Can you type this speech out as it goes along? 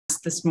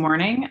this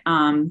morning.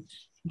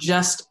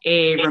 Just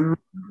a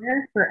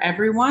reminder for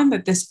everyone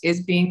that this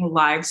is being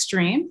live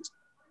streamed.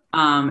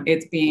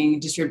 It's being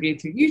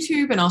distributed through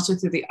YouTube and also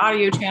through the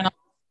audio channel.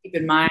 Keep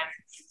in mind,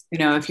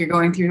 if you're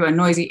going through a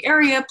noisy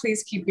area,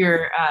 please keep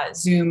your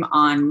Zoom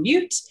on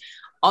mute.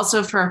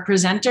 Also for our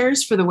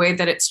presenters, for the way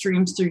that it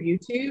streams through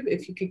YouTube,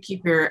 if you could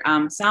keep your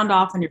sound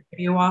off and your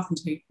video off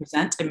until you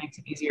present, it makes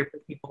it easier for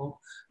people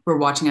who are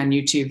watching on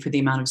YouTube for the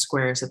amount of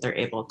squares that they're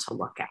able to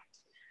look at.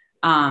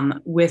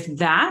 With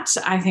that,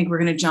 I think we're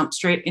going to jump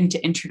straight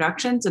into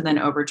introductions and then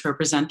over to our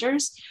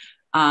presenters.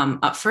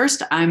 Up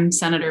first, I'm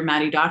Senator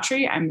Maddie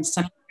Daughtry. I'm the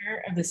Senator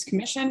of this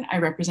commission. I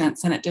represent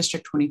Senate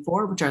District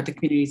 24, which are the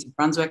communities of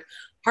Brunswick,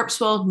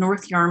 Harpswell,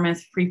 North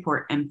Yarmouth,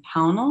 Freeport, and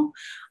Pownal.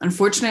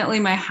 Unfortunately,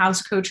 my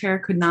House co-chair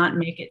could not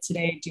make it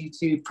today due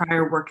to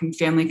prior work and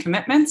family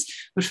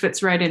commitments, which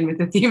fits right in with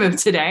the theme of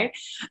today.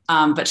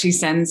 But she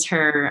sends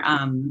her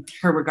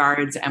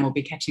regards and will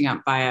be catching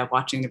up via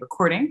watching the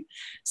recording.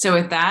 So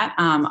with that,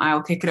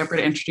 I'll kick it over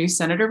to introduce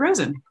Senator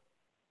Rosen.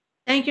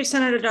 Thank you,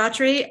 Senator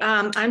Daughtry.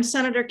 I'm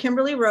Senator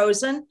Kimberly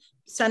Rosen,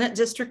 Senate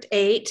District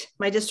 8.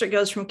 My district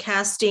goes from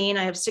Castine.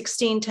 I have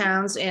 16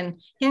 towns in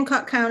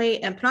Hancock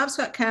County and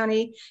Penobscot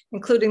County,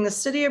 including the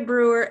city of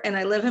Brewer, and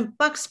I live in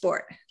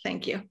Bucksport.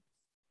 Thank you.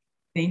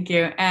 Thank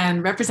you.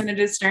 And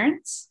Representative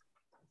Stearns?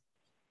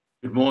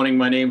 Good morning.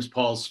 My name is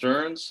Paul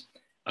Stearns.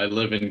 I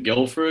live in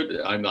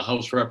Guilford. I'm the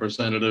House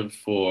Representative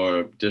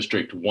for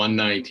District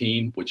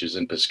 119, which is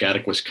in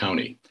Piscataquis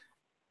County.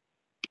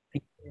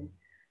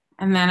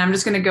 And then I'm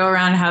just going to go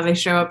around how they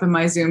show up in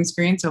my Zoom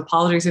screen. So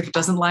apologies if it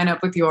doesn't line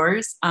up with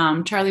yours.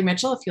 Charlie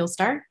Mitchell, if you'll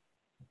start.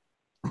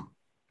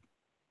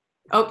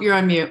 Oh, you're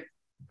on mute.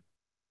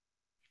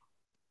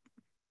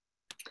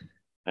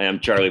 Hi, I'm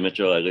Charlie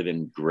Mitchell. I live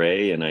in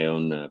Gray and I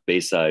own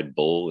Bayside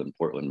Bowl in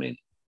Portland, Maine.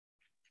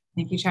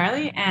 Thank you,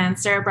 Charlie. And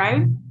Sarah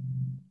Bryden.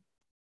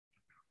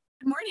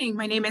 Good morning.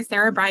 My name is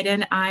Sarah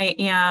Bryden. I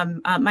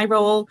am, my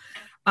role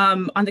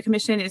on the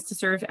commission is to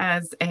serve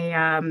as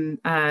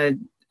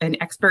an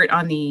expert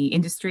on the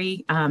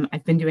industry.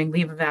 I've been doing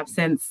leave of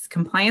absence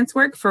compliance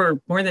work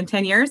for more than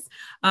 10 years.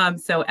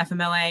 So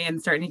FMLA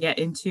and starting to get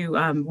into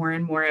more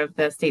and more of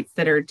the states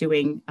that are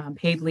doing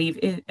paid leave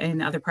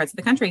in other parts of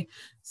the country.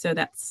 So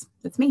that's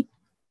me.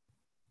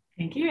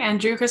 Thank you. And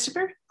Drew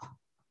Christopher.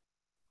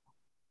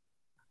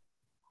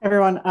 Hey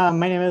everyone,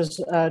 my name is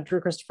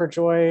Drew Christopher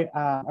Joy.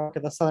 I work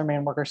at the Southern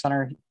Maine Worker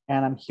Center,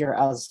 and I'm here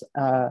as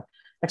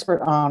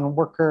expert on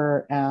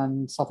worker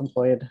and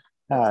self-employed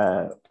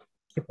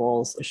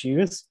people's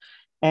issues.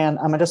 And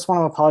I just want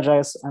to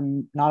apologize.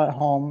 I'm not at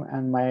home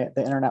and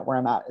the internet where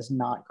I'm at is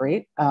not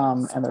great.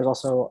 And there's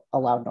also a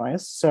loud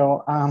noise.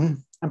 So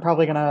I'm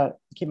probably gonna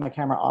keep my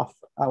camera off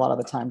a lot of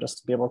the time just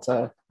to be able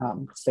to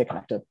stay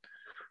connected.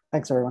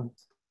 Thanks everyone.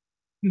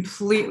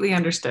 Completely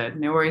understood,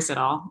 no worries at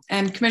all.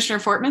 And Commissioner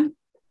Fortman?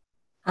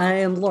 I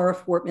am Laura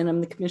Fortman. I'm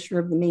the Commissioner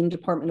of the Maine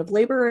Department of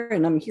Labor,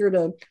 and I'm here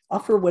to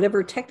offer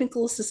whatever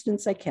technical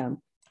assistance I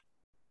can.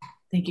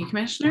 Thank you,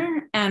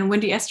 Commissioner. And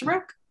Wendy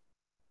Estabrook?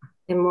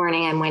 Good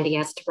morning, I'm Wendy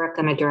Estabrook.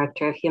 I'm a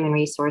Director of Human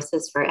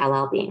Resources for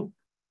LL Bean.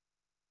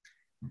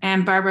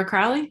 And Barbara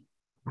Crowley?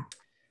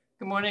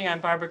 Good morning,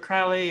 I'm Barbara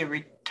Crowley, a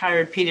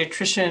retired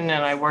pediatrician,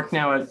 and I work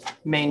now at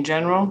Maine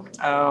General.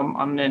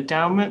 I'm an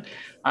endowment.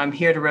 I'm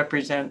here to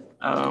represent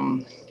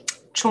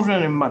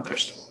children and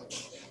mothers.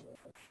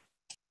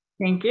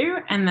 Thank you.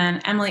 And then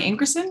Emily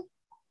Ingerson?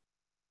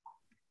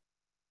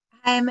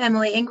 I'm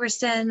Emily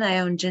Ingerson. I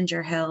own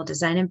Ginger Hill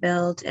Design and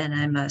Build, and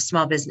I'm a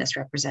small business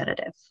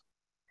representative.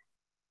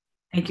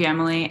 Thank you,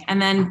 Emily.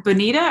 And then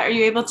Bonita, are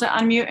you able to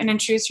unmute and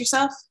introduce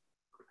yourself?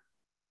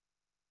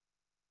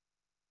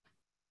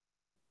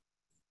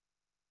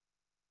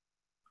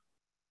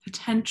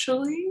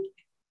 Potentially.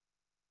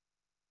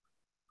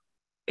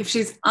 If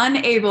she's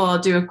unable, I'll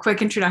do a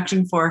quick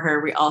introduction for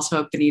her. We also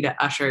have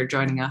Bonita Usher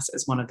joining us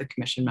as one of the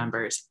commission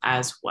members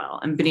as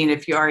well. And Bonita,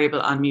 if you are able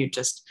to unmute,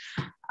 just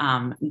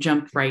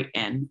jump right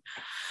in.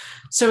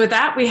 So with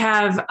that, we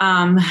have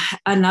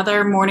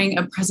another morning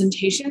of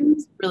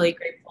presentations. Really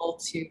grateful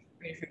to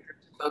different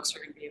groups of folks who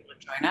are going to be able to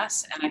join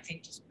us. And I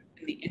think just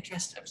in the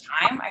interest of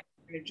time, I'm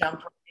going to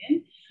jump right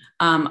in.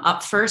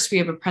 Up first, we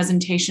have a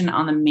presentation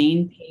on the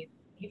Maine Paid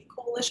Leave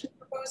Coalition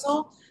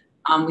proposal.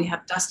 We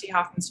have Dusty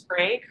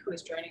Hoffman-Sprague, who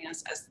is joining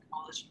us as the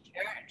coalition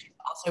chair, and she's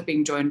also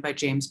being joined by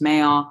James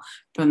Mayall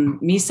from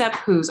MECEP,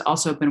 who's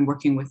also been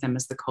working with them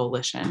as the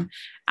coalition.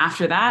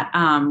 After that,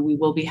 we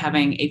will be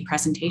having a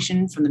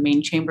presentation from the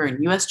Maine Chamber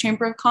and U.S.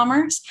 Chamber of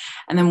Commerce,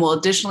 and then we'll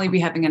additionally be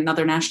having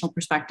another national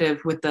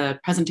perspective with the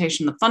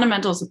presentation of the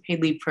fundamentals of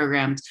paid leave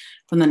programs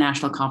from the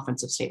National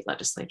Conference of State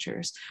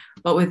Legislatures.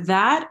 But with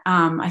that,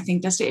 I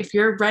think, Dusty, if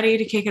you're ready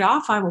to kick it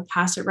off, I will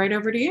pass it right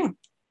over to you.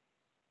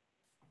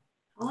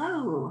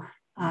 Hello,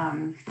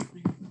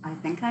 I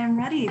think I'm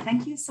ready.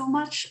 Thank you so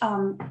much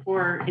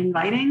for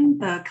inviting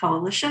the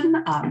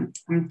coalition. I'm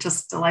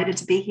just delighted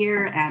to be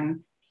here, and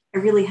I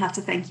really have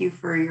to thank you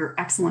for your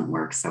excellent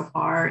work so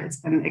far. It's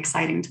been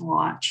exciting to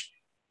watch.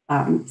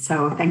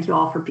 So thank you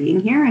all for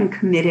being here and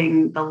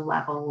committing the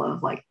level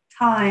of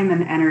time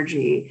and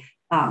energy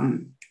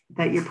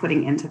that you're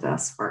putting into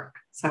this work.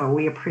 So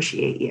we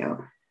appreciate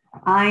you.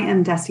 I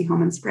am Desti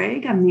Homan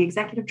Sprague. I'm the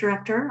executive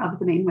director of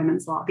the Maine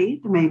Women's Lobby.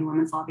 The Maine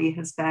Women's Lobby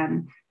has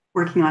been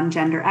working on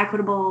gender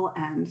equitable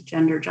and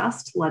gender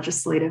just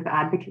legislative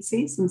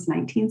advocacy since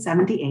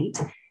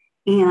 1978.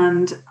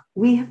 And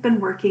we have been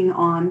working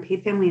on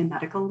paid family and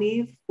medical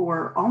leave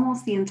for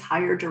almost the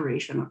entire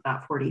duration of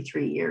that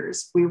 43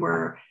 years. We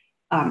were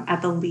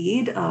at the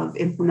lead of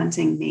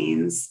implementing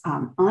Maine's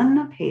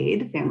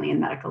unpaid family and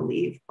medical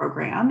leave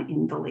program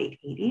in the late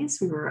 80s.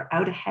 We were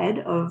out ahead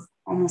of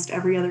almost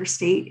every other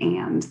state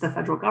and the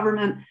federal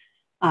government.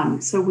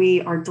 So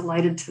we are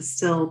delighted to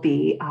still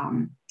be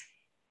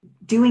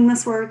doing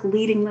this work,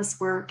 leading this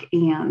work,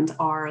 and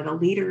are the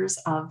leaders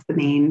of the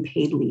Maine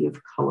Paid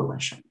Leave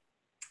Coalition.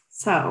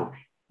 So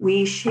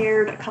we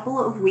shared a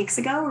couple of weeks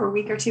ago or a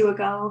week or two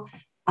ago,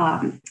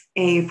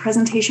 a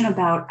presentation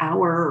about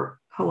our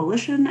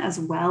coalition as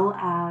well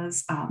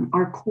as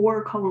our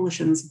core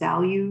coalition's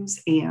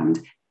values and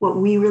what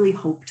we really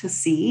hope to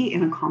see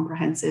in a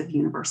comprehensive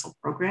universal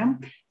program.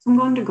 So I'm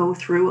going to go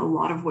through a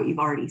lot of what you've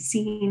already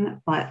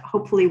seen, but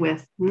hopefully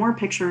with more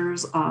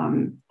pictures,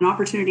 an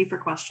opportunity for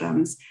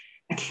questions.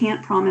 I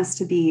can't promise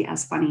to be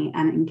as funny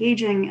and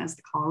engaging as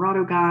the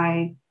Colorado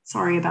guy.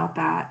 Sorry about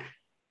that.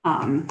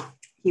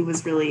 He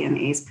was really an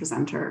ace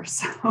presenter,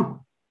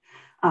 so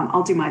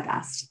I'll do my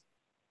best.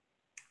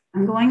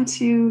 I'm going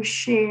to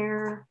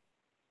share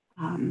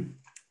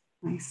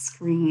my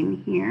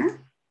screen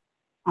here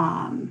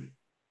and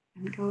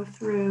go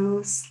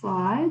through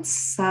slides.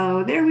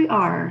 So there we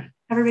are.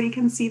 Everybody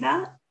can see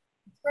that?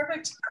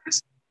 Perfect.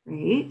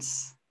 Great.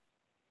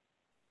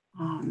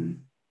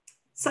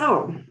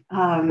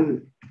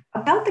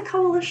 About the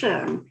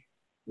coalition.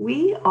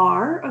 We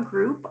are a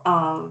group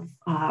of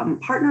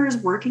partners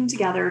working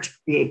together to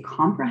create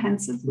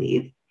comprehensive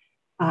leave.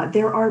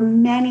 There are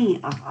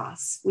many of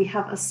us. We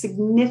have a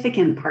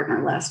significant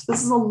partner list.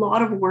 This is a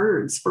lot of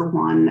words for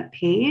one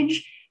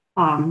page,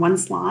 one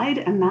slide,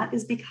 and that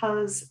is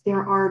because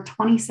there are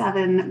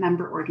 27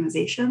 member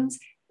organizations,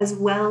 as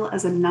well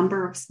as a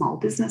number of small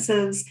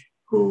businesses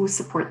who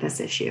support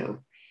this issue.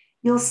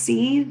 You'll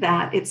see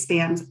that it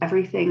spans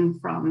everything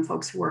from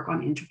folks who work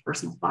on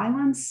interpersonal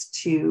violence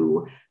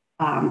to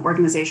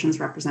organizations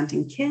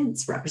representing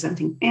kids,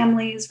 representing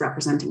families,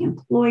 representing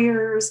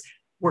employers,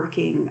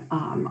 working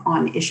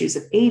on issues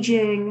of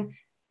aging,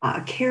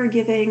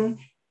 caregiving.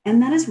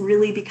 And that is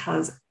really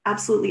because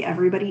absolutely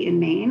everybody in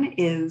Maine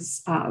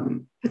is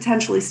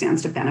potentially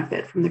stands to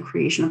benefit from the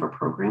creation of a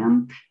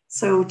program.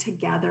 So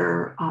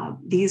together,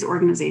 these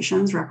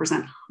organizations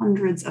represent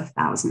hundreds of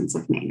thousands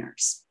of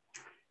Mainers.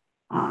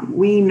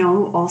 We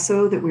know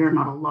also that we are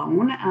not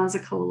alone as a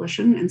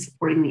coalition in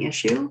supporting the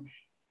issue.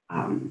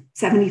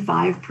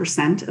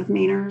 75% of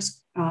Mainers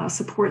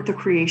support the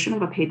creation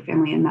of a paid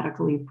family and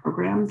medical leave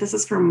program. This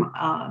is from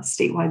a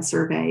statewide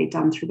survey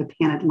done through the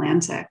Pan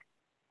Atlantic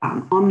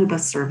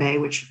Omnibus survey,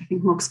 which I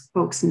think most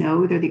folks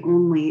know. They're the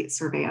only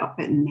survey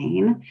outfit in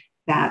Maine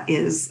that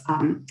is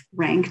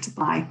ranked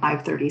by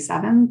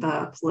 537,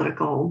 the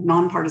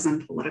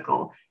nonpartisan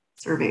political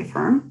survey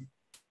firm.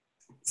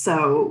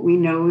 So we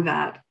know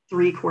that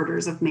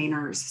 3/4 of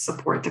Mainers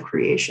support the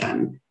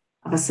creation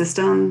of a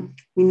system.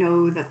 We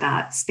know that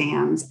that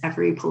spans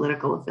every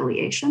political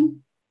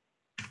affiliation.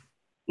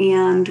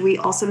 And we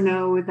also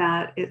know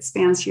that it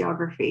spans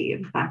geography.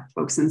 In fact,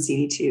 folks in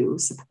CD2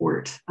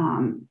 support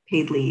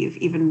paid leave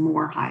even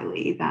more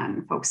highly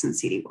than folks in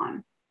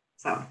CD1.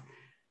 So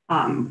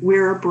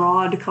we're a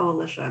broad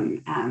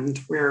coalition, and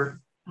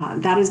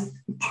that is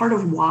part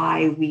of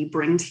why we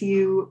bring to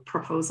you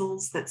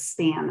proposals that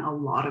span a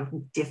lot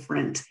of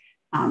different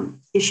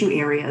issue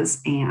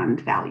areas and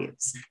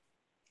values.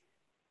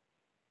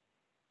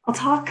 I'll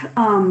talk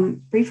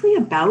briefly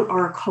about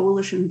our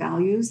coalition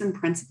values and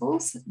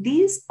principles.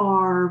 These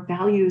are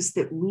values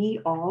that we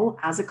all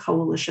as a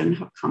coalition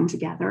have come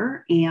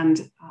together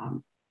and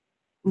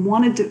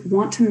want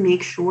to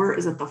make sure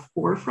is at the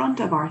forefront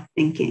of our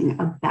thinking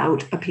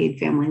about a paid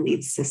family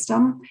leave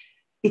system.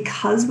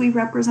 Because we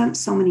represent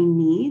so many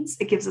needs,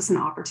 it gives us an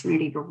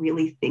opportunity to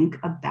really think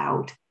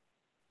about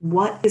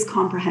what is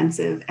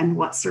comprehensive and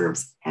what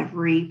serves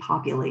every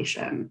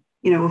population.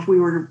 You know, if we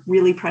were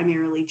really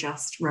primarily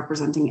just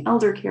representing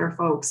elder care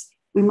folks,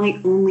 we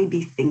might only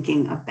be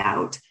thinking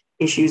about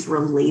issues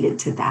related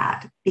to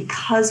that.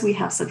 Because we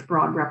have such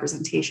broad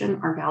representation,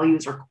 our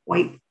values are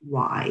quite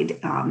wide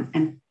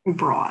and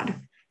broad.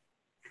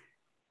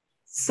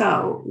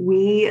 So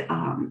we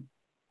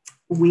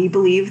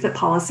believe that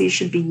policies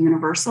should be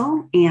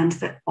universal and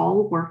that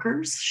all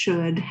workers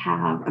should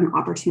have an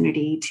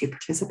opportunity to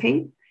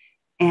participate.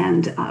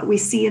 And we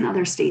see in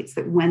other states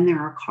that when there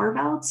are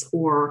carve-outs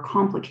or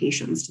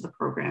complications to the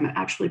program, it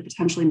actually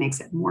potentially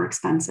makes it more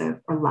expensive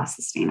or less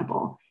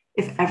sustainable.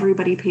 If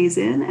everybody pays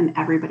in and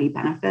everybody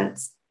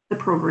benefits, the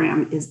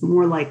program is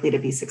more likely to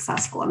be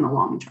successful in the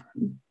long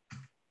term.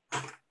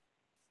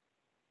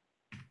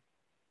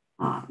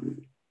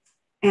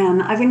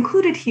 And I've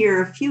included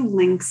here a few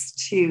links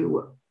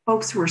to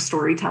folks who are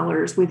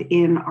storytellers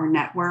within our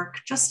network,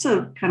 just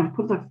to kind of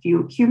put a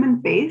few human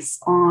face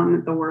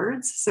on the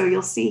words. So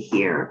you'll see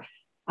here,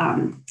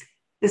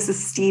 this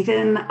is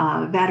Stephen,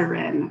 a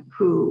veteran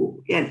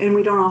who, and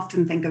we don't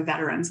often think of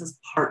veterans as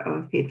part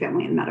of paid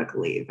family and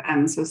medical leave.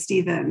 And so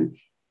Stephen,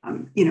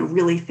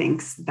 really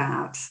thinks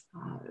that,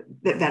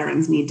 that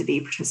veterans need to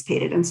be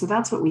participated. And so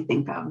that's what we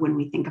think of when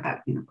we think about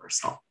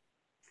universal.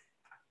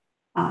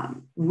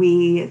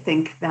 We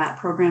think that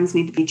programs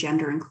need to be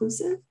gender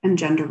inclusive and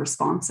gender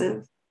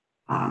responsive,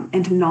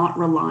 and not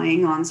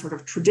relying on sort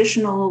of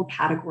traditional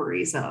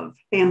categories of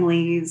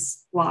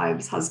families,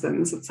 wives,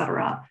 husbands, et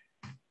cetera.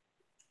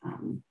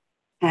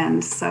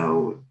 And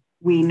so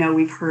we know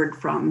we've heard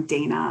from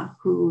Dana,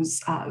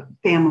 whose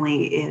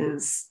family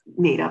is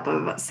made up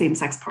of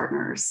same-sex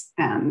partners.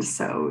 And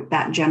so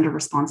that gender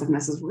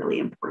responsiveness is really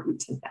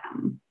important to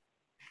them.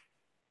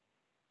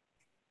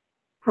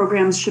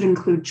 Programs should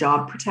include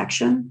job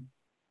protection.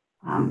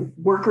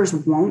 Workers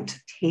won't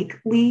take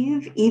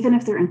leave, even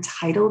if they're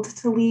entitled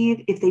to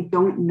leave, if they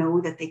don't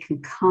know that they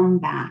can come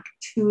back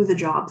to the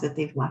job that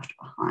they've left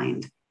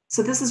behind.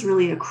 So this is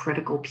really a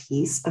critical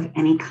piece of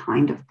any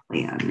kind of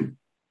plan.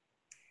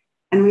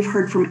 And we've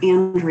heard from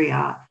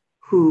Andrea,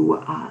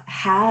 who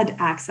had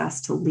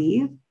access to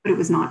leave, but it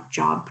was not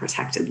job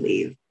protected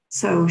leave.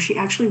 So she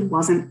actually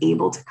wasn't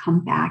able to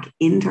come back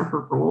into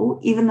her role,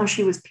 even though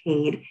she was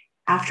paid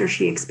after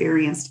she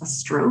experienced a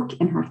stroke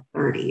in her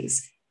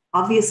 30s.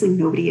 Obviously,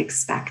 nobody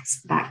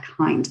expects that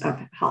kind of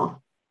health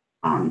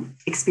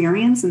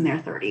experience in their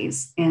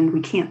 30s, and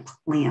we can't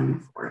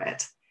plan for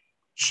it.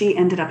 She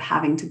ended up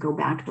having to go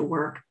back to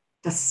work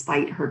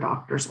despite her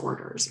doctor's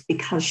orders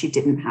because she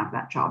didn't have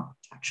that job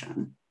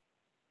protection.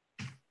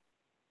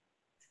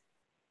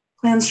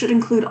 Plans should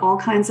include all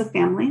kinds of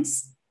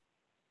families.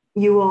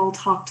 You all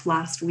talked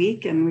last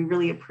week, and we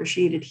really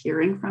appreciated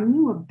hearing from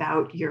you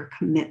about your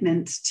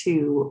commitment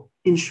to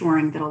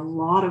ensuring that a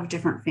lot of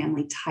different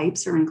family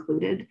types are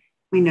included.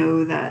 We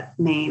know that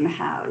Maine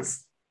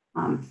has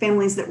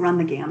families that run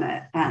the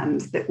gamut, and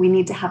that we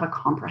need to have a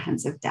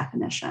comprehensive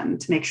definition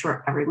to make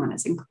sure everyone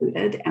is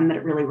included and that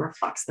it really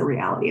reflects the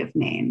reality of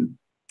Maine.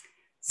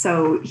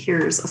 So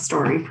here's a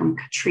story from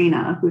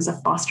Katrina, who's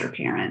a foster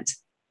parent.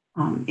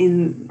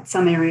 In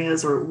some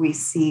areas, or we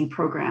see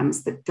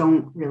programs that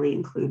don't really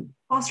include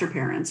foster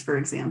parents, for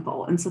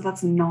example. And so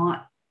that's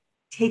not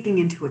taking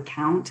into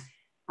account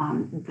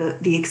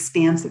the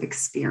expansive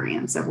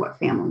experience of what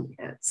family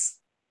is.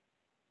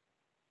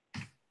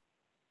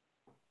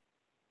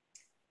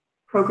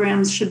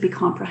 Programs should be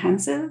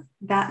comprehensive.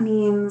 That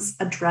means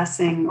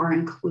addressing or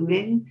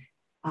including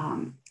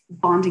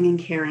bonding and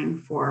caring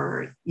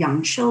for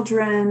young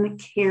children,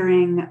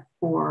 caring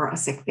for a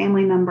sick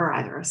family member,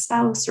 either a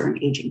spouse or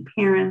an aging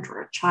parent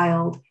or a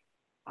child,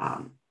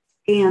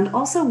 and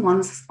also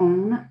one's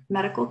own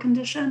medical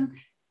condition.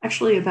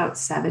 Actually, about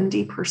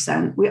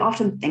 70%, we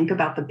often think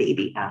about the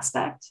baby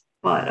aspect,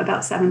 but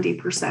about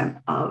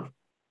 70% of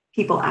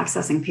people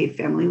accessing paid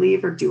family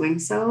leave are doing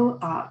so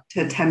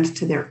to attend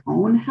to their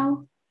own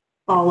health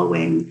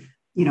following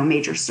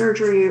major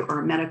surgery or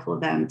a medical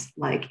event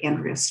like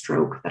Andrea's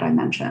stroke that I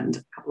mentioned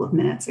a couple of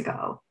minutes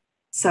ago.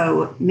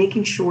 So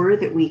making sure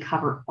that we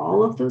cover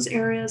all of those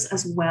areas,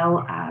 as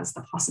well as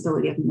the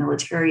possibility of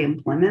military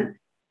employment,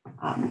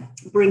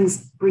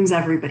 brings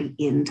everybody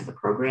into the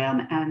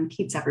program and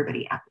keeps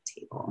everybody at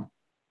the table.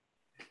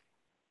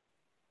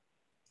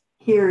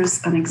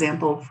 Here's an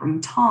example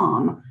from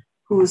Tom,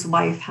 whose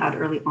wife had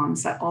early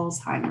onset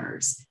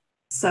Alzheimer's.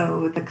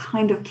 So the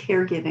kind of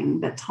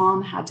caregiving that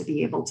Tom had to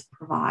be able to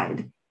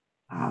provide,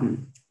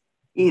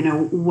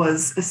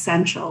 was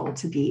essential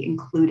to be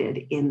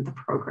included in the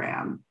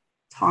program.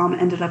 Tom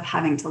ended up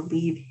having to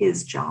leave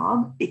his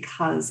job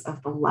because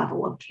of the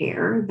level of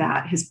care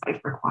that his wife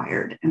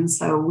required. And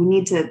so we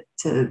need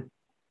to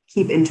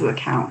keep into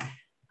account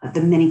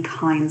the many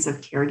kinds of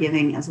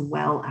caregiving, as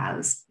well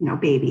as,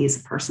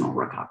 babies' personal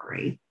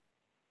recovery.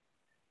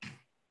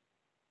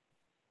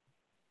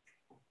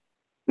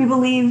 We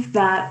believe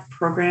that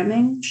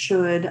programming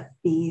should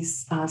be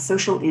a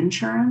social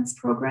insurance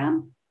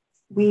program.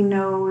 We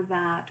know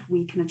that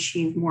we can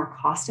achieve more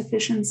cost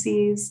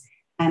efficiencies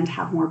and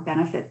have more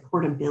benefit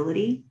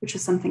portability, which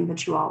is something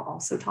that you all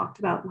also talked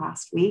about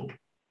last week.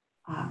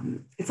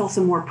 It's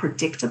also more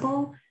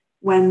predictable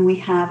when we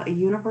have a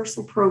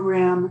universal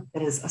program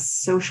that is a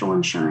social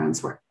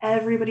insurance where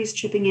everybody's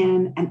chipping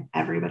in and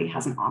everybody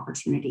has an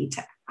opportunity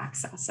to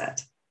access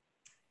it.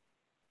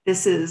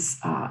 This is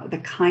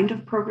the kind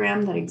of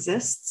program that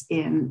exists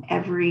in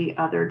every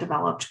other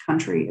developed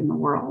country in the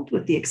world,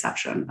 with the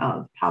exception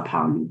of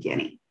Papua New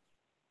Guinea.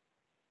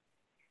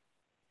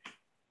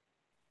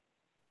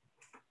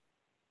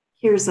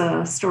 Here's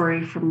a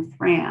story from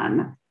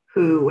Fran,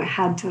 who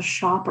had to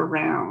shop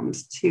around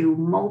to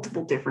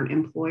multiple different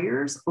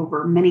employers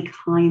over many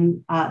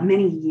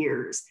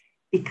years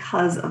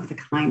because of the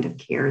kind of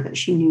care that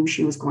she knew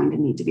she was going to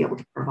need to be able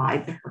to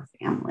provide to her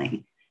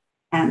family.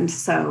 And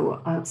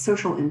so a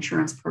social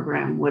insurance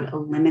program would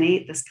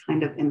eliminate this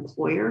kind of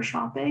employer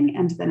shopping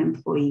and then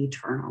employee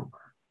turnover.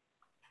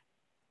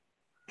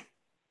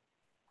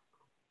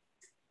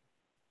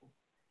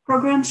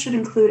 Programs should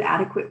include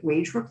adequate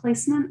wage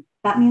replacement.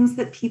 That means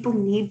that people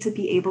need to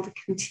be able to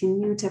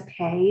continue to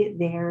pay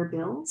their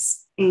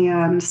bills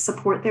and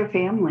support their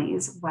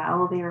families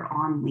while they're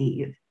on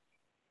leave.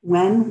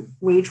 When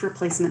wage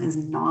replacement is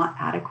not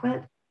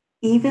adequate,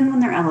 even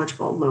when they're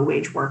eligible,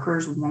 low-wage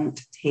workers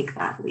won't take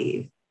that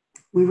leave.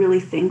 We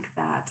really think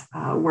that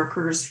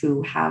workers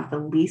who have the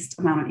least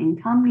amount of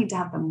income need to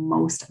have the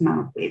most amount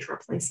of wage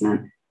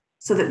replacement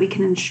so that we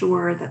can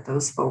ensure that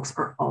those folks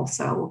are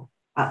also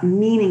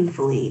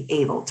meaningfully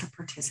able to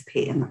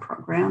participate in the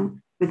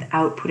program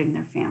without putting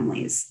their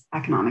family's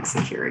economic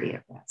security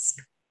at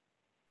risk.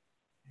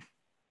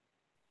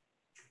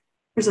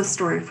 Here's a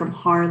story from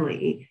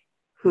Harley,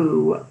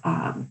 who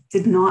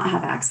did not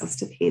have access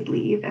to paid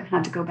leave and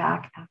had to go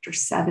back after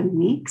 7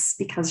 weeks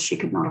because she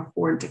could not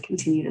afford to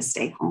continue to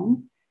stay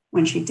home.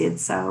 When she did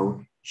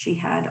so, she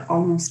had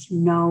almost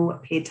no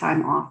paid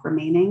time off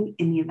remaining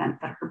in the event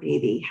that her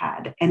baby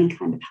had any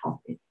kind of health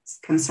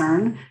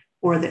concern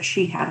or that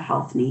she had a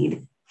health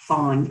need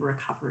following the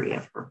recovery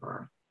of her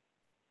birth.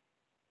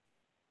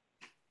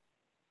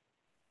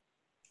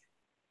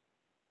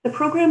 The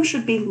program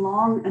should be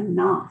long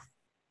enough.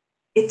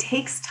 It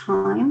takes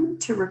time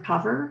to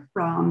recover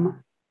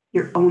from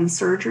your own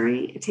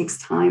surgery. It takes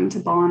time to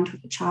bond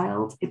with a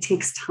child. It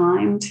takes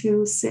time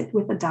to sit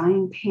with a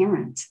dying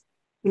parent.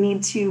 We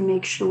need to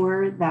make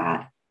sure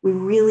that we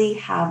really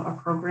have a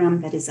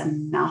program that is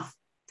enough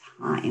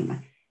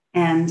time.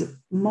 And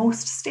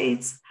most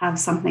states have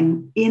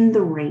something in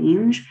the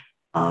range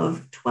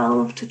of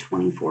 12 to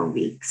 24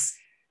 weeks.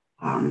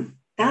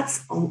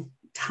 That's a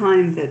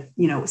time that,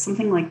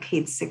 something like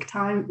paid sick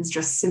time is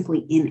just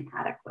simply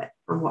inadequate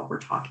for what we're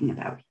talking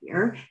about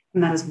here.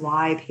 And that is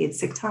why paid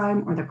sick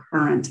time, or the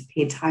current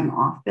paid time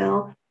off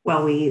bill,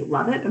 while we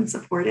love it and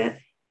support it,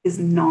 is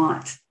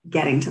not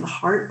getting to the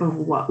heart of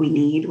what we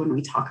need when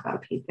we talk about a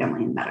paid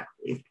family and medical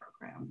leave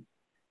program.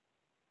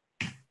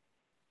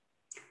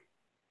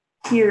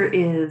 Here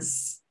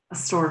is a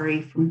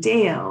story from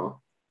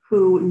Dale,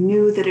 who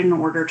knew that in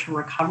order to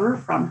recover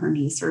from her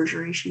knee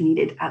surgery, she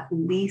needed at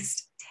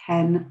least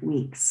 10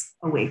 weeks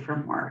away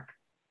from work.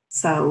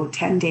 So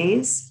 10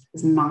 days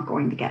is not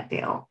going to get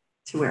Dale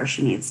to where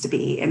she needs to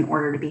be in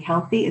order to be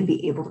healthy and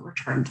be able to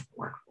return to the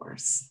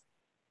workforce.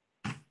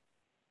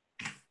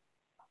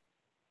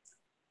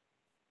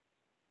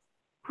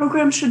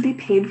 Programs should be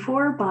paid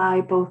for by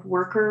both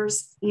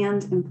workers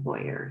and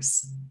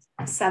employers.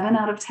 7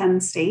 out of 10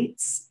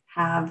 states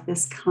have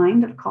this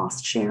kind of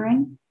cost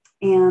sharing.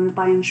 And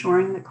by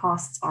ensuring that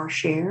costs are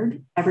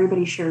shared,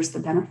 everybody shares the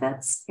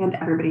benefits and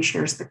everybody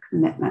shares the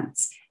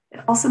commitments.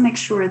 It also makes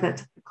sure that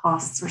the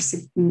costs are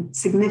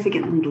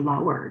significantly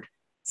lowered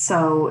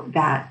so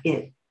that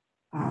it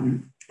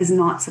is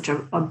not such a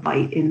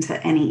bite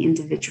into any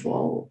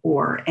individual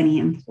or any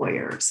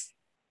employer's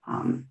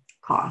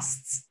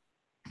costs.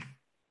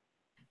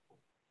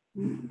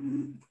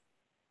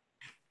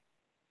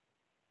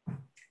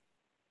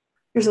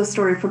 Here's a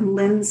story from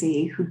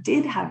Lindsay, who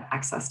did have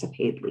access to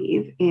paid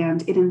leave,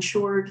 and it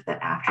ensured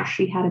that after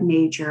she had a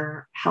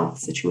major health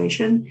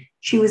situation,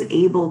 she was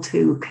able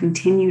to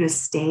continue to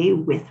stay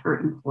with her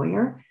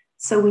employer.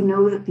 So we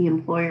know that the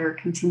employer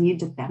continued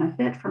to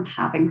benefit from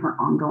having her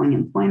ongoing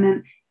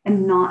employment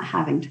and not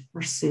having to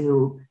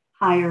pursue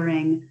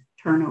hiring,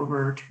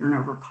 turnover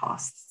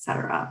costs, et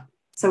cetera.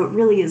 So it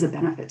really is a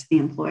benefit to the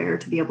employer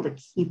to be able to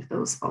keep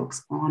those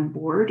folks on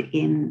board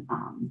in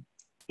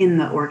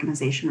the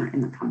organization or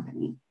in the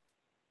company.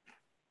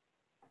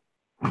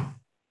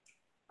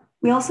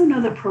 We also know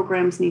that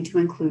programs need to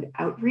include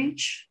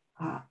outreach,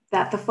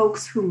 that the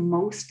folks who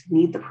most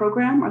need the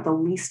program are the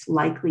least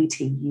likely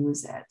to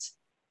use it.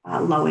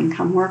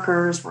 Low-income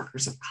workers,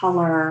 workers of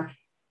color,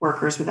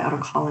 workers without a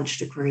college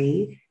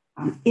degree,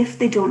 if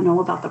they don't know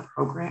about the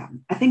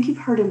program. I think you've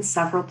heard in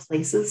several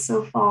places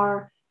so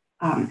far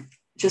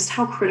just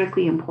how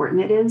critically important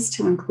it is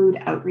to include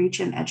outreach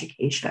and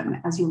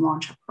education as you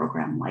launch a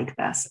program like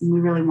this. And we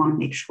really want to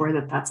make sure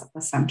that that's at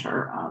the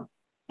center of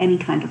any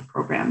kind of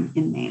program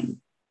in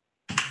Maine.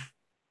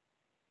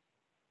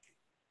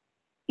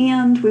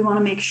 And we want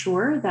to make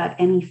sure that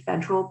any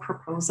federal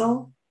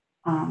proposal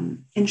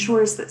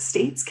ensures that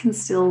states can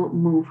still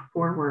move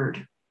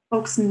forward.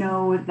 Folks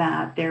know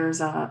that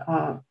there's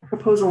a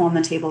proposal on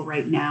the table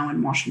right now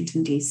in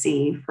Washington,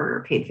 D.C.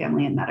 for paid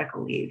family and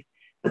medical leave.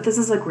 But this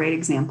is a great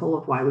example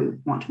of why we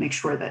want to make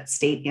sure that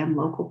state and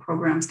local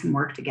programs can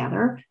work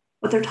together.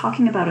 What they're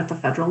talking about at the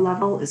federal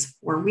level is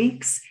 4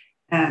 weeks.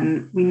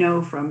 And we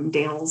know from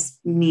Dale's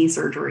knee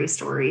surgery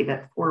story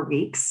that 4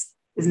 weeks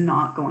is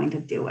not going to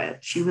do it.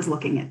 She was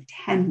looking at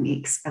 10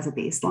 weeks as a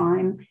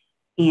baseline.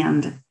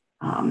 And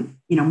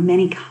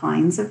many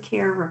kinds of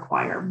care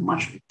require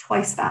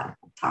twice that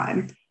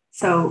time.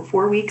 So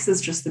 4 weeks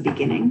is just the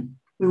beginning.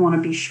 We want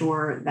to be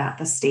sure that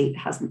the state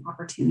has an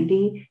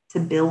opportunity to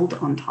build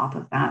on top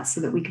of that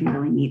so that we can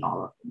really meet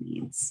all of the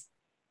needs.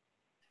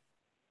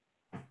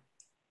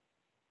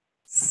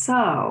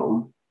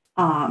 So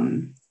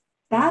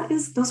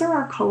those are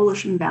our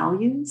coalition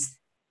values.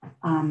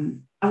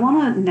 I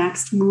want to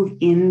next move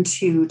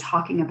into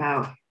talking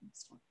about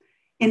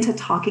into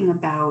talking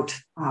about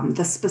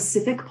the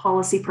specific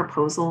policy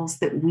proposals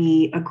that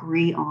we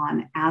agree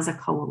on as a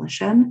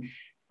coalition.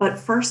 But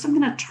first, I'm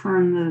going to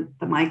turn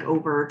the mic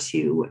over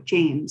to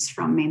James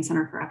from Maine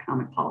Center for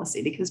Economic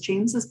Policy, because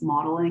James's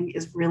modeling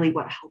is really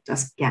what helped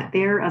us get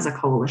there as a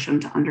coalition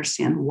to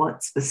understand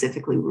what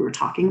specifically we were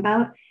talking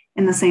about,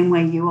 in the same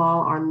way you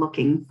all are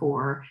looking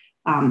for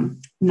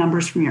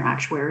numbers from your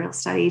actuarial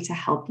study to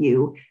help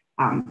you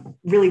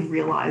really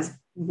realize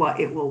what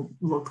it will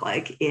look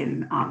like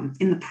in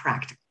the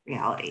practical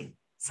reality.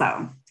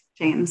 So,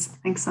 James,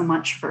 thanks so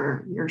much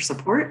for your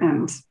support,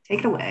 and take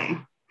it away.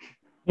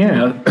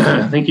 Yeah,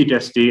 thank you,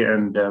 Desti,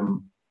 and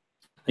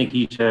thank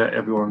you to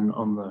everyone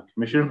on the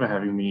commission for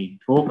having me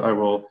talk. I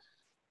will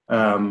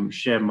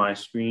share my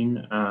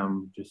screen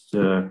just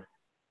to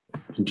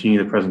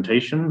continue the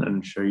presentation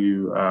and show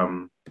you,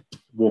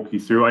 walk you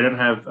through. I don't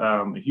have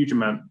a huge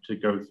amount to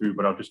go through,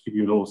 but I'll just give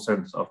you a little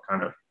sense of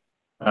kind of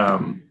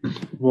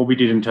what we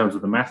did in terms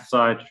of the math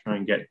side to try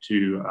and get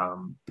to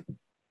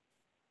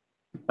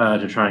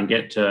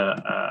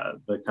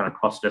the kind of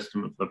cost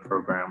estimate for the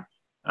program,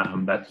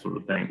 that sort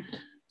of thing.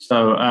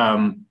 So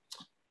I've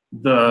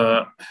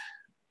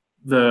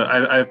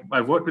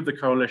worked with the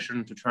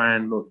coalition to try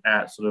and look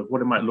at sort of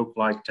what it might look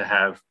like to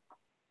have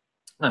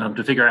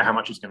to figure out how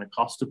much it's going to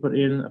cost to put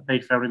in a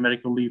paid family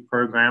medical leave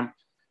program.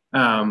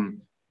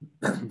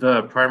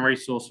 The primary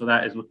source for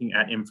that is looking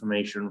at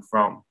information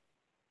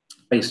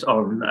based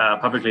on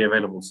publicly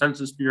available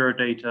Census Bureau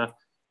data,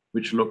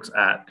 which looks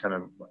at kind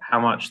of how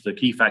much the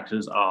key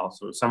factors are,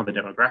 so some of the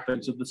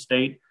demographics of the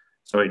state,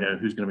 so we know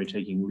who's going to be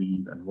taking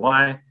leave and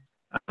why.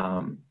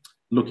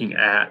 Looking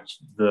at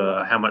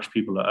how much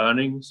people are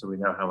earning, so we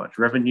know how much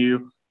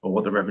revenue or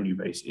what the revenue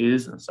base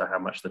is, and so how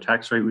much the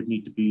tax rate would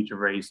need to be to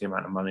raise the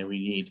amount of money we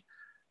need.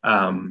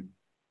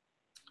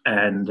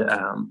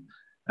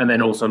 And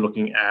then also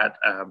looking at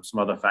some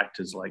other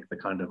factors like the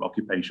kind of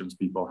occupations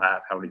people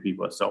have, how many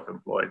people are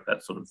self-employed,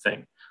 that sort of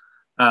thing.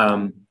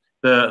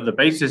 The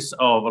basis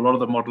of a lot of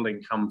the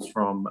modeling comes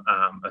from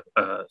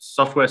a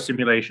software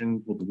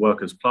simulation called the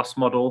Workers Plus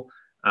model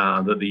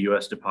that the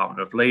US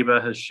Department of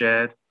Labor has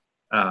shared.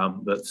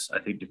 That's, I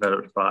think,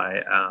 developed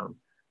by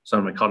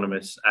some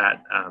economists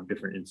at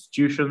different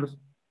institutions.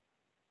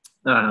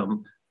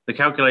 The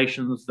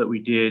calculations that we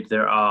did,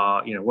 there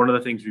are, one of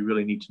the things we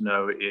really need to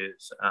know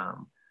is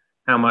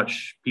how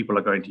much people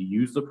are going to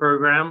use the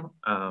program.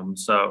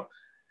 So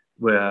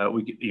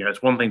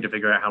it's one thing to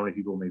figure out how many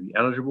people may be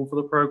eligible for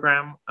the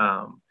program.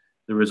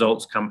 The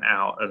results come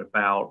out at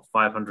about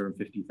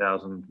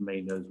 550,000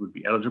 Mainers would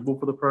be eligible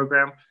for the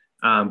program,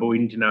 but we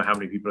need to know how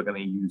many people are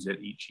going to use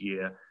it each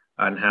year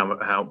and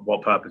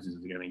what purposes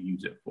they're going to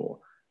use it for.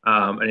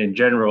 And in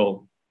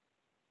general,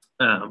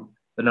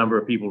 the number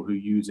of people who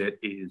use it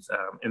is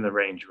in the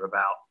range of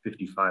about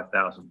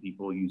 55,000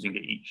 people using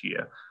it each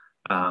year.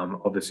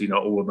 Obviously,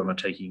 not all of them are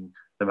taking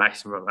the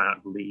maximum amount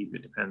of leave.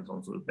 It depends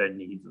on sort of their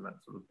needs and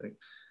that sort of thing.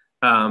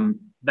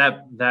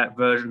 That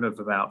version of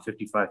about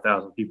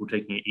 55,000 people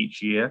taking it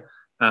each year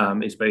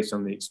is based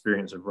on the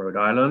experience of Rhode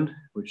Island,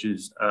 which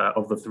is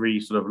of the three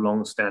sort of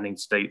long-standing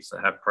states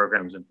that have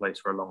programs in place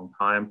for a long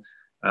time,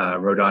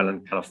 Rhode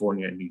Island,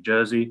 California, and New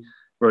Jersey.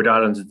 Rhode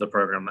Island is the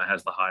program that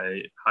has the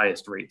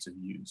highest rates of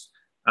use.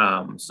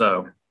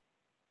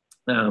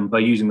 By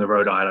using the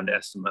Rhode Island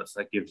estimates,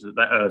 that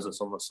errs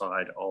us on the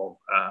side of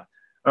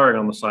erring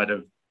on the side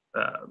of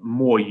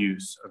more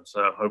use, and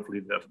so hopefully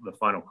the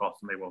final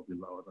cost may well be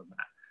lower than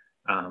that.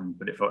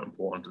 But it felt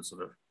important to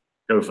sort of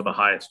go for the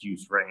highest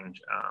use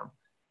range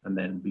and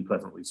then be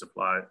pleasantly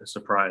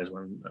surprised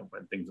when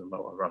things are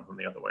lower rather than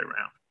the other way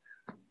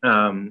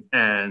around.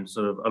 And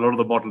sort of a lot of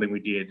the modeling we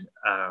did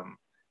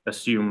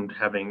assumed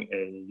having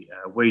a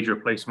wage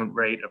replacement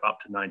rate of up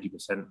to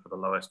 90% for the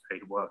lowest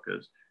paid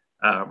workers.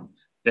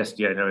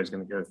 Desti, I know, is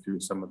going to go through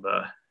some of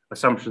the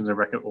assumptions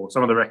or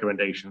some of the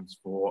recommendations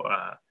for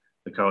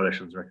the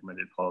coalition's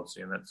recommended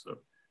policy, and that's sort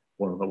of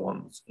one of the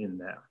ones in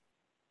there.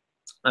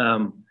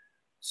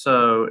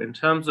 So in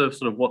terms of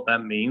sort of what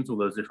that means, all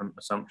those different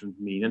assumptions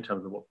mean in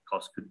terms of what the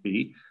cost could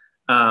be,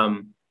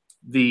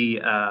 the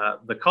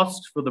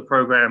cost for the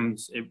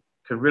programs, it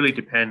can really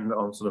depend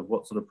on sort of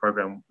what sort of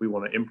program we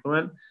want to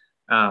implement.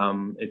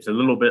 It's a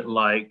little bit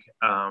like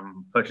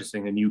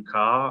purchasing a new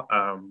car.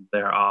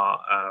 There are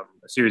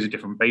a series of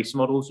different base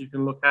models you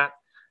can look at.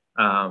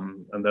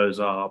 And those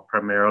are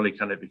primarily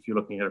kind of if you're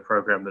looking at a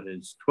program that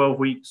is 12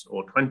 weeks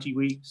or 20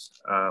 weeks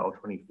or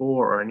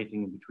 24 or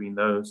anything in between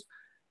those.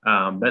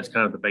 That's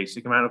kind of the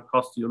basic amount of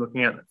cost you're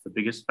looking at. That's the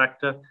biggest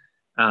factor.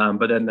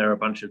 But then there are a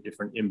bunch of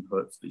different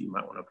inputs that you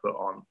might want to put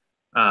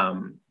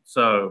on.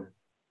 So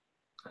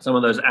some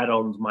of those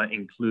add-ons might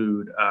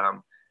include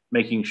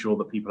making sure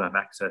that people have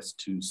access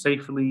to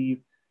safe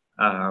leave.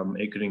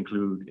 It could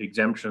include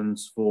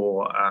exemptions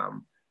for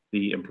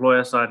the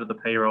employer side of the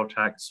payroll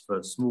tax for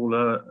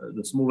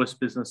the smallest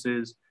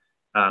businesses.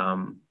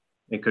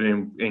 It could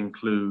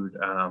include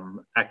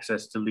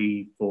access to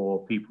leave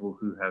for people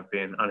who have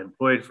been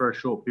unemployed for a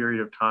short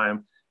period of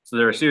time. So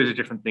there are a series of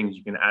different things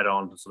you can add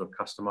on to sort of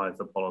customize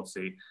the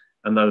policy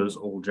And those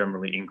all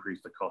generally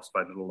increase the cost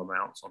by little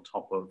amounts on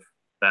top of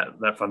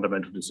that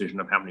fundamental decision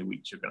of how many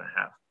weeks you're going to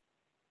have.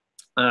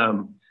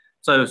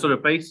 So sort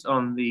of based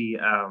on the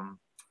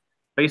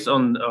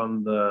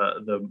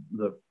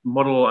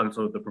model and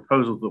sort of the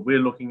proposals that we're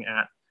looking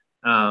at,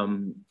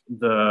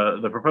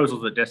 the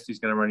proposals that Destiny's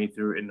going to run you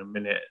through in a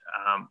minute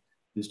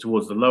is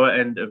towards the lower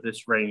end of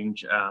this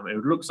range. It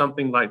would look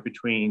something like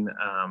between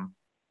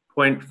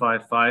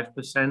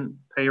 0.55%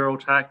 payroll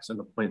tax and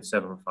a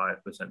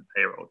 0.75%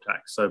 payroll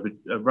tax. So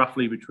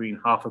roughly between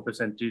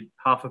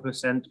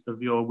 0.5%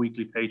 of your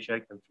weekly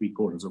paycheck and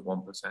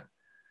 0.75%.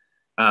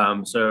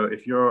 So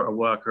if you're a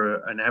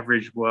worker, an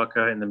average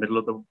worker in the middle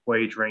of the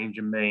wage range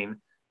in Maine,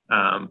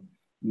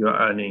 you're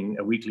earning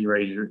a weekly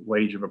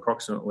wage of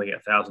approximately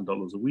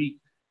 $1,000 a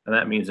week. And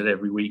that means that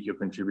every week you're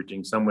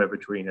contributing somewhere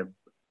between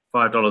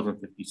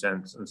 $5.50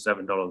 and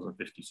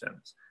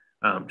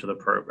 $7.50 to the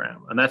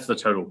program. And that's the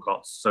total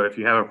cost. So if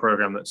you have a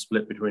program that's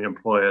split between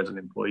employers and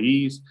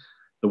employees,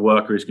 the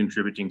worker is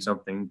contributing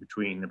something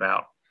between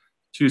about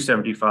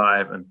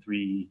 $275 and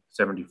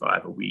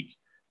 $375 a week.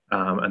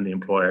 And the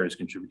employer is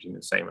contributing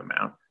the same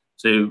amount.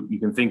 So you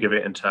can think of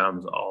it in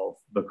terms of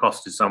the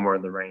cost is somewhere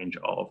in the range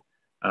of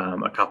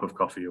a cup of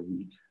coffee a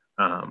week,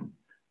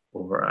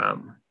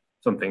 or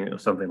something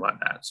like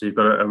that. So you've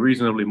got a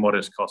reasonably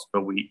modest cost per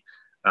week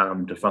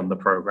to fund the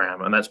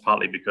program, and that's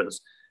partly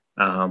because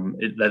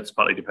that's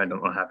partly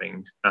dependent on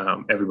having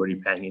everybody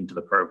paying into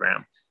the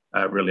program.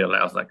 Really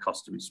allows that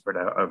cost to be spread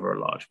out over a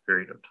large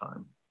period of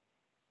time.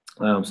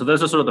 So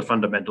those are sort of the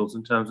fundamentals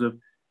in terms of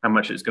how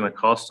much it's going to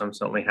cost. I'm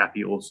certainly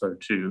happy also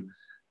to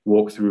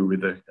walk through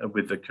with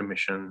the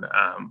commission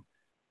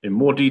in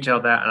more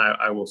detail that, and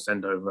I will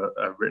send over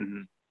a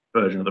written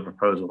version of the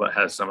proposal that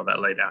has some of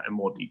that laid out in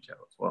more detail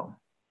as well.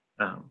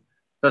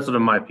 That's sort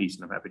of my piece,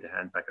 and I'm happy to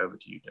hand back over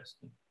to you,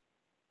 Destiny.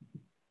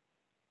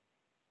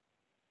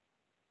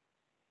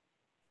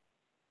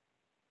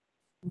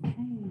 Okay,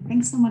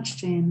 thanks so much,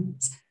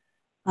 James.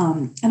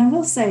 And I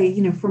will say,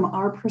 you know, from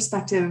our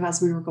perspective,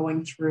 as we were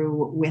going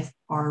through with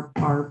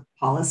our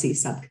policy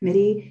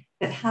subcommittee,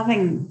 that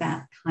having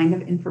that kind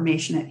of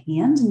information at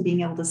hand and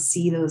being able to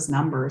see those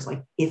numbers,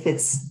 like if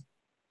it's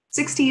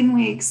 16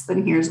 weeks,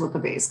 then here's what the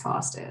base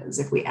cost is.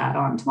 If we add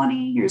on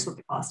 20, here's what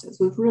the cost is,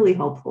 was really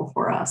helpful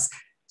for us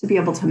to be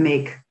able to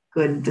make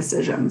good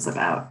decisions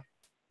about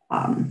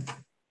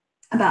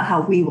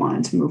how we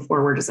wanted to move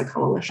forward as a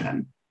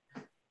coalition.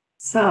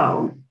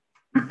 So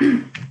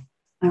I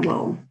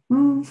will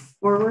move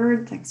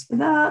forward. Thanks for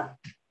that.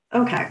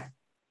 Okay.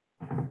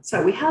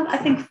 So we have, I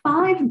think,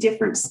 5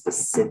 different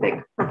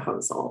specific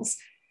proposals.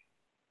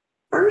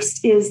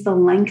 First is the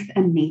length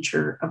and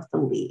nature of the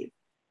leave.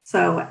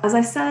 So as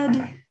I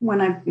said,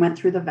 when I went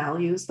through the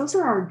values, those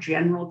are our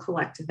general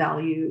collective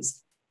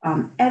values.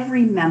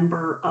 Every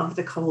member of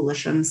the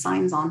coalition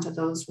signs on to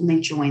those when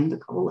they join the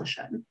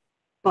coalition.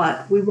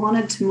 But we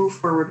wanted to move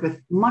forward with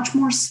much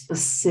more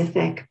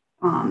specific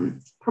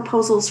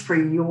proposals for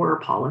your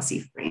policy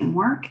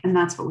framework, and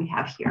that's what we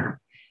have here.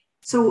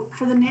 So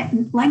for the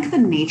length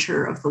and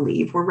nature of the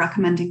leave, we're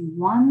recommending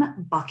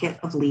 1 bucket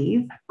of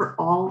leave for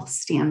all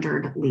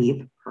standard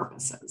leave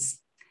purposes,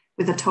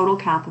 with a total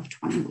cap of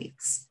 20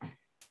 weeks.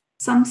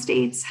 Some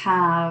states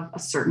have a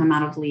certain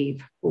amount of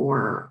leave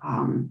for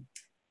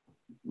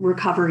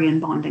recovery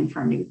and bonding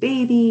for a new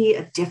baby,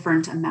 a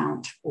different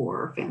amount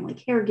for family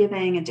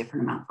caregiving, a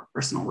different amount for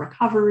personal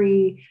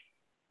recovery.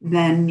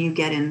 Then you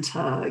get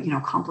into, you know,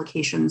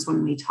 complications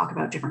when we talk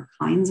about different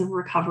kinds of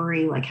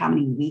recovery, like how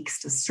many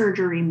weeks does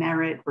surgery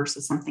merit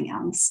versus something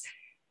else.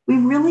 We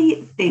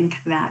really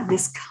think that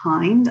this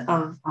kind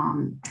of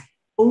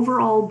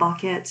overall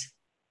bucket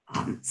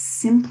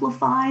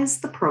simplifies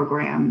the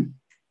program,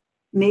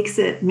 makes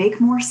it make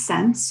more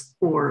sense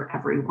for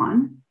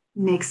everyone,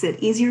 makes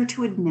it easier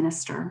to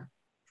administer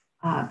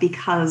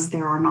because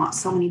there are not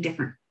so many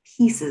different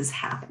pieces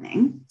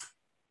happening,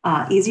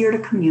 easier to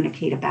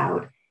communicate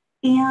about,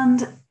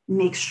 and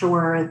make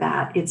sure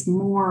that it's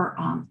more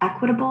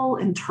equitable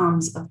in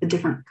terms of the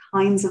different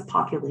kinds of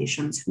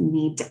populations who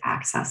need to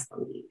access the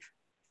leave.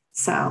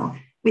 So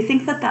we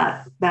think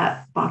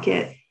that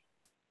bucket,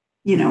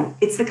 you know,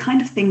 it's the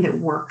kind of thing that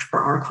worked for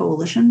our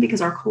coalition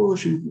because our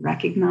coalition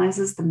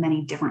recognizes the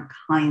many different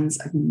kinds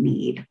of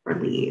need for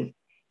leave.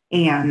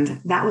 And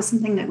that was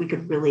something that we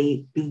could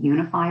really be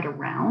unified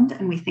around.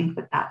 And we think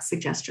that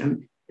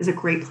suggestion is a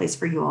great place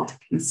for you all to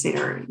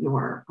consider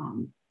your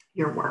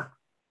work.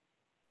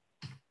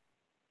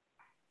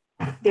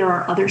 There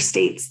are other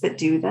states that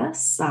do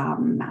this.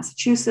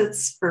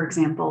 Massachusetts, for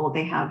example,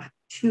 they have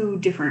 2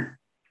 different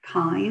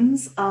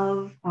kinds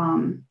of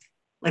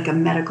like a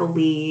medical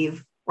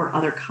leave or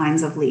other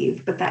kinds of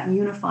leave, but that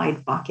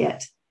unified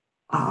bucket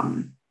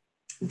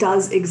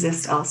does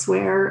exist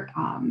elsewhere.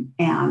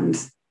 And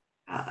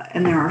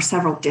there are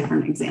several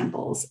different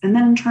examples. And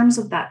then in terms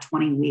of that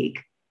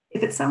 20-week,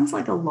 if it sounds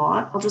like a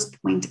lot, I'll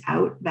just point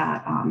out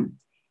that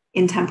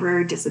in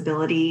temporary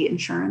disability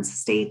insurance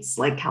states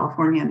like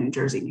California, New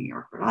Jersey, New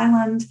York, Rhode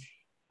Island,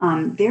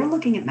 they're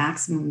looking at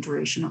maximum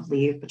duration of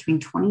leave between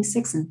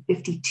 26 and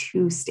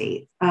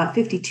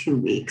 52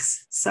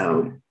 weeks.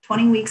 So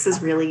 20 weeks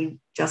is really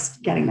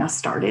just getting us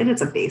started.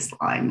 It's a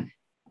baseline,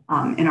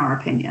 in our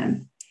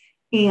opinion.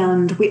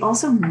 And we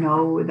also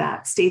know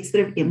that states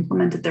that have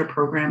implemented their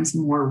programs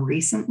more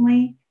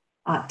recently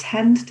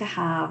tend to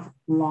have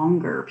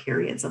longer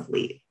periods of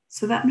leave.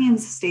 So that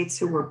means states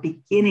who were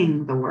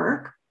beginning the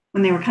work,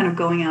 when they were kind of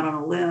going out on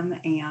a limb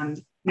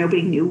and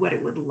nobody knew what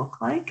it would look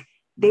like,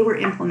 they were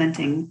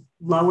implementing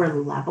lower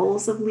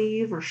levels of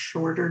leave or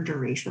shorter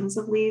durations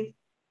of leave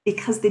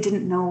because they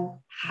didn't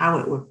know how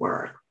it would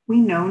work.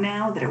 We know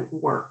now that it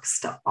works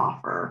to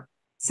offer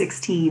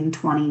 16,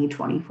 20,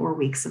 24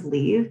 weeks of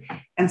leave.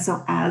 And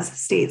so as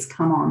states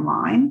come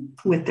online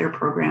with their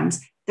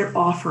programs, they're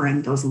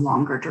offering those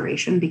longer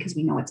duration because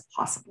we know it's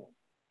possible.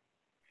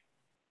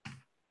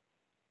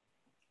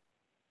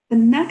 The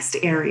next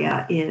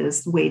area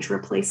is wage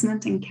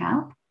replacement and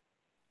cap,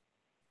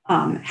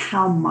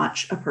 how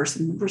much a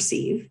person would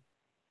receive.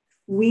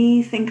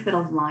 We think that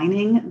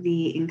aligning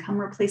the income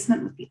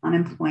replacement with the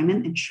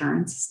unemployment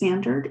insurance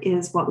standard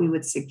is what we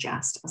would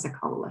suggest as a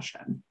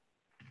coalition.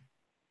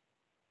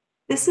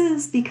 This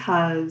is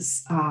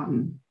because,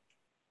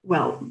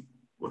 well,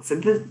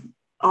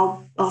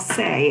 I'll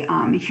say,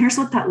 here's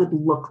what that would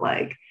look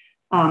like.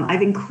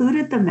 I've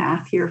included the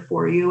math here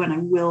for you, and I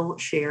will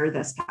share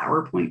this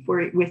PowerPoint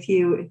with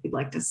you if you'd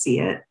like to see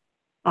it.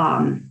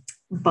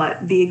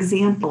 But the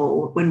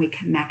example, when we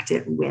connect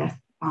it with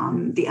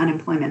the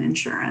unemployment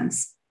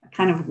insurance, I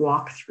kind of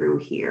walk through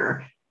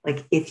here,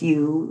 like if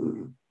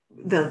you,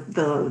 the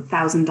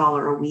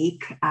 $1,000 a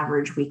week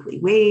average weekly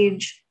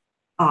wage,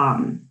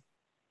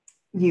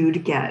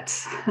 you'd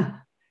get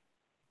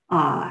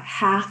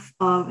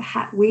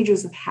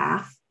wages of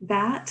half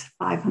that,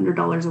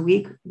 $500 a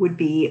week, would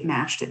be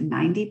matched at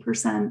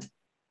 90%.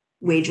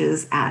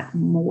 Wages at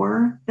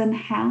more than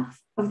half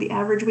of the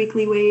average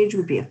weekly wage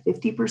would be a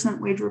 50%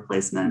 wage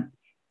replacement.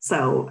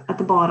 So at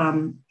the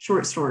bottom,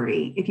 short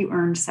story, if you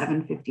earned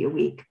 $750 a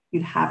week,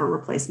 you'd have a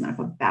replacement of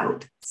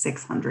about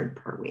 $600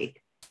 per week.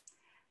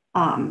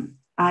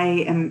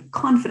 I am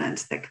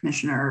confident that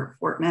Commissioner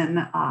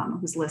Fortman,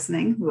 who's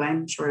listening, who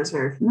I'm sure is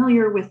very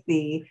familiar with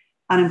the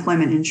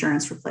unemployment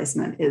insurance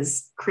replacement,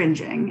 is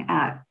cringing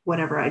at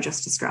whatever I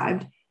just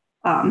described,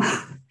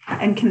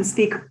 and can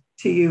speak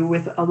to you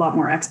with a lot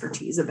more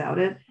expertise about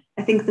it.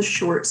 I think the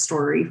short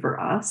story for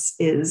us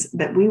is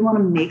that we want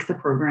to make the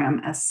program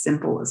as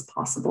simple as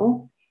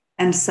possible.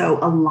 And so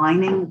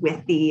aligning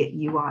with the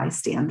UI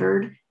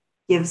standard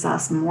gives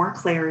us more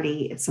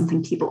clarity. It's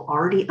something people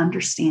already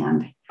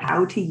understand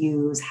how to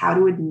use, how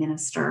to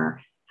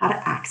administer, how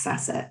to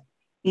access it.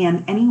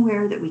 And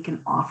anywhere that we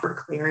can offer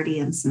clarity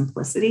and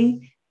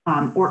simplicity,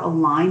 or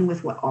align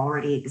with what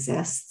already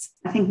exists,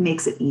 I think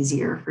makes it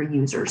easier for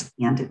users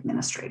and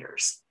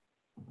administrators.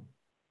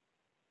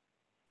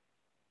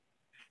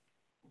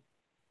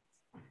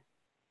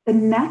 The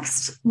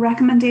next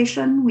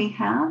recommendation we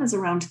have is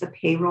around the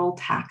payroll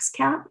tax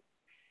cap.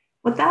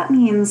 What that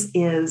means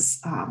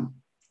is,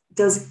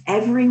 does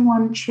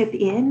everyone chip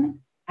in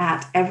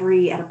at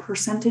a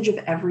percentage of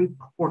every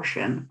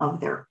portion of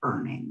their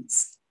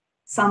earnings?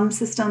 Some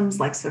systems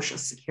like Social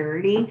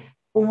Security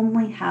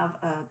only have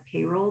a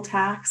payroll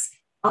tax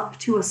up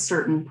to a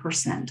certain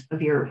percent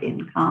of your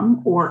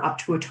income or up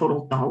to a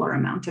total dollar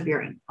amount of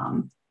your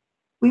income.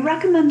 We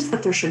recommend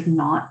that there should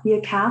not be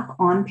a cap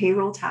on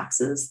payroll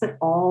taxes, that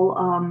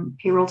all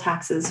payroll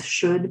taxes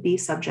should be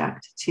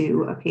subject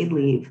to a paid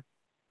leave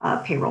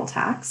payroll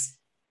tax.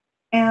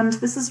 And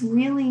this is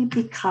really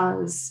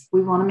because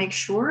we want to make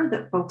sure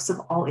that folks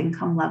of all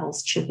income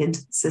levels chip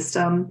into the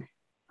system,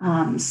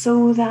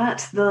 so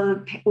that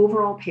the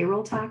overall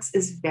payroll tax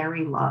is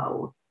very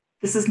low.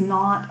 This is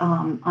not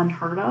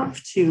unheard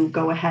of to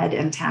go ahead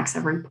and tax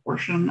every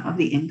portion of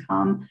the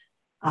income.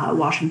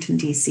 Washington,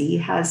 D.C.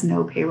 has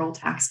no payroll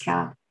tax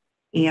cap,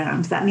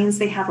 and that means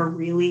they have a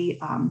really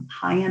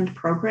high-end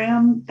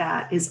program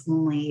that is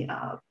only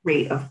a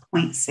rate of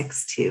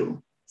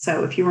 0.62.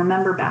 So if you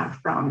remember back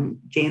from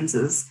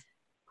James's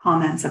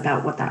comments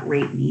about what that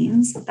rate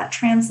means, that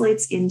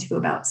translates into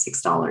about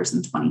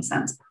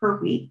 $6.20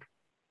 per week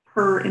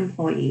per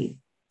employee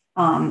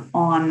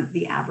on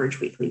the average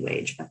weekly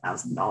wage of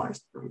 $1,000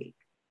 per week.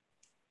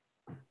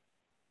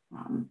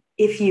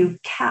 If you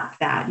cap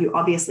that, you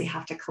obviously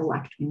have to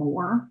collect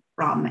more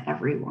from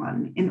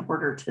everyone in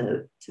order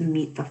to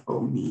meet the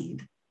full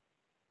need.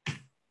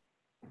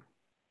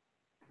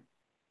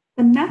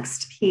 The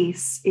next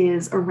piece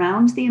is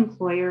around the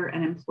employer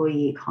and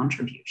employee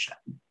contribution.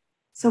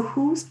 So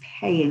who's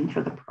paying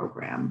for the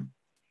program?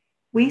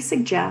 We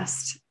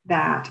suggest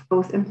that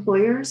both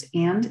employers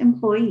and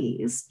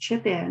employees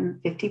chip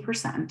in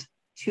 50%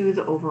 to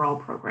the overall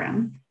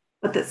program,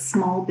 but that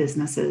small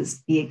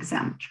businesses be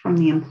exempt from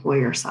the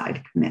employer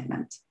side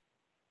commitment.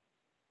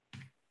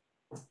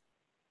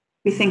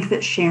 We think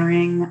that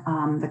sharing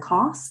the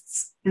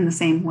costs in the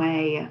same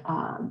way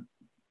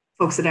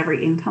folks at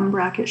every income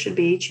bracket should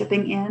be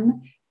chipping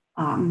in.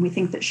 We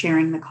think that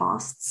sharing the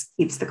costs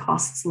keeps the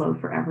costs low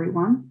for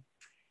everyone.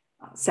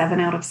 7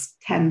 out of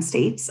 10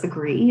 states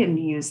agree and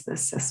use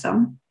this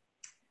system.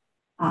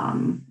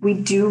 We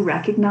do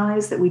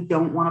recognize that we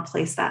don't want to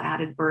place that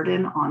added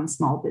burden on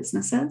small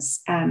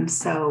businesses. And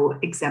so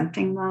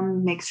exempting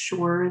them makes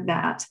sure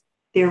that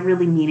they're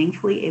really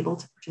meaningfully able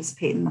to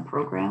participate in the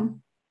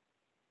program.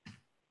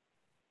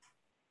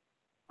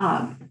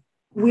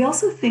 We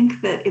also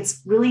think that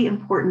it's really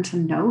important to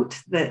note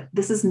that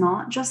this is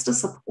not just a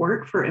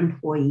support for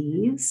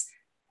employees.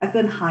 I've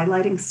been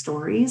highlighting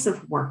stories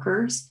of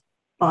workers,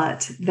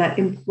 but that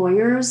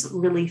employers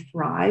really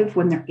thrive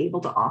when they're able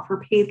to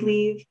offer paid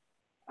leave.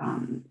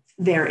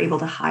 They're able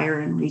to hire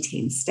and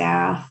retain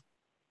staff,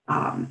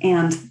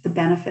 and the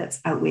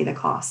benefits outweigh the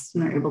costs,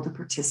 and they're able to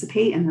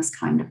participate in this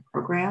kind of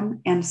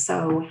program. And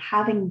so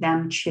having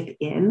them chip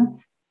in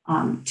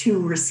to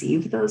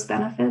receive those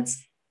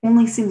benefits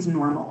only seems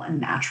normal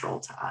and natural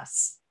to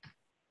us.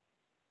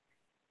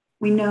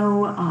 We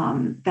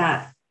know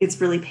that it's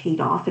really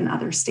paid off in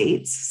other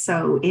states.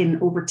 So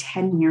in over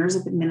 10 years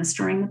of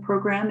administering the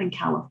program in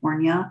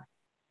California,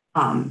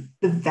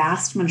 the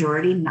vast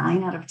majority,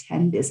 9 out of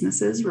 10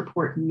 businesses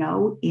report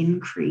no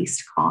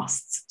increased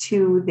costs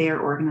to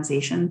their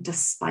organization,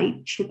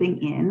 despite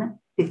chipping in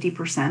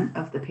 50%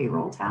 of the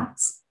payroll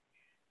tax.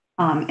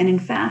 And in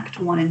fact,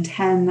 1 in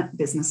 10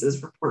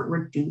 businesses report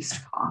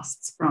reduced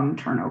costs from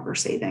turnover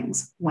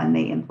savings when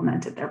they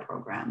implemented their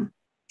program.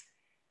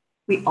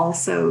 We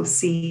also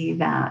see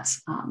that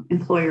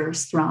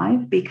employers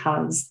thrive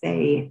because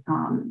they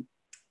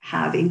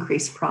have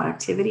increased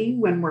productivity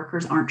when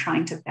workers aren't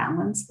trying to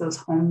balance those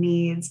home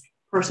needs,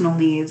 personal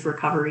needs,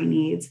 recovery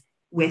needs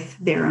with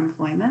their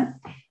employment.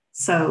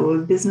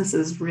 So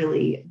businesses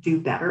really do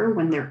better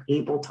when they're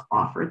able to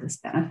offer this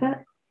benefit.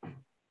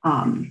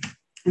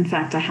 In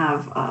fact, I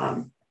have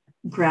a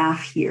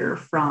graph here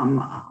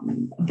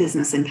from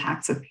Business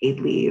Impacts of Paid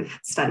Leave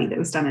study that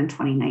was done in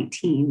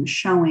 2019,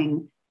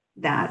 showing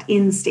that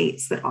in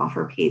states that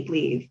offer paid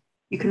leave,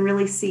 you can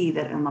really see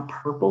that on the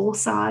purple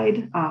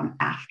side,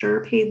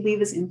 after paid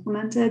leave is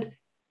implemented,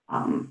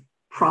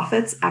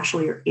 profits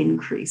actually are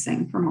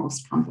increasing for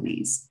most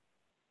companies.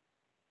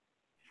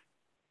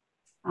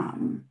 I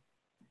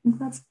think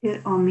that's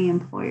it on the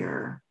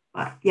employer,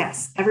 but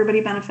yes, everybody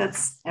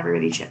benefits,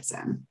 everybody chips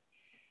in.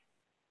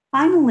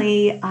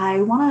 Finally,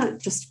 I want to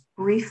just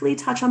briefly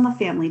touch on the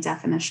family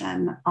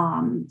definition.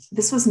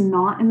 This was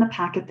not in the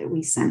packet that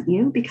we sent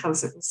you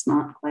because it was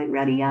not quite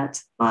ready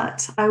yet,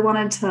 but I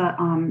wanted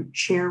to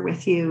share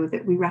with you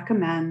that we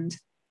recommend,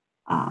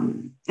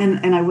 and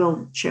I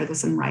will share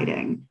this in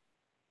writing,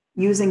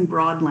 using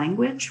broad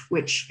language,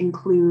 which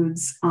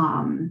includes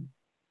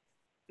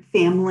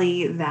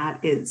family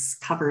that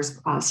covers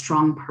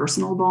strong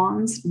personal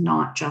bonds,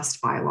 not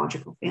just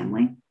biological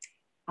family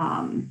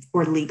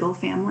or legal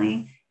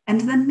family.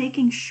 And then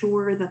making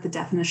sure that the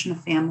definition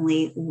of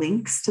family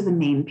links to the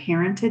Maine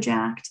Parentage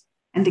Act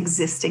and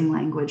existing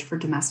language for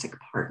domestic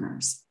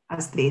partners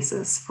as the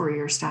basis for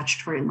your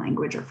statutory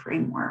language or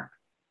framework.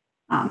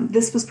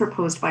 This was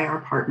proposed by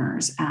our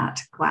partners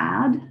at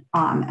GLAAD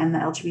and the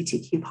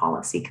LGBTQ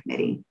Policy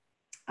Committee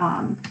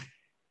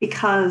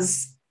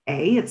because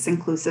A, it's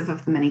inclusive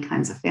of the many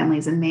kinds of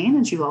families in Maine,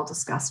 as you all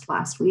discussed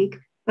last week,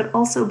 but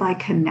also by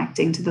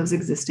connecting to those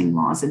existing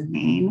laws in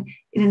Maine,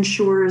 it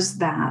ensures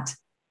that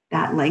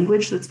that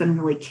language that's been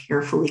really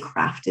carefully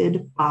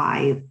crafted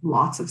by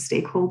lots of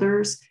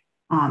stakeholders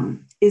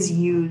is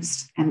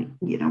used and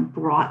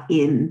brought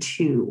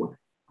into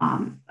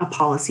a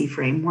policy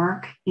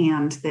framework,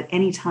 and that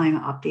anytime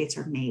updates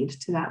are made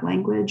to that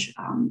language,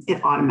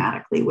 it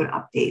automatically would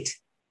update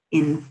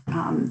in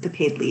the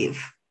paid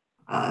leave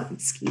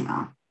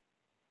schema.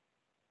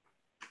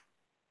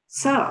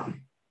 So a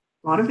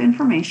lot of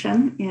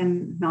information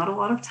in not a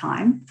lot of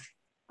time.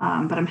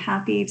 But I'm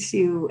happy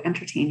to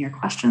entertain your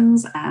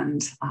questions,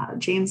 and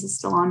James is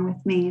still on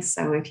with me.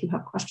 So if you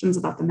have questions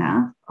about the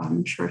math,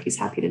 I'm sure he's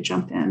happy to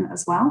jump in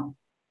as well.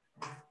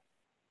 Thank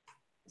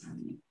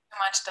you so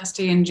much,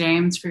 Dusty and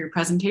James, for your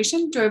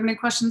presentation. Do I have any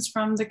questions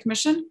from the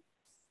commission?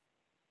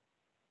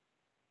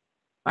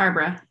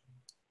 Barbara.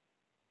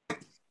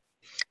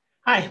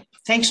 Hi,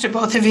 thanks to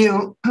both of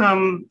you.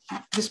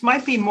 This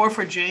might be more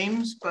for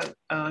James, but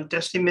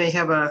Dusty may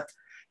have a,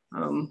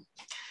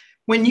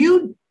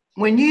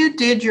 when you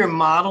did your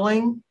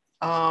modeling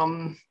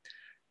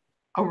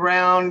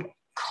around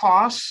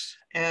costs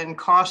and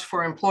costs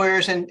for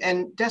employers,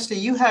 and Dusty,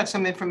 you had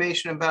some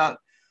information about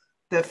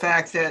the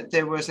fact that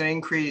there was an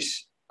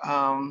increased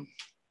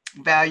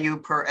value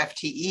per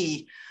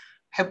FTE.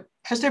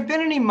 Has there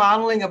been any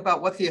modeling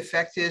about what the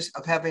effect is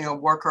of having a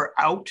worker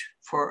out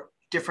for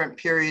different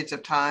periods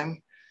of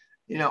time?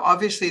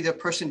 Obviously the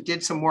person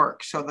did some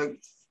work, so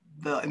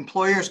the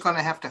employer is going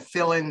to have to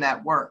fill in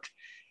that work.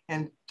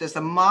 And does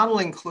the model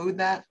include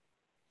that?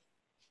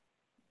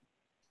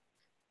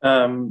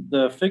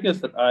 The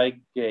figures that I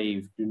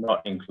gave do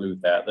not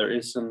include that. There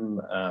is some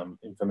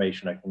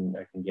information I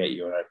can get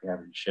you, and I'd be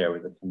happy to share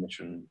with the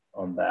commission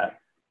on that.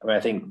 I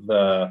think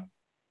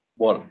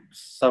what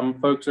some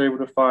folks are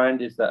able to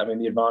find is that,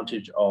 the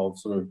advantage of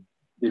sort of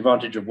the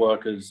advantage of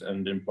workers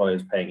and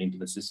employers paying into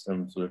the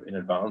system sort of in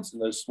advance in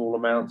those small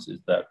amounts is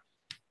that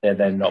they're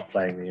then not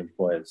paying the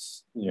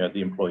employer's,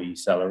 the employee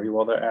salary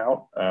while they're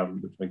out,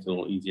 which makes it a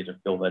little easier to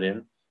fill that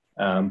in.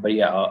 But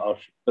yeah,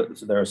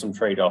 so there are some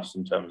trade-offs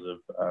in terms of,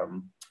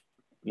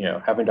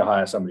 having to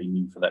hire somebody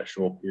new for that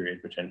short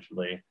period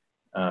potentially,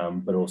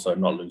 but also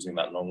not losing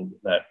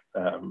that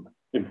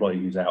employee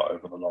who's out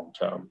over the long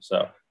term.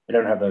 So I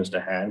don't have those to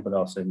hand, but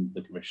I'll send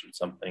the commission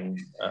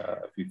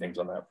a few things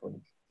on that for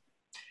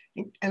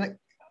you. And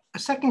a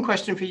second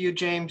question for you,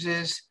 James,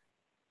 is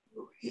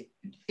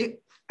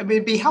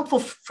it'd be helpful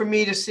for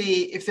me to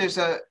see if there's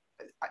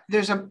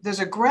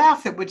a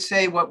graph that would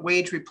say what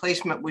wage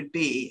replacement would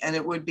be, and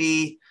it would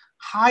be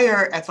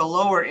higher at the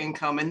lower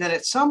income, and then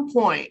at some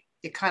point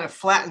it kind of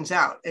flattens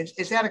out.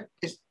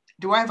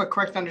 Do I have a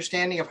correct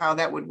understanding of how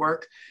that would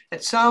work?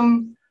 At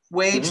some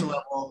wage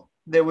level,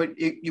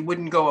 you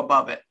wouldn't go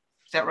above it.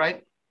 Is that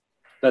right?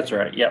 That's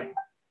right. Yeah.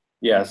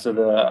 Yeah. So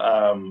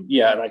and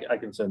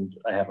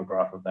I have a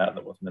graph of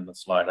that wasn't in the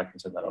slide. I can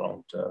send that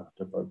along to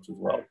folks as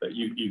well. But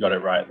you got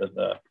it right that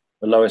the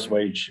lowest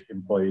wage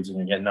employees are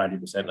going to get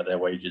 90% of their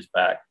wages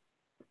back.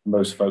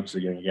 Most folks are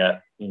going to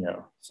get,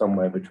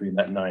 somewhere between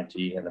that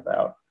 90 and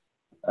about,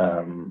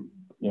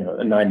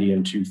 90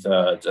 and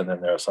 2/3. And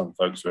then there are some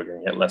folks who are going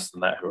to get less than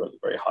that, who are at the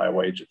very high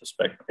wage at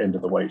the end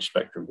of the wage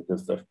spectrum,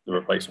 because the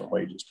replacement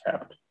wage is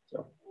capped.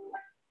 So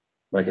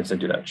I can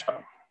send you that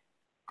chart.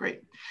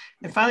 Great.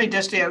 And finally,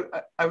 Dusty,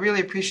 I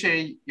really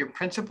appreciate your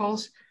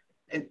principles,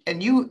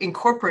 and you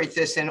incorporate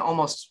this in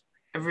almost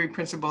every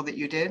principle that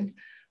you did.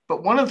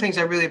 But one of the things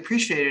I really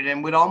appreciated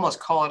and would almost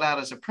call it out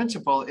as a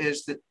principle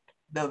is that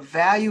the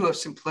value of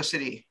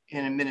simplicity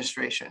in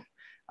administration.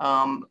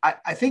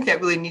 I think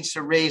that really needs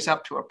to raise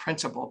up to a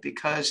principle,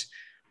 because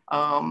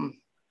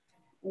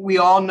we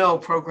all know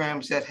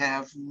programs that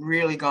have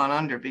really gone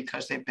under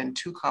because they've been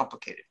too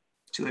complicated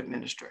to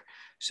administer.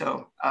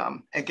 So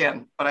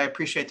again, but I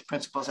appreciate the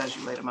principles as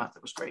you laid them out.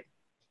 That was great.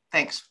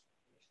 Thanks.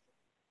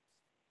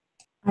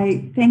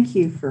 I thank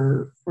you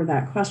for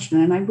that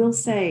question. And I will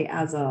say,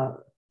 as a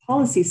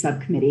policy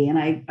subcommittee, and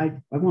I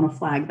want to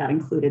flag that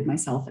included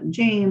myself and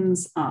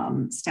James,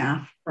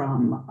 staff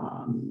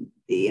from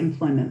the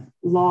Employment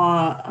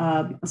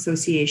Law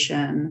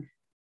Association,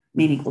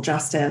 Maine Equal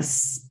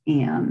Justice,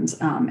 and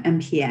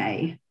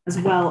MPA, as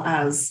well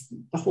as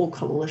the whole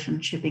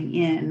coalition chipping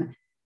in.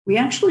 We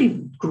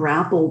actually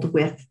grappled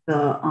with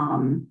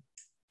the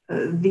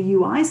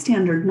UI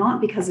standard,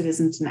 not because it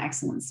isn't an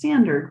excellent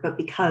standard, but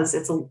because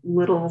it's a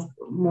little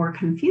more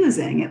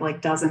confusing.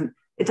 It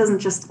doesn't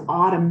just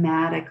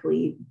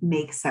automatically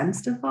make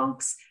sense to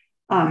folks.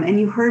 And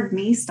you heard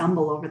me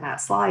stumble over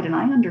that slide, and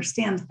I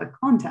understand the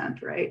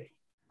content, right?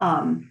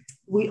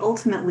 We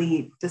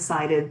ultimately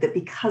decided that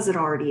because it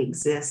already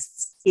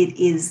exists, it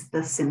is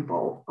the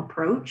simple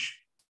approach,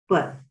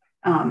 but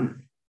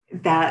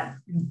that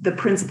the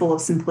principle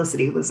of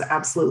simplicity was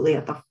absolutely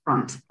at the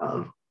front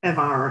of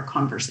our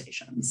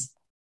conversations.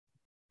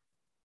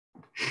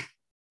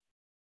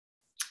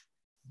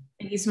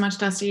 Thank you so much,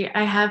 Dusty.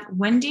 I have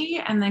Wendy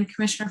and then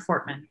Commissioner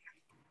Fortman.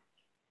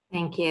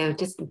 Thank you.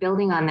 Just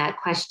building on that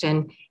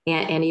question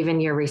and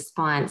even your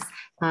response,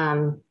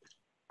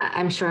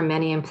 I'm sure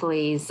many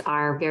employees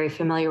are very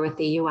familiar with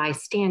the UI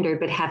standard,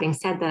 but having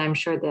said that, I'm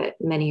sure that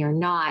many are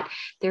not.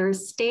 There are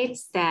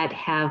states that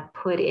have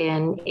put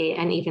in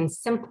an even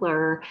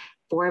simpler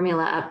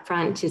formula up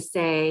front to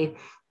say,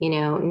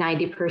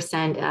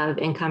 90% of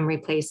income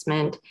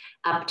replacement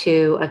up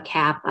to a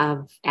cap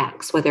of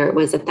X, whether it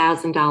was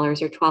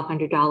 $1,000 or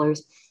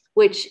 $1,200,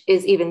 which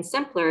is even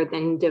simpler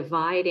than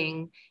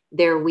dividing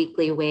their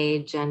weekly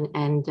wage and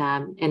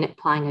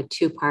applying a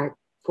two-part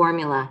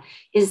formula.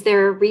 Is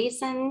there a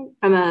reason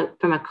from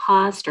a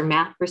cost or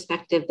math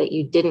perspective that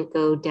you didn't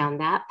go down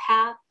that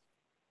path?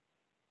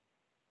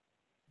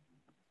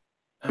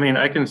 I mean,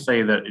 I can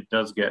say that it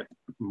does get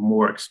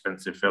more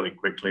expensive fairly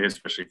quickly,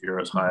 especially if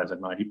you're as high as a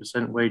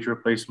 90% wage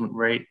replacement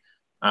rate.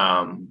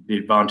 The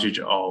advantage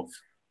of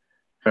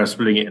kind of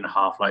splitting it in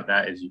half like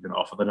that is you can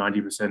offer the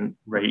 90%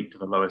 rate to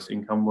the lowest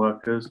income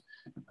workers.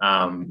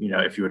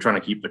 If you were trying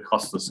to keep the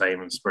cost the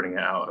same and spreading it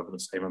out over the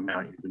same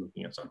amount, you'd be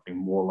looking at something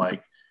more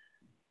like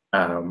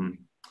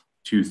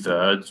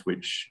 2/3,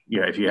 which,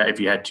 if you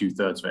had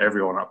 2/3 for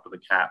everyone up to the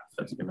cap,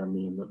 that's going to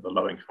mean that the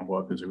low income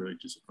workers are really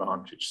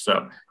disadvantaged.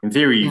 So in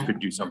theory, you could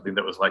do something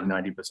that was like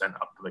 90%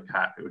 up to the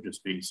cap. It would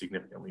just be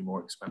significantly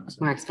more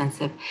expensive. More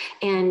expensive.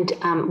 And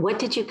what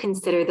did you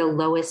consider the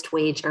lowest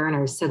wage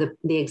earners? So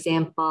the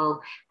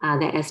example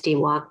that SD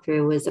walked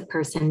through was a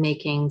person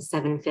making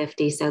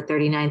 $750, so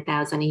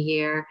 $39,000 a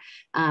year.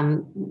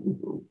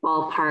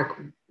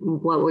 Ballpark,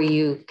 what were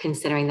you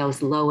considering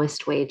those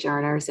lowest wage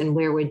earners, and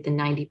where would the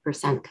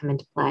 90% come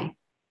into play?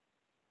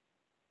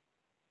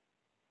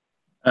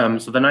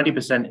 So the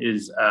 90%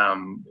 is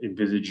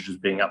envisaged as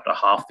being up to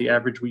half the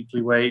average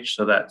weekly wage.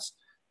 So that's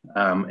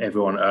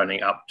everyone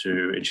earning up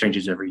to, it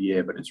changes every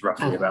year, but it's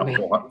roughly about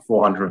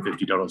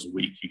 $450 a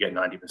week. You get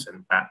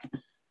 90% back.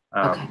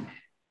 Okay.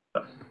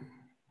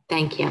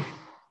 Thank you.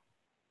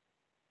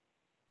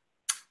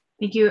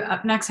 Thank you.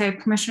 Up next, I have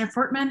Commissioner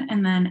Fortman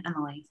and then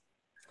Emily.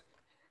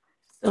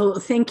 So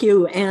thank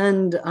you,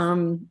 and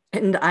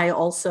I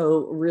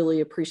also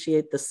really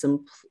appreciate the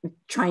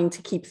trying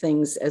to keep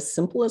things as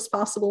simple as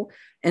possible.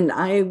 And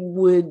I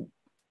would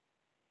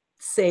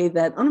say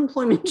that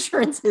unemployment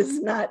insurance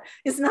is not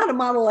a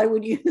model I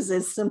would use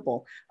as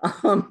simple.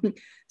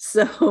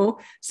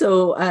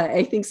 So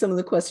I think some of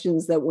the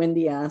questions that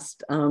Wendy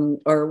asked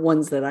are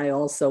ones that I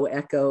also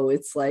echo.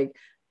 It's like,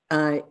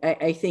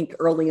 I think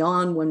early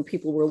on when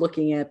people were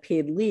looking at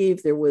paid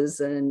leave, there was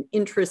an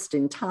interest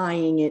in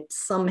tying it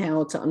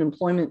somehow to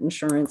unemployment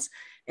insurance.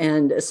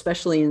 And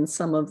especially in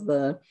some of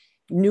the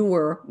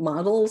newer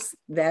models,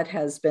 that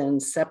has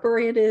been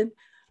separated.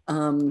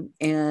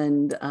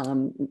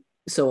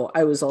 So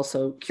I was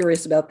also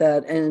curious about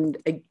that.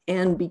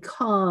 And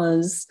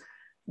because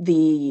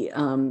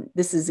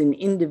this is an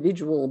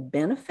individual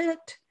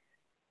benefit,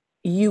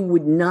 you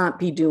would not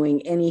be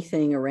doing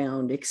anything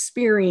around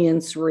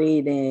experience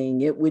rating.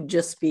 It would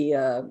just be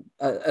a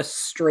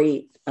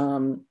straight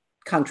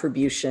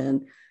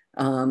contribution,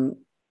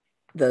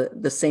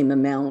 the same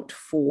amount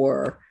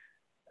for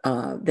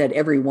that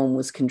everyone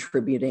was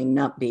contributing,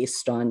 not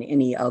based on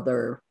any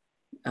other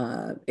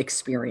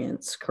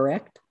experience,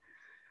 correct?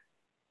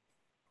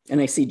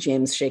 And I see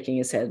James shaking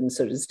his head, and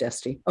so does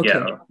Dusty. Okay,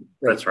 yeah, great.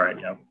 That's right,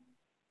 yeah.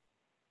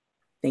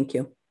 Thank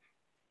you.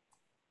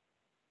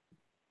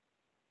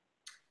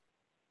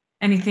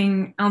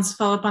 Anything else to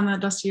follow up on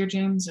that, Dusty or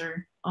James,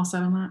 or all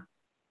set on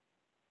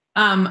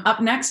that?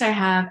 Up next, I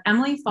have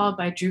Emily, followed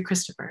by Drew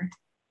Christopher.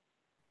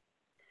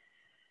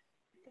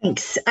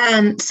 Thanks.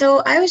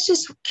 So I was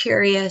just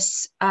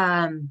curious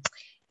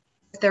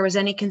if there was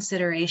any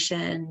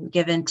consideration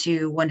given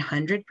to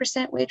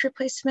 100% wage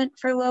replacement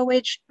for low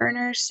wage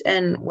earners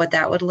and what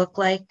that would look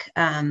like.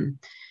 You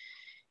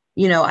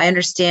know, I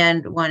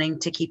understand wanting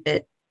to keep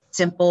it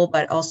simple,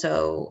 but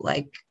also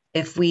like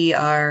if we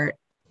are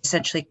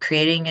essentially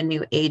creating a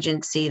new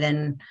agency,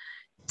 then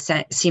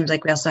it seems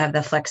like we also have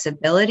the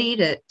flexibility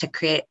to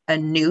create a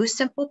new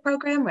simple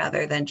program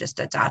rather than just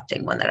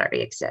adopting one that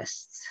already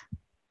exists.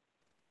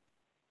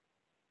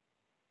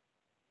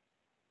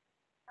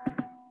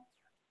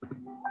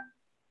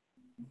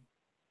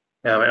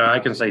 Yeah, I mean, I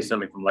can say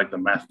certainly from like the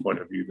math point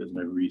of view, there's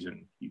no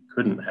reason you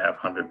couldn't have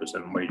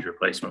 100% wage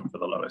replacement for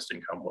the lowest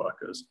income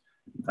workers.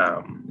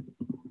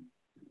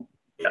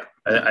 Yeah,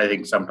 I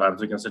think sometimes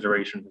the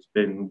consideration has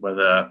been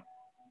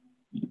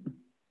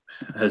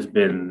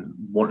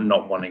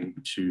not wanting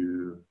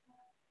to,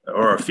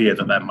 or a fear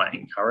that might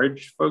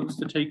encourage folks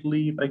to take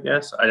leave, I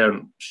guess. I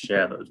don't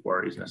share those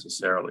worries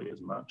necessarily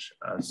as much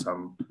as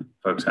some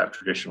folks have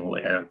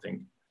traditionally. I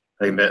think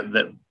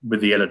that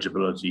with the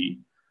eligibility,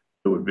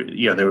 there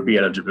would be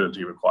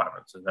eligibility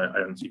requirements, and I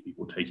don't see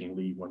people taking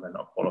leave when they're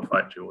not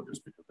qualified to, or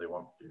just because they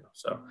want to.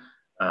 So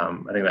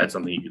I think that's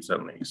something you could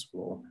certainly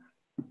explore.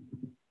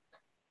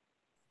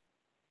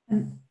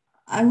 And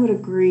I would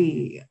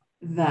agree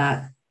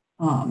that,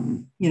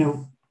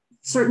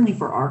 certainly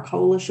for our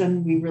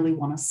coalition, we really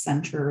want to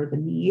center the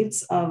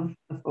needs of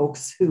the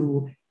folks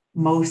who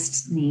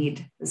most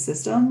need the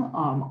system.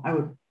 I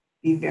would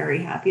be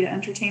very happy to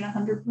entertain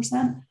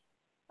 100%.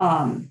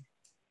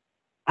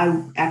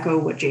 I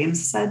echo what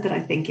James said, that I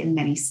think in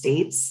many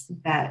states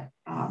that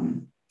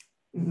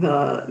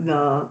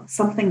the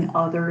something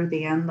other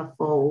than the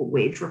full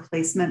wage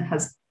replacement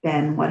has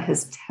been what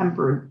has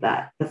tempered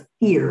the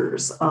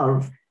fears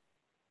of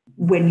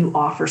when you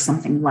offer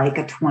something like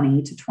a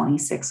 20 to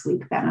 26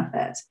 week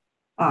benefit.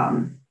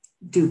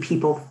 Do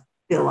people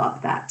fill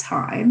up that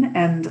time?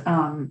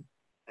 And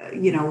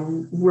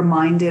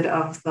reminded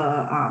of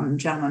the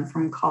gentleman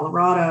from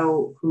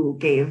Colorado who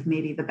gave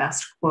maybe the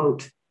best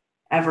quote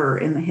ever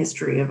in the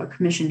history of a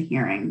commission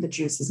hearing: the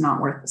juice is not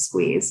worth the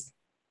squeeze.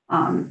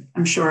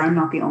 I'm sure I'm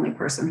not the only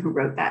person who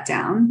wrote that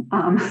down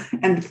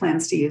and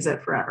plans to use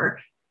it forever.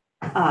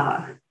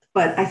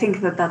 But I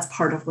think that that's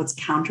part of what's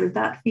countered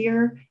that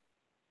fear.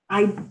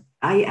 I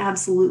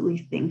absolutely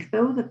think,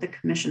 though, that the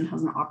commission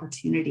has an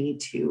opportunity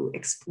to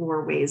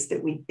explore ways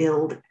that we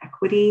build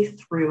equity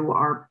through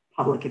our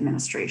public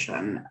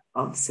administration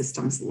of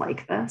systems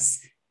like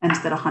this, and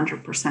that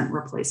 100%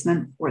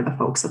 replacement for the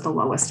folks at the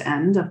lowest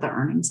end of the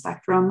earning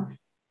spectrum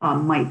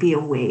might be a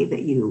way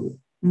that you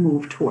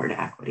move toward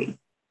equity.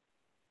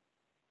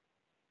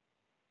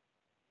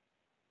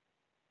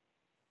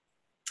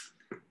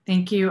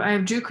 Thank you. I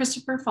have Drew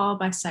Christopher, followed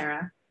by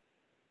Sarah.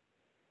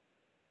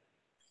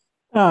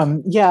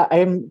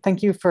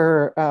 Thank you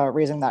for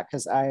raising that,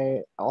 because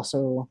I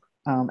also,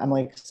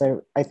 Emily, because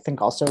I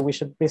think also we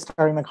should be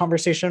starting the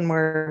conversation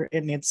where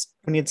it needs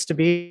to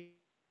be.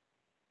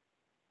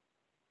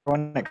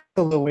 When it comes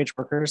to low wage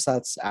workers,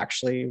 that's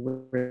actually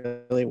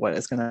really what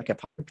is going to get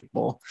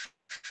people.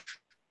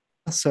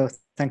 So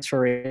thanks for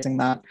raising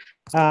that.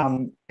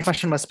 The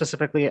question was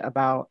specifically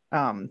about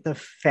the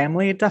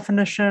family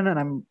definition, and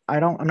I'm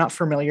not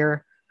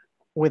familiar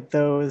with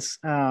those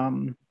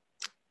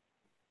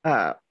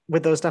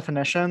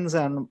definitions,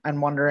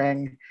 and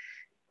wondering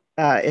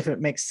if it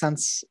makes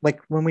sense.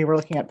 Like when we were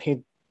looking at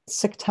paid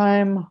sick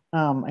time.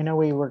 I know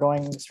we were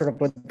going sort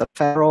of with the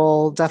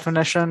federal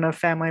definition of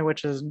family,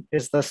 which is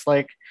this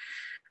like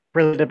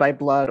related by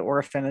blood or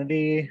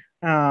affinity.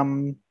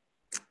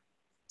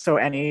 So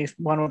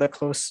anyone with a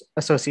close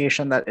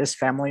association that is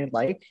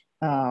family-like.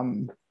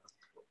 And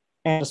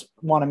just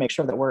want to make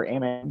sure that we're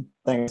aiming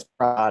things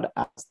broad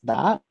as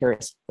that.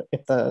 Curious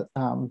if the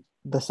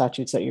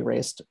statutes that you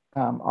raised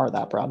are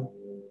that broad.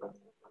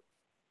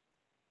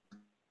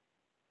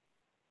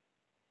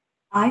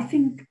 I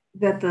think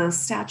that the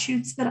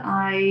statutes that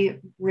I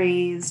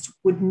raised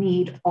would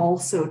need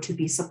also to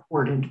be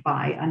supported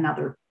by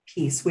another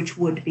piece, which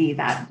would be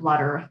that blood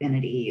or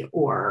affinity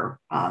or,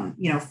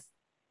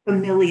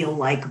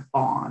 familial-like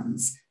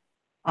bonds.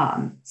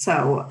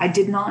 So I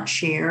did not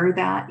share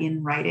that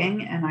in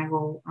writing, and I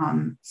will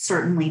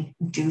certainly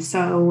do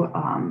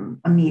so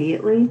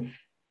immediately.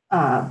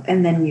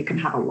 And then you can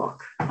have a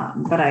look.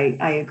 But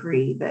I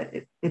agree that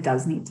it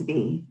does need to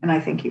be, and I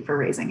thank you for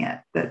raising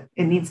it, that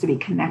it needs to be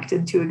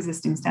connected to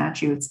existing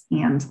statutes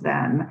and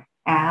then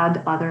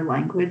add other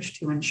language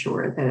to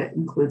ensure that it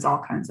includes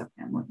all kinds of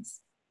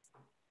families.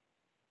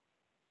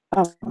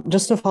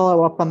 Just to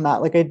follow up on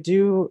that, like I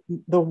do,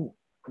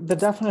 the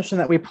definition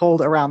that we pulled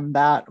around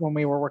that when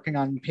we were working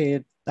on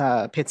paid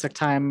sick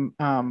time,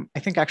 I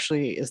think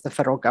actually is the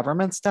federal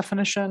government's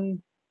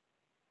definition.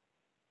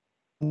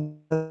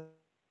 Broad,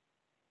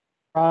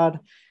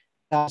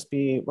 that would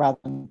be rather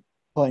than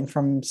pulling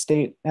from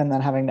state and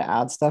then having to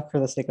add stuff for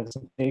the sake of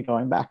simply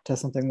going back to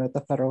something that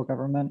the federal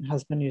government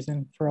has been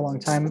using for a long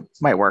time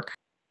might work.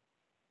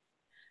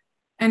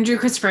 And Drew,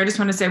 Christopher, I just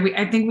want to say,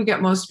 I think we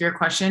got most of your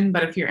question,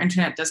 but if your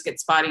internet does get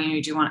spotty and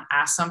you do want to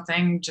ask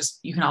something,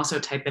 you can also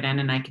type it in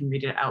and I can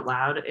read it out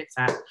loud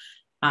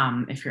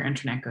if your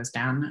internet goes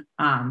down.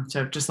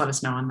 So just let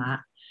us know on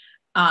that.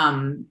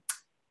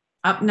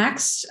 Up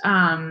next,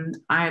 I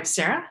have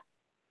Sarah.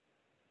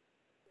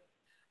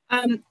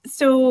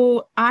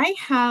 So I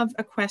have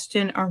a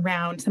question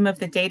around some of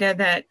the data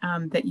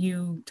that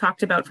you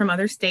talked about from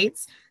other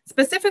states.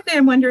 Specifically,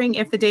 I'm wondering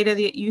if the data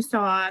that you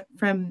saw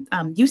from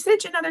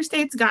usage in other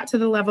states got to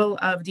the level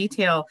of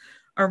detail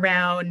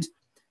around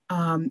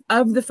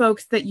of the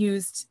folks that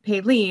used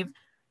paid leave,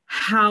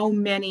 how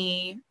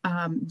many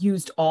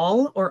used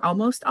all or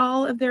almost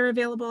all of their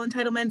available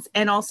entitlements,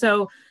 and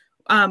also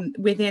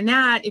within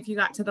that, if you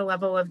got to the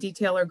level of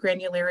detail or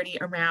granularity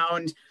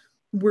around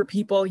were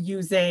people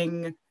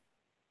using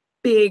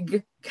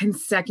big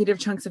consecutive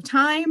chunks of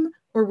time,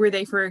 or were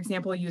they, for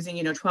example,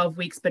 using 12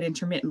 weeks but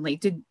intermittently?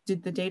 Did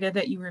the data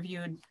that you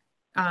reviewed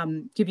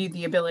give you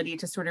the ability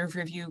to sort of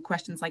review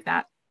questions like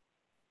that?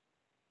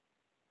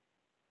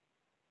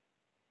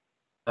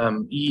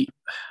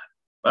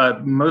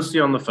 Mostly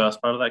on the first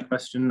part of that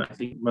question. I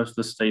think most of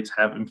the states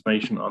have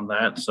information on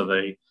that, so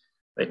they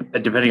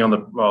depending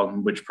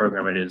on which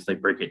program it is, they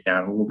break it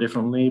down a little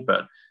differently.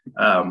 But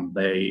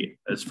they,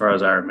 as far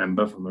as I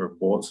remember from the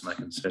reports, and I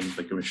can send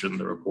the commission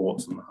the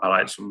reports and the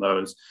highlights from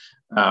those,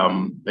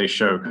 they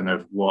show kind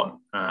of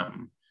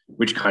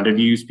which kind of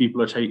leave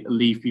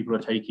people are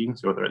taking.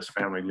 So whether it's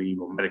family leave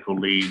or medical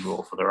leave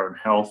or for their own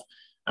health,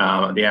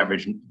 the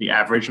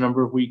average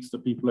number of weeks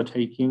that people are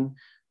taking.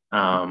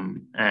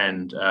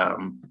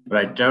 But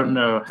I don't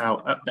know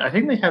how, I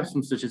think they have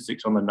some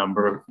statistics on the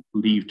number of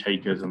leave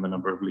takers and the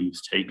number of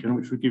leaves taken,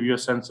 which would give you a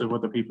sense of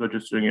whether people are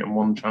just doing it in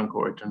one chunk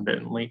or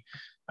intermittently,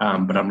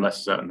 but I'm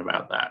less certain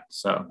about that.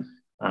 So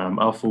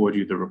I'll forward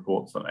you the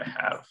reports that I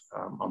have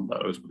on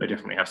those, but they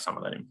definitely have some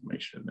of that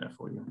information in there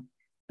for you.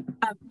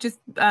 Just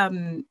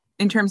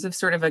in terms of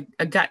sort of a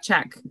gut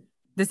check,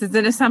 this is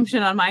an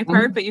assumption on my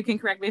part, but you can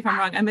correct me if I'm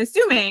wrong. I'm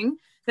assuming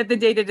that the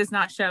data does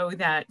not show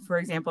that, for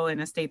example,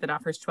 in a state that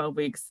offers 12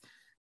 weeks,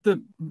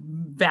 the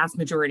vast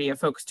majority of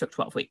folks took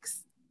 12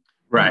 weeks.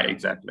 Right,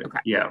 exactly. Okay.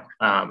 Yeah,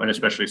 and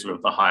especially sort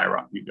of the higher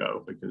up you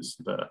go, because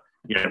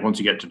once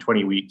you get to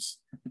 20 weeks,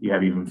 you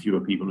have even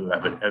fewer people who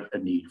have a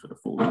need for the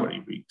full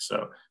 20 weeks.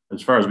 So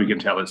as far as we can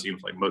tell, it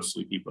seems like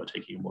mostly people are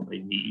taking what they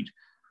need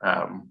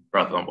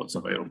rather than what's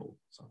available.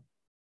 So.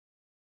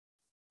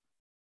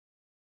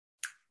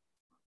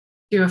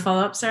 Do you have a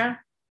follow-up, Sarah?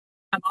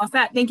 I'm all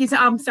set. Thank you.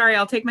 I'm sorry,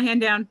 I'll take my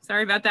hand down.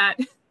 Sorry about that.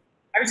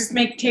 I was just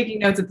taking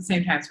notes at the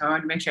same time, so I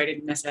wanted to make sure I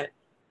didn't miss it.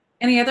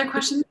 Any other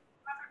questions,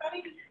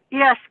 everybody?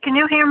 Yes. Can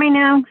you hear me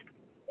now?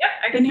 Yep,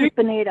 I can hear you.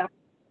 Benita.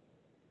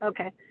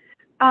 Okay.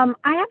 I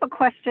have a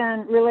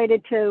question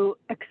related to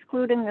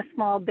excluding the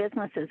small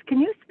businesses.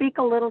 Can you speak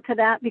a little to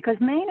that? Because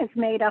Maine is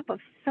made up of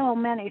so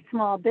many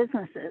small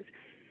businesses,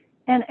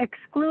 and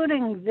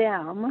excluding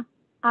them,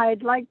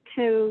 I'd like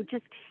to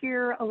just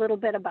hear a little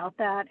bit about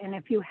that, and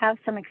if you have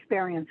some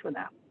experience with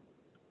that.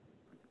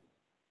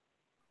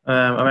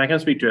 I can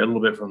speak to it a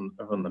little bit from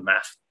the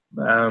math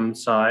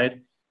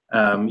side.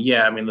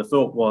 Yeah, I mean, the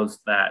thought was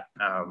that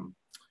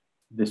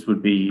this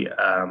would be,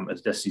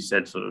 as Desi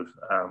said, sort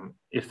of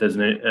if there's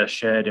a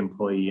shared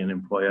employee and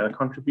employer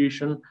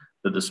contribution,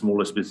 that the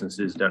smallest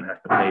businesses don't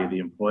have to pay the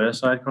employer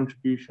side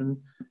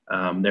contribution.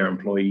 Their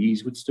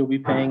employees would still be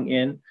paying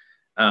in.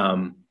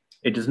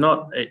 It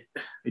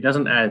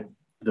doesn't add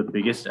the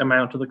biggest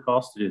amount of the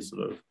cost. It is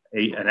sort of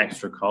an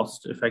extra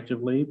cost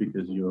effectively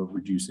because you're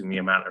reducing the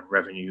amount of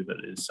revenue that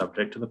is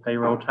subject to the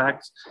payroll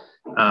tax.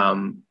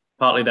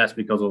 Partly that's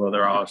because although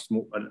there are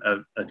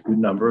a good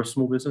number of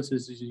small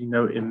businesses, as you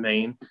know, in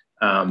Maine,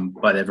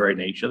 by their very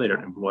nature, they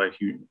don't employ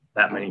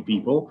that many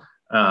people.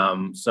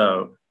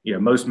 So, you know,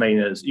 most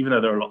Mainers, even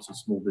though there are lots of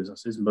small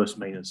businesses, most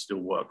Mainers still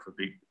work for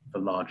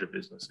larger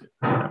businesses. If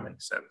that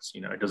makes sense.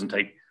 You know, it doesn't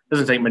take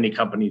many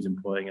companies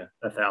employing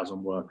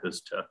 1,000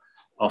 workers to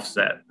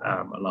offset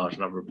a large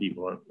number of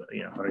people.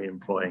 You know, only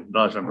employing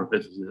large number of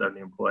businesses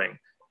only employing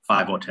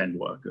 5 or 10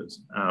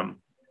 workers.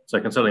 So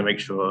I can certainly make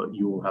sure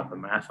you will have the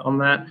math on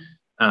that.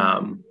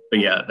 But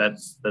yeah,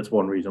 that's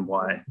one reason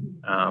why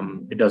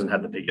it doesn't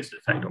have the biggest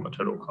effect on the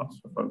total cost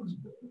for folks.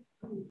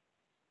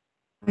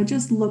 I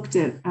just looked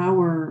at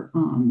our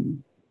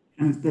kind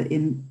of the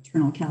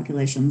internal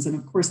calculations, and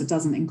of course it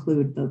doesn't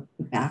include the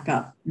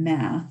backup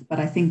math, but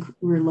I think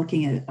we're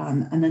looking at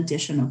an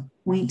addition of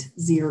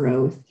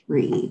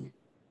 0.03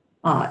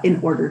 in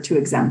order to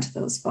exempt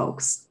those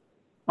folks.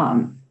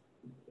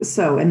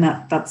 So, and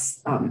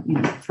that's you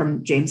know,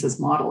 from James's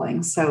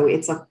modeling. So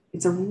it's a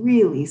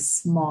really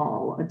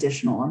small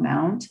additional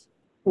amount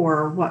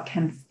for what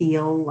can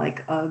feel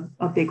like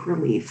a big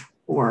relief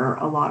for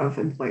a lot of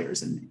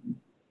employers in Maine.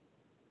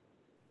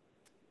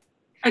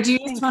 I do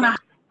just want to,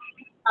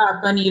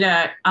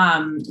 Bonita,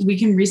 we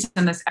can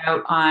resend this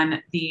out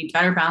on the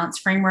Better Balance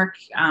Framework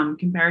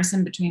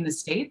comparison between the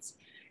states.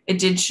 It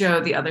did show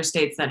the other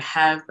states that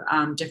have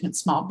different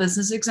small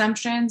business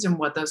exemptions and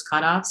what those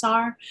cutoffs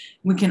are.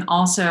 We can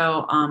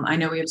also, I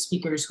know we have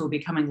speakers who will be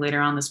coming later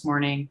on this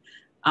morning,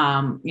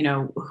 you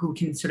know, who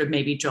can sort of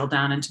maybe drill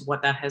down into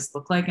what that has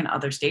looked like in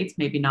other states,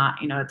 maybe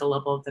not, you know, at the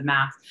level of the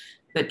math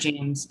that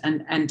James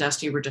and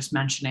Dusty were just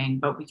mentioning,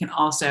 but we can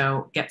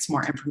also get some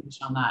more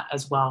information on that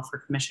as well for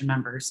commission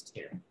members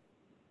too.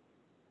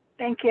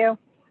 Thank you. Of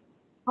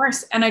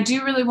course, and I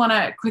do really want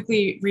to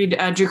quickly read,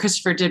 Drew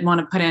Christopher did want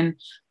to put in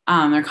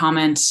their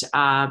comment,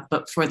 but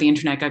before the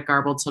internet got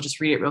garbled, so I'll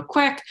just read it real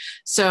quick.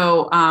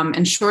 So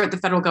in short, the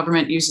federal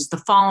government uses the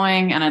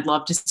following, and I'd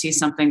love to see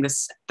something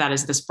that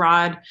is this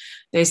broad.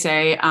 They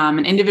say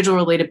an individual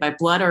related by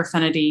blood or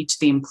affinity to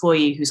the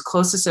employee whose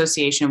close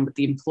association with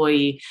the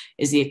employee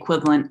is the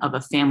equivalent of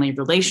a family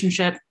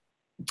relationship.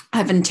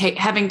 Having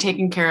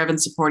taken care of and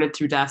supported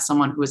through death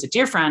someone who was a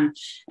dear friend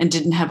and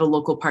didn't have a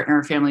local partner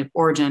or family of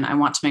origin, I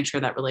want to make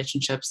sure that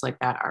relationships like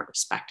that are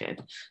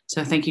respected.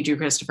 So thank you, Drew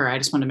Christopher. I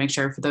just want to make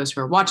sure for those who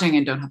are watching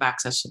and don't have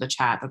access to the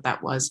chat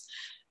that was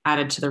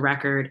added to the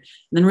record. And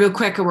then real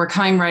quick, we're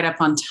coming right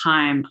up on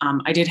time.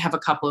 I did have a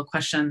couple of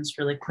questions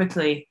really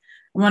quickly.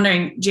 I'm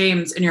wondering,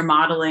 James, in your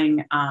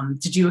modeling,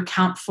 did you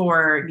account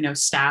for, you know,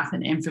 staff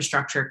and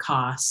infrastructure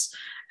costs?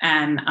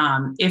 And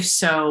if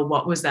so,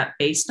 what was that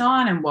based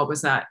on and what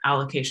was that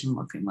allocation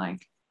looking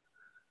like?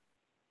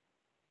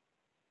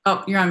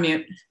 Oh, you're on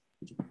mute.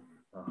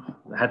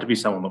 There had to be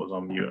someone that was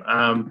on mute.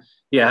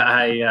 Yeah,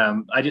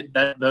 I did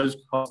that. Those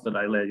costs that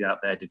I laid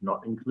out there did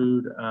not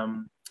include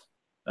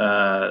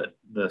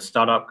the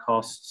startup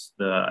costs.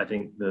 I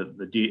think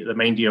the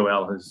Maine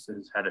DOL has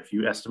had a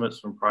few estimates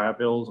from prior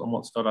bills on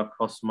what startup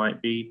costs might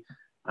be.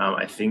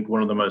 I think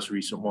one of the most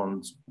recent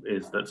ones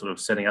is that sort of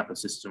setting up a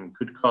system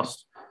could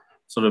cost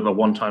sort of a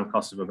one-time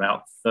cost of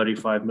about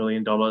 $35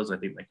 million. I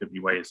think there could be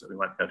ways that we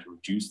might be able to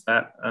reduce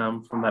that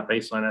from that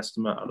baseline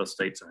estimate. Other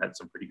states have had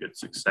some pretty good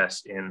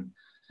success in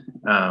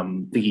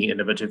thinking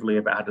innovatively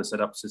about how to set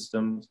up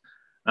systems.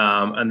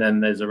 And then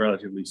there's a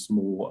relatively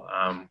small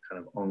kind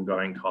of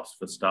ongoing cost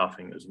for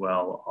staffing as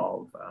well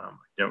of, I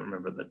don't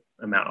remember the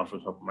amount off the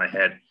top of my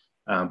head,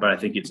 but I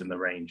think it's in the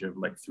range of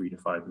like 3 to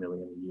 5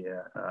 million a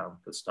year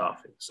for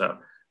staffing. So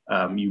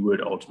you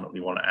would ultimately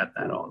want to add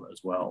that on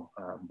as well,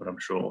 but I'm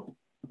sure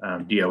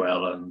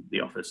DOL and the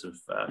Office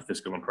of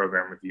Fiscal and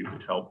Program Review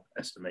could help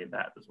estimate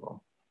that as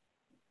well.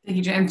 Thank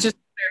you, James. Just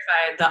to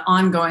clarify, the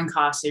ongoing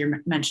costs that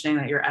you're mentioning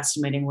that you're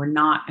estimating were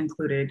not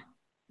included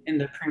in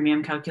the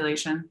premium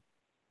calculation?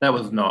 That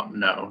was not,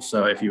 no.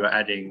 So if you were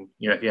adding,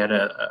 you know,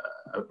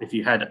 if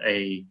you had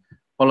a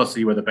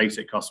policy where the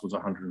basic cost was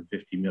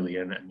 150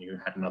 million and you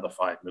had another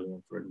 5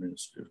 million for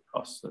administrative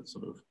costs, that's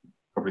sort of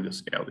probably the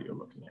scale that you're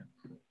looking at.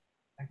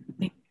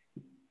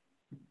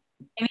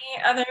 Any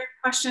other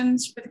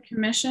questions for the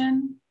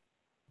commission?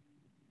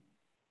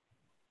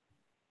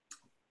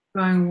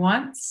 Going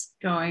once,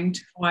 going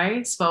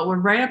twice. Well, we're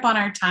right up on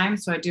our time,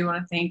 so I do want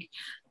to thank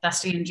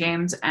Dusty and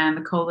James and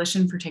the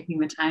coalition for taking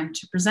the time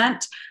to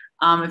present.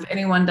 If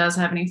anyone does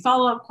have any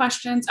follow-up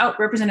questions,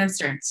 Representative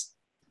Stearns.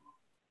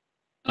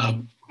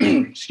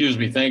 Excuse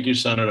me. Thank you,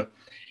 Senator.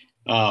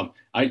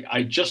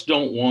 I just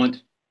don't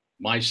want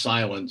my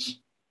silence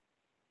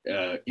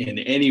in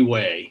any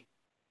way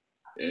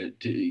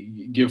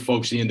to give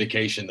folks the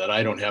indication that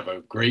I don't have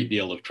a great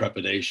deal of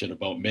trepidation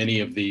about many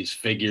of these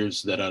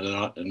figures that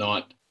are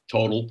not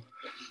total.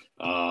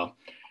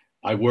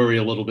 I worry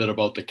a little bit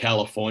about the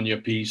California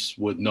piece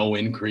with no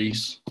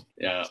increase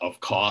of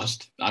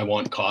cost. I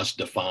want cost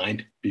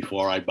defined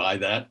before I buy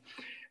that.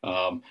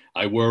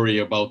 I worry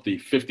about the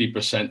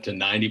 50% to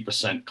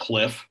 90%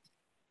 cliff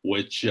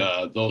which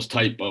those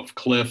type of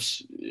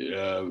cliffs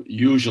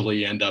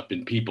usually end up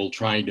in people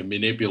trying to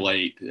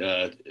manipulate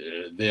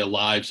their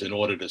lives in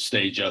order to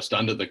stay just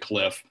under the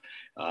cliff,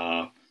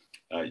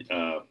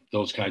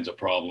 those kinds of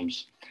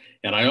problems.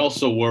 And I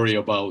also worry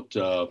about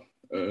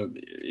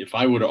if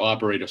I were to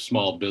operate a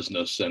small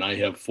business and I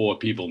have 4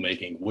 people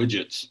making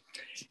widgets,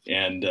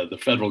 and the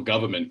federal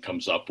government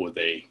comes up with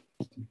a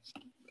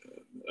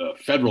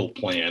federal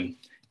plan,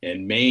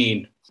 and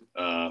Maine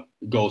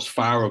goes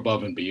far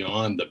above and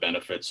beyond the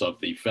benefits of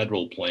the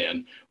federal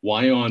plan,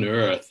 why on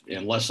earth,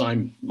 unless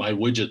my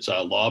widgets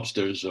are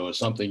lobsters or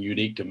something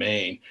unique to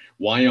Maine,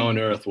 why on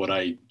earth would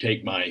I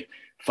take my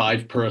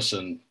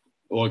 5-person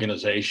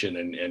organization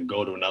and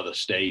go to another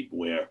state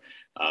where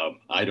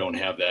I don't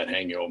have that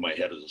hanging over my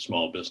head as a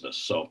small business?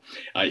 So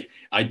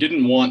I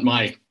didn't want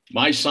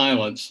my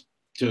silence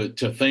to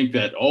think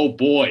that, oh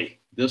boy,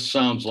 this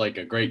sounds like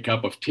a great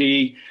cup of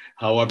tea.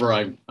 However,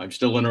 I'm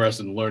still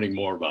interested in learning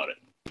more about it.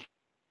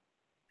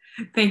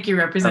 Thank you,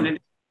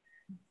 Representative.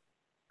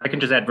 I can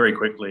just add very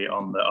quickly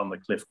on the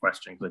cliff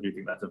question, because I do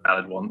think that's a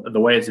valid one. The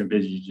way it's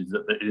envisaged is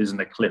that it isn't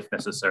a cliff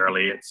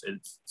necessarily.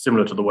 It's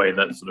similar to the way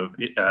that sort of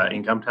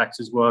income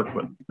taxes work,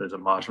 but there's a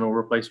marginal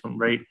replacement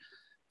rate.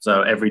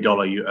 So every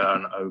dollar you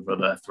earn over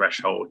the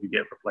threshold, you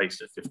get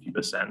replaced at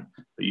 50%,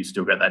 but you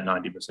still get that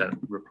 90%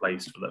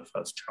 replaced for the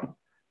first chunk.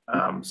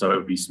 So it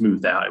would be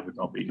smoothed out. It would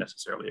not be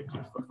necessarily a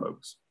cliff for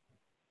folks.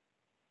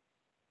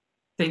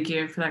 Thank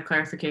you for that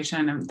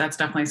clarification. And that's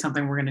definitely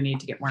something we're going to need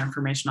to get more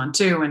information on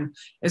too, and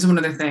is one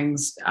of the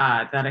things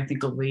that I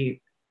think will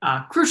be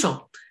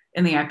crucial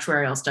in the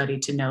actuarial study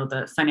to know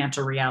the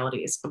financial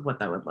realities of what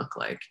that would look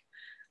like.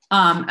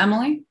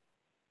 Emily?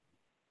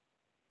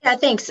 Yeah,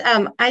 thanks.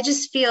 I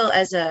just feel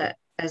as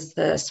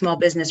the small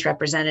business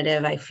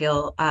representative, I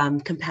feel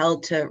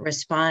compelled to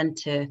respond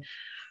to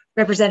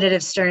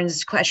Representative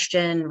Stern's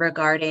question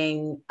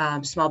regarding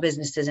small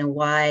businesses and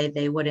why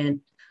they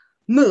wouldn't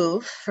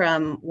move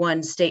from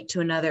one state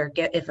to another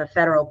if a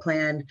federal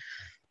plan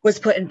was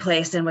put in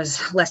place and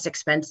was less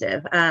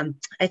expensive.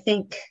 I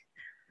think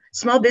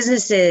small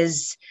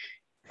businesses,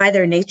 by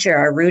their nature,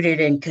 are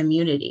rooted in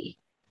community,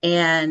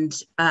 and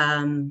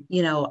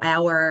you know,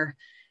 our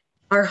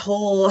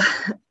whole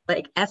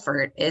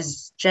effort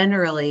is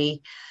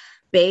generally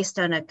based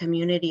on a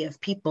community of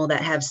people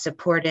that have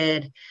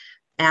supported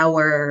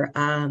our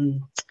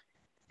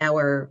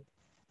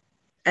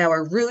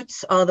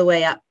roots all the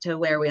way up to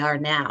where we are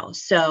now.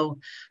 So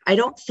I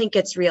don't think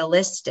it's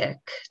realistic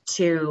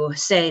to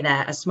say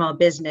that a small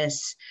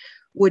business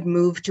would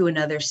move to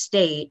another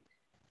state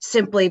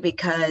simply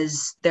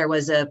because there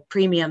was a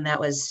premium that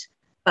was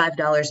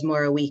 $5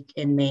 more a week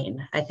in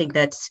Maine. I think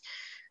that's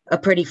a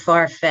pretty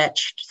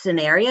far-fetched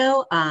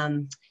scenario.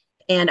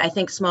 And I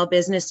think small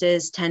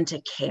businesses tend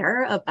to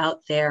care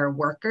about their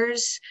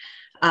workers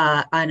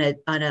on a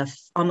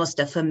almost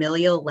a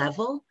familial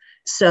level.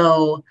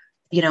 So,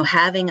 you know,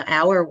 having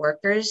our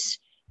workers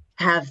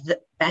have the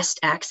best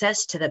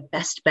access to the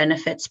best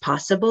benefits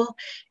possible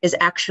is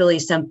actually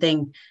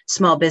something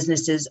small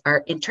businesses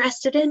are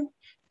interested in,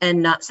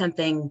 and not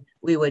something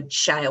we would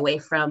shy away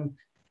from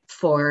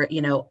for,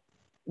 you know,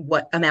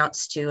 what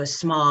amounts to a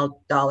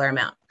small dollar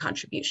amount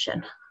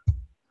contribution.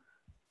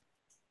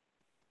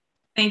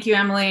 Thank you,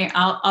 Emily.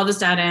 I'll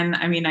just add in,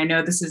 I mean, I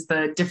know this is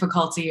the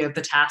difficulty of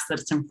the task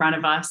that's in front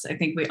of us. I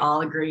think we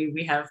all agree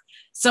we have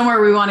somewhere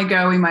we want to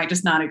go. We might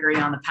just not agree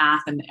on the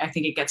path. And I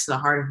think it gets to the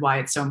heart of why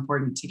it's so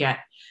important to get,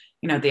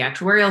 you know, the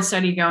actuarial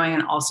study going,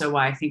 and also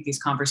why I think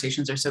these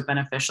conversations are so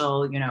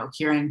beneficial, you know,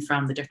 hearing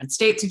from the different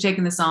states who've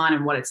taken this on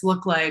and what it's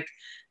looked like.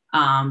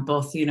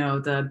 Both, you know,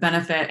 the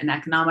benefit and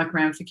economic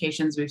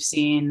ramifications we've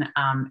seen.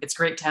 It's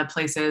great to have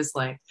places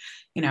like,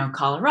 you know,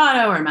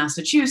 Colorado or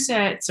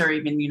Massachusetts or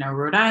even, you know,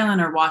 Rhode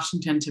Island or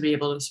Washington to be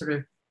able to sort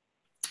of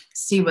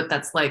see what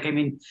that's like. I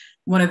mean,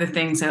 one of the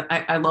things that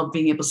I love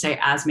being able to say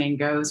as Maine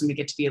goes, and we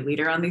get to be a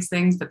leader on these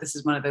things, but this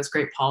is one of those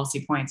great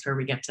policy points where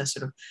we get to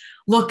sort of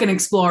look and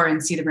explore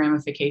and see the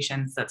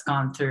ramifications that's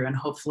gone through. And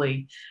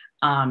hopefully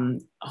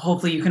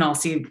you can all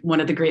see one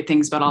of the great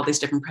things about all these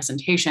different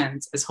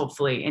presentations is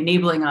hopefully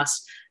enabling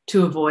us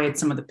to avoid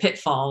some of the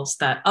pitfalls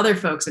that other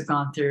folks have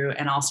gone through,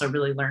 and also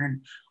really learn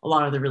a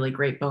lot of the really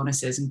great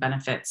bonuses and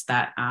benefits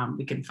that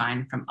we can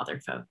find from other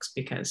folks,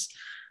 because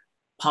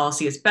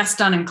policy is best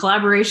done in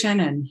collaboration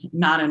and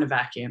not in a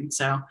vacuum.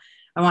 So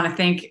I want to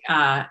thank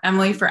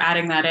Emily for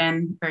adding that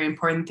in. Very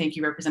important. Thank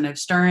you, Representative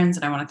Stearns.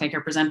 And I want to thank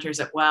our presenters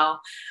as well.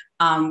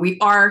 We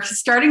are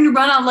starting to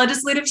run on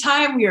legislative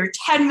time. We are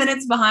 10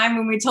 minutes behind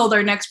when we told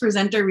our next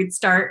presenter we'd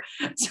start.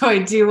 So I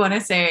do want to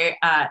say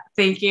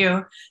thank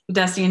you,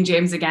 Dusty and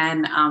James,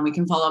 again. We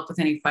can follow up with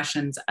any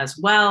questions as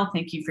well.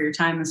 Thank you for your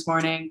time this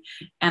morning.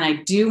 And I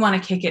do want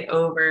to kick it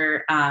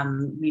over.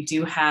 We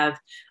do have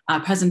a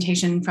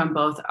presentation from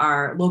both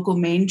our local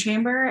Maine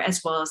chamber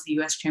as well as the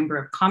U.S. Chamber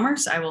of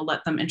Commerce. I will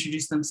let them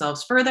introduce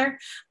themselves further,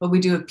 but we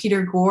do have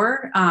Peter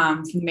Gore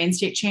from the Maine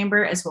State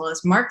Chamber, as well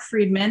as Mark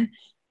Friedman,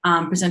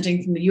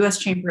 presenting from the U.S.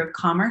 Chamber of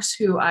Commerce,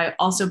 who I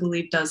also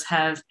believe does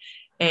have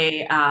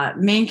a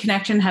Maine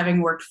connection,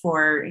 having worked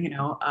for, you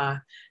know,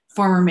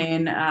 former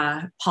Maine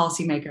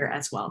policymaker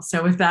as well.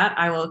 So with that,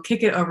 I will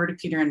kick it over to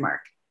Peter and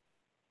Mark.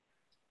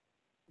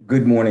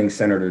 Good morning,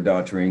 Senator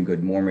Daughtry, and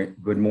good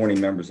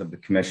morning, members of the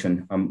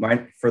commission.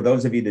 For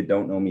those of you that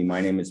don't know me, my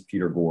name is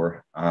Peter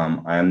Gore.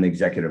 I'm the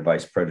Executive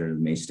Vice President of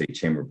the Maine State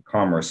Chamber of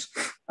Commerce.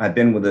 I've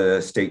been with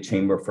the State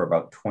Chamber for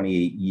about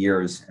 28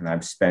 years, and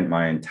I've spent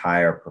my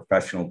entire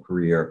professional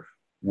career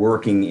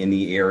working in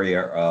the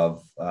area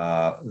of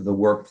the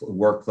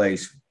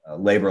workplace,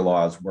 labor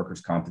laws, workers'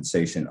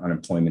 compensation,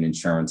 unemployment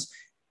insurance.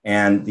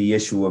 And the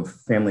issue of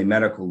family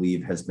medical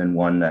leave has been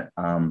one that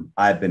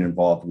I've been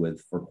involved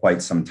with for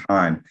quite some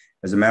time.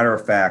 As a matter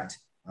of fact,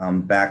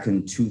 back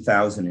in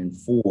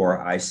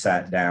 2004, I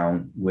sat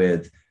down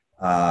with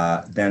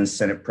then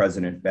Senate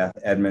President Beth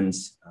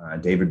Edmonds,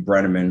 David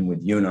Brenneman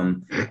with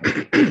Unum,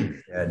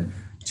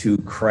 to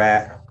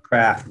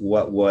craft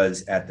what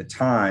was at the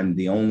time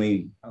the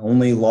only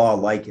law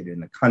like it in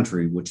the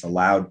country, which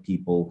allowed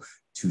people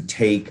to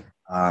take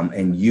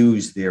and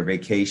use their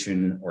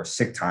vacation or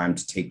sick time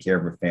to take care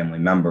of a family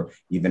member,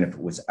 even if it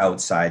was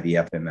outside the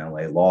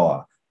FMLA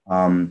law.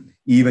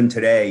 Even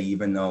today,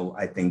 even though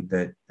I think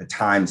that the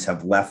times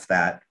have left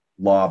that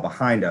law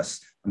behind us,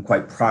 I'm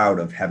quite proud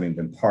of having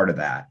been part of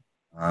that.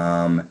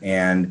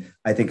 And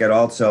I think it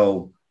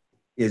also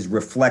is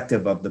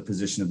reflective of the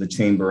position of the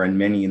chamber and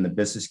many in the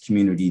business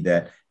community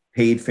that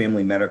paid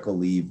family medical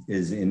leave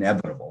is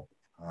inevitable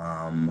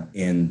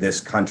in this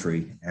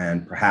country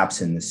and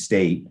perhaps in the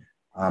state.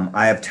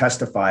 I have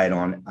testified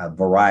on a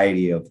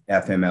variety of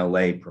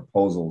FMLA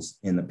proposals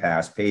in the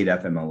past, paid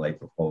FMLA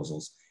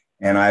proposals,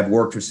 and I've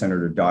worked with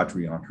Senator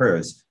Daughtry on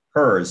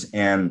hers.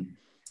 And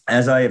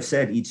as I have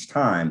said each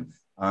time,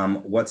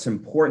 what's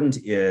important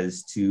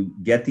is to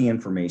get the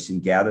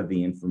information, gather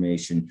the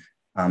information,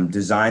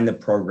 design the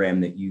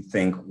program that you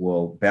think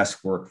will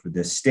best work for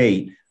this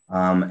state,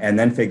 and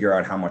then figure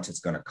out how much it's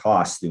going to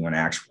cost through an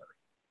actuary,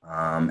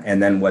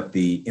 and then what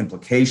the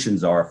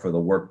implications are for the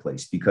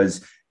workplace.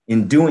 Because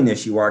in doing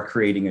this, you are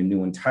creating a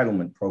new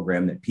entitlement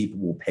program that people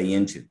will pay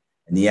into,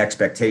 and the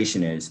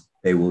expectation is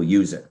they will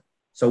use it.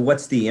 So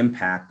what's the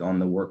impact on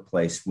the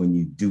workplace when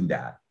you do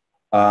that?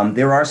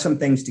 There are some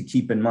things to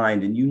keep in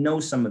mind, and you know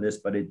some of this,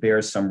 but it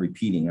bears some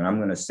repeating, and I'm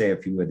going to say a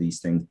few of these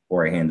things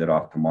before I hand it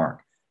off to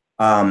Mark.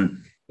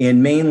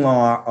 In Maine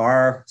law,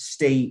 our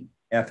state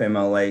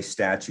FMLA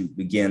statute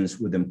begins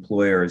with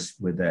employers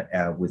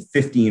with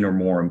 15 or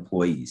more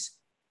employees.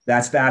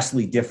 That's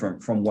vastly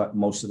different from what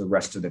most of the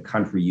rest of the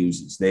country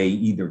uses. They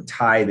either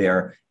tie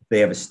if they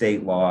have a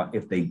state law,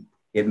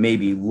 it may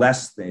be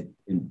less than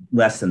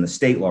the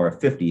state law of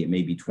 50, it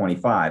may be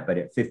 25, but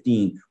at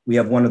 15, we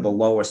have one of the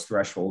lowest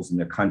thresholds in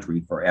the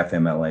country for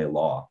FMLA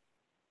law.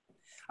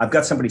 I've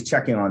got somebody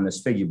checking on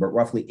this figure, but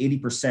roughly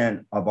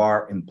 80% of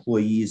our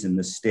employees in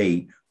the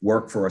state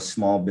work for a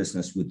small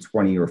business with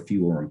 20 or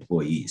fewer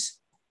employees.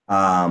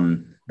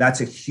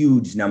 That's a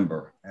huge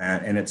number,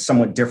 and it's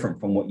somewhat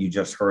different from what you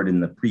just heard in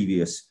the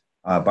previous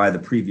by the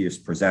previous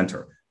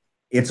presenter.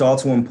 It's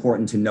also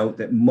important to note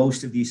that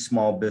most of these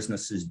small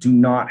businesses do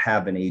not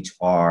have an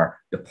HR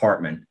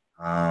department,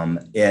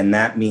 and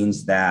that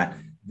means that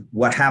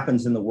what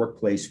happens in the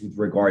workplace with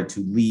regard to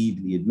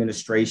leave, the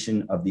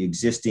administration of the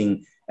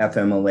existing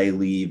FMLA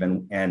leave,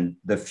 and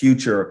the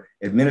future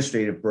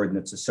administrative burden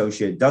that's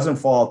associated doesn't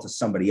fall to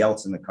somebody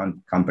else in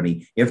the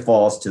company. It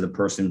falls to the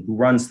person who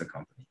runs the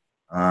company,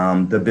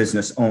 the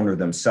business owner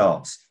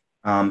themselves.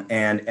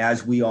 And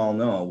as we all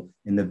know,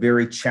 in the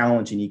very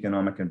challenging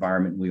economic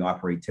environment we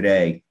operate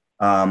today,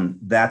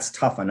 that's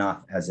tough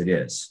enough as it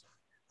is.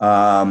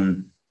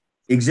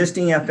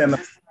 Existing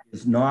FMLA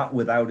is not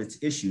without its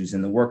issues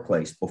in the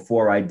workplace.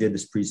 Before I did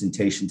this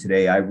presentation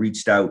today, I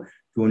reached out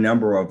to a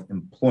number of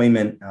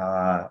employment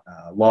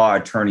law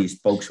attorneys,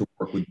 folks who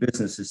work with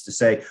businesses, to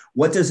say,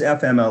 what does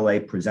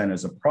FMLA present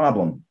as a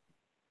problem?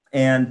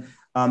 And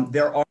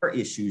there are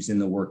issues in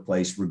the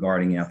workplace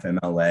regarding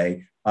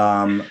FMLA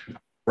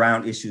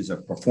around issues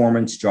of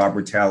performance,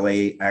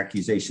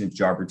 accusation of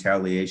job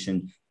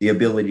retaliation, the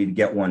ability to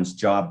get one's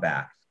job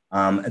back.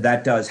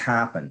 That does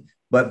happen.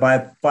 But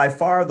by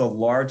far the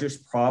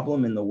largest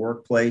problem in the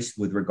workplace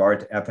with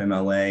regard to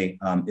FMLA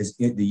is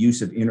the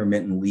use of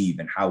intermittent leave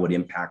and how it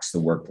impacts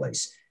the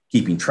workplace,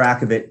 keeping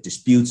track of it,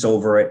 disputes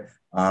over it,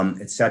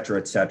 et cetera,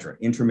 et cetera.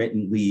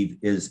 Intermittent leave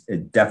is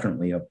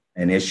definitely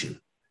an issue.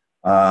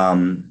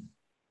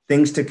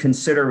 Things to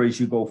consider as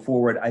you go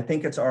forward. I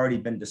think it's already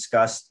been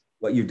discussed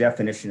what your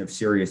definition of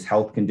serious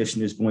health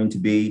condition is going to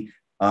be.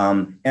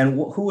 And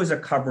who is a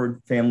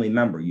covered family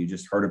member? You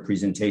just heard a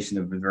presentation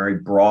of a very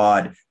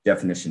broad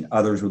definition.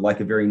 Others would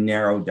like a very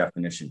narrow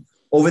definition.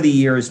 Over the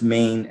years,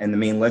 Maine and the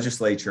Maine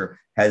legislature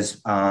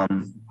has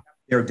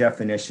their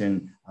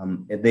definition.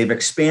 They've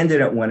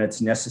expanded it when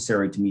it's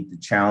necessary to meet the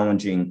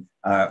challenging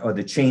or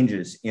the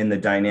changes in the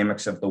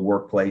dynamics of the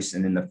workplace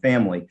and in the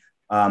family.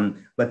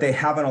 But they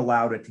haven't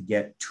allowed it to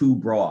get too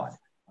broad.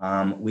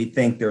 We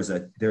think there's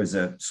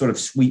a sort of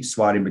sweet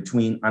spot in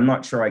between. I'm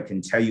not sure I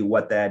can tell you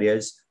what that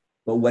is.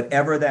 But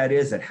whatever that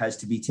is, it has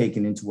to be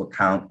taken into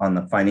account on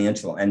the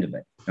financial end of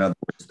it. In other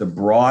words, the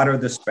broader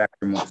the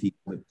spectrum of people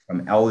that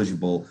become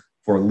eligible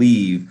for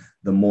leave,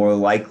 the more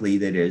likely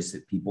that is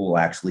that people will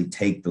actually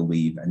take the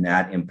leave, and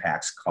that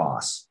impacts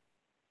costs.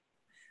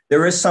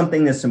 There is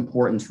something that's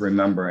important to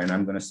remember, and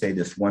I'm going to say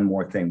this one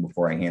more thing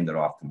before I hand it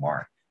off to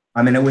Mark.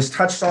 I mean, it was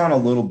touched on a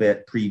little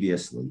bit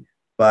previously,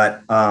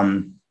 but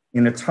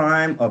in a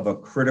time of a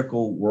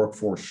critical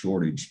workforce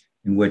shortage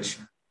in which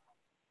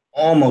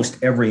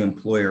almost every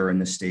employer in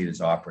the state is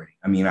operating.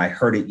 I mean, I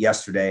heard it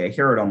yesterday. I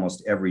hear it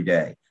almost every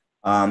day.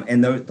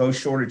 And those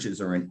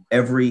shortages are in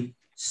every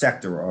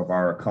sector of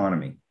our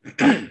economy.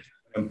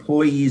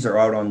 Employees are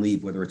out on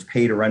leave, whether it's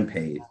paid or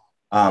unpaid.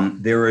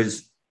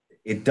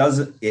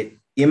 It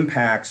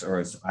impacts,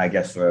 or I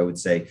guess what I would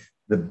say,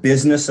 the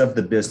business of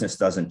the business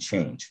doesn't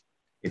change.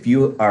 If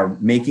you are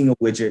making a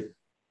widget,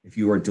 if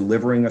you are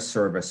delivering a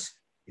service,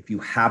 if you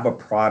have a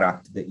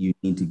product that you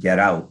need to get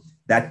out,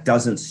 that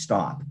doesn't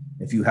stop.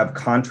 If you have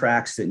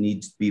contracts that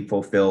need to be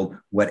fulfilled,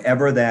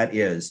 whatever that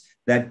is,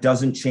 that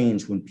doesn't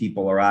change when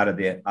people are out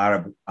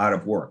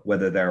of work,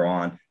 whether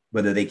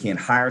they can't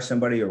hire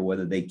somebody or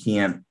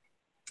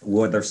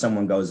whether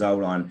someone goes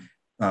out on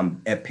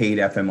paid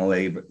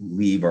FMLA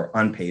leave or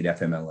unpaid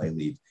FMLA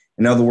leave.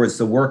 In other words,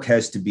 the work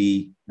has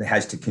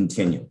to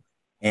continue.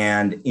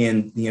 And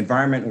in the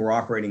environment we're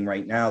operating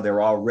right now,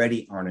 there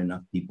already aren't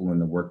enough people in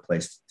the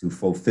workplace to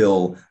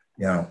fulfill,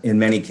 in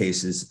many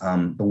cases,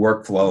 the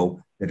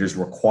workflow that is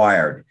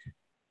required.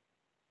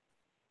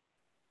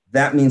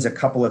 That means a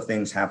couple of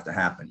things have to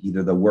happen.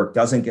 Either the work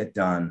doesn't get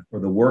done, or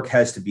the work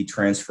has to be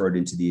transferred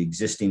into the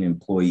existing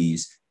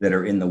employees that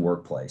are in the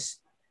workplace.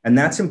 And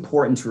that's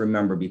important to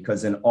remember,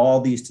 because in all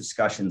these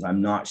discussions,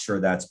 I'm not sure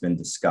that's been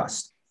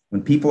discussed.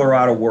 When people are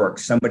out of work,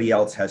 somebody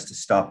else has to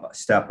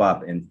step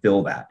up and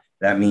fill that.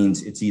 That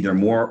means it's either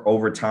more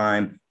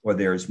overtime or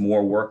there's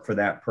more work for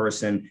that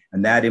person,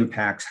 and that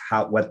impacts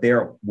what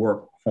their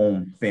work,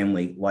 home,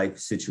 family, life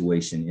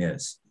situation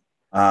is.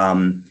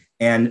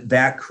 And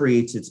that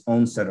creates its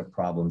own set of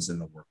problems in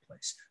the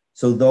workplace.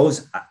 So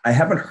I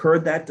haven't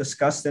heard that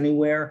discussed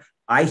anywhere.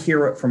 I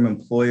hear it from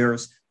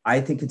employers. I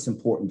think it's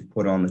important to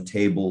put on the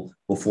table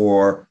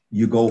before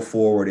you go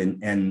forward.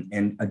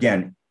 And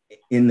again,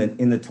 in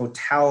the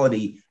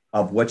totality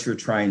of what you're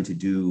trying to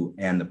do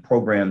and the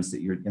programs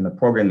that you're in the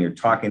program you're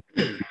talking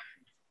about,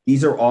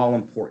 these are all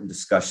important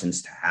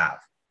discussions to have.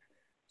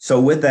 So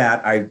with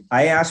that,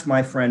 I asked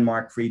my friend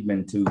Mark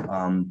Friedman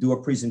to do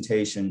a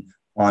presentation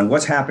on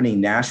what's happening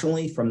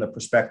nationally from the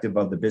perspective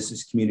of the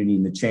business community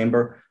in the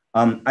chamber.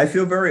 I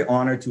feel very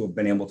honored to have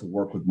been able to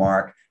work with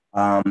Mark.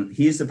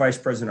 He is the Vice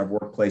President of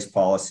Workplace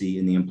Policy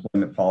in the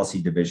Employment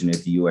Policy Division at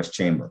the U.S.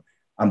 Chamber.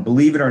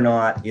 Believe it or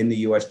not, in the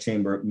U.S.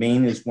 Chamber,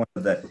 Maine is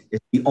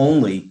the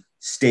only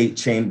state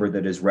chamber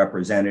that is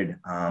represented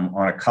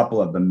on a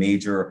couple of the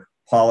major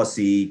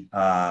policy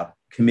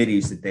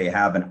committees that they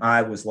have. And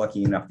I was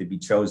lucky enough to be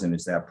chosen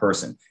as that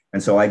person.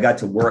 And so I got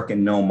to work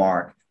and know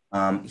Mark.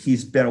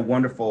 He's been a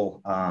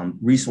wonderful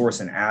resource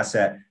and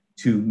asset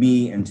to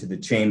me and to the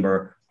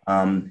chamber.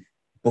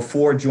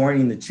 Before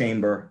joining the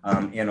chamber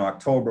in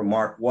October,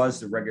 Mark was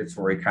the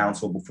regulatory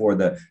counsel before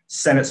the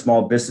Senate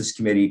Small Business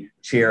Committee,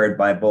 chaired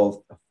by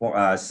both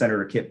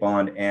Senator Kit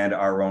Bond and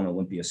our own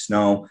Olympia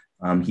Snowe.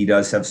 He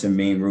does have some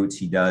Maine roots.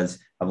 He does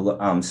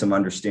have some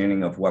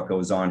understanding of what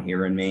goes on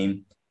here in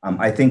Maine.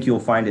 I think you'll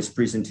find his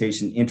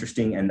presentation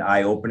interesting and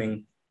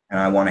eye-opening, and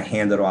I want to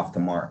hand it off to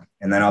Mark,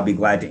 and then I'll be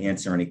glad to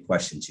answer any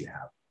questions you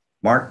have.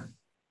 Mark?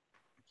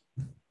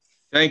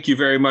 Thank you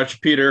very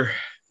much, Peter.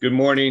 Good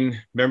morning,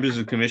 members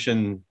of the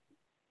commission,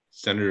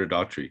 Senator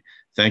Daughtry.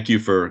 Thank you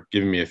for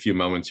giving me a few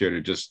moments here to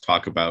just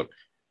talk about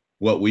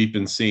what we've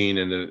been seeing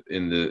in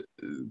the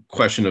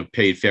question of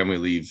paid family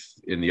leave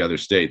in the other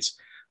states.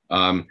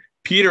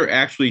 Peter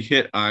actually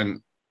hit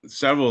on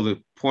several of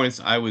the points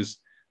I was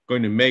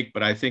going to make,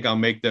 but I think I'll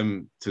make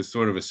them to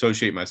sort of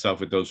associate myself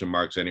with those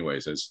remarks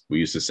anyways, as we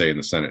used to say in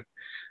the Senate.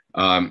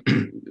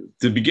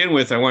 To begin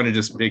with, I want to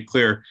just make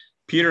clear,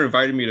 Peter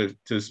invited me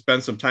to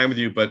spend some time with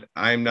you, but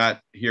I'm not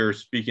here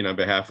speaking on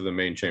behalf of the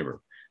Maine Chamber.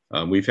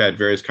 We've had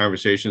various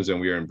conversations and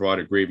we are in broad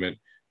agreement,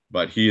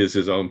 but he is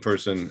his own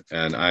person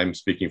and I'm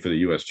speaking for the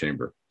U.S.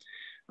 Chamber.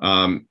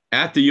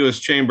 At the U.S.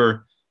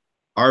 Chamber,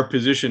 our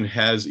position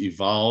has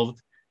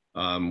evolved.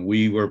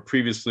 We were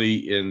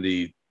previously in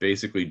the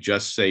basically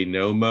just say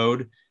no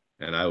mode,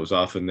 and I was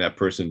often that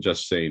person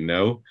just saying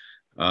no.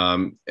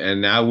 And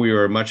now we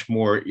are much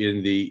more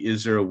in the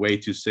is there a way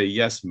to say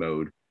yes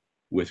mode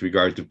with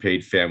regard to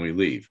paid family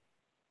leave.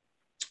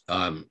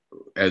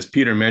 As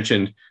Peter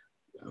mentioned,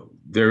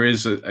 there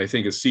is, I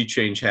think, a sea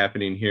change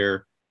happening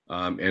here,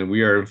 and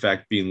we are in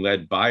fact being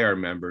led by our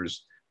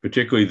members,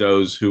 particularly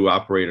those who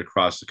operate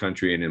across the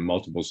country and in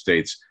multiple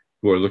states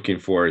who are looking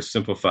for a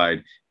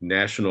simplified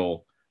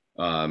national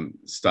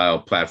style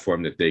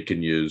platform that they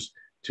can use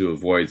to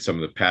avoid some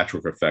of the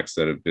patchwork effects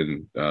that have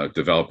been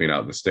developing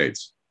out in the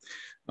states.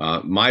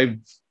 My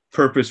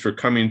purpose for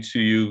coming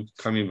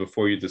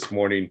before you this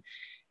morning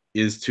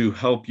is to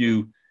help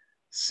you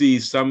see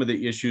some of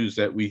the issues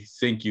that we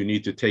think you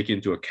need to take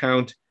into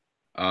account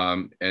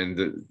and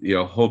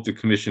hope the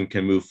commission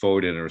can move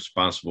forward in a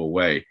responsible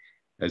way.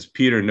 As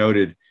Peter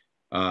noted,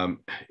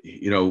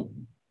 you know,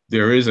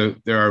 there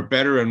are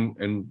better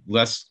and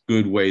less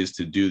good ways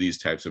to do these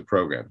types of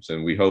programs,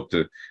 and we hope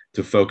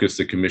to focus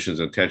the Commission's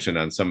attention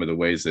on some of the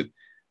ways that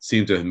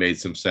seem to have made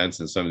some sense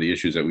and some of the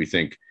issues that we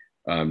think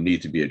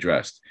need to be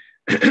addressed.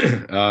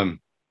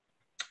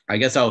 I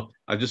guess I'll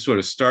just sort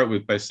of start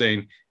by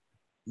saying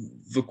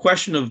the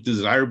question of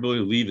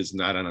desirability of leave is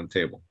not on the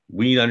table.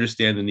 We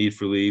understand the need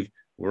for leave.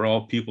 We're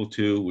all people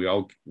too. We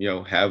all, you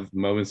know, have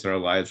moments in our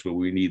lives where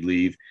we need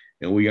leave,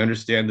 and we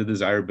understand the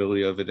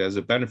desirability of it as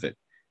a benefit.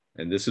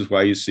 And this is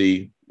why you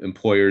see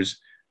employers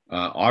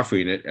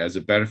offering it as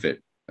a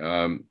benefit.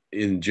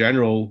 In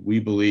general, we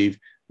believe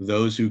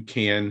those who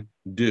can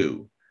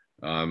do.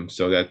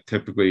 So that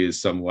typically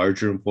is some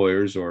larger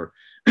employers or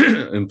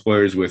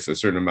employers with a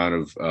certain amount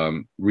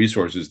of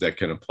resources that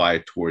can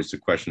apply towards the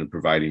question of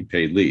providing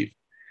paid leave.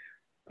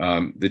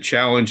 The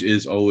challenge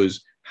is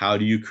always, how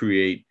do you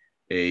create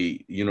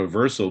a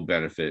universal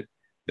benefit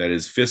that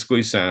is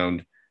fiscally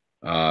sound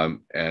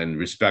and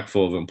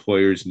respectful of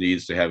employers'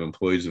 needs to have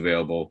employees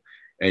available,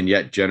 and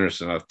yet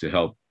generous enough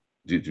to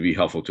be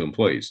helpful to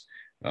employees.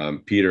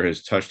 Peter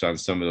has touched on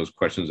some of those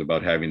questions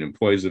about having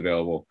employees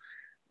available.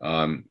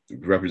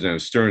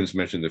 Representative Stearns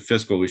mentioned the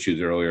fiscal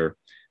issues earlier.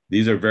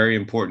 These are very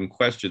important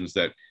questions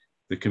that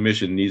the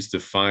Commission needs to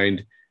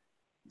find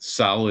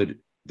solid,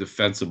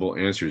 defensible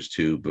answers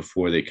to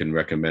before they can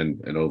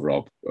recommend an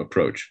overall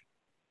approach.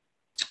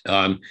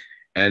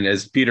 And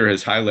as Peter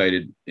has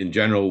highlighted, in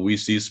general, we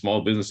see small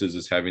businesses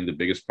as having the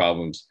biggest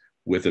problems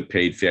with a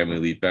paid family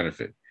leave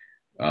benefit.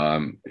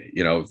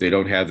 You know, they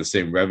don't have the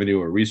same revenue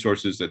or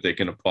resources that they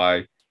can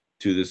apply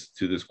to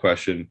this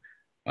question.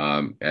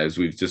 As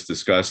we've just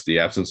discussed, the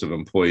absence of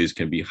employees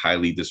can be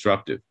highly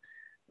disruptive.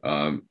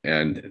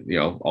 And, you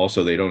know,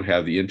 also they don't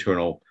have the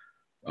internal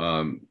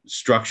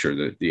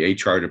structure, the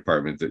HR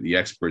department, the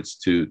experts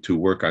to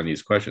work on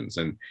these questions.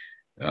 And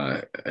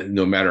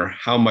no matter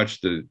how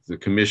much the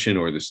Commission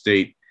or the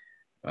state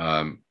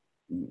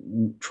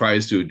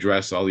tries to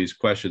address all these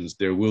questions,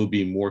 there will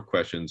be more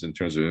questions in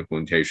terms of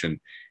implementation,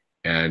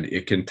 and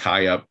it can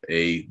tie up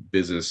a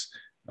business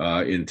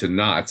into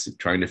knots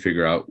trying to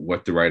figure out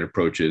what the right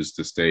approach is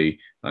to stay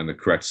on the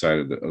correct side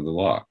of the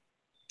law.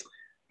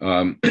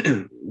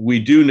 We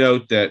do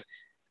note that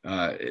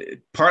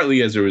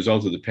partly as a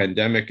result of the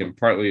pandemic and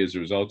partly as a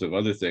result of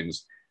other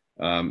things,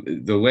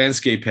 the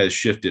landscape has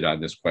shifted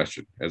on this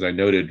question. As I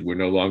noted, we're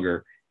no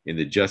longer in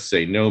the just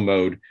say no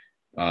mode.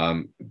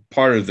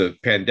 Part of the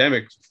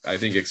pandemic, I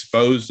think,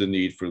 exposed the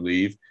need for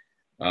leave.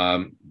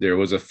 There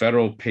was a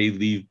federal paid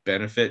leave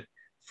benefit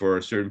for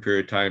a certain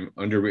period of time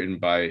underwritten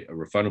by a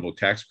refundable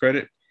tax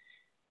credit.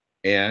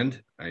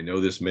 And I know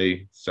this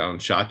may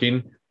sound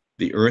shocking,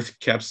 the earth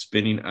kept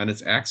spinning on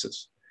its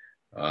axis.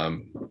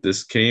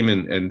 This came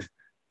and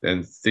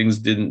things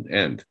didn't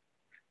end.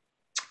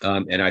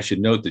 And I should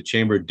note the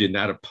Chamber did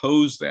not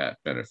oppose that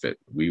benefit.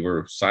 We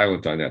were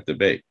silent on that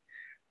debate.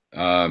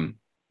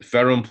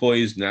 Federal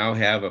employees now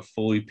have a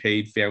fully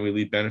paid family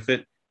leave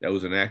benefit that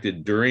was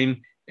enacted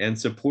during and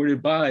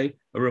supported by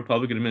a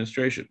Republican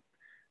administration.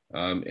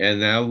 And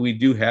now we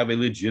do have a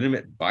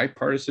legitimate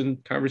bipartisan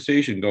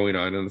conversation going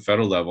on the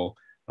federal level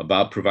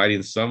about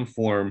providing some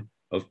form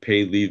of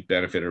paid leave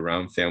benefit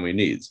around family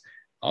needs,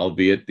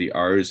 albeit the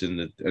R's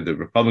and the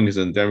Republicans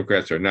and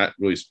Democrats are not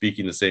really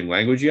speaking the same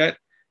language yet,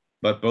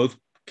 but both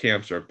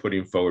camps are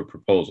putting forward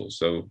proposals.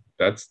 So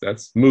that's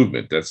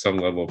movement, that's some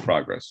level of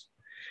progress.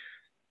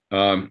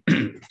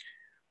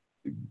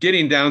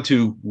 Getting down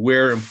to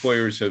where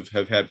employers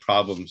have had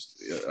problems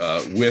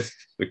with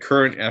the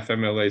current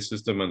FMLA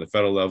system on the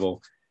federal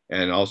level,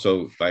 and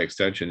also by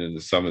extension into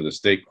some of the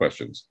state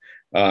questions.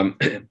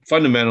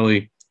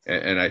 Fundamentally,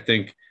 and I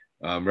think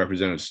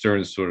Representative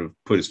Stearns sort of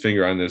put his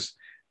finger on this,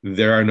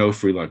 there are no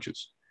free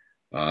lunches.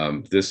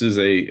 This is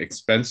a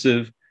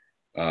expensive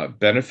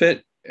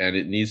benefit, and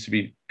it needs to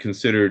be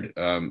considered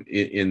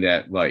in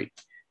that light.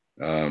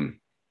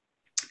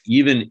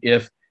 Even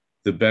if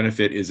the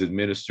benefit is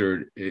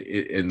administered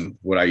in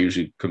what I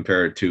usually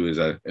compare it to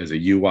as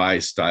a UI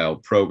style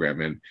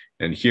program.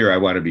 And here I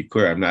want to be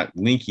clear, I'm not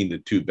linking the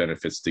two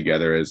benefits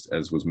together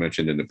as was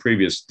mentioned in the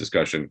previous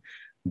discussion,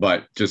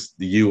 but just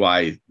the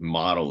UI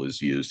model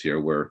is used here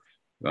where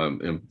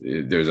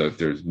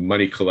there's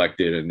money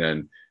collected and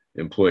then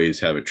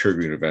employees have a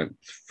triggering event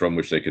from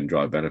which they can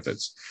draw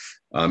benefits.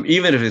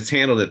 Even if it's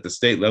handled at the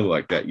state level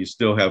like that, you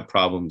still have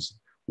problems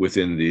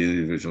within the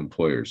individual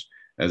employers.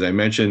 As I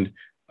mentioned,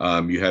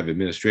 you have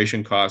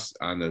administration costs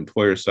on the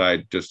employer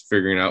side, just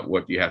figuring out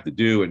what you have to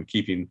do and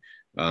keeping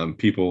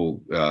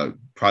people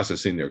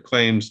processing their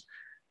claims.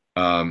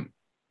 And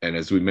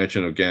as we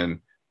mentioned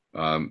again,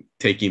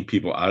 taking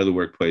people out of the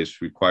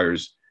workplace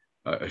requires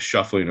a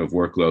shuffling of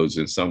workloads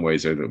in some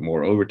ways, either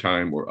more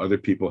overtime or other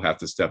people have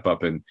to step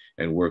up and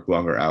work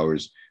longer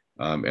hours.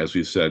 As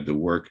we've said, the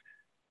work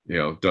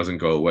doesn't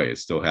go away. It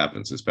still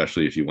happens,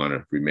 especially if you want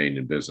to remain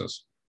in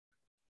business.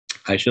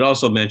 I should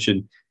also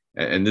mention,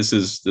 and this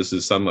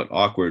is somewhat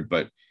awkward,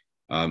 but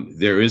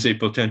there is a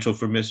potential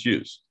for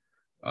misuse.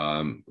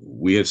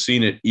 We have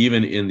seen it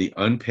even in the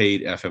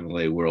unpaid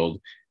FMLA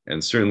world,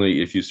 And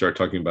certainly if you start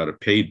talking about a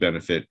paid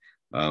benefit,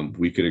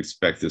 we could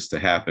expect this to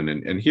happen.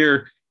 And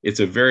here it's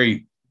a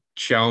very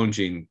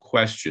challenging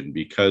question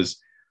because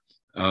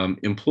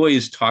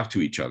employees talk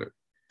to each other.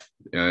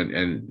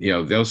 And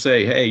they'll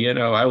say, hey,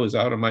 I was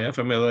out on my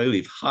FMLA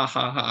leave, ha,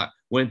 ha, ha,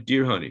 went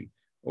deer hunting,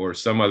 or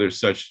some other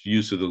such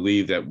use of the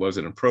leave that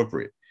wasn't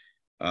appropriate.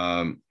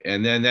 And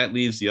then that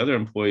leaves the other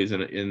employees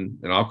in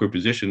an awkward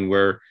position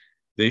where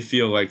they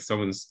feel like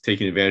someone's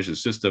taking advantage of the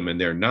system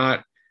and they're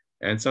not.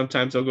 And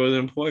sometimes they'll go to the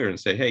employer and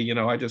say, hey,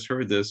 I just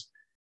heard this.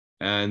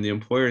 And the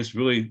employer is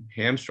really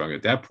hamstrung.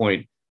 At that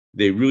point,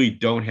 they really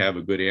don't have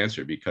a good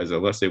answer, because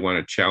unless they want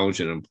to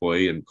challenge an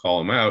employee and call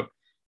them out,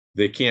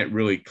 they can't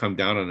really come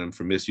down on them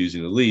for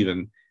misusing the leave.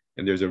 And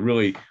there's a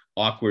really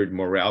awkward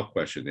morale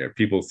question there.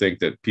 People think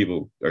that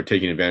people are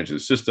taking advantage of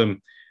the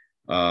system,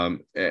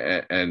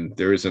 and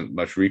there isn't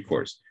much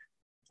recourse.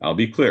 I'll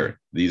be clear,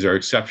 these are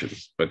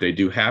exceptions, but they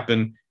do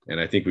happen. And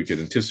I think we could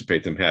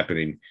anticipate them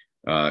happening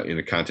in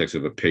the context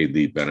of a paid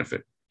leave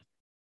benefit.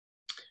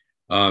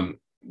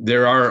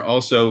 There are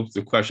also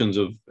the questions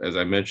of, as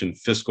I mentioned,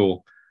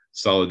 fiscal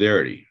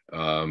solidarity.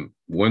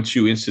 Once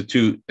you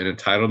institute an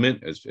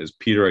entitlement, as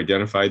Peter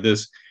identified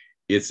this,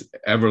 it's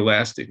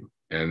everlasting.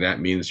 And that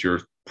means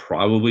you're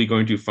probably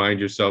going to find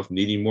yourself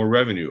needing more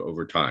revenue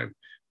over time,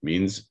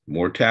 means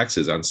more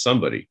taxes on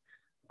somebody.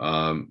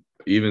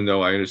 Even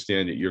though I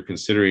understand that you're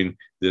considering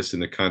this in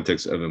the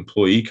context of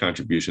employee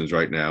contributions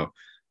right now,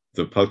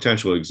 the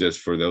potential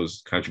exists for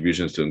those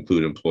contributions to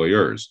include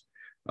employers.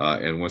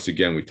 And once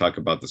again, we talk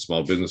about the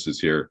small businesses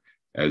here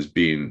as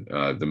being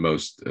the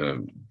most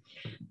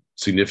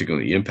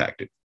significantly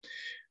impacted.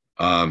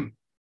 I'll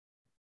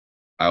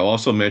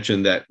also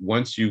mention that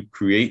once you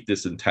create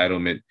this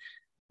entitlement,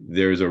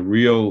 there's a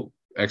real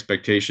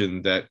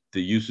expectation that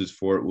the uses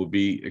for it will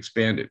be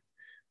expanded.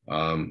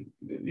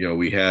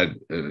 We had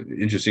an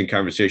interesting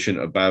conversation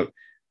about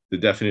the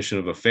definition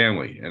of a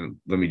family. And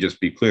let me just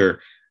be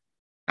clear.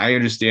 I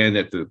understand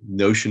that the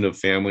notion of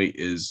family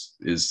is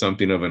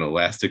something of an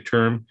elastic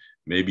term,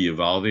 maybe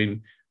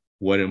evolving.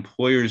 What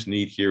employers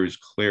need here is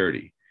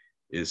clarity,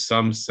 is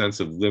some sense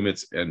of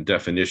limits and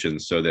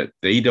definitions so that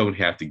they don't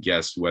have to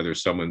guess whether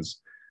someone's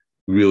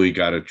really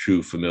got a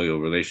true familial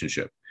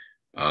relationship.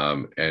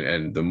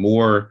 And the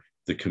more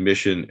the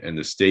commission and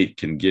the state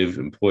can give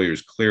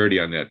employers clarity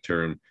on that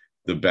term,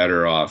 the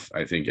better off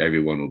I think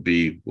everyone will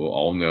be. We'll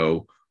all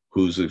know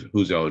who's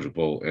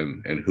eligible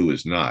and who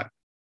is not.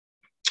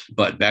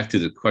 But back to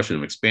the question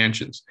of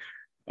expansions,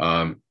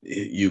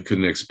 you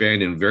can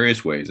expand in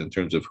various ways in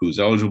terms of who's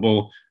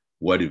eligible,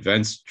 what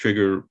events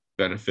trigger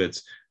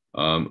benefits,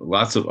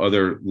 lots of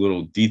other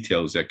little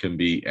details that can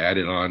be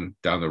added on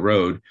down the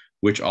road,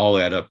 which all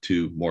add up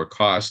to more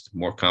cost,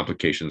 more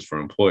complications for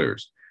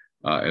employers.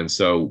 And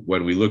so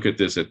when we look at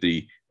this at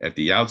the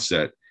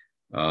outset,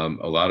 a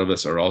lot of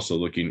us are also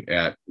looking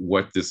at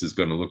what this is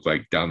going to look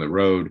like down the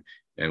road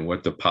and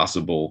what the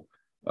possible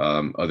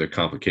other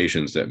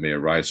complications that may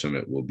arise from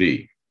it will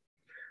be.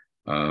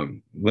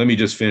 Let me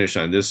just finish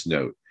on this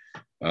note.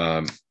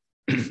 I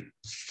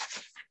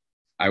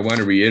want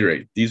to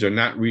reiterate, these are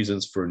not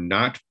reasons for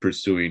not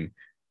pursuing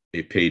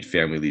a paid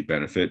family leave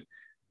benefit.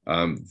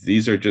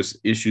 These are just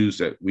issues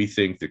that we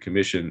think the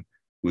commission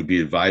would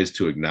be advised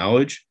to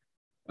acknowledge,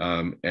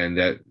 and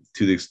that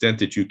to the extent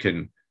that you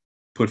can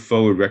put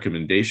forward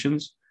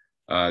recommendations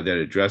that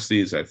address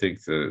these, I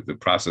think the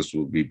process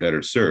will be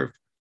better served.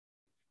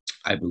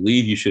 I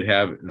believe you should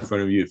have in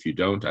front of you, if you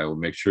don't, I will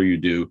make sure you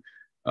do,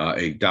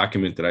 a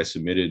document that I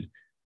submitted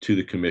to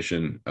the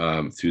commission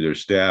through their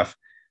staff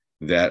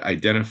that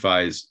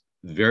identifies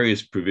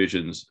various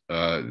provisions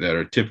that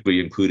are typically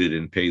included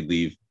in paid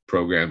leave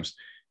programs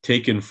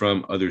taken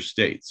from other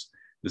states.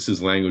 This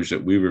is language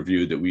that we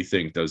reviewed that we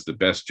think does the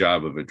best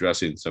job of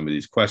addressing some of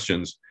these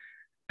questions,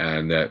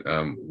 and that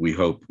we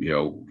hope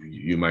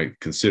you might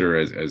consider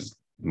as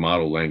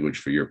model language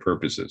for your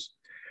purposes.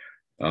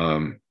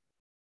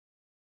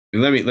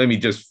 And let me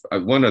just,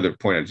 one other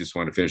point I just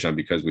want to finish on,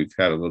 because we've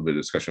had a little bit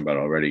of discussion about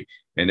it already,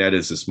 and that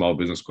is the small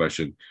business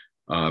question.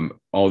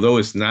 Although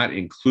it's not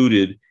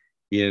included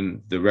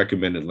in the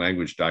recommended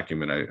language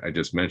document I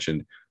just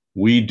mentioned,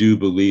 we do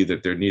believe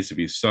that there needs to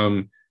be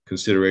some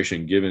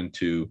consideration given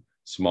to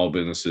small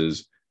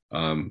businesses.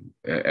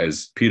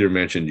 As Peter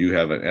mentioned, you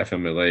have an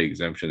FMLA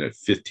exemption at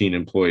 15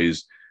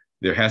 employees.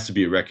 There has to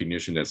be a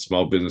recognition that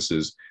small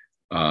businesses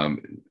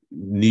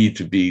need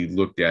to be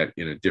looked at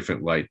in a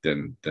different light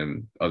than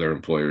other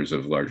employers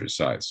of larger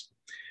size.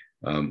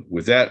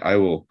 With that, I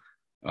will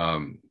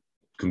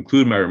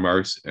conclude my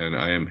remarks, and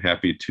I am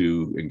happy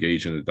to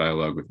engage in a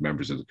dialogue with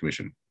members of the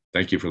commission.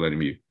 Thank you for letting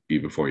me be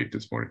before you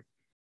this morning.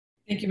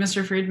 Thank you,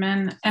 Mr.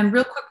 Friedman. And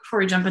real quick before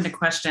we jump into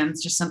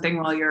questions, just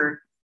something while you're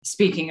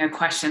speaking, a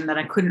question that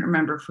I couldn't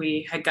remember if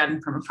we had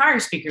gotten from a prior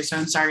speaker, so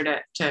I'm sorry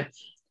to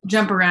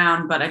jump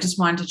around, but I just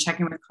wanted to check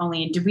in with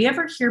Colleen. Did we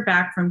ever hear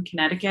back from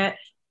Connecticut?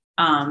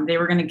 They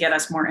were going to get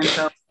us more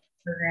info on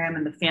the program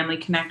and the family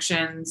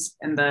connections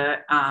and the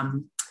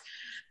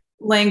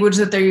language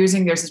that they're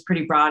using. Theirs is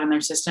pretty broad in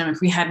their system. If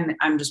we hadn't,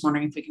 I'm just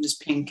wondering if we can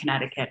just ping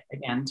Connecticut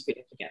again to be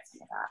able to get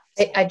some of that.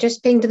 I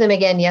just pinged them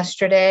again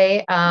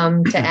yesterday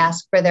to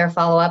ask for their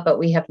follow-up, but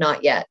we have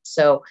not yet.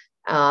 So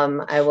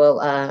I will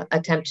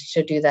attempt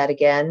to do that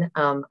again.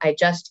 I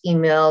just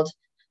emailed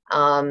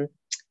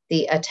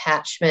the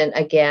attachment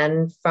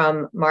again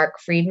from Mark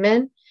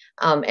Friedman,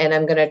 and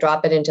I'm going to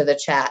drop it into the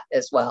chat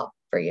as well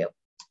for you.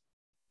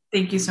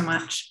 Thank you so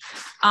much.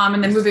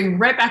 And then moving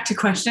right back to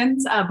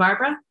questions,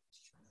 Barbara.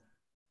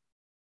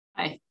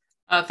 Hi.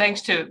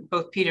 Thanks to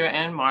both Peter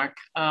and Mark.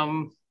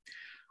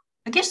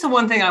 I guess the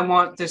one thing I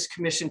want this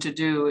commission to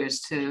do is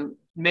to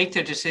make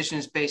their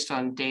decisions based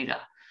on data.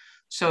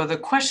 So the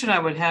question I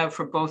would have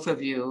for both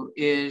of you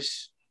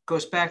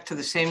goes back to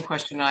the same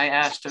question I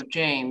asked of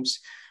James,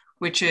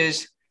 which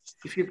is,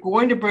 if you're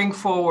going to bring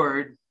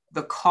forward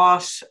the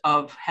costs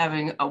of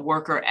having a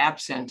worker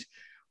absent,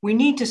 we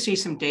need to see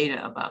some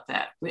data about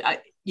that.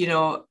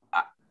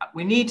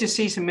 We need to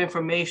see some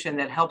information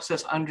that helps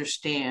us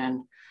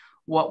understand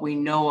what we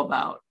know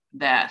about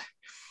that.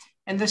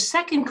 And the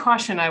second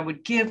caution I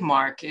would give,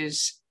 Mark,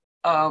 is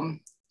to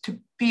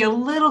be a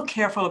little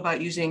careful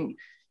about using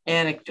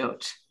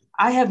anecdotes.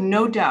 I have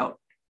no doubt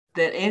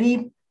that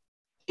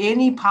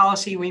any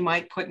policy we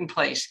might put in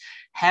place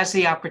has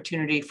the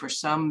opportunity for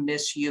some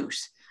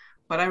misuse,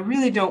 but I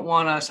really don't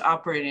want us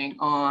operating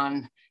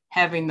on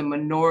having the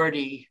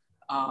minority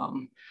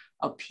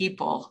of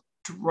people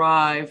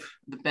drive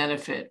the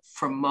benefit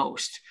for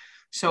most.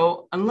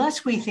 So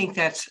unless we think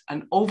that's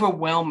an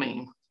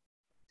overwhelming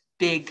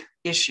big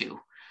issue,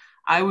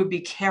 I would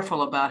be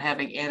careful about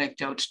having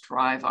anecdotes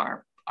drive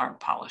our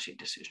policy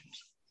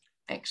decisions.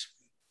 Thanks.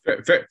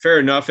 Fair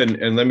enough.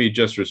 And let me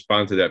just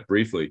respond to that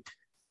briefly.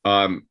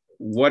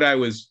 What I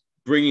was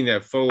bringing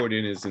that forward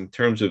in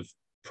terms of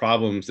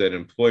problems that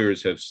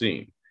employers have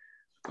seen.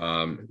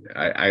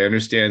 I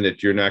understand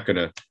that you're not going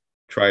to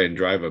try and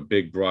drive a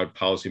big, broad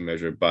policy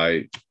measure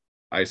by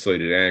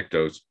isolated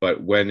anecdotes,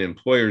 but when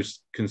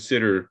employers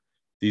consider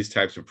these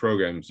types of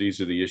programs,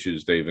 these are the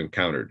issues they've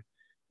encountered.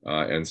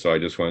 And so I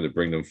just wanted to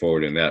bring them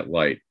forward in that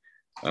light.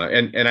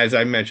 And as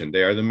I mentioned,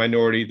 they are the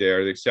minority, they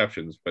are the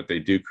exceptions, but they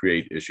do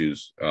create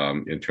issues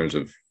in terms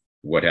of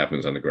what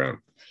happens on the ground.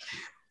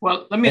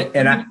 Well, let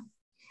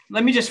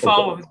me just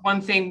follow with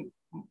one thing,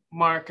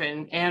 Mark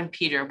and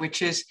Peter,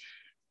 which is,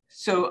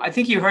 so I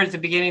think you heard at the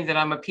beginning that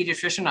I'm a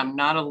pediatrician. I'm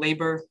not a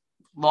labor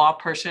law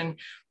person,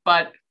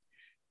 but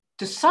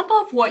to some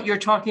of what you're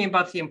talking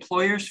about the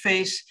employers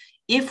face,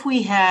 if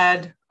we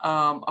had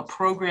a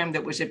program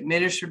that was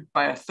administered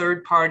by a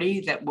third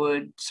party that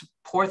would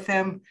support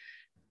them,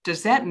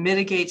 does that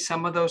mitigate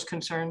some of those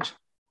concerns?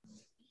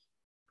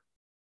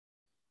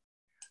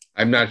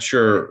 I'm not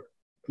sure.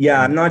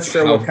 Yeah, I'm not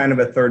sure what kind of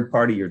a third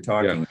party you're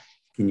talking. Yeah.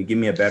 Can you give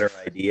me a better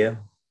idea?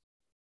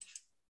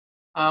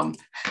 Well,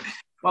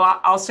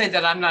 I'll say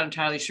that I'm not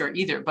entirely sure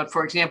either. But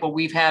for example,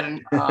 we've had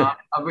a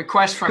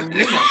request from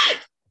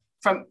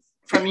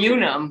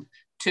Unum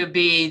to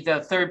be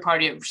the third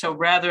party. So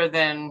rather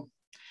than,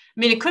 I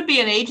mean, it could be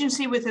an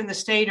agency within the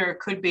state, or it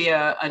could be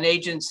an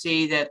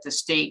agency that the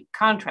state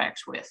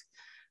contracts with.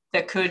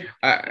 That could.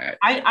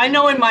 I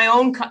know in my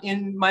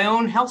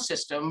own health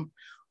system,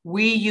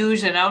 we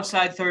use an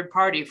outside third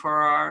party for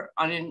our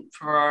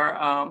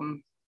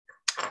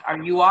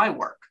UI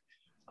work.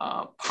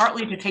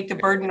 Partly to take the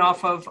burden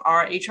off of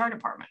our HR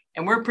department.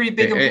 And we're a pretty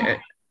big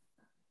employer.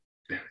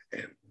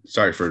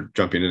 Sorry for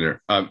jumping in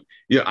there.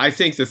 I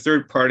think the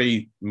third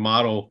party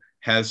model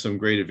has some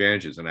great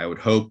advantages. And I would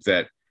hope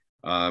that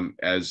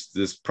as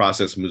this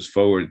process moves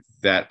forward,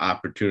 that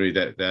opportunity,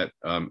 that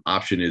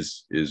option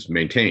is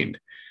maintained.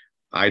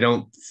 I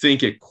don't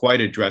think it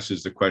quite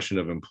addresses the question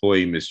of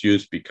employee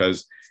misuse,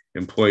 because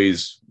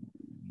employees,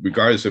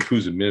 regardless of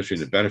who's administering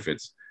the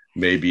benefits,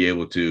 may be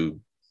able to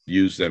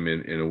use them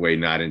in a way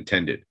not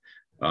intended.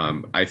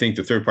 I think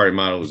the third-party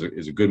model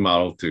is a good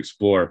model to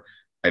explore.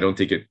 I don't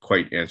think it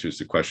quite answers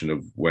the question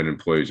of when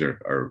employees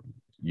are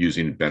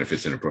using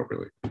benefits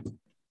inappropriately.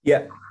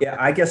 Yeah.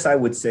 I guess I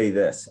would say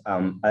this: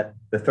 the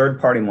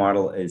third-party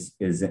model is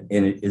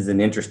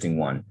an interesting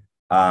one,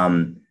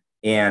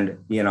 and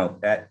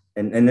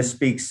this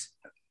speaks.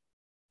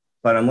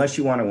 But unless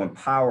you want to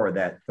empower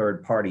that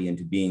third party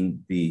into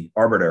being the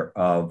arbiter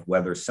of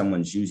whether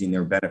someone's using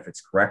their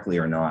benefits correctly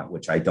or not,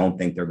 which I don't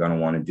think they're going to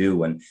want to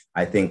do, and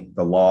I think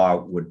the law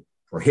would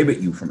prohibit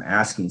you from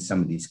asking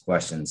some of these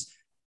questions,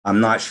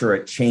 I'm not sure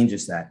it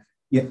changes that.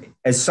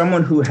 As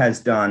someone who has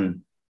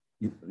done,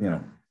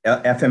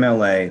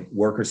 FMLA,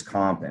 workers'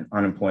 comp, and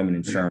unemployment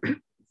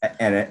insurance,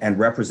 and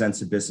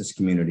represents the business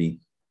community,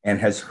 and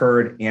has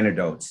heard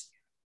anecdotes,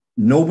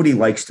 nobody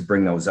likes to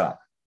bring those up,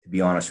 to be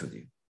honest with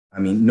you. I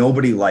mean,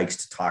 nobody likes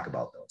to talk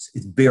about those.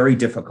 It's very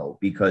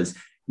difficult because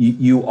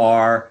you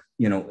are,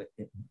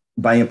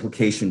 by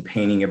implication,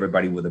 painting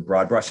everybody with a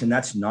broad brush, and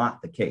that's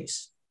not the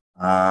case.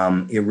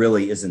 It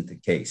really isn't the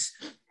case.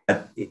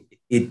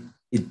 It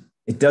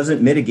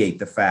doesn't mitigate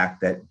the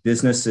fact that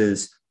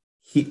businesses,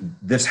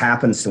 this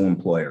happens to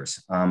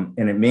employers,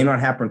 and it may not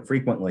happen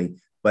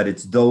frequently, but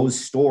it's those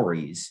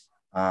stories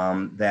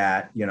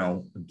that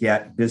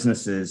get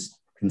businesses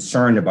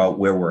concerned about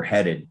where we're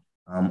headed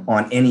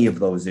on any of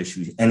those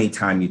issues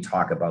anytime you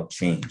talk about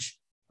change.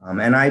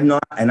 And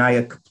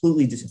I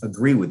completely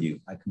disagree with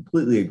you. I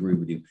completely agree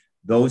with you.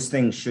 Those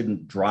things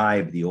shouldn't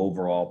drive the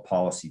overall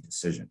policy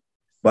decision.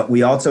 But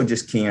we also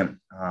just can't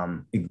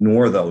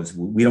ignore those.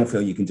 We don't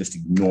feel you can just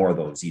ignore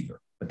those either,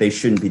 but they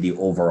shouldn't be the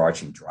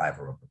overarching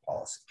driver of the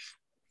policy.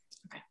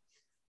 Okay.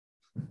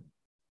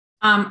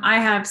 I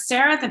have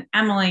Sarah, then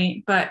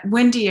Emily, but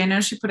Wendy, I know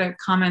she put a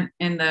comment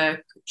in the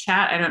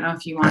chat. I don't know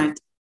if you wanted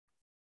to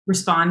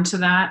respond to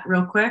that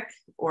real quick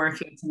or if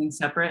you had something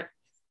separate.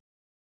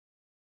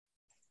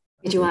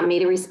 Did you want me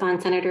to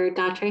respond, Senator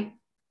Daughtry?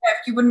 Yeah,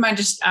 if you wouldn't mind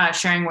just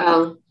sharing what.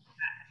 Oh,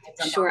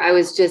 sure. I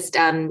was just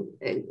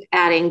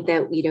adding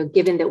that, you know,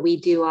 given that we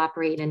do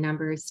operate in a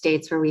number of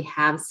states where we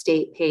have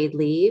state paid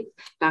leave,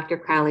 Dr.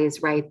 Crowley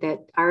is right that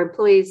our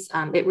employees,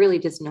 it really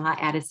does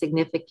not add a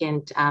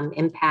significant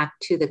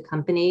impact to the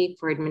company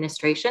for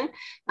administration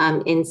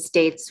in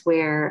states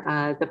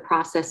where the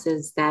process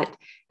is that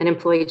an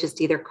employee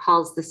just either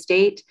calls the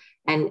state,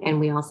 and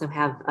we also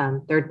have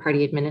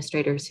third-party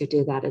administrators who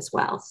do that as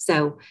well.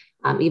 So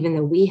even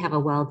though we have a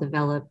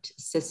well-developed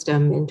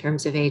system in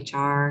terms of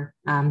HR,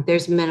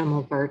 there's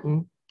minimal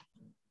burden.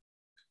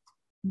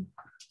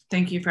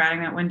 Thank you for adding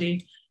that,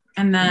 Wendy.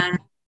 And then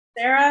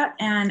Sarah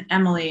and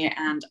Emily,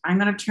 and I'm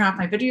going to turn off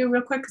my video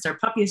real quick because our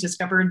puppy has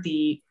discovered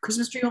the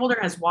Christmas tree holder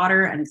has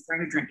water and is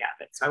throwing a drink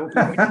at it. So I will be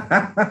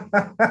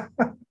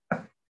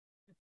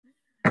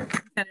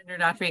Senator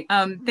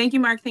Daughtry. Thank you,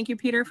 Mark. Thank you,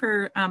 Peter,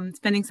 for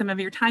spending some of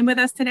your time with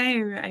us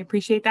today. I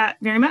appreciate that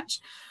very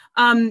much.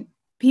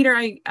 Peter,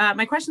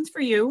 my question's for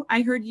you.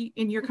 I heard you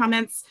in your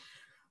comments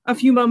a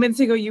few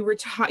moments ago, you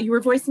were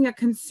voicing a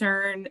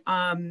concern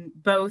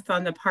both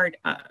on the part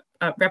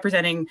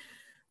representing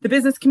the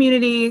business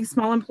community,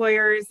 small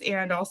employers,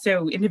 and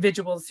also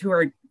individuals who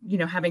are, you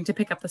know, having to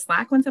pick up the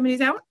slack when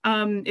somebody's out.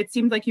 It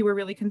seemed like you were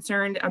really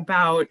concerned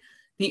about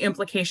the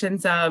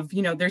implications of,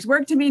 you know, there's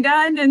work to be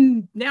done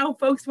and now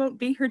folks won't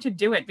be here to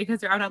do it because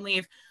they're out on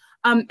leave.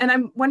 And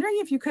I'm wondering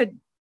if you could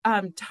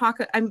talk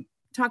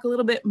a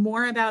little bit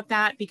more about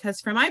that,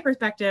 because from my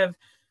perspective,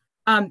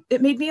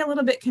 it made me a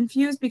little bit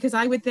confused because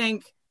I would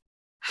think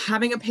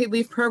having a paid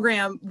leave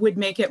program would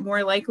make it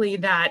more likely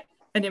that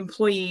an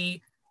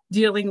employee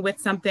dealing with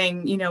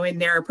something, you know, in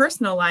their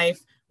personal life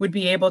would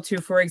be able to,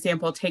 for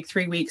example, take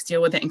 3 weeks,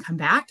 deal with it and come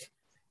back.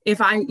 If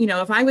I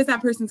was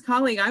that person's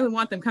colleague, I would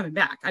want them coming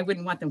back. I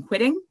wouldn't want them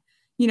quitting.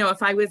 You know,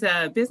 if I was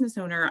a business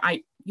owner,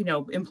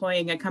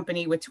 employing a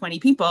company with 20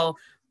 people,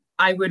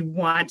 I would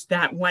want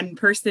that one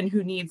person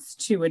who needs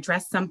to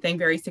address something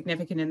very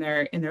significant in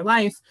their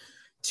life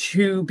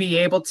to be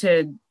able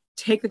to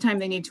take the time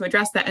they need to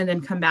address that and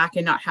then come back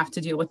and not have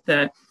to deal with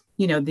the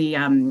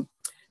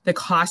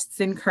costs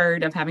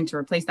incurred of having to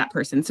replace that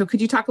person. So could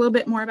you talk a little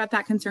bit more about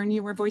that concern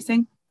you were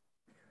voicing?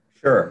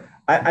 Sure.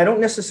 I don't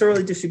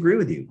necessarily disagree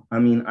with you. I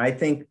mean, I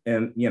think,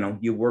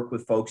 you work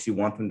with folks, you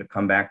want them to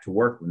come back to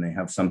work when they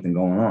have something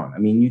going on. I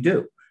mean, you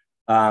do.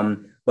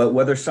 But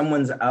whether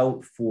someone's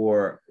out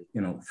for,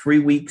 3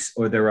 weeks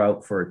or they're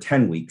out for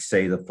 10 weeks,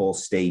 say the full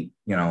state,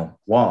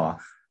 law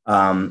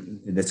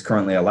that's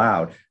currently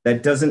allowed,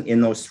 that doesn't,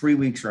 in those 3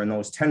 weeks or in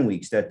those 10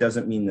 weeks, that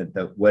doesn't mean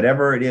that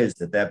whatever it is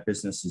that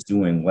business is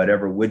doing,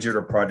 whatever widget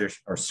or project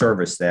or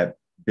service that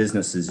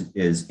business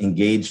is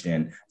engaged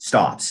in,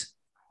 stops.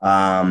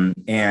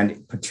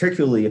 And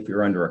particularly if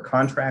you're under a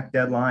contract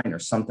deadline or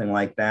something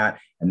like that,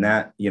 and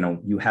that,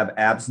 you have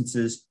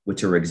absences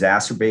which are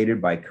exacerbated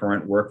by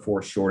current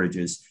workforce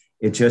shortages,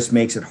 it just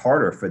makes it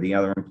harder for the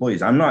other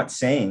employees. I'm not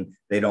saying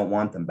they don't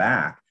want them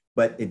back,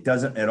 but it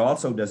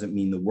also doesn't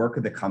mean the work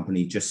of the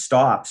company just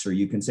stops, or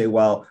you can say,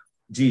 well,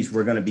 geez,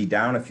 we're going to be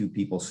down a few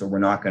people, so we're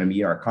not going to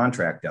meet our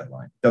contract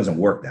deadline. It doesn't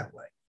work that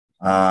way.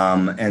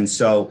 And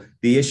so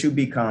the issue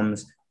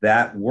becomes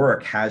that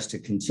work has to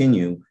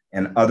continue,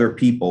 and other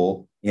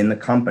people in the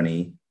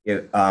company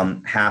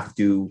have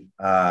to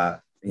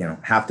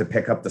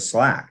pick up the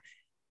slack.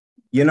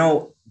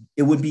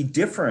 It would be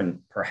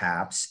different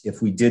perhaps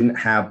if we didn't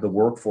have the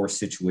workforce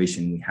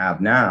situation we have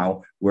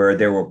now, where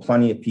there were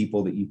plenty of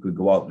people that you could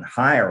go out and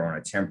hire on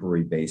a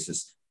temporary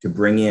basis to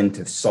bring in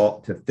to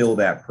fill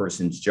that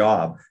person's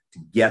job, to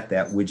get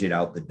that widget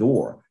out the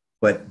door.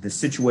 But the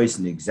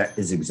situation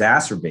is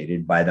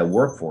exacerbated by the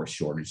workforce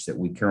shortage that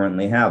we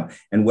currently have.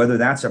 And whether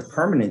that's a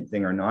permanent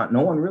thing or not,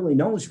 no one really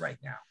knows right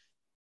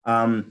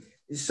now.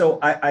 So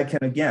I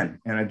can, again,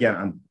 I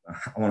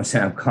want to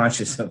say I'm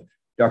conscious of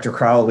Dr.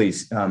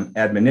 Crowley's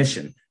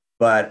admonition,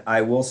 but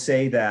I will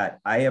say that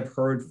I have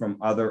heard from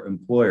other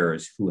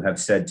employers who have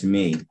said to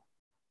me,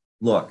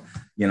 look,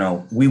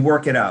 we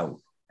work it out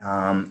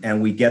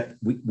and we get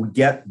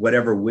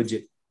whatever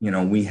widget,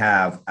 we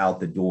have out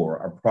the door,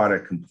 our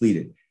product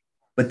completed.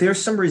 But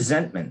there's some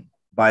resentment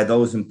by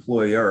those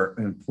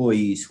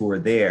employees who are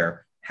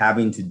there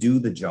having to do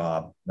the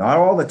job, not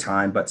all the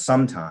time, but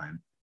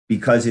sometime,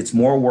 because it's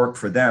more work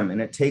for them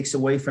and it takes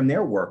away from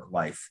their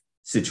work-life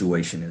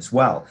situation as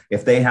well.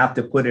 If they have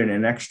to put in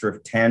an extra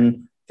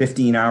 10,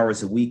 15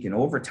 hours a week in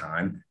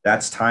overtime,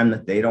 that's time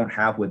that they don't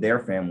have with their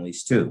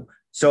families too.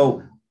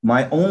 So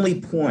my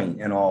only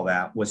point in all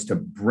that was to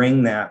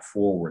bring that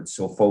forward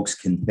so folks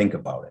can think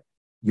about it.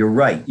 You're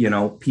right.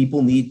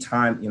 People need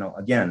time.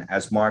 Again,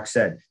 as Mark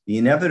said, the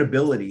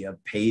inevitability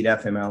of paid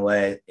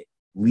FMLA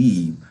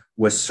leave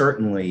was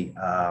certainly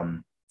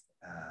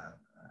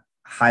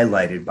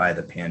highlighted by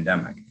the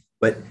pandemic,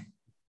 but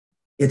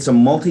it's a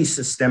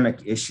multi-systemic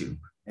issue.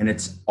 And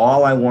it's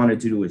all I wanted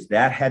to do is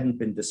that hadn't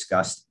been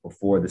discussed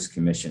before this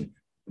commission,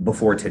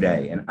 before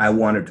today. And I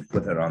wanted to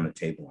put that on the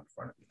table in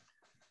front of you.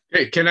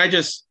 Hey, can I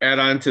just add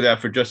on to that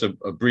for just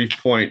a brief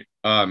point?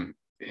 The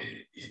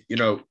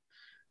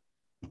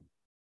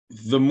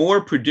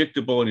more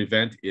predictable an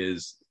event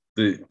is,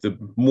 the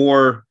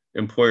more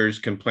employers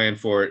can plan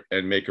for it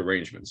and make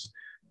arrangements.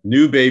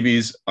 New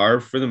babies are,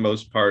 for the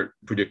most part,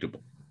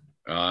 predictable.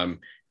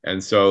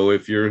 And so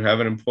if you have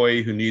an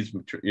employee who needs,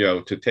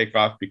 to take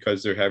off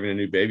because they're having a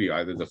new baby,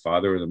 either the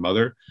father or the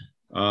mother,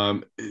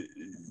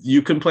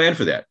 you can plan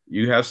for that.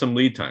 You have some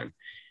lead time.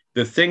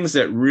 The things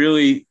that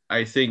really,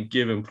 I think,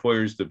 give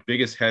employers the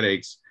biggest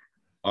headaches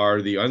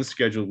are the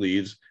unscheduled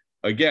leaves.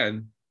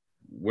 Again,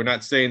 we're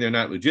not saying they're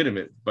not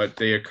legitimate, but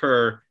they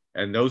occur,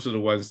 and those are the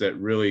ones that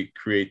really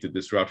create the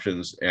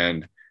disruptions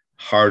and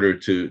harder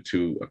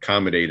to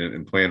accommodate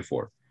and plan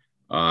for.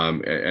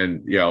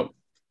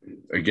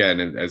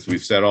 Again, and as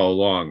we've said all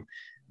along,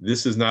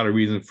 this is not a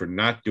reason for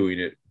not doing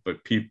it,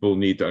 but people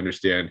need to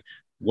understand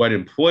what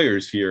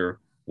employers hear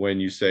when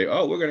you say,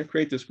 oh, we're going to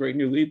create this great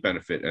new leave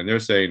benefit. And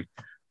they're saying,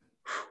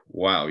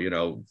 wow,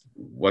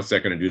 what's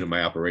that going to do to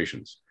my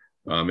operations?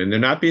 And they're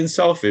not being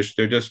selfish.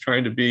 They're just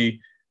trying to be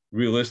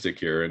realistic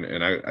here.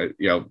 And I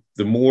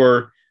the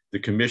more the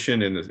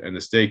commission and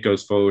the state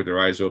goes forward, their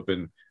eyes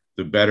open,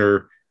 the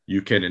better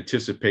you can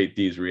anticipate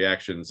these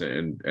reactions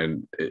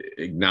and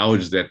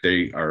acknowledge that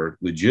they are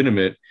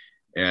legitimate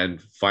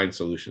and find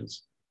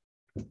solutions.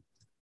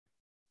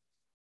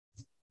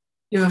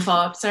 You have a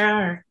follow-up,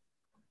 Sarah? Or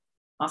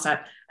all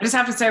set? I just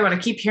have to say what I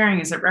keep hearing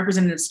is that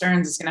Representative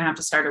Stearns is going to have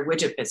to start a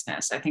widget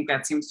business. I think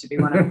that seems to be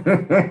one of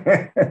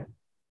that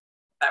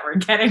we're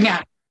getting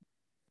at.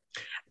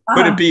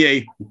 Could it be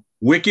a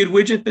wicked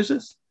widget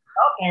business?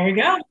 Oh, there you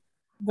go.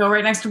 Go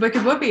right next to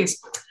Wicked Whoopies.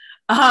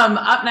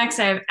 Up next,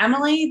 I have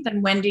Emily,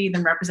 then Wendy,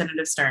 then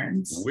Representative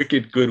Stearns.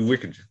 Wicked good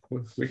widgets.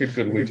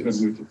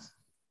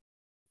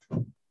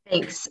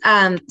 Thanks.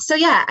 So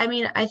yeah,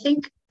 I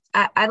think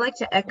I'd like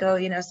to echo,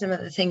 some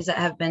of the things that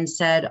have been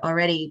said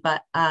already,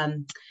 but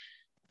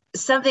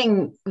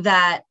something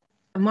that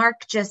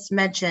Mark just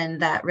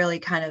mentioned that really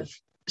kind of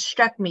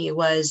struck me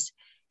was,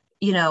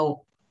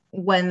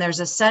 when there's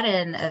a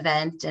sudden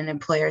event and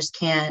employers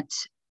can't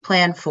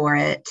plan for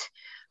it,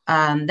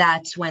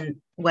 that's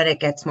when it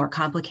gets more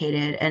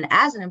complicated. And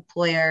as an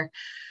employer,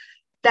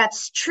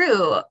 that's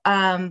true.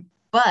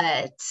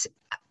 But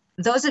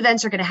those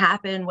events are going to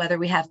happen whether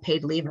we have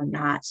paid leave or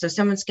not. So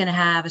someone's going to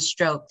have a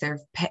stroke,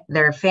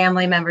 their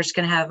family member's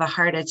going to have a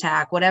heart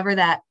attack, whatever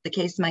that the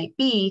case might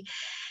be.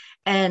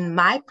 And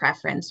my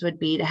preference would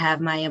be to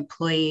have my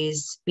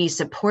employees be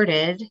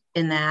supported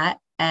in that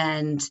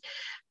and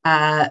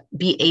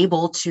be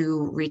able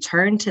to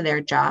return to their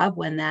job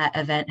when that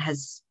event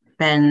has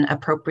been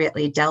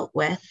appropriately dealt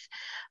with,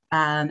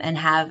 and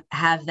have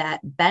that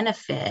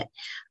benefit.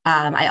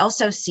 I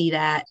also see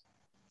that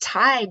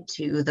tied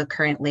to the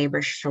current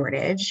labor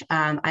shortage.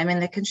 I'm in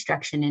the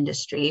construction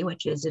industry,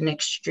 which is an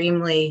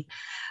extremely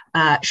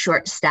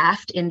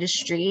short-staffed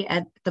industry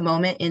at the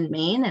moment in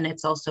Maine, and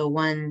it's also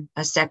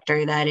a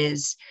sector that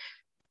is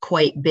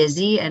quite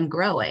busy and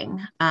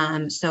growing.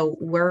 So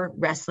we're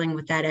wrestling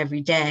with that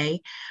every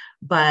day,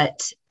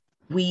 but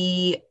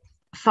we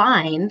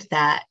find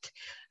that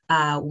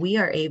we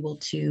are able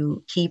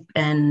to keep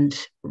and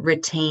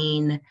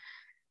retain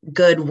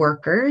good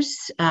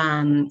workers,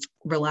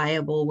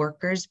 reliable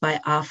workers, by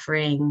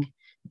offering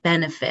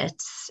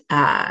benefits,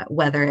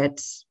 whether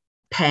it's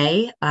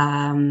pay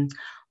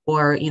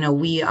or,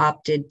 we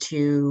opted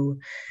to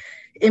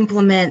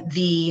implement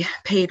the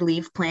paid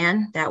leave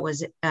plan that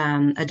was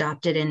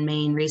adopted in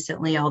Maine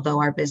recently, although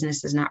our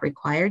business is not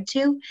required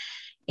to.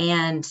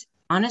 And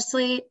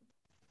honestly,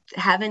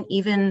 haven't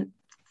even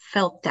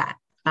felt that.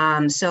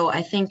 So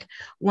I think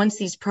once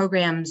these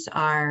programs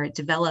are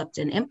developed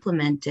and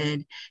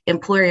implemented,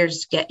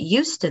 employers get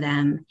used to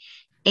them,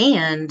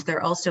 and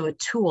they're also a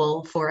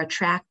tool for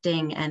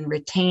attracting and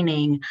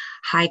retaining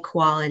high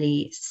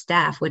quality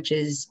staff, which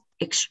is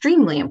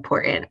extremely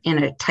important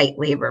in a tight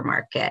labor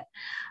market.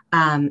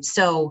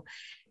 So,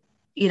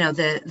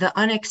 the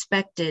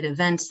unexpected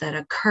events that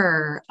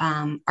occur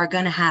are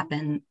going to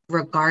happen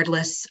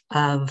regardless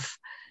of,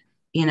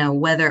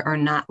 whether or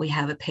not we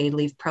have a paid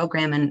leave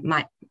program. And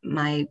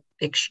my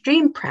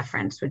extreme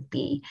preference would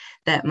be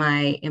that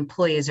my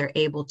employees are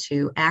able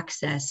to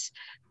access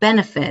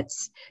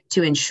benefits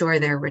to ensure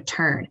their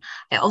return.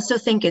 I also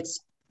think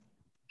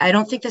I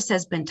don't think this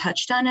has been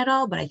touched on at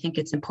all, but I think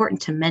it's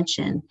important to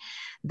mention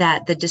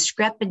that the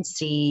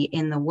discrepancy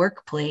in the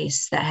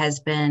workplace that has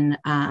been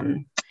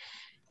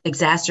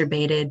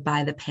exacerbated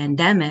by the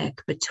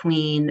pandemic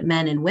between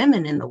men and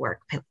women in the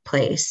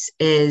workplace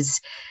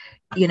is,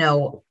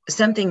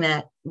 something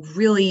that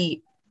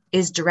really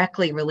is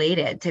directly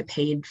related to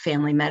paid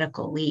family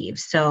medical leave.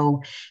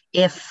 So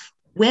if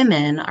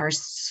women are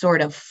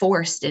sort of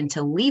forced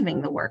into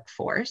leaving the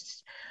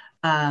workforce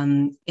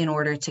in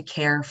order to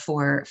care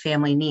for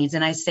family needs,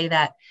 and I say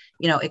that,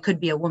 it could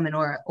be a woman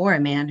or a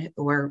man,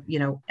 or,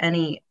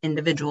 any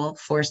individual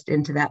forced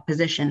into that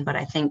position. But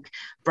I think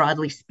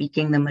broadly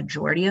speaking, the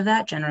majority of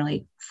that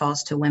generally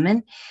falls to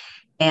women.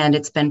 And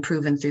it's been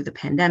proven through the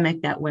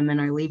pandemic that women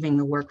are leaving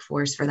the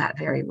workforce for that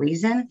very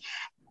reason.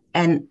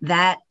 And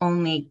that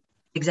only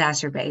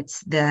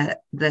exacerbates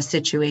the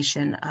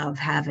situation of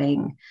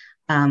having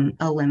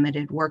a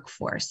limited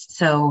workforce.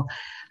 So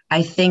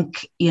I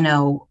think,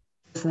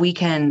 if we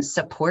can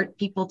support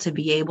people to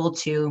be able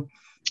to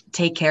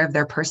take care of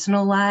their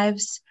personal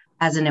lives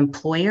as an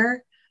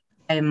employer,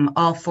 I'm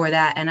all for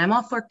that. And I'm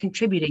all for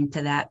contributing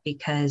to that,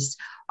 because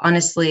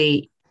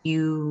honestly,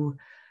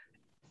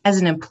 as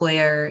an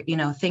employer,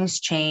 things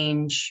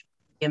change.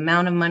 The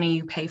amount of money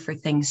you pay for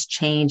things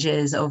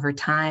changes over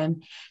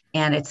time,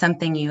 and it's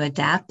something you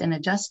adapt and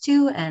adjust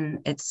to, and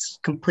it's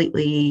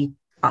completely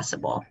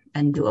possible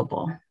and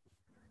doable.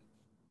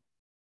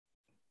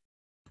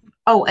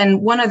 Oh,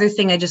 and one other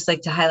thing I'd just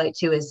like to highlight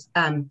too is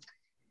having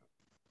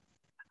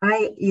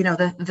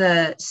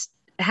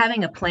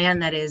a plan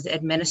that is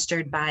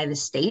administered by the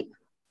state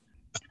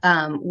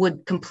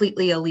would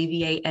completely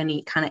alleviate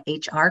any kind of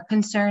HR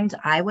concerns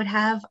I would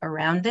have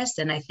around this.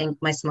 And I think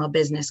my small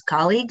business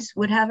colleagues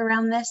would have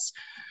around this,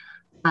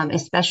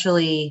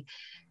 especially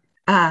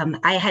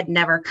I had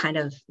never kind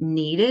of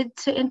needed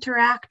to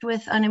interact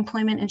with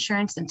unemployment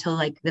insurance until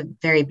like the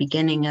very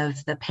beginning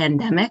of the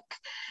pandemic.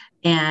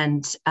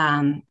 And,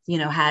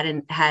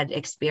 had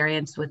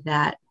experience with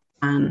that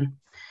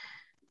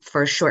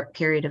for a short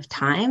period of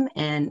time,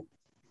 and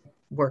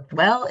worked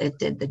well. It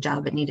did the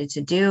job it needed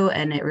to do,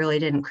 and it really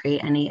didn't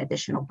create any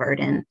additional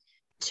burden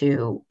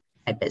to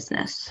my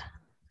business.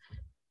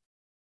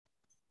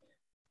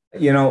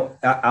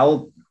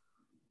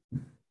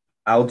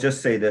 I'll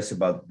just say this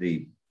about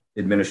the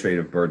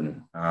administrative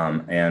burden.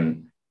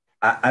 And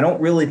I don't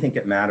really think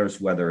it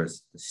matters whether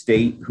it's the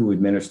state who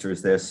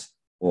administers this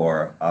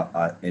or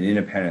an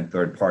independent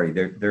third party.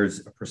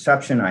 There's a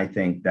perception, I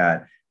think,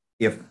 that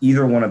if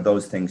either one of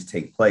those things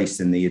take place,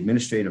 then the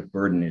administrative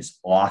burden is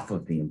off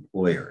of the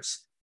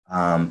employers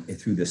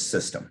through this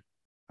system.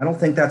 I don't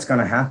think that's going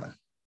to happen.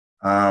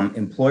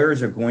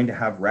 Employers are going to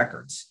have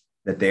records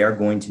that they are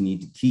going to need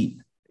to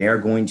keep. They are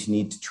going to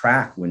need to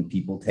track when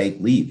people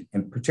take leave,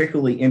 and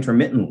particularly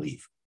intermittent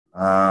leave.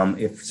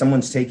 If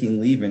someone's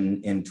taking leave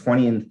in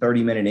 20 and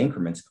 30-minute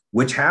increments,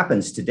 which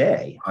happens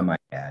today, I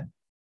might add,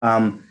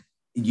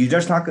 you're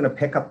just not going to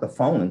pick up the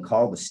phone and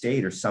call the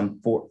state or some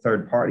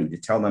third party to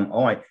tell them,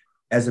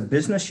 as a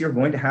business, you're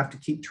going to have to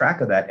keep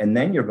track of that. And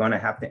then you're going to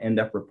have to end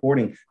up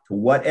reporting to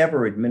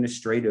whatever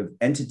administrative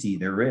entity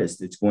there is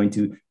that's going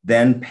to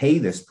then pay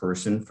this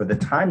person for the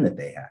time that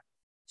they had.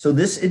 So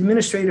this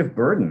administrative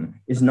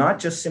burden is not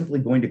just simply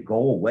going to go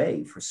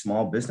away for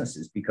small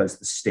businesses because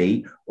the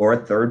state or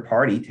a third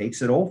party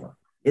takes it over.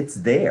 It's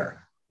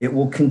there. It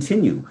will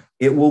continue.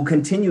 It will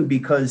continue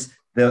because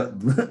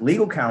the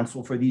legal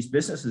counsel for these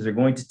businesses are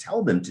going to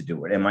tell them to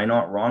do it. Am I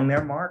not wrong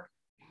there, Mark?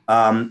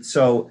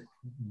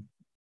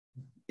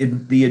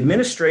 The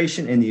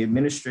administration and the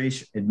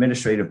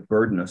administrative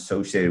burden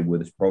associated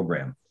with this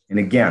program. And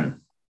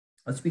again,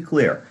 let's be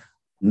clear,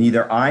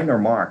 neither I nor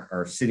Mark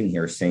are sitting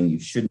here saying you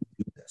shouldn't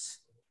do this.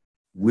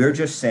 We're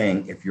just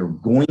saying if you're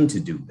going to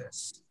do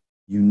this,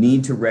 you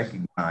need to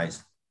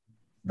recognize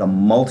the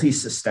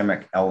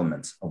multi-systemic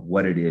elements of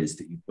what it is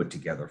that you put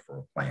together for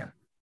a plan.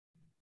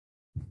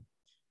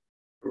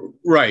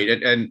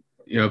 Right. And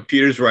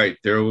Peter's right.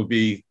 There will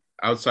be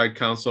outside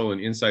counsel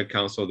and inside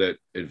counsel that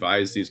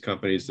advise these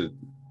companies to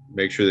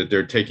make sure that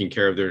they're taking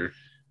care of their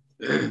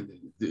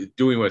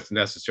doing what's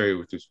necessary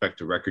with respect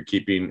to record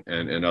keeping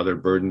and other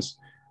burdens.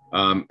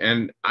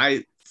 And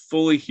I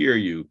fully hear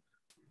you.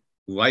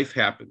 Life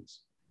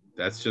happens.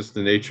 That's just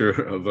the nature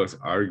of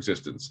our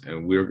existence.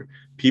 And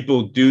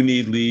people do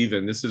need leave.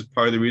 And this is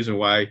part of the reason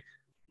why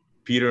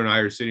Peter and I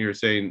are sitting here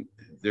saying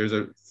there's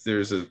a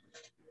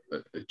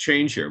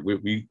change here.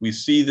 We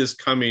see this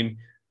coming,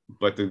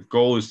 but the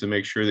goal is to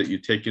make sure that you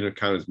take into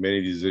account as many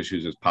of these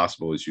issues as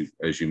possible as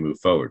you move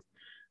forward.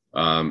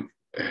 As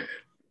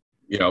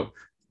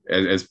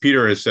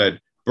Peter has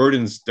said,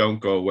 burdens don't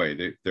go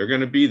away. They're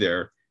going to be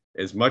there.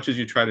 As much as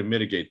you try to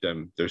mitigate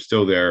them, they're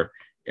still there.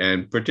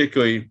 And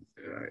particularly,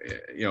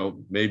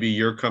 maybe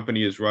your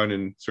company is run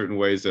in certain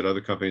ways that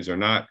other companies are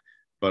not,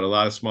 but a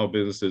lot of small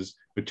businesses,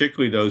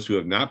 particularly those who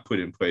have not put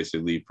in place a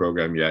leave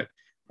program yet,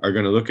 are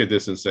going to look at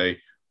this and say,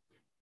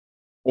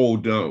 oh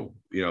no,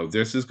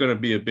 this is going to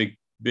be a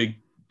big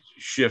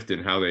shift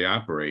in how they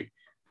operate.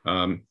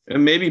 And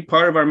maybe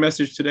part of our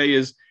message today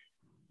is,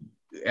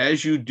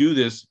 as you do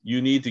this,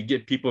 you need to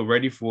get people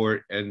ready for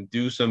it and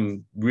do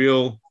some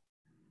real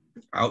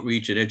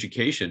outreach and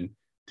education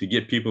to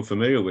get people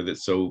familiar with it.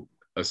 So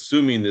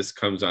assuming this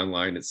comes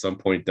online at some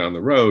point down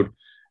the road,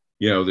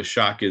 the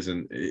shock is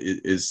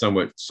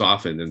somewhat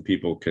softened and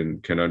people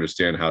can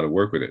understand how to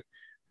work with it.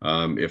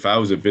 If I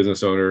was a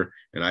business owner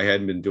and I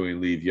hadn't been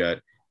doing leave yet,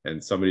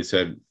 and somebody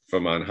said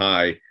from on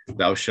high,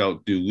 thou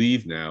shalt do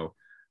leave now,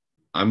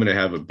 I'm going to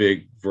have a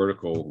big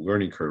vertical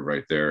learning curve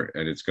right there,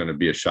 and it's going to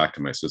be a shock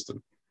to my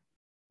system.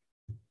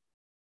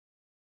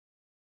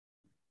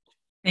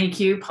 Thank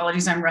you.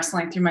 Apologies, I'm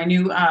wrestling through my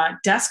new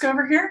desk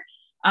over here.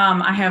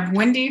 I have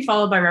Wendy,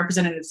 followed by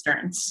Representative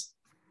Stearns.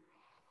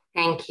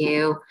 Thank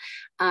you.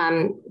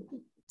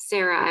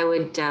 Sarah, I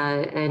would,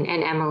 and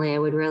Emily, I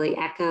would really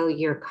echo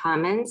your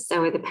comments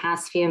over the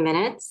past few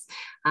minutes.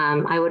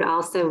 I would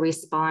also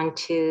respond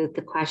to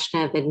the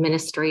question of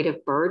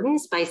administrative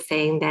burdens by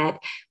saying that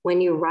when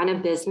you run a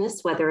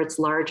business, whether it's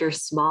large or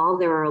small,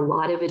 there are a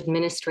lot of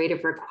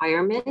administrative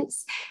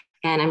requirements.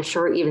 And I'm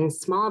sure even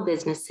small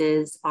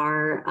businesses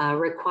are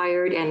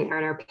required and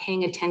are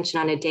paying attention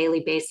on a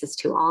daily basis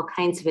to all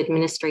kinds of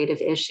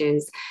administrative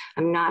issues.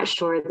 I'm not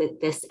sure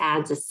that this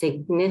adds a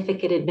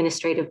significant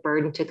administrative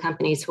burden to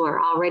companies who are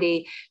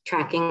already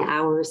tracking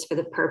hours for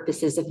the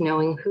purposes of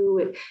knowing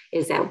who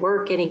is at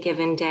work any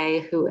given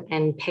day,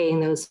 and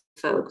paying those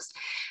folks.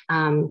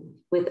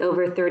 With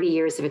over 30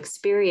 years of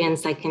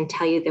experience, I can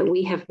tell you that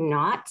we have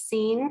not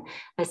seen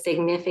a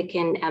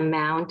significant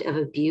amount of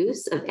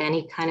abuse of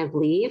any kind of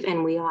leave,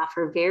 and we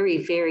offer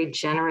very, very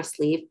generous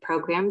leave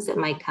programs at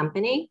my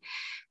company.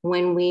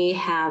 When we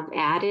have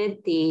added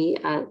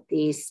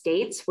the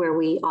states where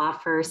we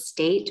offer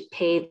state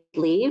paid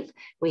leave,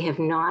 we have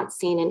not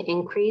seen an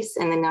increase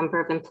in the number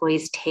of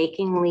employees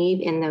taking leave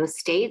in those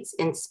states,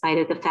 in spite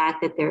of the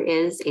fact that there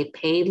is a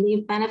paid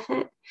leave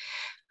benefit.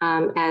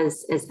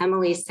 As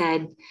Emily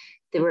said,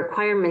 the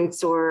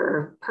requirements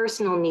or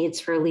personal needs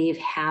for leave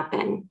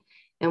happen.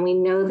 And we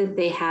know that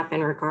they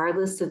happen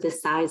regardless of the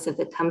size of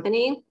the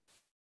company.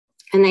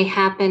 And they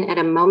happen at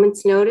a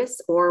moment's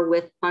notice or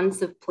with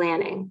months of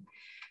planning.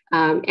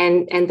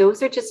 And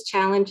those are just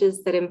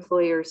challenges that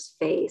employers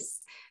face.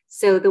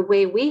 So the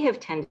way we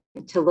have tended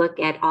to look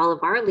at all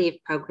of our leave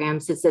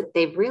programs is that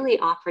they've really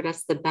offered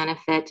us the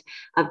benefit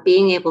of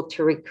being able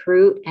to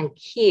recruit and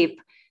keep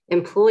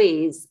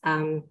employees.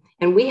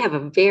 And we have a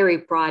very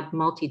broad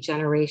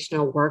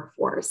multi-generational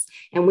workforce.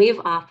 And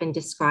we've often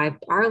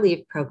described our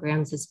leave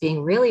programs as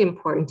being really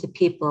important to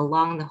people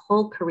along the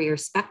whole career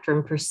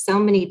spectrum for so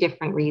many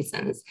different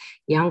reasons.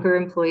 Younger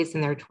employees in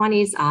their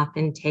 20s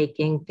often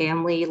taking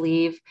family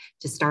leave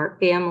to start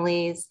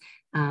families.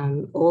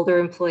 Older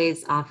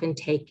employees often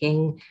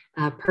taking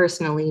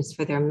personal leaves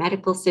for their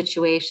medical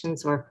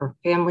situations or for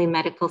family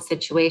medical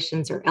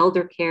situations or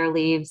elder care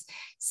leaves.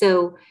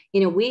 So,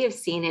 we have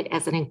seen it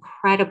as an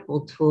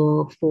incredible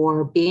tool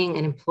for being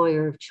an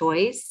employer of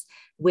choice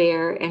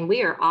and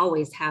we are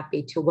always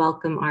happy to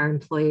welcome our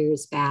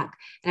employers back.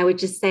 And I would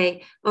just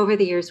say over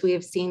the years, we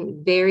have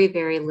seen very,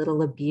 very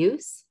little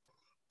abuse.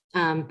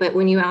 But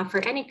when you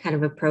offer any kind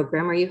of a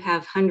program or you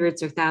have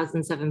hundreds or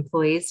thousands of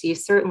employees, you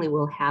certainly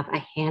will have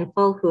a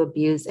handful who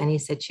abuse any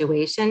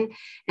situation.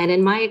 And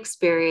in my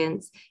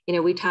experience,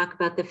 we talk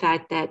about the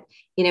fact that,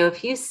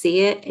 if you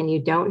see it and you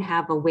don't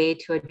have a way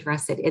to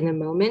address it in the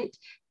moment,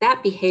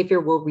 that behavior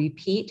will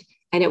repeat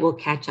and it will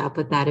catch up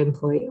with that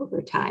employee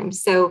over time.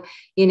 So,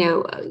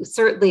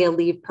 certainly a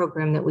leave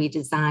program that we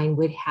design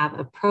would have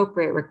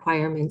appropriate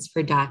requirements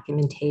for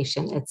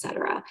documentation, et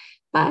cetera.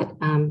 But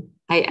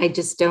I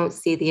just don't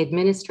see the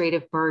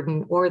administrative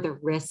burden or the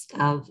risk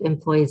of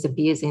employees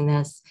abusing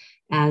this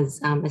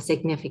as a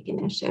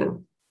significant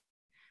issue.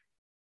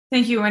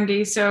 Thank you,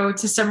 Wendy. So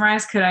to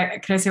summarize, could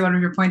I say one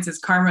of your points is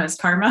karma?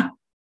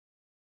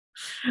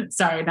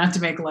 Sorry, not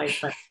to make light,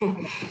 but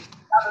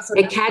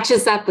it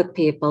catches up with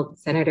people,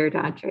 Senator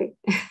Daughtry.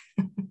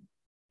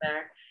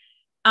 There.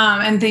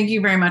 And thank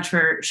you very much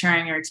for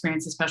sharing your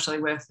experience, especially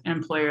with an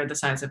employer the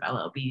size of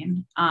LL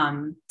Bean.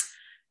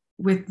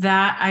 With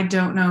that, I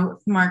don't know,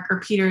 Mark or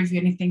Peter, if you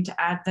have anything to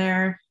add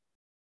there.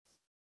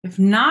 If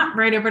not,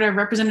 right over to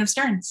Representative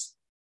Stearns.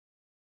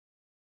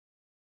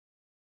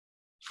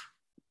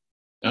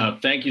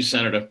 Thank you,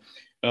 Senator.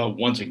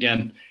 Once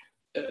again,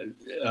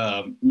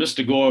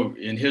 Mr. Gore,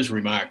 in his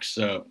remarks,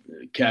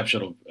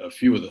 captured a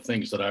few of the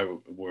things that I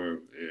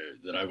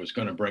was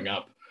going to bring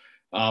up.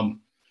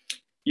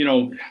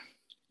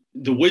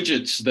 The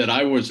widgets that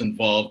I was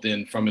involved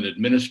in from an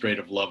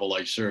administrative level,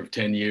 I served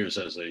 10 years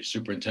as a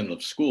superintendent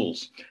of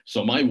schools.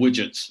 So my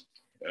widgets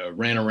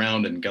ran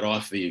around and got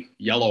off the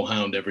yellow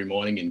hound every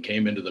morning and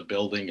came into the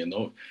building. And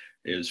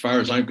as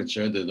far as I'm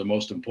concerned, they're the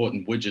most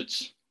important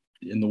widgets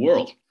in the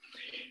world.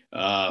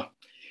 But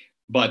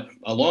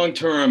a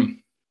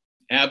long-term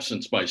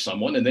absence by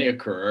someone, and they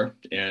occur,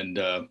 and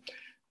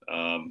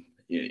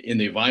in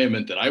the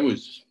environment that I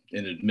was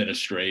an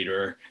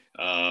administrator,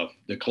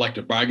 the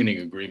collective bargaining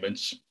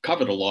agreements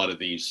covered a lot of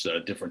these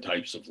different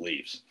types of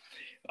leaves.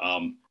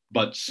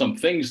 But some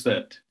things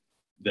that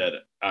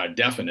are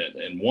definite,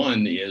 and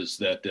one is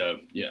that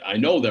I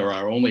know there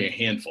are only a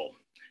handful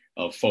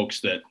of folks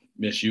that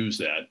misuse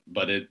that,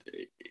 but it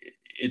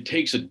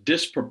takes a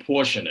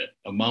disproportionate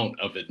amount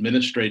of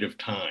administrative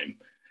time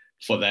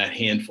for that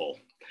handful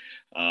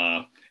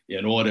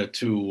in order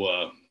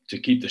to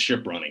keep the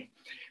ship running.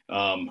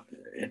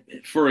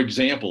 For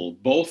example,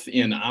 both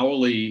in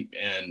hourly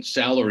and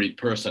salaried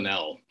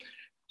personnel,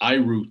 I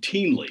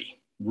routinely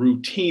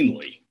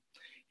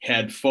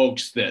had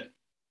folks that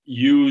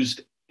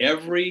used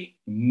every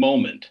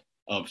moment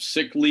of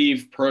sick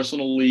leave,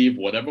 personal leave,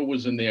 whatever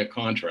was in their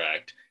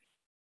contract,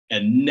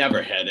 and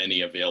never had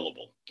any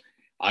available.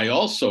 I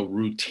also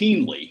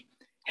routinely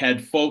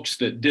had folks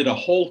that did a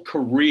whole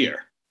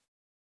career,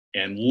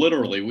 and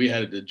literally we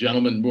had a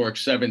gentleman work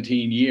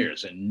 17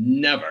 years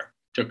and never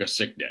took a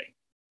sick day,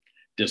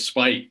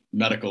 despite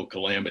medical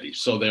calamities.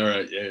 So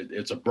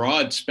it's a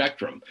broad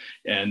spectrum,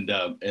 and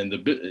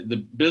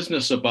the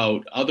business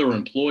about other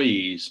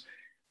employees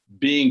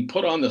being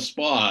put on the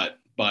spot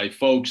by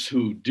folks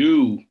who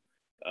do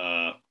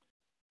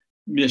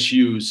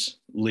misuse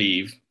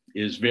leave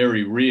is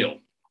very real.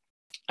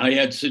 I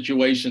had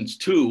situations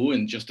too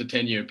in just a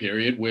 10-year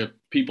period where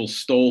people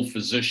stole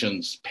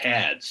physicians'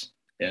 pads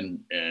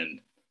and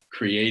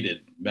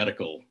created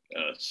medical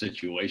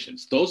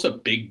situations. Those are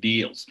big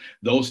deals.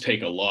 Those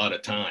take a lot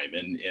of time.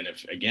 And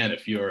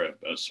if you're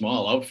a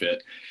small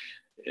outfit,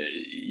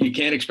 you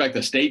can't expect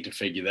the state to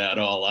figure that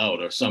all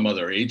out, or some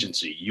other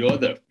agency. You're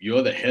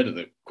the head of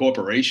the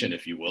corporation,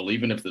 if you will,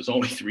 even if there's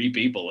only 3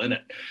 people in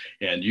it,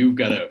 and you've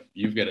got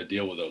to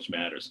deal with those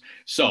matters.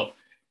 So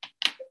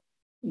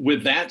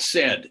with that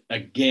said,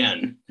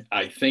 again,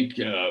 I think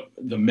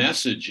the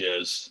message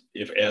is,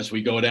 as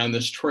we go down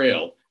this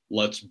trail,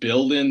 let's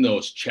build in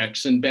those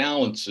checks and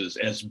balances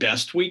as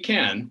best we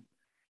can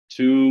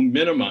to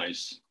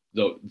minimize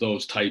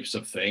those types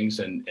of things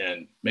and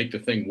make the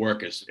thing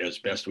work as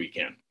best we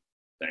can.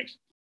 Thanks.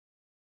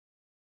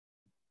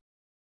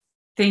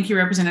 Thank you,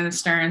 Representative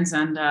Stearns,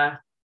 and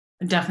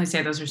definitely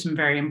say those are some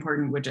very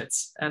important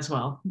widgets as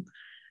well.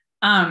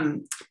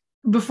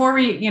 Before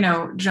we,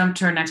 jump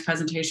to our next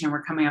presentation,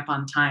 we're coming up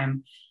on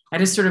time. I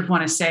just sort of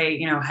want to say,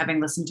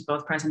 having listened to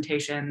both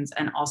presentations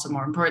and also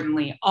more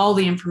importantly, all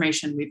the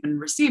information we've been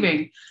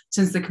receiving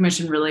since the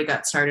commission really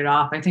got started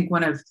off, I think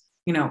one of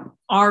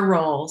our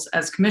roles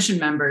as commission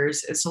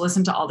members is to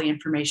listen to all the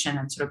information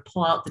and sort of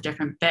pull out the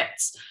different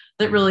bits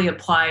that really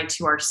apply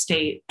to our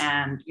state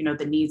and,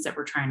 the needs that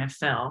we're trying to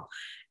fill.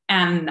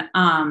 And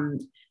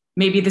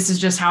maybe this is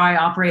just how I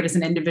operate as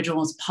an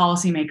individual, as a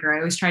policymaker. I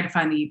always try to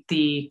find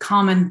the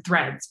common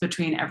threads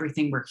between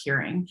everything we're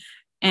hearing.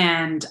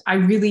 And I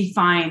really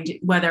find,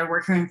 whether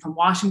we're hearing from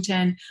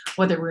Washington,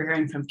 whether we're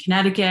hearing from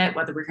Connecticut,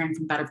 whether we're hearing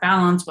from Better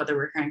Balance, whether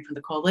we're hearing from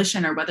the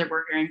coalition, or whether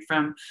we're hearing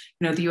from,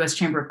 the U.S.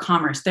 Chamber of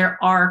Commerce, there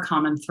are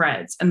common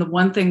threads. And the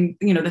one thing,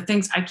 the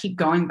things I keep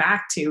going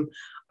back to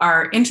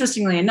are,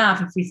 interestingly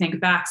enough, if we think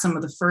back, some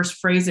of the first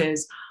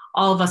phrases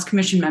all of us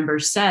commission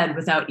members said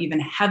without even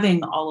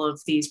having all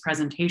of these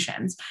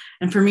presentations.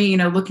 And for me,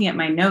 looking at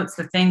my notes,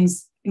 the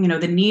things,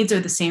 the needs are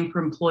the same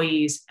for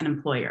employees and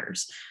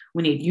employers.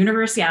 We need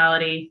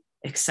universality,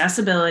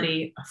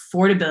 accessibility,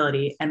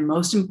 affordability, and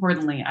most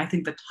importantly, I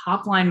think the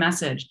top line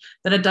message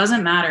that it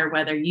doesn't matter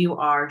whether you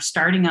are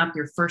starting up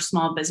your first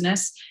small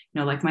business,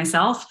 like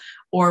myself,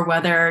 or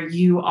whether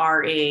you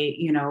are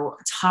a,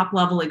 top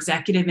level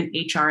executive in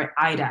HR at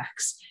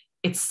IDEX,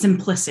 it's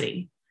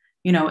simplicity.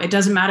 It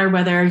doesn't matter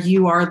whether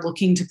you are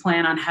looking to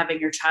plan on having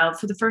your child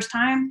for the first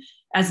time.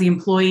 As the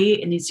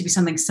employee, it needs to be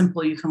something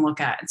simple you can look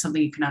at and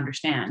something you can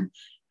understand.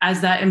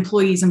 As that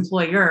employee's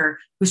employer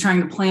who's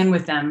trying to plan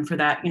with them for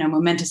that,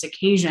 momentous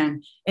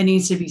occasion, it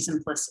needs to be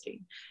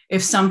simplicity.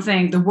 If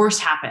something, the worst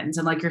happens,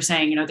 and like you're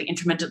saying, the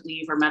intermittent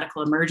leave or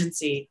medical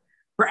emergency,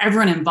 for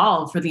everyone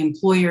involved, for the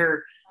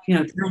employer,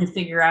 trying to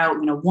figure out,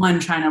 one,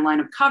 trying to line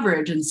up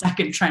coverage, and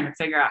second, trying to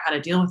figure out how to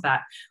deal with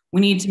that.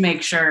 We need to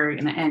make sure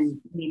and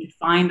need to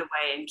find a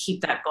way and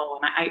keep that goal.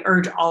 And I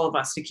urge all of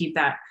us to keep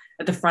that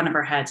at the front of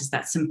our heads, is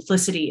that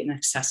simplicity and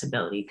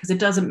accessibility, because it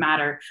doesn't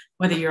matter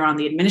whether you're on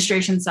the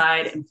administration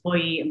side,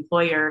 employee,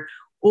 employer,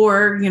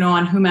 or,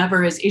 on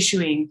whomever is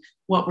issuing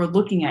what we're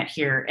looking at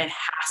here. It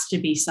has to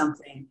be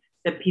something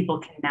that people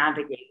can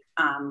navigate.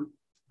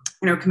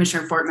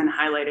 Commissioner Fortman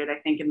highlighted, I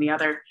think, in the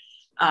other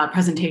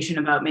presentation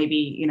about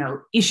maybe,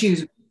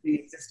 issues with the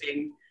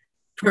existing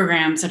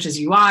programs such as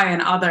UI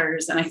and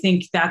others. And I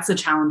think that's the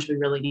challenge we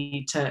really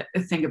need to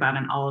think about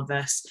in all of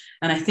this.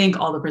 And I thank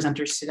all the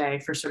presenters today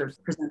for sort of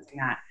presenting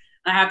that.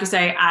 And I have to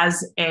say,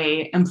 as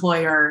a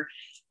employer,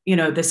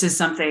 this is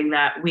something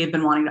that we've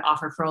been wanting to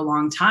offer for a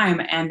long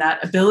time. And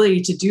that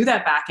ability to do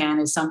that back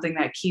end is something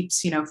that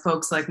keeps,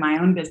 folks like my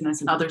own business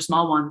and other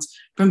small ones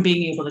from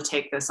being able to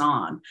take this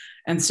on.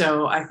 And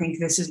so I think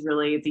this is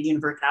really the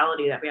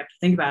universality that we have to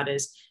think about,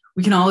 is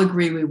we can all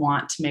agree we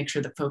want to make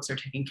sure that folks are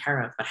taken care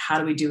of, but how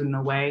do we do it in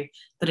a way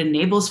that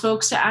enables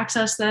folks to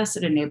access this?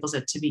 It enables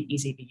it to be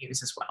easy to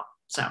use as well.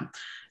 So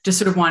just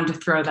sort of wanted to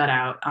throw that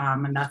out.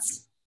 And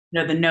that's,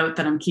 the note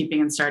that I'm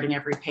keeping and starting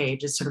every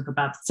page is sort of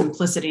about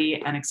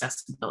simplicity and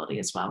accessibility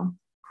as well.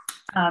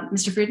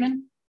 Mr.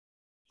 Friedman?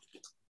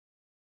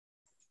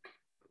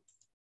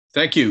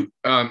 Thank you.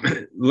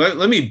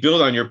 Let me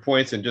build on your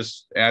points and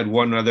just add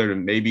one other,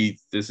 and maybe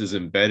this is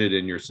embedded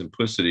in your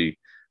simplicity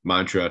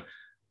mantra,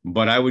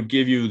 but I would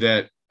give you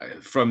that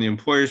from the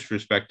employer's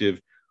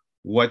perspective,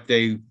 what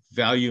they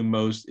value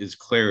most is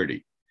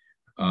clarity.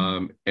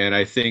 And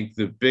I think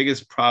the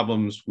biggest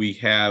problems we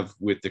have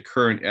with the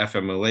current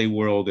FMLA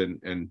world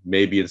and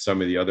maybe in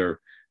some of the other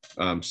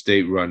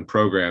state-run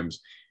programs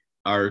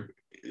are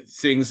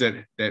things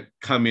that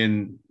come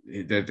in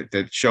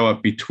that show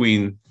up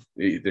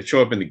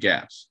in the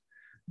gaps.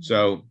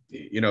 So,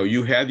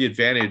 you have the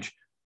advantage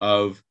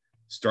of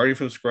starting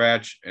from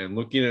scratch and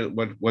looking at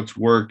what's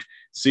worked,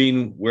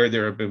 seeing where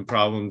there have been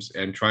problems,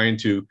 and trying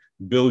to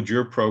build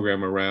your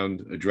program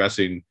around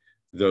addressing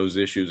those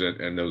issues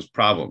and those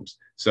problems.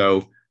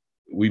 So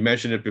we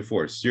mentioned it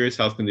before, serious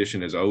health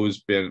condition has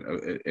always been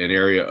an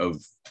area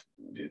of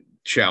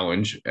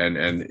challenge, and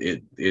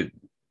it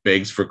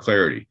begs for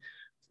clarity.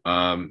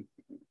 The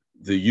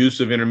use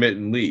of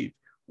intermittent leave,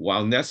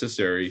 while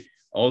necessary,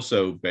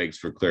 also begs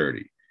for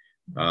clarity.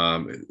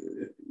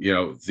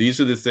 These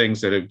are the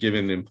things that have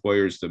given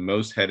employers the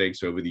most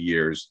headaches over the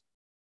years.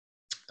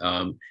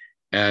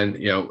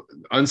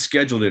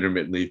 Unscheduled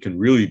intermittent leave can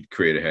really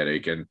create a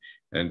headache.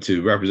 And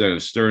to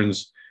Representative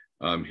Stern's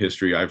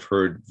history, I've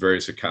heard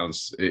various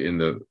accounts in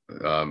the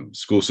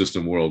school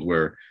system world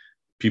where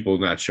people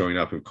not showing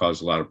up have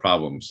caused a lot of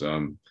problems.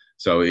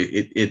 So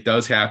it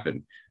does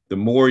happen. The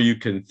more you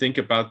can think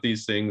about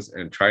these things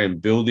and try and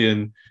build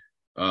in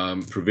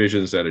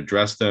provisions that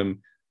address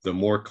them, the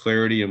more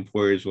clarity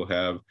employers will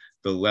have,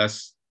 the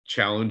less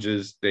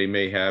challenges they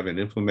may have in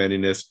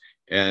implementing this.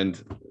 And,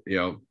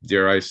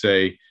 dare I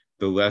say,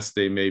 the less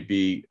they may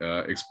be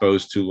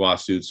exposed to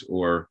lawsuits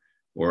or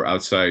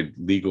outside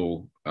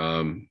legal,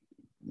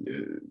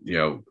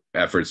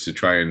 efforts to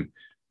try and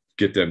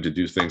get them to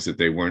do things that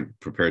they weren't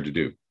prepared to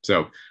do.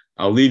 So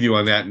I'll leave you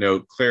on that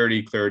note.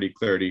 Clarity, clarity,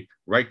 clarity.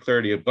 Write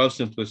clarity above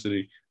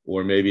simplicity,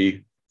 or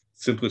maybe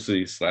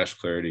simplicity /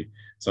 clarity,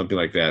 something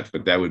like that.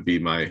 But that would be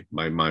my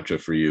mantra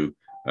for you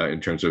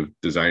in terms of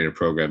designing a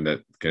program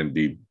that can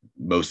be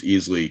most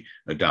easily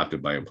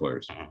adopted by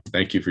employers.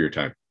 Thank you for your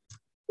time.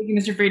 Thank you,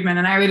 Mr. Friedman.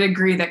 And I would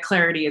agree that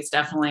clarity is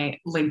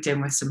definitely linked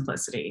in with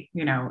simplicity.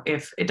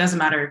 If it doesn't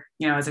matter,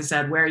 as I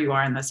said, where you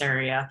are in this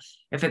area,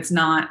 if it's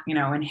not,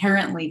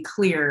 inherently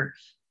clear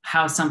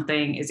how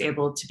something is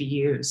able to be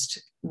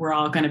used, we're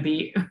all going to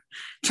be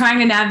trying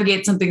to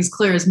navigate something as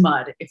clear as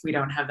mud if we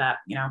don't have that,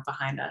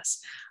 behind us.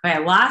 Okay,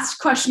 last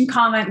question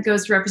comment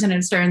goes to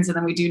Representative Stearns, and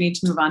then we do need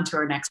to move on to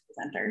our next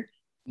presenter.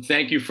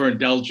 Thank you for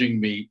indulging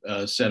me,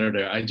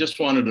 Senator. I just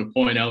wanted to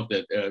point out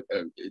that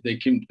they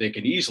can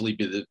easily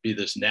be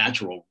this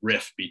natural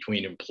rift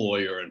between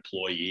employer and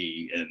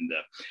employee, and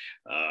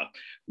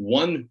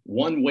one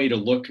way to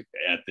look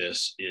at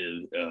this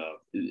is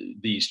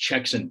these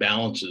checks and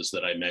balances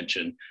that I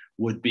mentioned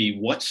would be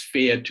what's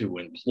fair to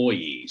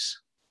employees.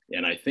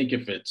 And I think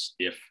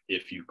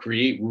if you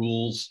create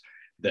rules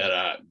that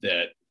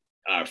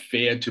are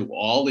fair to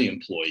all the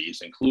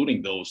employees,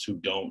 including those who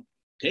don't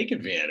take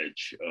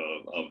advantage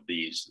of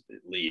these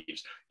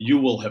leaves, you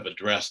will have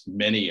addressed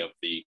many of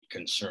the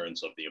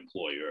concerns of the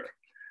employer.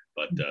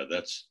 But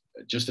that's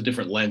just a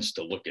different lens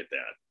to look at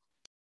that.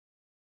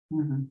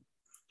 Mm-hmm.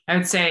 I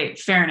would say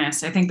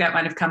fairness. I think that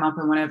might have come up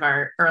in one of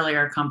our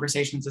earlier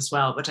conversations as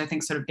well, which I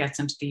think sort of gets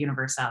into the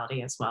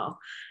universality as well.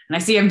 And I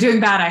see I'm doing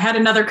bad. I had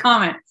another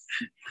comment.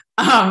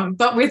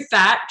 But with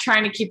that,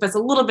 trying to keep us a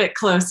little bit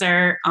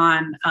closer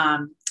on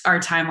our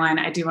timeline,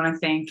 I do want to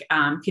thank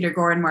Peter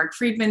Gore and Mark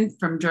Friedman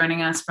from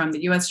joining us from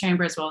the U.S.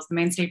 Chamber as well as the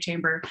Maine State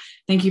Chamber.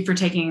 Thank you for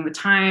taking the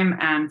time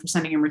and for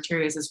sending in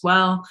materials as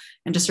well.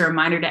 And just a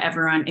reminder to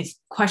everyone, if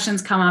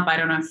questions come up, I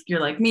don't know if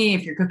you're like me,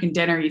 if you're cooking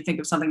dinner, you think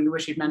of something you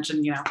wish you'd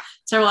mentioned,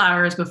 several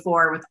hours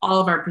before with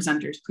all of our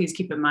presenters, please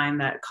keep in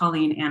mind that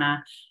Colleen,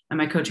 Anna, and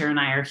my co-chair and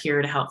I are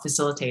here to help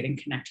facilitate and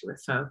connect you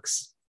with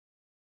folks.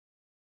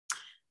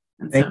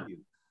 And thank you.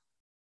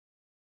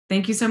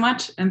 Thank you so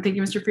much. And thank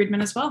you, Mr.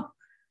 Friedman, as well.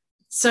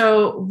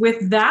 So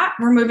with that,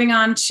 we're moving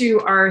on to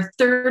our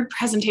third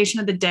presentation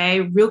of the day.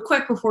 Real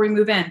quick before we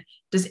move in,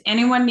 does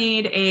anyone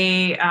need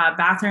a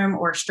bathroom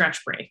or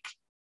stretch break?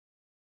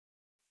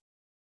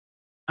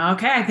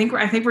 Okay, I think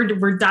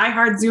we're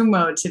diehard Zoom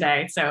mode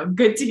today, so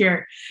good to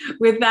hear.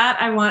 With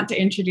that, I want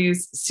to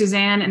introduce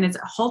Suzanne, and it's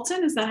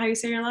Hulton. Is that how you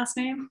say your last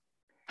name?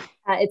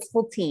 It's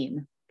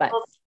Hulteen, but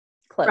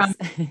close.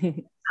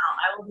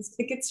 I will just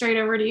kick it straight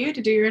over to you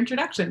to do your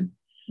introduction.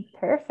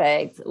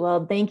 Perfect.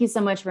 Well, thank you so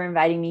much for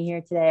inviting me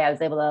here today. I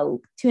was able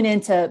to tune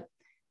into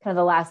kind of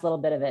the last little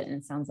bit of it, and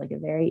it sounds like a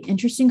very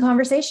interesting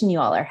conversation you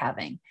all are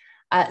having.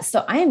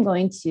 So I am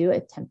going to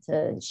attempt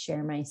to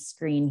share my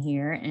screen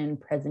here and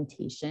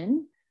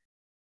presentation.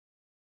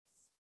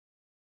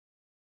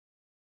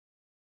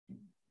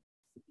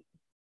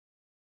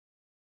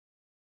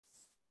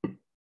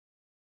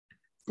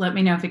 Let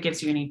me know if it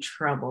gives you any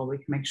trouble. We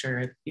can make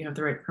sure you have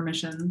the right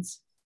permissions.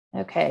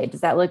 Okay.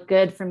 Does that look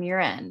good from your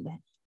end?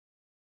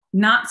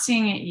 Not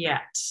seeing it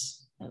yet.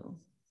 Oh.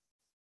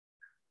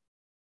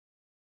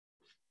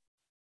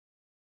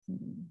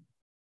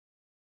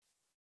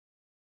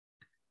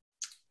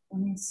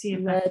 Let me see.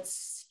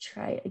 Let's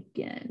try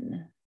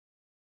again.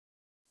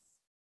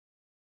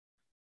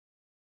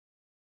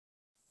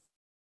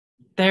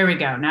 There we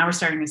go. Now we're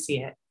starting to see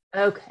it.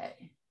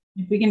 Okay.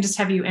 If we can just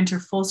have you enter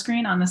full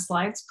screen on the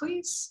slides,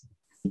 please.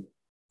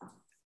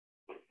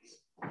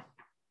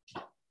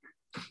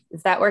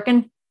 Is that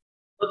working?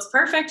 Looks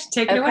perfect.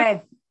 Take it away.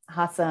 Okay,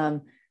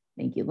 awesome.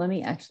 Thank you. Let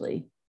me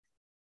actually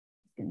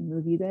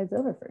move you guys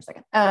over for a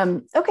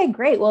second. Okay,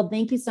 great. Well,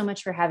 thank you so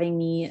much for having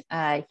me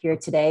here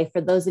today.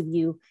 For those of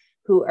you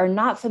who are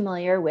not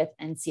familiar with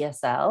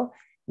NCSL,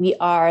 we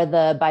are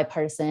the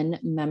bipartisan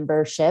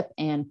membership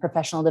and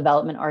professional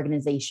development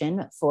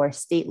organization for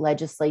state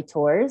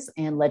legislators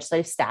and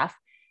legislative staff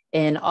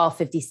in all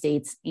 50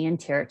 states and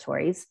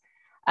territories.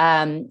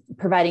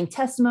 Providing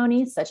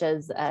testimonies such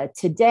as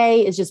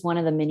today is just one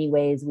of the many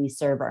ways we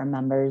serve our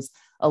members,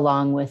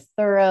 along with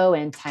thorough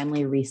and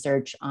timely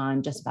research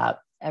on just about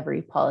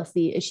every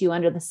policy issue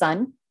under the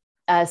sun.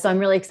 So I'm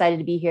really excited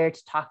to be here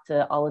to talk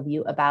to all of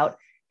you about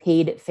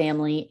paid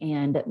family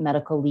and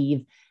medical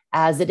leave,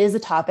 as it is a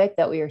topic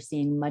that we are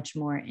seeing much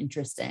more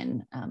interest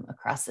in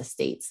across the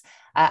states.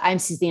 I'm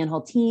Suzanne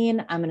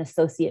Hulteen. I'm an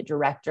associate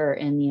director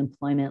in the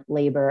Employment,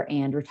 Labor,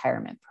 and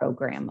Retirement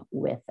Program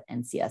with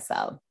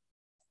NCSL.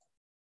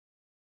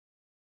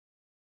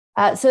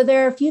 So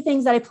there are a few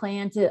things that I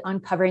plan to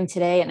uncovering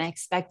today, and I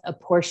expect a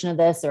portion of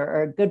this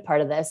or a good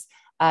part of this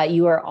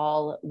you are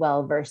all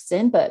well versed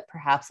in, but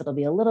perhaps it'll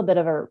be a little bit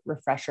of a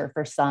refresher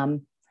for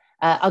some.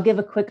 I'll give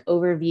a quick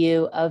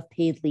overview of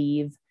paid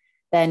leave,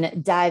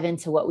 then dive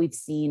into what we've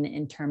seen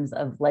in terms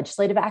of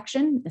legislative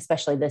action,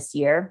 especially this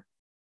year.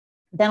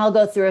 Then I'll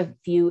go through a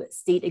few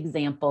state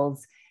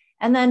examples,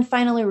 and then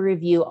finally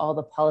review all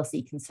the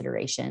policy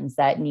considerations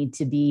that need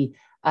to be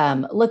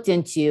looked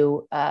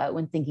into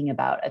when thinking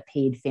about a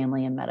paid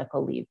family and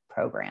medical leave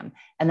program.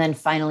 And then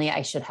finally,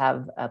 I should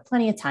have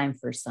plenty of time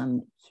for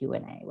some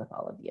Q&A with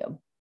all of you.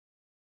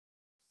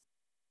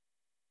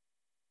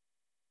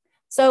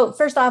 So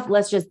first off,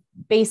 let's just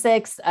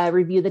basics,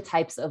 review the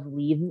types of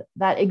leave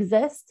that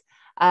exist.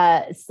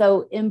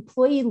 So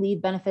employee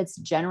leave benefits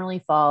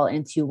generally fall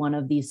into one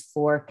of these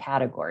 4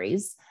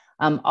 categories,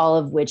 all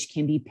of which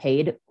can be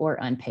paid or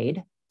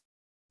unpaid.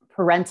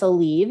 Parental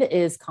leave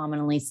is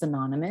commonly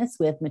synonymous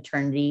with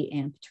maternity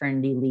and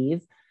paternity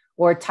leave,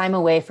 or time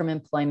away from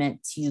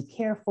employment to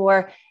care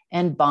for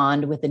and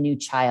bond with a new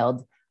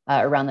child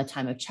around the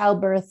time of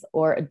childbirth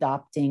or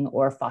adopting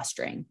or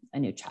fostering a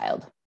new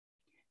child.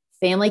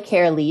 Family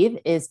care leave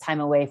is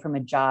time away from a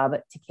job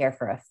to care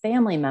for a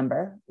family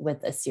member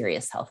with a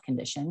serious health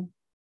condition.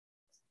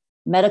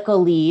 Medical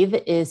leave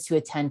is to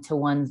attend to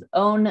one's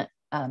own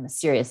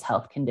serious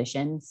health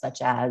condition,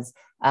 such as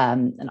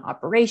an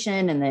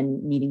operation and then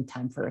needing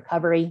time for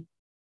recovery.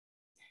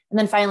 And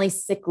then finally,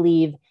 sick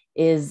leave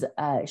is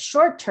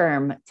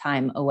short-term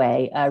time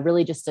away,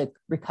 really just to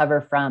recover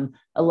from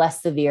a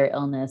less severe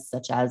illness,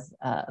 such as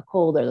a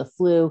cold or the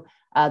flu.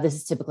 This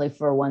is typically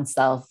for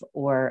oneself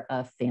or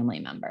a family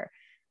member.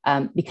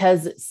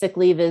 Because sick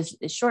leave is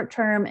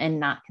short-term and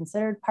not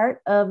considered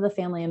part of the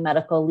family and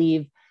medical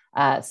leave,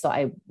 so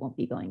I won't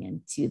be going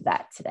into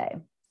that today.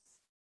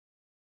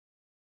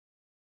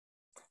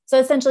 So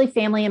essentially,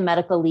 family and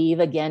medical leave,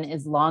 again,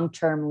 is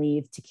long-term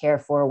leave to care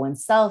for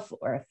oneself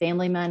or a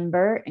family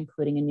member,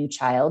 including a new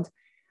child.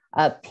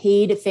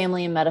 Paid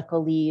family and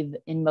medical leave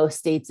in most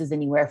states is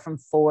anywhere from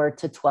 4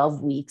 to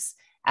 12 weeks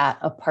at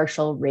a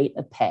partial rate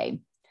of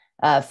pay.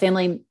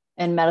 Family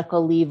and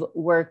medical leave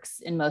works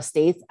in most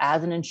states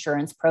as an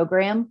insurance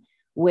program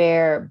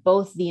where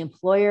both the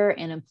employer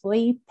and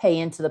employee pay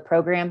into the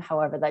program.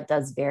 However, that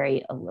does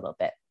vary a little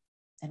bit,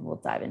 and we'll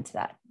dive into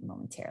that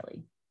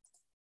momentarily.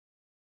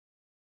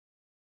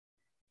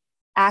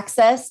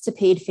 Access to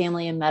paid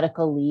family and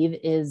medical leave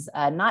is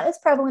not as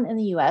prevalent in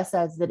the US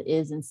as it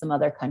is in some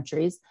other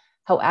countries.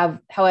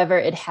 However,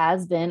 it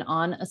has been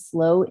on a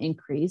slow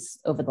increase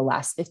over the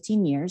last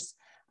 15 years,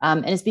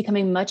 and is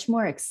becoming much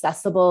more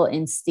accessible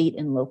in state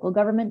and local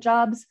government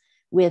jobs,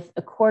 with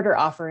a quarter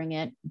offering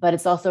it, but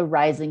it's also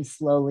rising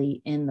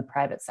slowly in the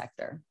private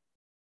sector.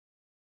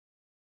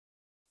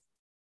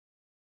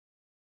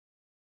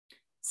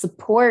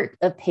 Support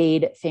of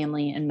paid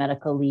family and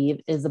medical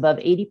leave is above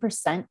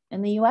 80%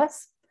 in the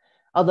US,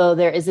 although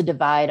there is a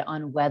divide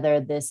on whether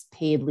this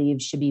paid leave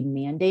should be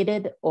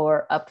mandated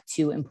or up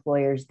to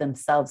employers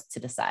themselves to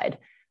decide.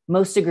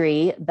 Most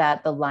agree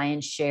that the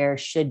lion's share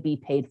should be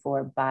paid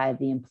for by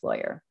the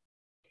employer.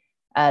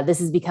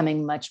 This is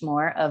becoming much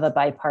more of a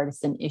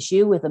bipartisan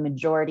issue, with a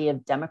majority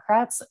of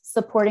Democrats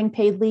supporting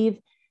paid leave,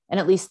 and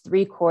at least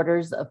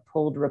 3/4 of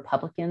polled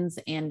Republicans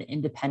and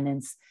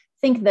independents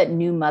think that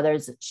new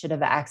mothers should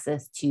have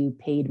access to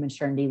paid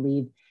maternity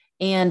leave,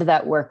 and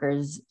that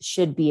workers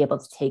should be able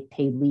to take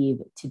paid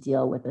leave to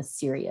deal with a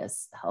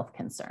serious health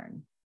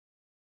concern.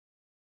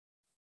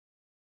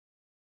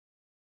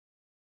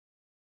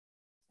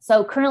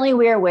 So currently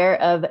we are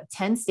aware of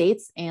 10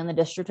 states and the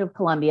District of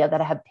Columbia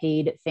that have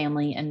paid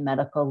family and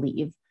medical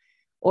leave.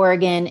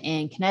 Oregon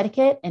and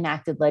Connecticut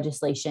enacted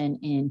legislation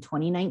in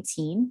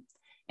 2019,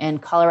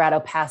 and Colorado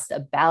passed a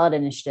ballot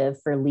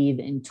initiative for leave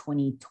in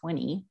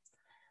 2020.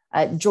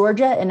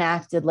 Georgia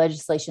enacted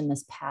legislation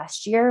this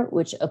past year,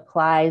 which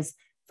applies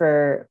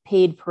for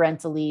paid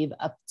parental leave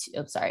up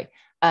to,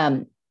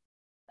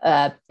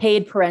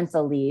 paid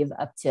parental leave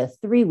up to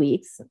 3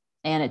 weeks,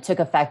 and it took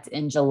effect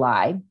in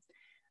July.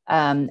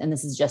 And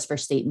this is just for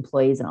state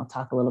employees, and I'll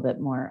talk a little bit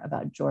more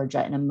about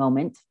Georgia in a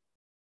moment.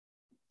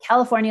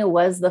 California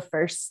was the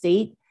first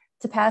state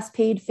to pass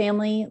paid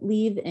family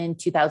leave in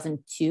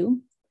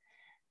 2002.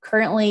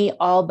 Currently,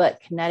 all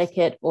but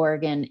Connecticut,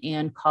 Oregon,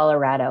 and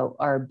Colorado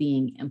are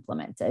being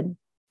implemented.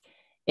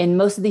 In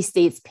most of these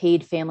states,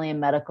 paid family and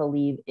medical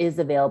leave is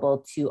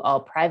available to all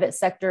private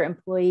sector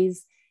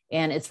employees,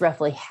 and it's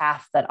roughly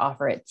half that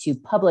offer it to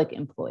public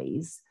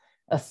employees,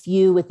 a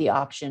few with the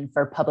option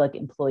for public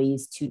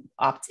employees to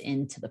opt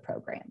into the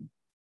program.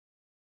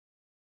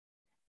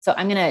 So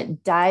I'm going to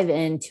dive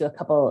into a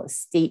couple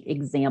state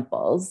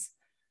examples.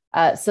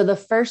 So the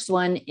first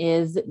one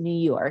is New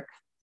York.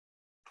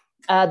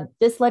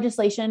 This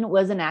legislation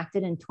was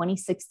enacted in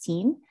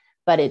 2016,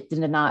 but it did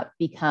not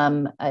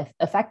become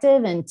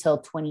effective until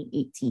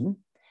 2018.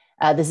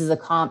 This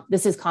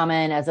is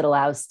common as it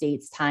allows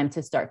states time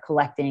to start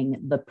collecting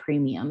the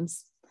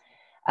premiums.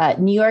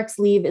 New York's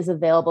leave is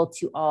available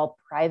to all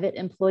private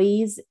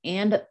employees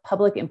and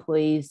public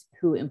employees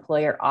who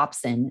employer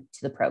opts in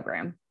to the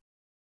program.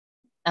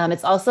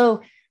 It's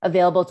also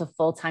available to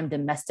full-time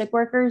domestic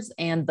workers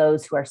and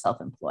those who are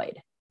self-employed.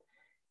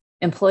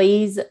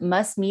 Employees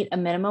must meet a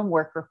minimum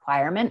work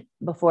requirement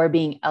before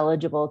being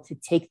eligible to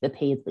take the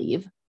paid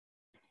leave.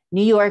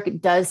 New York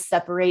does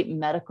separate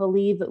medical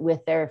leave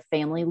with their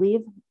family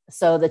leave.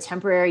 So the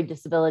temporary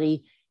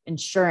disability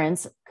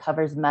insurance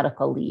covers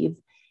medical leave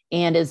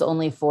and is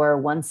only for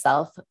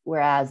oneself,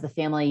 whereas the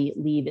family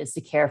leave is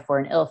to care for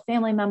an ill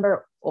family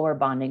member or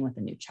bonding with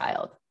a new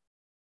child.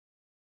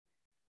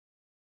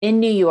 In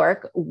New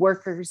York,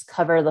 workers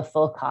cover the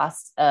full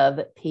cost of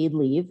paid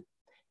leave.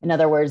 In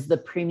other words, the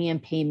premium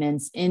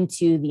payments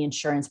into the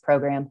insurance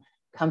program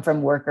come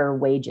from worker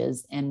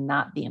wages and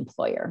not the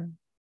employer.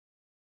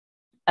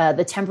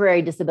 The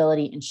temporary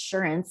disability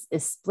insurance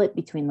is split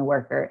between the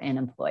worker and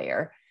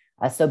employer,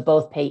 so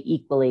both pay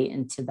equally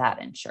into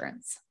that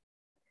insurance.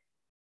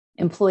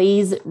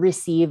 Employees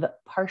receive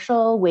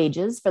partial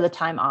wages for the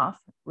time off,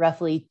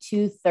 roughly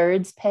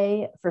 2/3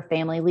 pay for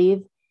family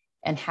leave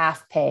and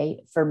half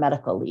pay for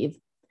medical leave.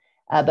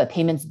 But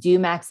payments do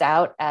max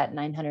out at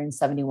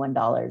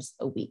 $971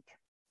 a week.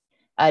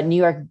 New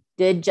York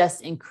did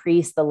just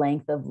increase the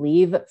length of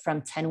leave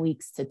from 10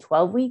 weeks to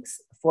 12 weeks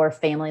for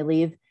family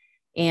leave,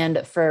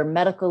 and for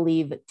medical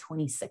leave,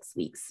 26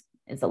 weeks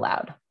is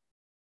allowed.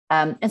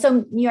 And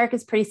so New York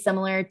is pretty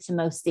similar to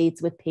most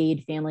states with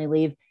paid family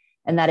leave,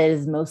 and that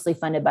is mostly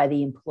funded by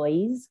the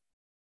employees.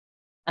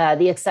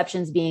 The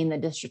exceptions being the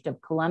District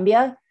of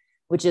Columbia,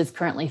 which is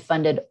currently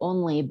funded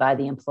only by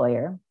the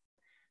employer.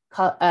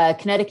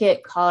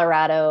 Connecticut,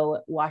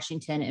 Colorado,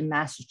 Washington, and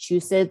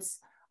Massachusetts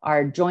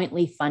are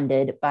jointly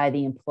funded by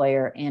the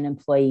employer and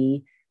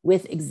employee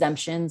with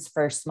exemptions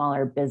for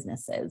smaller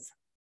businesses.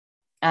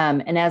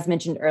 And as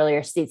mentioned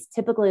earlier, states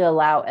typically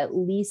allow at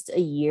least a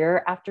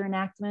year after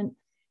enactment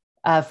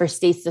for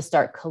states to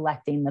start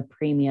collecting the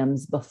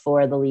premiums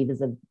before the leave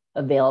is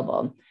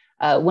available.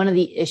 One of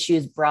the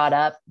issues brought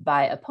up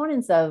by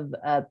opponents of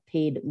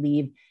paid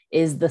leave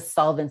is the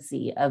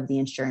solvency of the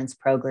insurance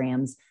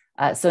programs.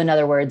 So in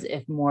other words,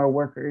 if more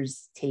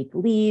workers take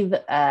leave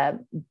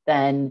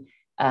than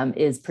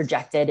is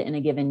projected in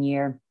a given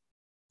year,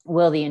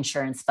 will the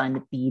insurance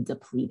fund be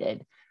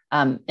depleted?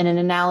 And an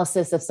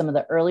analysis of some of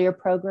the earlier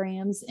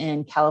programs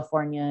in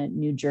California,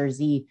 New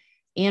Jersey,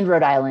 and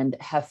Rhode Island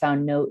have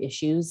found no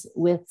issues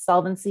with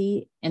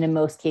solvency. And in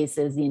most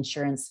cases, the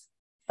insurance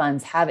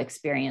funds have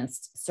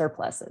experienced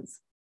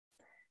surpluses.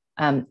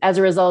 As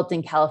a result,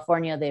 in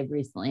California, they've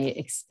recently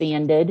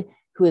expanded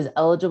who is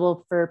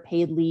eligible for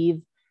paid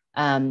leave,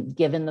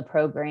 given the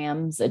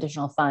program's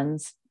additional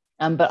funds.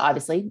 But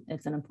obviously,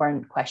 it's an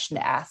important question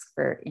to ask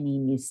for any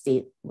new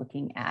state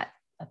looking at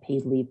a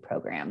paid leave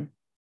program.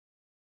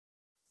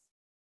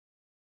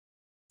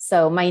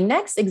 So my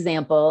next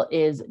example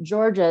is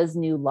Georgia's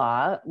new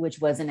law, which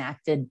was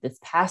enacted this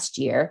past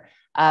year.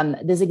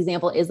 This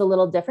example is a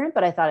little different,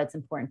 but I thought it's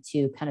important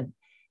to kind of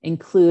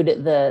include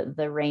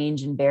the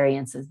range and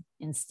variances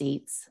in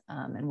states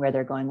and where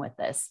they're going with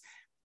this.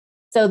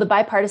 So the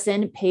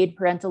bipartisan paid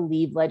parental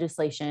leave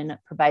legislation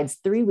provides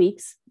 3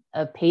 weeks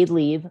of paid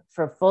leave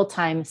for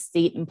full-time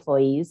state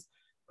employees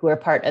who are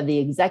part of the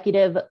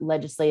executive,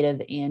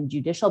 legislative, and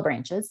judicial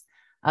branches,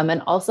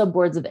 and also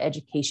boards of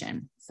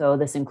education. So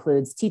this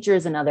includes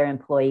teachers and other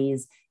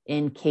employees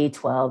in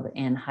K-12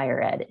 and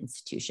higher ed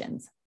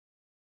institutions.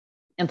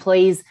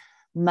 Employees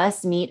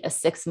must meet a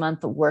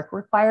 6-month work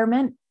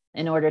requirement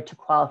in order to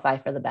qualify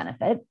for the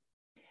benefit.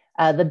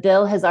 The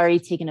bill has already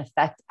taken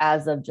effect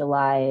as of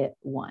July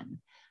 1.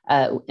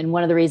 And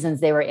one of the reasons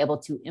they were able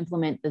to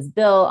implement this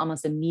bill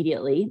almost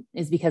immediately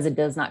is because it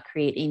does not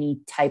create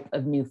any type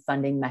of new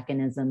funding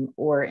mechanism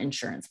or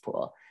insurance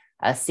pool.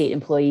 State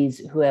employees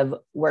who have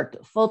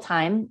worked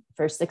full-time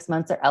for 6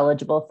 months are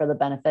eligible for the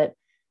benefit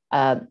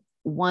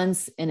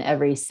once in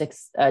every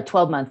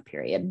 12-month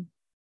period.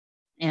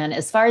 And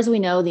as far as we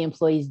know, the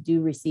employees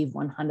do receive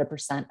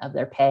 100% of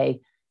their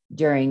pay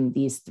during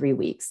these 3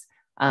 weeks.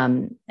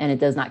 and it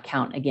does not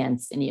count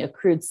against any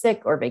accrued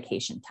sick or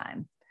vacation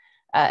time.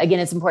 Again,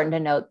 it's important to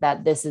note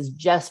that this is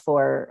just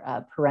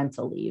for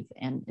parental leave,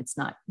 and it's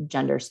not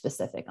gender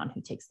specific on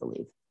who takes the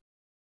leave.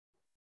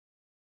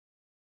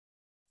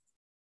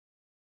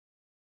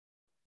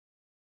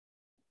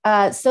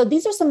 So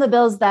these are some of the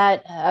bills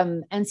that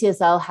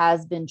NCSL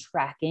has been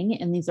tracking,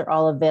 and these are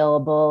all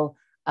available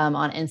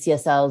on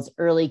NCSL's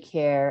Early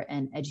Care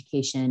and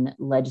Education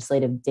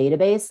Legislative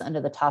Database under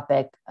the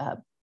topic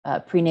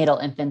Prenatal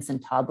Infants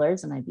and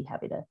Toddlers, and I'd be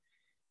happy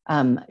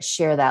to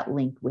share that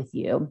link with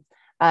you.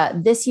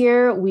 This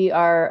year, we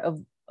are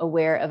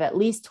aware of at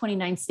least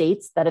 29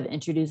 states that have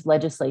introduced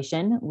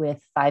legislation,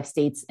 with 5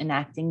 states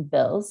enacting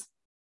bills.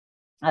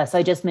 So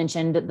I just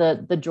mentioned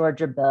the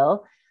Georgia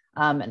bill.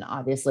 And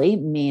obviously,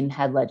 Maine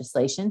had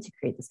legislation to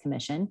create this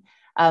commission.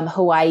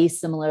 Hawaii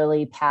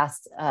similarly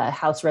passed a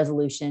House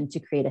resolution to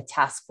create a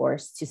task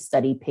force to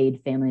study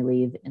paid family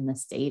leave in the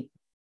state.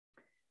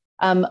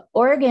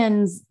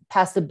 Oregon's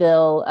passed a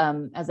bill.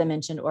 As I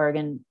mentioned,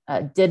 Oregon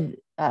did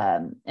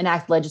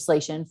enact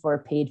legislation for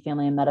paid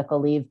family and medical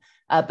leave,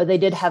 but they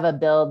did have a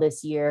bill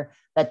this year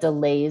that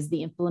delays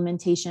the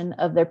implementation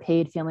of their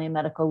paid family and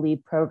medical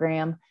leave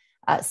program.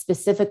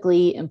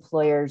 Specifically,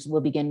 employers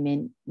will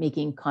begin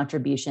making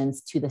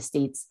contributions to the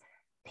state's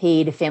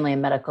paid family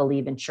and medical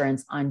leave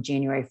insurance on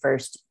January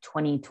 1st,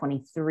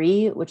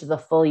 2023, which is a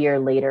full year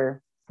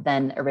later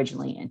than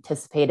originally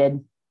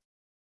anticipated.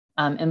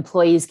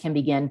 Employees can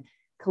begin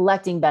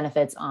collecting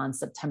benefits on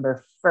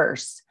September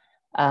 1st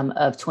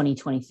of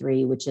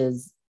 2023, which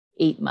is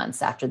 8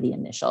 months after the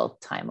initial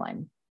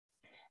timeline.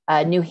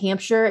 New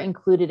Hampshire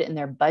included in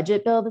their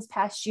budget bill this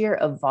past year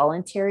a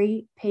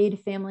voluntary paid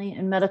family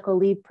and medical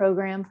leave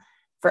program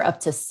for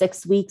up to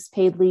 6 weeks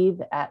paid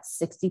leave at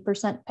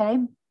 60% pay.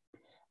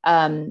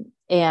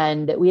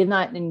 And we have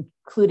not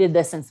included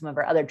this in some of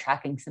our other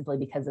tracking simply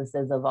because this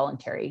is a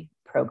voluntary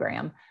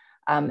program.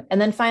 And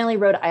then finally,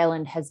 Rhode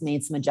Island has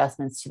made some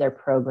adjustments to their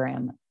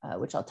program,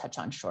 which I'll touch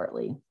on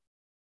shortly.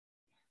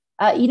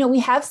 We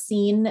have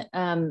seen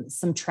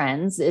some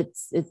trends.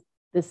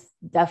 This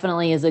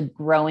definitely is a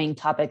growing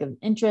topic of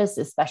interest,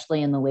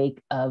 especially in the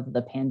wake of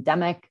the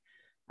pandemic.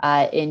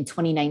 In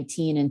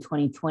 2019 and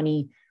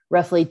 2020,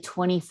 roughly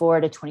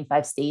 24 to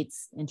 25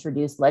 states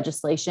introduced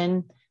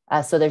legislation.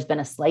 So there's been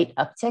a slight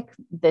uptick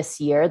this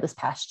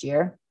past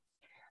year.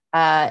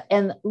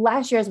 And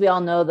last year, as we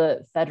all know,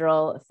 the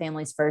Federal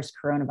Families First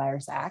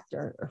Coronavirus Act,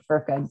 or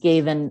FERCA,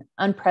 gave an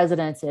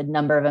unprecedented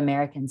number of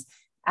Americans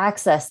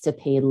access to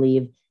paid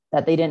leave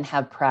that they didn't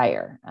have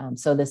prior.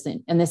 So this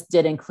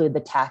did include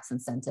the tax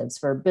incentives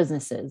for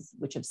businesses,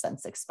 which have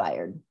since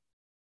expired.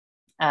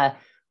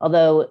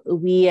 Although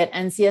we at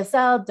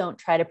NCSL don't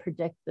try to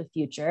predict the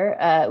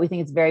future, we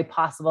think it's very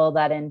possible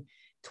that in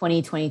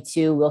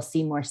 2022, we'll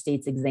see more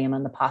states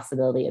examine the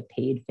possibility of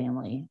paid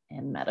family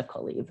and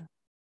medical leave.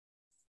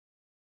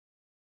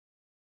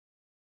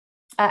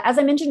 As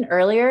I mentioned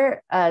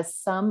earlier,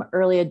 some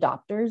early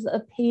adopters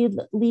of paid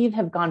leave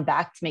have gone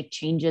back to make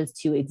changes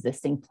to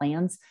existing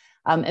plans.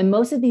 And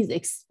most of these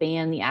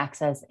expand the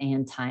access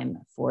and time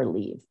for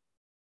leave.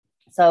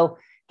 So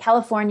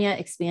California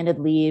expanded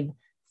leave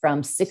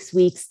from 6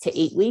 weeks to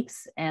 8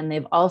 weeks, and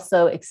they've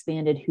also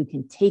expanded who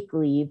can take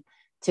leave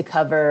to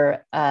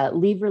cover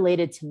leave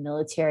related to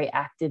military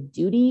active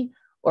duty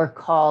or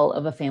call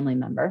of a family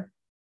member.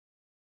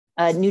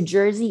 New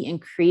Jersey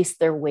increased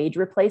their wage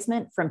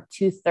replacement from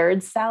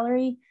 2/3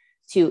 salary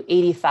to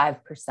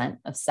 85%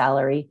 of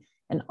salary,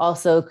 and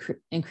also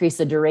increased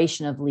the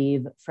duration of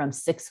leave from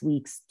 6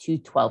 weeks to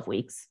 12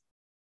 weeks.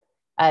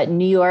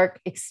 New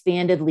York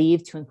expanded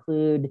leave to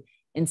include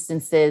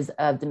instances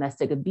of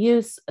domestic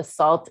abuse,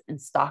 assault, and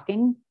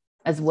stalking,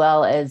 as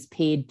well as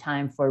paid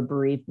time for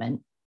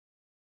bereavement.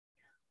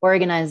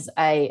 Oregon, as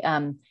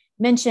I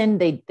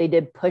mentioned, they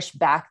did push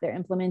back their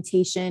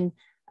implementation.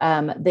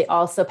 They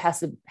also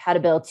had a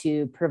bill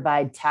to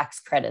provide tax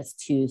credits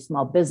to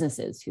small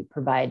businesses who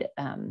provide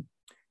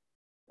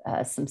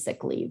some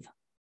sick leave.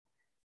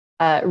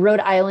 Rhode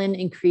Island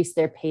increased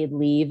their paid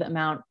leave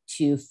amount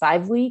to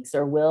 5 weeks,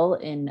 or will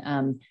in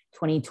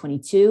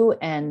 2022,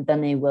 and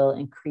then they will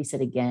increase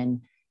it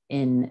again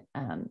in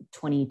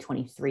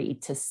 2023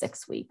 to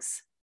 6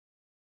 weeks.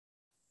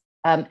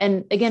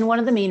 And again, one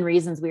of the main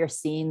reasons we are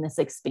seeing this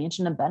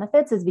expansion of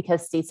benefits is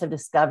because states have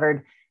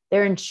discovered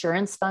their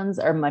insurance funds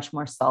are much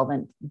more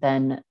solvent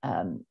than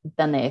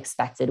they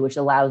expected, which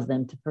allows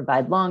them to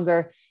provide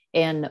longer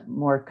and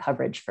more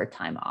coverage for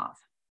time off.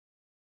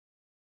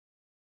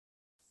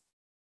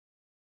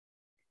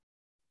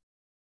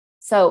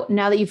 So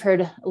now that you've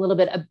heard a little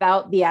bit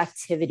about the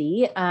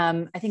activity,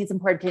 I think it's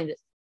important to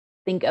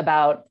think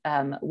about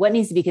what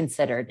needs to be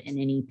considered in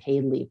any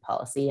paid leave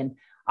policy. And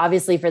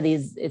obviously for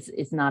these,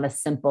 it's not a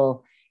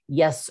simple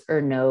yes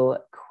or no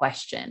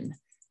question.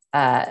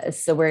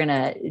 So we're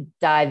gonna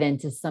dive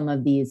into some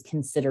of these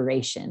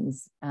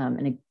considerations.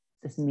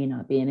 This may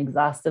not be an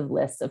exhaustive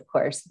list, of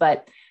course,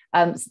 but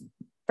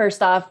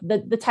first off,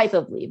 the type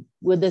of leave.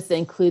 Would this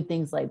include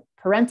things like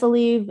parental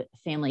leave,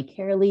 family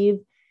care leave,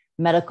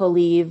 medical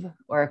leave,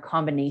 or a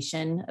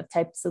combination of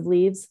types of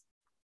leaves?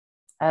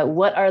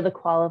 What are the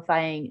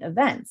qualifying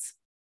events?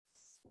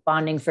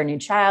 Bonding for a new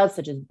child,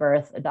 such as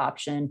birth,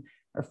 adoption,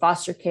 or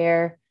foster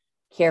care,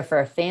 care for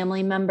a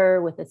family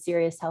member with a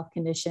serious health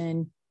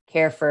condition,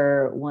 care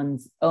for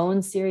one's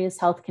own serious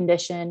health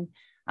condition.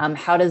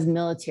 How does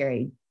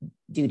military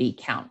duty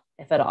count,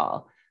 if at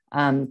all?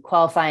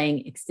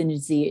 Qualifying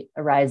exigency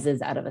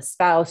arises out of a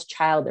spouse,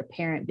 child, or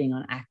parent being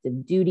on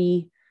active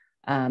duty.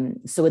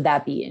 So would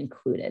that be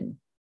included?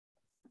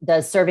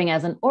 Does serving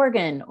as an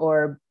organ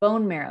or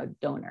bone marrow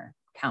donor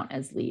count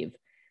as leave?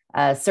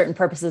 Certain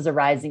purposes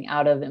arising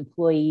out of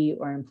employee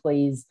or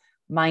employee's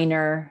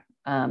minor,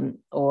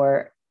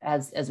 or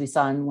as we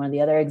saw in one of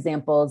the other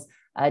examples,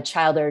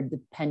 child or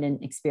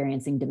dependent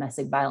experiencing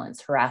domestic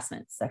violence,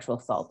 harassment, sexual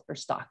assault, or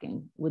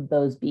stalking. Would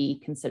those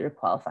be considered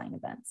qualifying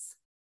events?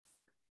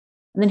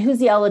 And then who's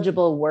the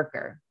eligible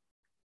worker?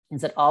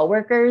 Is it all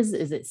workers?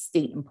 Is it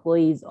state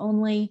employees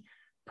only?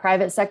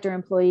 Private sector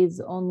employees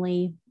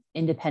only?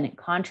 Independent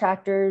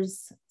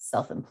contractors?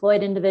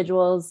 Self-employed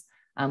individuals?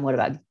 What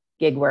about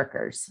gig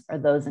workers? Are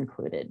those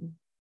included?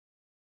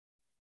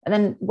 And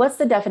then what's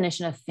the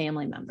definition of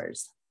family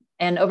members?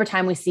 And over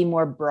time, we see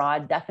more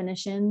broad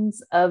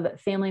definitions of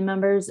family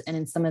members. And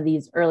in some of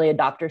these early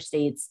adopter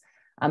states,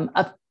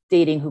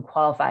 updating who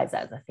qualifies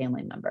as a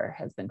family member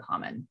has been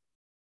common.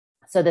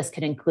 So this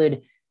could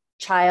include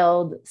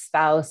child,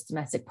 spouse,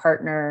 domestic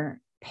partner,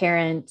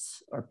 parent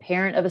or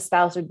parent of a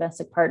spouse or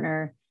domestic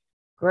partner,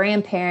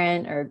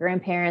 grandparent or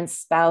grandparents,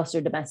 spouse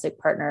or domestic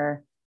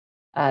partner,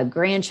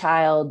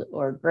 grandchild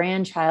or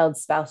grandchild,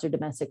 spouse or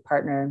domestic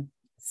partner,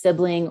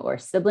 sibling or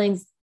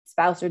siblings,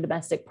 spouse or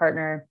domestic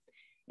partner,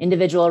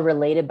 individual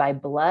related by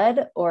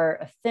blood or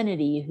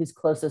affinity whose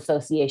close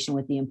association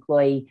with the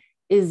employee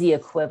is the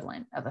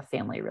equivalent of a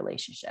family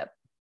relationship.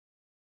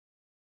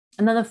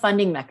 And then the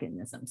funding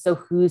mechanism. So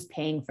who's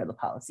paying for the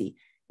policy?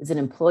 Is it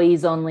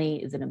employees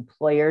only? Is it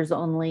employers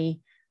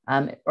only?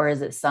 Or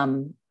is it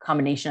some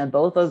combination of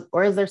both?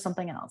 Or is there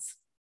something else?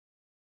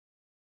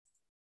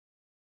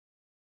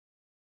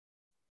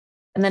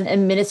 And then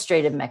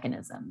administrative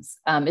mechanisms.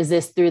 Is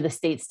this through the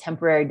state's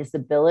temporary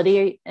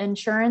disability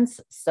insurance?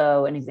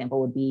 So an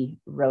example would be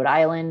Rhode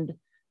Island.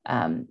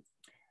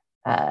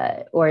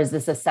 Or is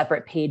this a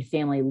separate paid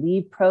family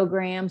leave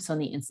program? So in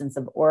the instance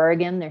of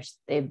Oregon,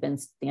 they've been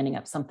standing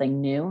up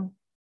something new.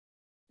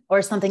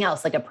 Or something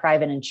else like a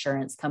private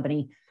insurance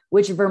company,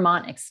 which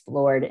Vermont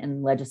explored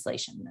in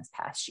legislation this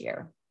past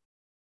year.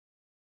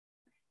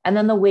 And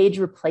then the wage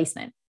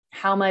replacement.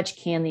 How much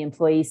can the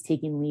employees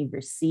taking leave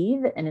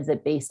receive? And is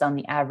it based on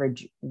the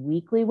average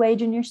weekly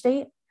wage in your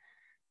state?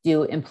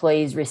 Do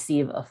employees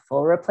receive a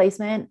full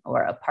replacement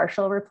or a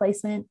partial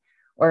replacement?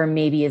 Or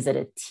maybe is it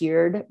a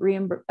tiered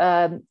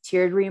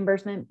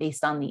reimbursement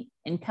based on the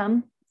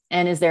income?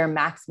 And is there a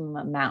maximum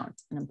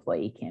amount an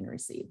employee can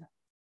receive?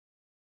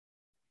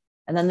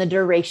 And then the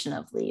duration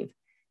of leave,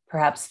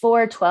 perhaps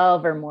 4,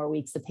 12 or more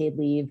weeks of paid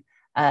leave.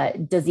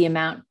 Does the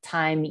amount of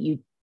time you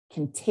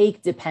can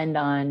take depend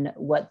on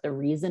what the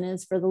reason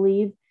is for the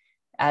leave,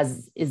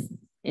 as is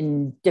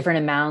in different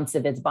amounts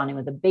if it's bonding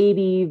with a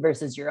baby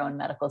versus your own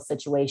medical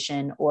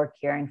situation or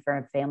caring for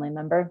a family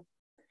member?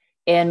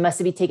 And must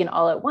it be taken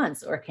all at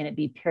once, or can it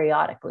be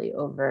periodically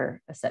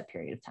over a set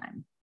period of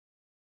time?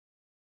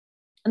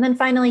 And then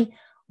finally,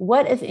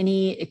 what, if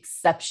any,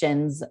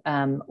 exceptions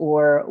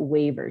or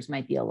waivers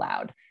might be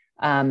allowed?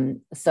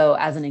 So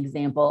as an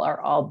example,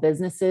 are all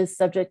businesses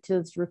subject to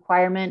this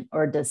requirement,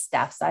 or does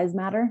staff size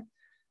matter?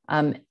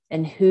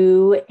 And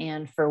who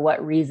and for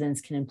what reasons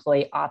can an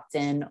employee opt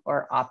in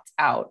or opt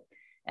out?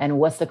 And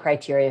what's the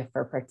criteria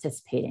for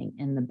participating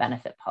in the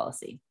benefit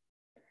policy?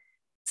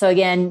 So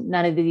again,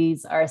 none of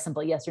these are a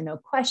simple yes or no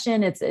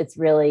question. It's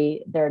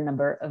really, there are a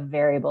number of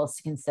variables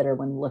to consider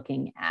when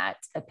looking at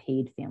a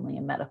paid family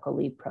and medical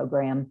leave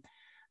program.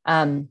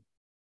 And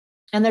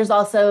there's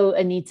also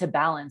a need to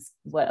balance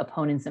what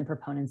opponents and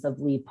proponents of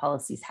leave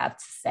policies have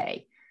to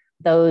say.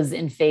 Those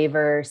in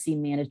favor see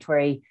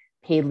mandatory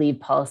paid leave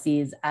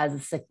policies as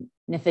a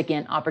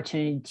significant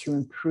opportunity to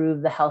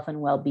improve the health and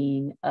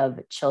well-being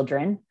of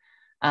children.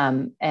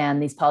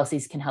 And these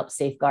policies can help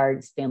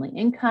safeguard family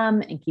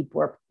income and keep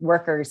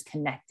workers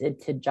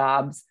connected to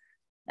jobs.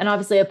 And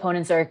obviously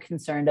opponents are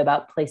concerned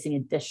about placing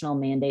additional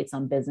mandates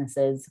on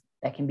businesses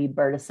that can be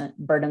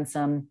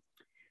burdensome,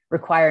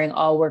 requiring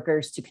all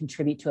workers to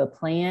contribute to a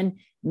plan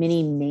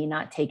many may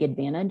not take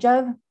advantage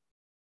of,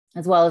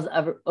 as well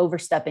as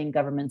overstepping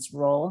government's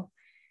role.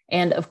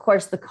 And of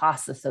course, the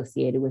costs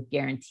associated with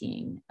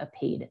guaranteeing a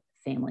paid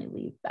family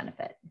leave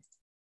benefit.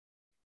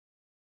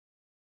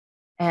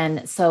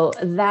 And so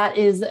that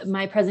is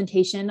my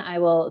presentation. I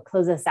will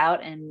close this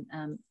out and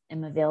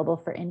am available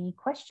for any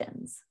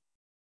questions.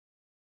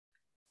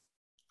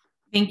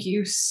 Thank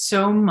you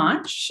so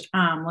much.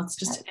 Let's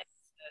just end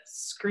the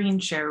screen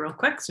share real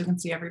quick so we can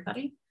see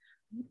everybody.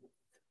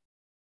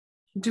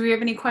 Do we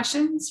have any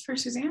questions for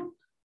Suzanne?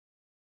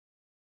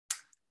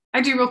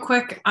 I do real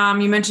quick.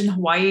 You mentioned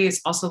Hawaii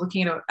is also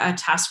looking at a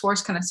task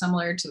force kind of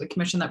similar to the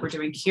commission that we're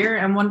doing here.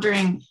 I'm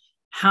wondering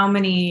how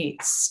many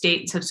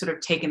states have sort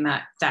of taken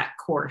that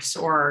course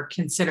or are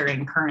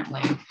considering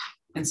currently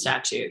in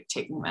statute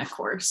taking that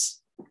course?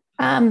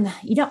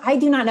 I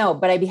do not know,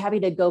 but I'd be happy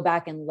to go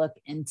back and look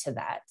into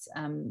that.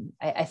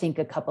 I think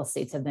a couple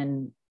states have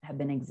been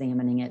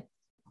examining it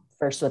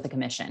first with the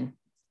commission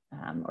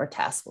or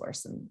task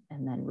force and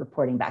then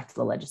reporting back to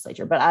the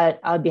legislature. But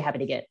I'd be happy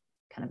to get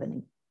kind of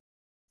an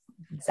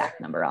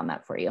exact number on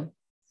that for you.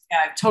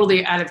 Yeah,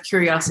 totally out of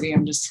curiosity.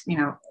 I'm just,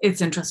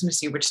 it's interesting to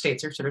see which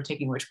states are sort of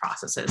taking which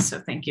processes.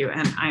 So thank you.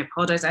 And I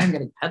apologize, I'm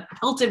getting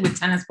pelted with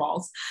tennis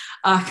balls.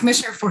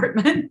 Commissioner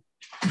Fortman.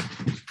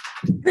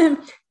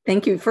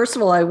 Thank you. First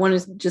of all, I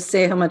want to just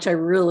say how much I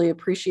really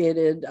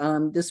appreciated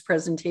this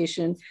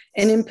presentation,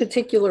 and in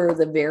particular,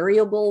 the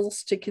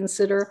variables to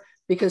consider,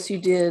 because you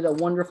did a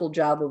wonderful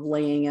job of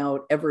laying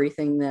out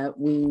everything that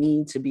we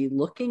need to be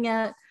looking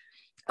at.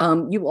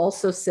 You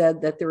also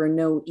said that there are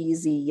no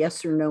easy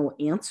yes or no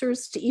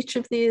answers to each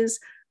of these.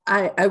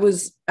 I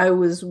was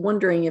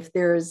wondering if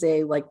there is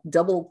a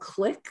double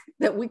click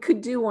that we could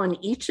do on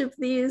each of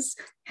these.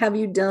 Have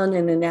you done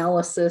an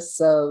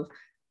analysis of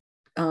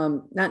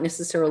not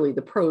necessarily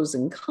the pros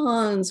and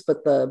cons,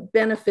 but the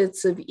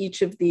benefits of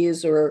each of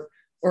these, or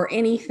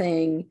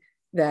anything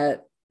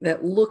that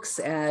looks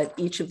at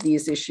each of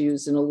these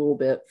issues in a little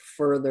bit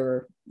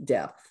further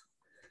depth?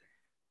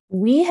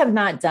 We have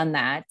not done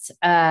that.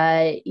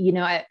 I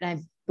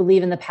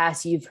believe in the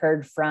past you've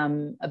heard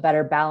from A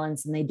Better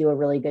Balance, and they do a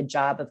really good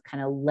job of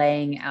kind of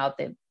laying out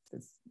this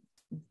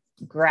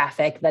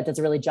graphic that does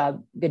a really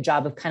good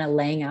job of kind of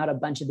laying out a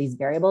bunch of these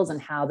variables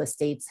and how the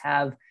states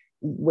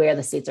where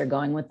the states are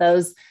going with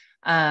those.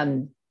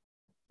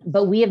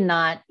 But we have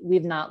not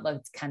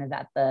looked kind of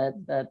at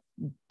the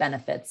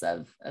benefits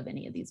of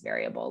any of these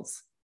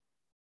variables.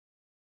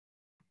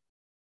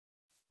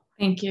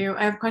 Thank you.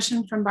 I have a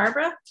question from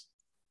Barbara.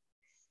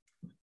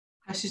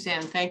 Hi,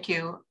 Suzanne, thank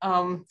you.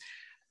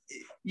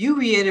 You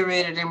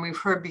reiterated, and we've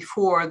heard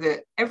before,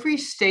 that every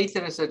state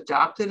that has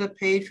adopted a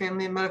paid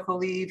family and medical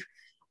leave,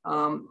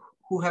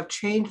 who have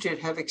changed it,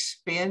 have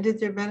expanded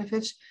their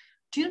benefits.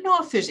 Do you know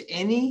if there's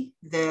any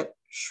that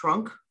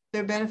shrunk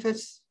their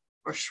benefits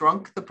or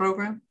shrunk the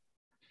program?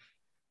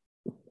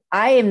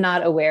 I am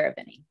not aware of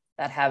any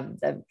that have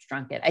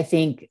shrunk it. I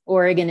think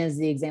Oregon is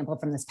the example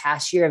from this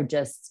past year of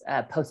just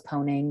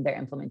postponing their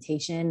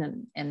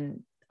implementation.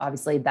 And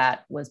obviously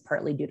that was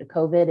partly due to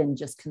COVID and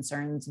just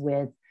concerns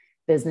with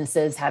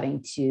businesses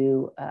having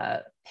to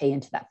pay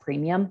into that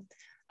premium.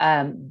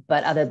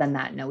 But other than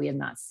that, no, we have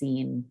not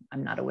seen,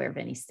 I'm not aware of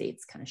any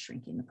states kind of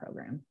shrinking the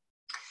program.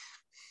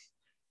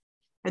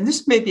 And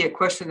this may be a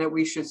question that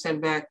we should send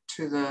back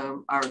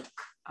to our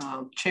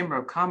Chamber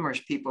of Commerce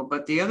people.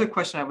 But the other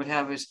question I would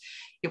have is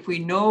if we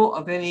know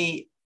of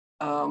any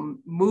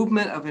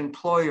movement of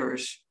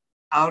employers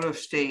out of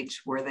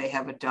states where they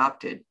have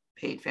adopted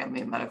paid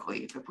family and medical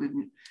leave,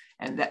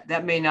 and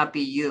that may not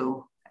be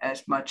you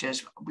as much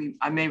as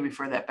I may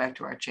refer that back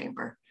to our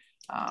chamber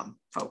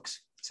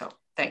folks. So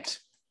thanks.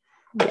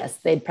 Yes,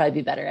 they'd probably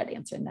be better at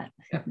answering that.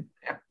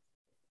 Yeah.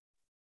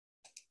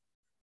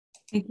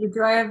 Thank you.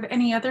 Do I have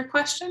any other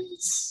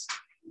questions?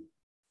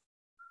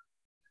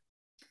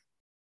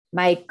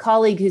 My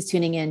colleague who's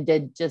tuning in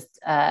did just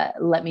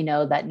let me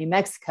know that New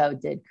Mexico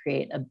did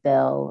create a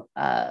bill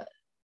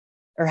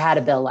or had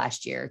a bill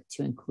last year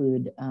to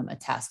include a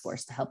task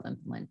force to help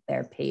implement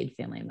their paid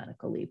family and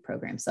medical leave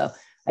program. So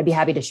I'd be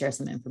happy to share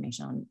some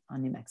information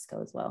on New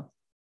Mexico as well.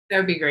 That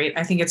would be great.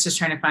 I think it's just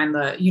trying to find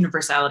the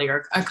universality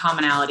or a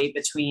commonality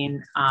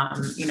between,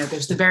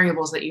 there's the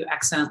variables that you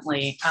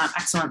excellently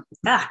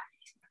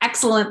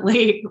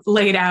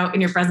laid out in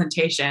your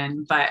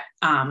presentation, but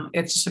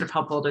it's just sort of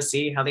helpful to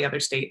see how the other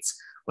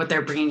states, what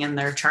they're bringing in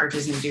their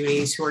charges and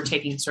duties, who are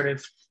taking sort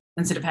of,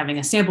 instead of having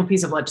a sample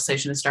piece of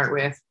legislation to start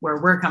with, where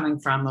we're coming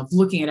from of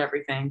looking at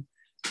everything,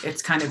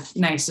 it's kind of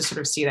nice to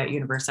sort of see that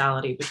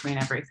universality between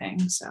everything.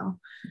 So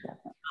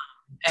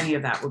any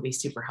of that would be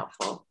super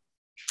helpful.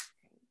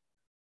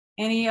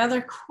 Any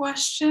other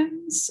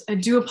questions? I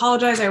do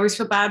apologize. I always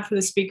feel bad for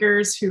the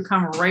speakers who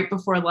come right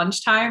before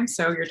lunchtime.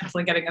 So you're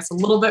definitely getting us a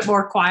little bit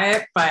more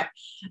quiet, but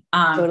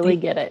totally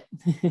get it.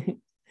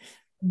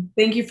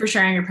 Thank you for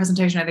sharing your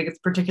presentation. I think it's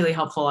particularly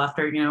helpful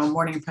after,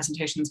 morning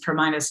presentations to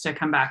remind us to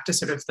come back to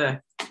sort of the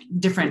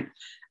different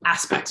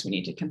aspects we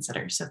need to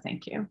consider. So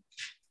thank you.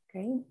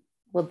 Great.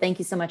 Well, thank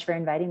you so much for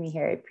inviting me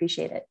here. I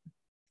appreciate it.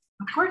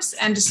 Of course.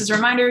 And just as a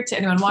reminder to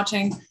anyone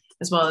watching,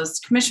 as well as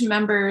commission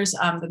members,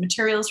 the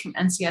materials from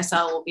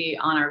NCSL will be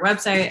on our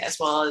website, as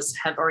well as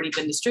have already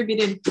been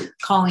distributed.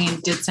 Colleen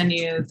did send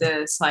you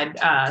the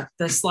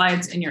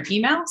slides in your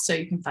email, so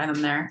you can find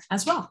them there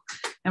as well.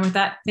 And with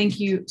that, thank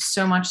you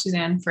so much,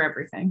 Suzanne, for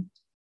everything.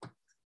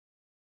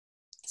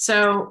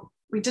 So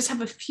we just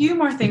have a few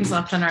more things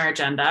left on our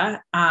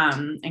agenda,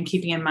 and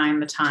keeping in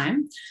mind the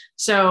time.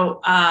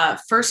 So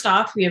first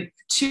off, we have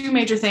two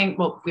major things.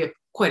 Well, we have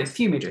quite a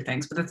few major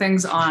things, but the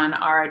things on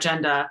our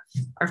agenda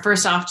are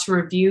first off to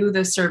review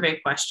the survey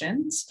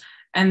questions.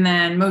 And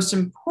then most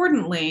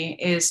importantly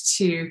is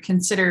to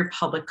consider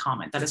public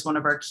comment. That is one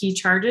of our key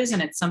charges,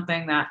 and it's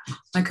something that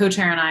my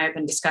co-chair and I have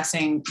been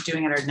discussing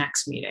doing at our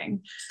next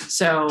meeting.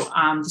 So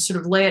to sort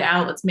of lay it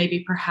out, let's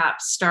maybe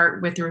perhaps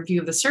start with a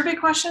review of the survey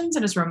questions.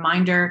 And as a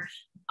reminder,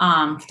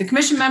 for the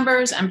commission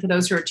members and for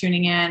those who are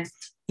tuning in,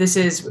 this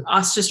is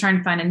us just trying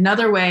to find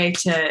another way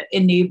to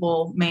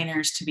enable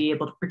Mainers to be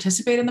able to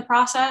participate in the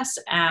process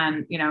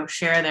and,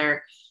 share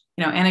their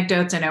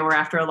anecdotes. I know we're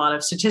after a lot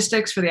of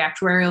statistics for the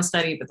actuarial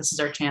study, but this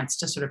is our chance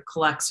to sort of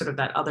collect sort of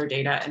that other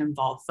data and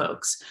involve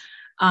folks.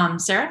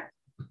 Sarah?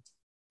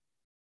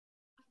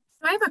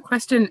 I have a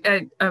question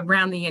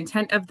around the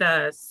intent of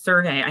the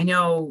survey. I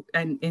know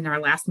in our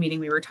last meeting,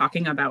 we were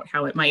talking about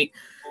how it might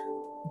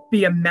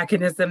be a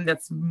mechanism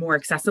that's more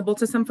accessible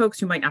to some folks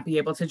who might not be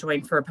able to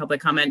join for a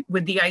public comment.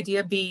 Would the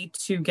idea be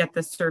to get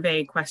the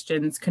survey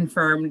questions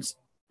confirmed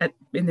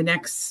in the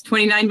next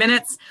 29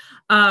 minutes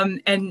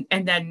and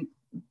then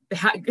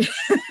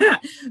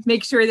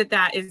make sure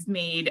that is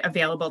made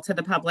available to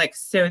the public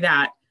so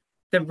that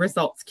the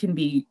results can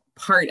be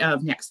part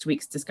of next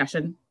week's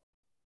discussion?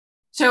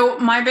 So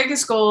my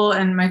biggest goal,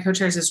 and my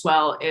co-chairs as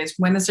well, is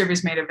when the survey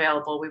is made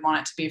available, we want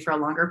it to be for a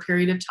longer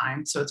period of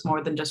time. So it's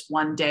more than just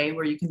one day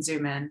where you can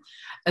zoom in,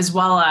 as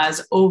well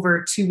as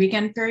over 2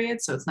 weekend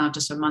periods. So it's not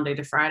just a Monday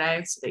to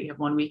Friday, so that you have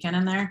one weekend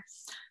in there.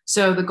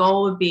 So the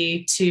goal would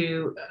be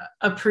to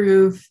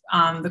approve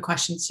the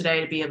questions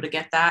today to be able to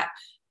get that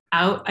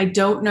out. I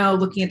don't know,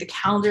 looking at the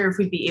calendar, if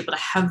we'd be able to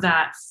have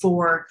that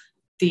for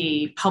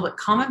the public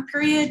comment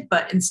period,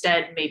 but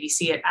instead maybe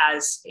see it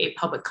as a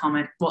public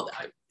comment,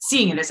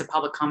 seeing it as a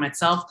public comment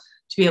itself,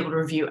 to be able to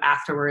review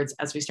afterwards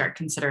as we start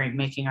considering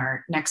making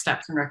our next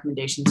steps and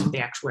recommendations for the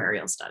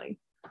actuarial study.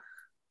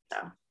 So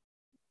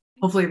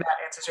hopefully that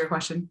answers your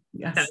question.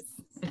 Yes,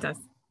 it does.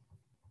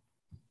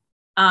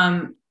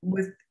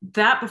 With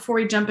that, before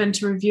we jump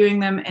into reviewing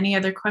them, any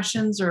other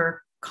questions?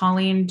 Or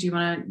Colleen, do you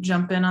want to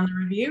jump in on the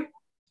review?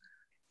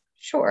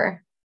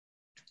 Sure.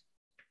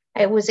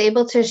 I was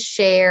able to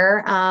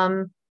share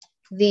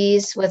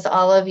these with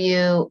all of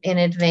you in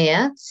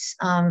advance,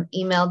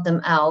 emailed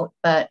them out,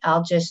 but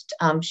I'll just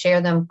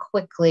share them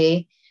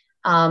quickly.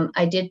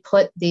 I did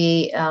put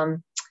the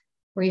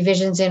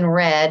revisions in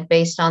red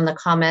based on the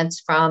comments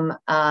from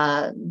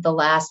the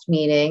last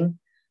meeting.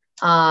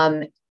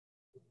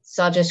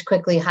 So I'll just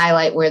quickly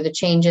highlight where the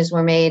changes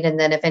were made, and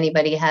then if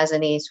anybody has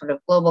any sort of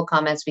global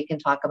comments, we can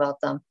talk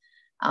about them,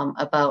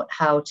 about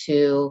how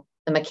to,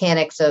 the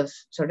mechanics of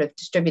sort of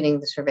distributing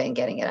the survey and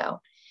getting it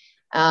out.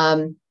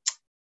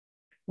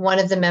 One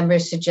of the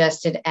members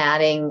suggested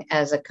adding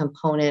as a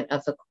component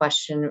of the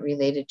question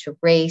related to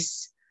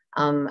race,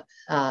 the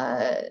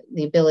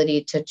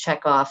ability to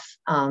check off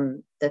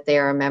that they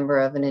are a member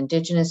of an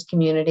Indigenous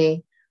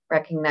community,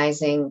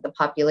 recognizing the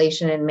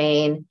population in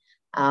Maine.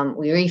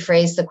 We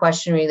rephrased the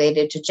question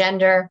related to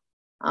gender.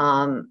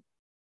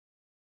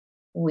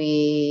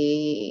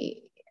 We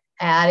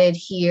added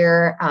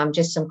here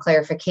just some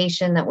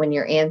clarification that when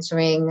you're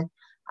answering,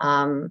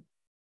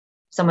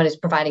 someone is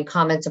providing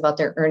comments about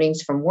their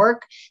earnings from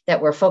work,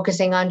 that we're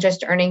focusing on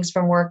just earnings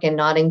from work and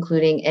not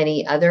including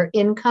any other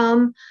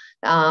income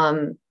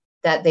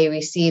that they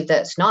receive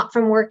that's not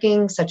from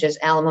working, such as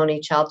alimony,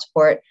 child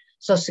support,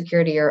 Social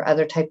Security, or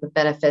other type of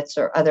benefits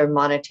or other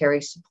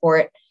monetary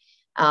support.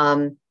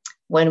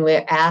 When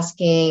we're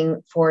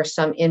asking for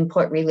some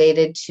input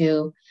related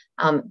to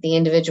the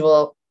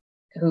individual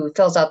who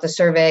fills out the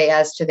survey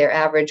as to their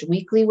average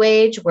weekly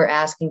wage, we're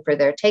asking for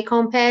their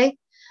take-home pay,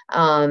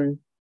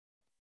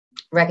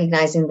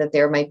 recognizing that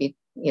there might be,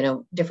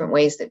 different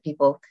ways that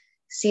people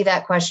see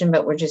that question,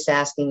 but we're just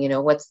asking,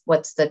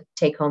 what's the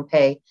take-home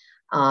pay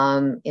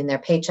in their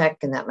paycheck,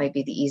 and that might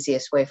be the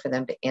easiest way for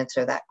them to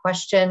answer that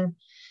question.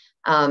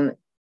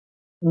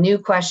 New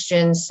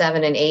questions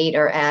 7 and 8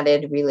 are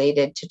added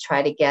related to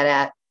try to get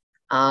at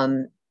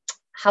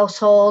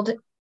household.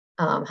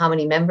 How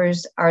many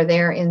members are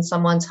there in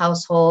someone's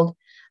household?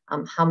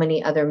 How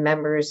many other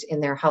members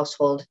in their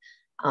household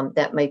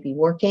that might be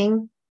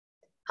working?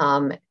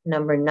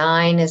 Number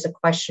 9 is a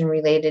question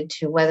related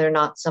to whether or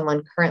not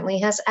someone currently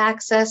has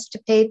access to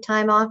paid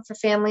time off for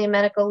family and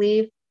medical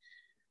leave.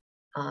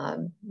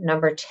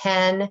 Number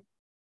 10,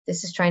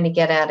 this is trying to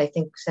get at, I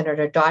think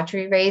Senator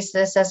Daughtry raised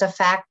this as a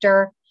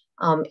factor,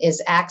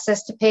 is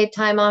access to paid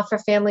time off for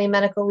family and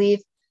medical leave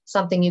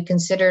something you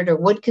considered or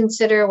would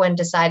consider when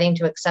deciding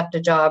to accept a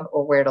job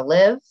or where to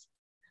live?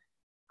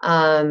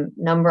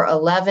 Number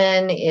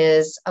 11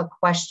 is a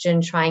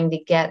question trying to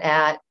get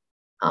at,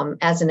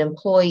 as an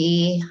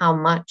employee, how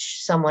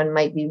much someone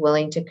might be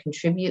willing to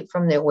contribute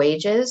from their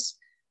wages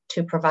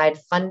to provide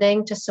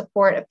funding to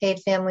support a paid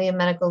family and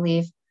medical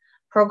leave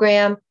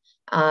program.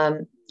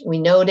 We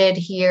noted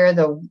here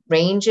the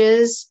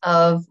ranges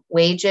of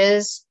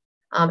wages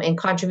and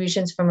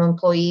contributions from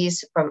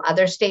employees from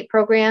other state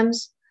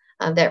programs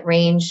that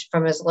range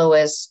from as low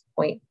as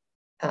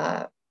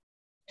 10%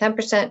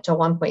 to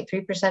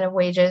 1.3% of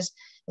wages.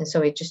 And so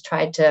we just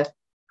tried to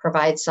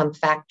provide some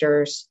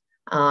factors,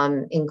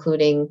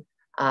 including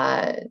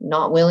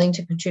not willing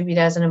to contribute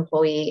as an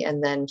employee,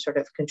 and then sort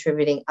of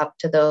contributing up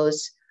to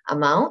those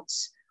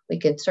amounts. We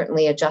can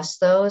certainly adjust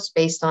those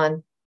based on,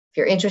 if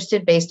you're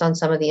interested, based on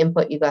some of the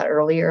input you got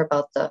earlier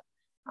about the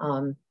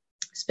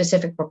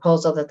specific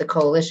proposal that the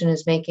coalition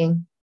is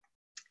making.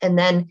 And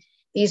then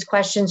these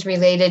questions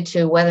related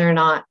to whether or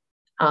not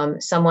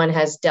someone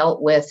has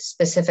dealt with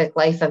specific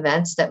life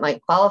events that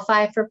might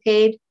qualify for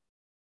paid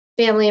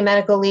family and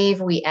medical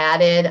leave. We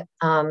added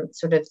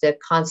sort of the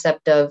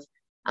concept of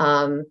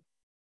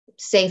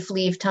safe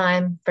leave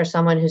time for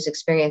someone who's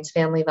experienced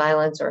family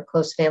violence or a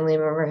close family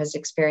member has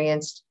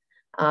experienced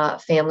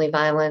family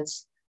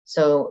violence.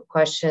 So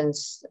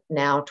questions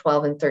now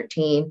 12 and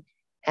 13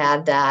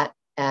 add that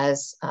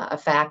as a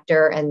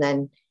factor, and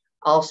then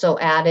also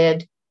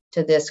added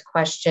to this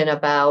question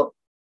about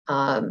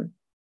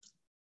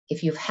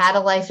if you've had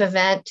a life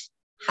event,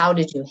 how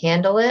did you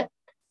handle it?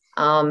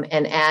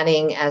 And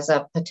adding as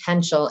a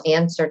potential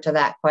answer to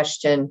that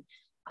question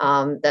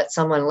that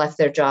someone left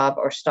their job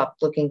or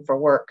stopped looking for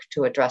work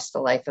to address the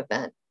life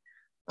event.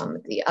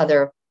 The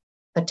other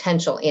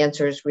potential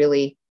answers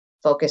really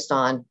focused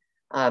on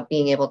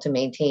being able to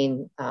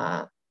maintain,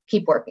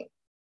 keep working.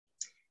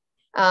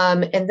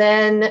 And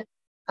then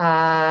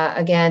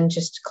again,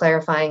 just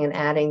clarifying and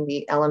adding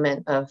the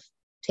element of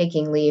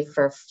taking leave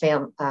for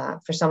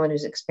someone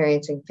who's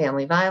experiencing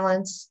family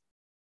violence.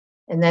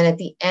 And then at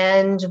the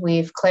end,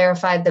 we've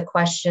clarified the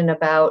question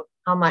about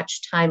how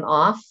much time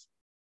off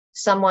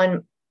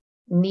someone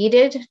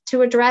needed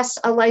to address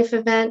a life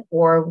event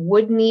or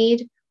would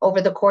need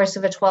over the course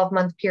of a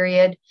 12-month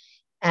period.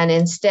 And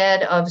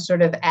instead of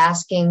sort of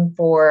asking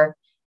for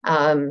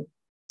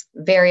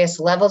various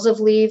levels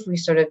of leave, we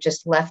sort of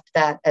just left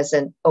that as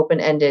an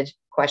open-ended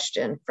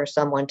question for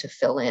someone to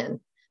fill in,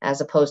 as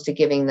opposed to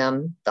giving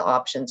them the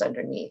options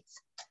underneath.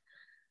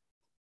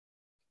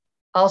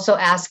 Also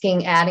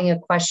adding a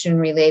question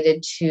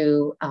related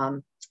to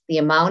the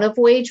amount of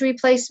wage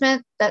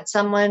replacement that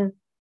someone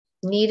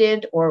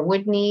needed or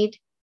would need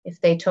if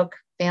they took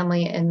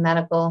family and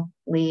medical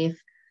leave.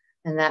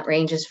 And that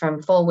ranges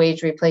from full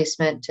wage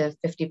replacement to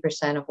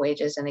 50% of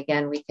wages. And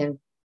again, we can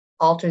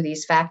alter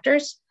these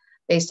factors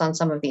based on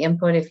some of the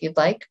input if you'd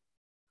like.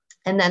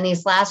 And then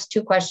these last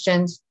two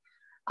questions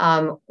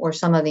were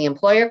some of the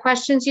employer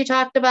questions you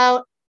talked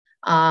about.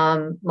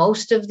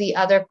 Most of the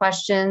other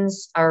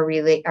questions are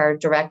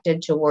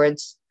directed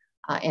towards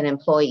an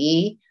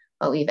employee,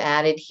 but we've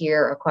added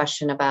here a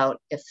question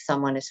about if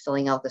someone is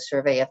filling out the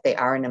survey, if they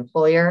are an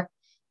employer,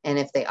 and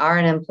if they are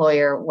an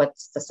employer,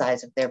 what's the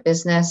size of their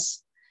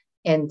business.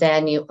 And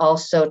then you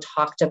also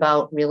talked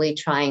about really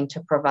trying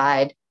to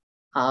provide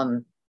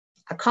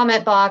a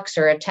comment box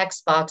or a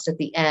text box at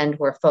the end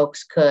where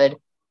folks could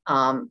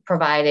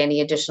provide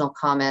any additional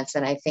comments.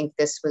 And I think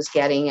this was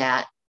getting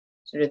at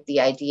sort of the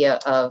idea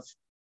of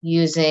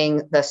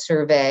using the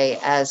survey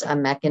as a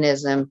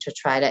mechanism to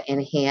try to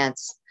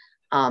enhance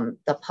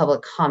the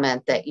public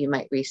comment that you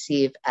might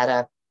receive at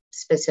a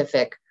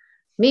specific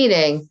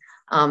meeting,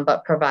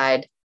 but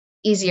provide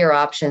easier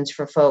options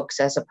for folks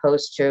as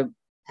opposed to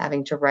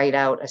having to write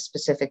out a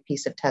specific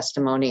piece of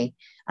testimony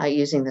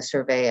using the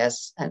survey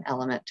as an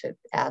element to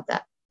add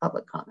that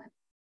public comment.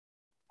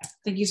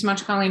 Thank you so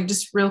much, Colleen.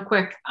 Just real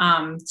quick,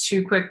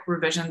 two quick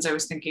revisions I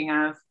was thinking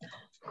of.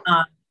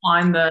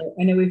 I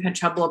know we've had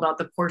trouble about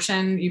the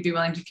portion you'd be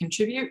willing to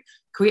contribute.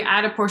 Could we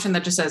add a portion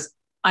that just says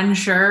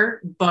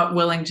unsure, but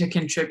willing to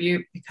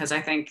contribute? Because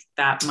I think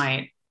that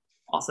might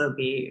also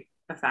be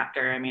a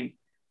factor. I mean,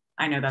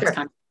 I know that's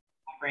kind of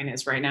what my brain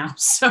is right now.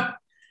 So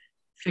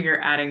figure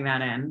adding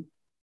that in.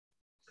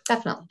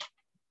 Definitely.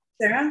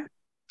 Sarah?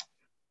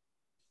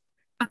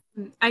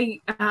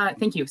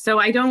 Thank you. So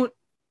I don't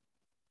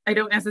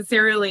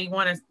necessarily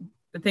want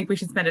to think we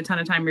should spend a ton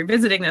of time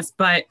revisiting this,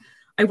 but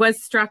I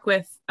was struck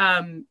with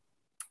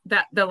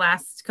that the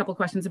last couple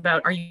questions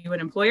about, are you an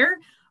employer?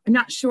 I'm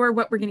not sure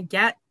what we're going to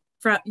get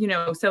from,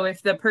 so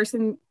if the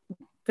person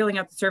filling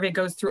out the survey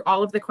goes through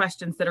all of the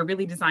questions that are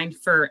really designed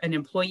for an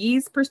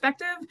employee's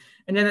perspective,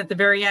 and then at the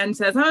very end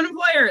says, I'm an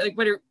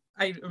employer,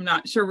 I'm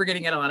not sure we're going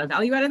to get a lot of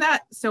value out of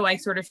that. So I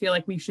sort of feel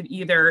like we should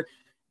either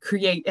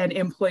create an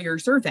employer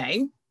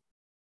survey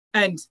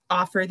and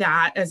offer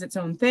that as its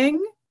own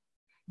thing,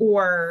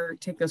 or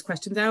take those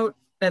questions out.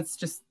 That's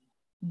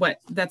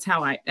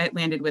how it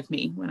landed with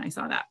me when I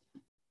saw that.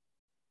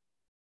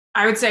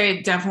 I would say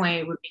it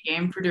definitely would be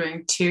game for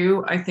doing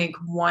two. I think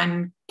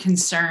one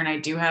concern I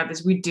do have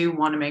is we do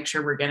want to make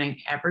sure we're getting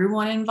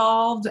everyone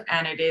involved,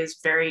 and it is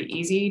very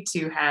easy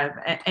to have,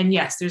 and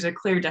yes, there's a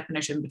clear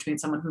definition between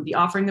someone who'd be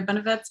offering the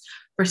benefits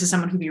versus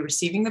someone who'd be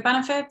receiving the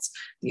benefits.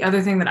 The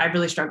other thing that I've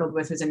really struggled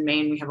with is in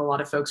Maine, we have a lot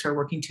of folks who are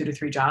working 2 to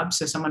 3 jobs.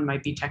 So someone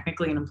might be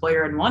technically an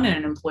employer in one and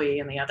an employee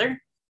in the other.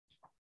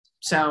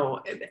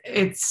 So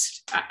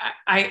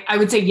I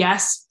would say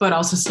yes, but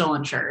also still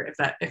unsure if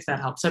that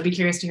helps. So I'd be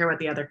curious to hear what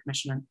the other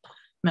commission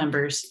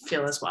members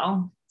feel as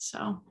well.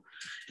 So,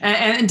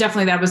 and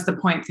definitely that was the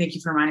point. Thank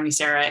you for reminding me,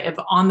 Sarah. If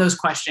on those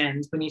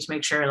questions, we need to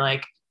make sure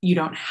you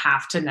don't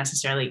have to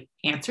necessarily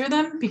answer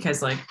them,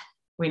 because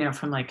we know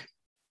from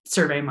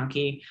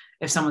SurveyMonkey.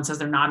 If someone says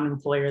they're not an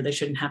employer, they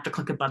shouldn't have to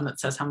click a button that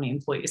says how many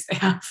employees they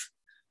have.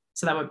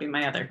 So that would be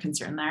my other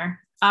concern there.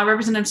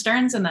 Representative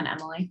Stearns and then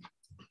Emily.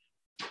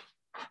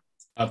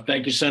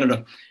 Thank you,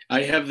 Senator.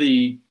 I have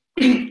the,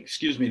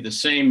 excuse me, the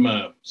same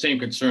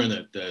concern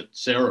that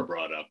Sarah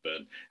brought up.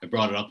 I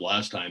brought it up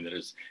last time, that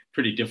it's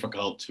pretty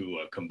difficult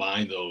to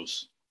combine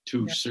those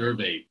two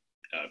survey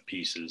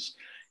pieces.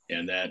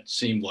 And that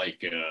seemed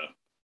like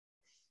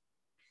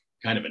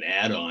kind of an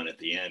add-on at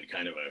the end,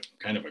 kind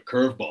of a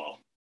curveball,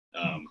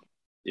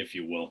 if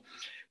you will.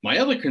 My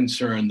other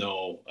concern,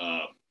 though,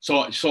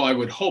 so I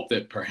would hope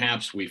that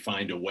perhaps we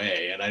find a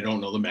way, and I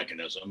don't know the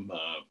mechanism,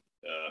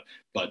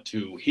 but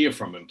to hear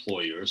from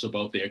employers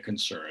about their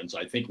concerns.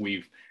 I think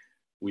we've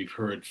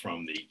heard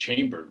from the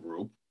chamber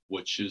group,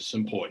 which is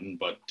important,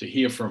 but to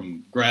hear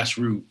from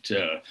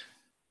grassroots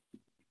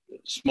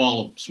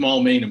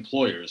small Maine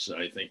employers,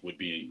 I think would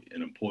be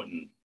an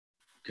important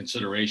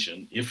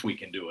consideration if we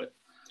can do it.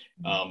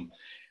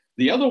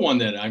 The other one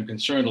that I'm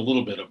concerned a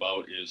little bit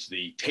about is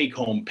the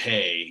take-home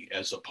pay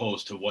as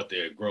opposed to what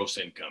their gross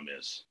income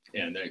is.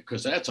 And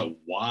because that's a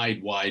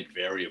wide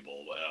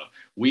variable.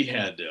 We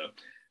had,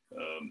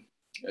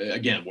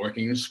 again,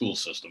 working in the school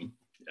system,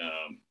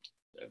 a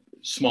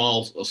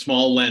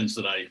small lens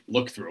that I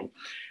look through,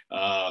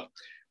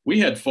 we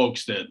had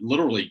folks that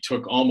literally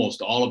took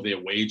almost all of their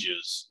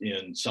wages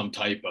in some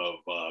type of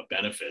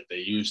benefit. They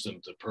used them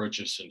to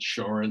purchase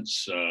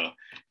insurance,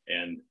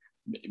 and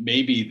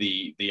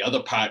maybe the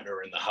other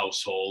partner in the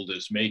household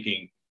is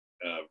making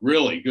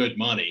really good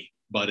money,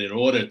 but in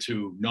order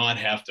to not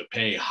have to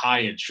pay high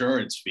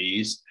insurance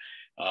fees,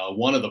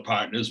 one of the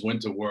partners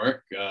went to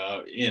work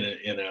in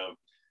a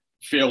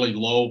fairly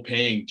low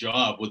paying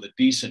job with a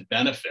decent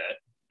benefit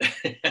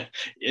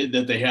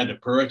that they had to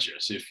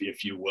purchase,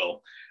 if you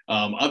will.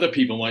 Other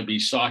people might be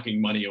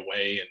socking money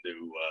away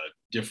into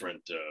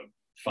different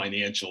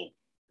financial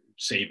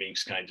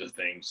savings kinds of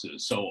things.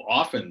 So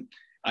often,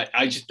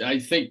 I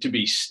think to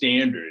be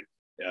standard,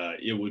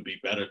 it would be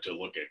better to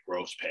look at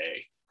gross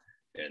pay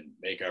and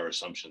make our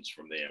assumptions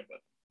from there. But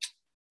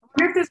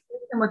I wonder if we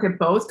can look at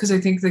both, because I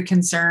think the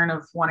concern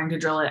of wanting to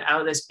drill it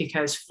out is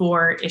because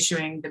for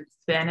issuing the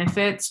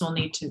benefits, we'll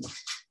need to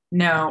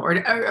know,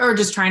 or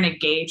just trying to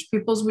gauge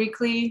people's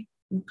weekly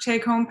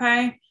take-home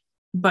pay.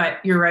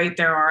 But you're right,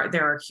 there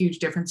are huge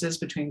differences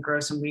between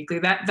gross and weekly.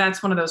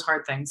 That's one of those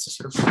hard things to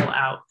sort of pull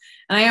out.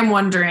 And I am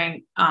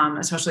wondering,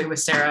 especially with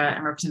Sarah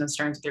and Representative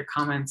Stearns with your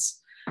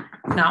comments,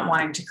 not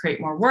wanting to create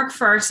more work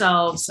for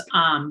ourselves,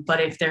 but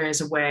if there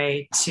is a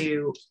way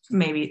to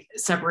maybe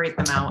separate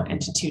them out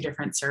into two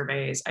different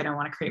surveys. I don't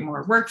want to create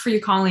more work for you,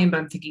 Colleen,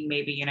 but I'm thinking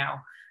maybe,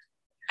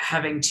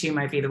 having two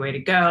might be the way to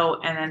go.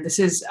 And then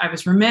I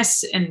was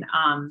remiss in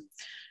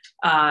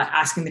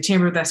asking the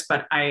chamber this,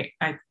 but I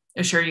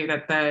assure you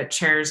that the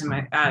chairs and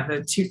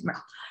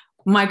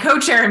my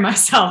co-chair and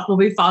myself will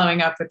be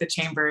following up with the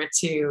chamber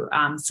to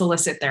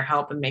solicit their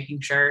help in making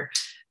sure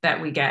that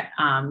we get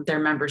their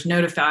members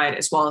notified,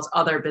 as well as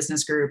other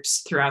business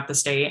groups throughout the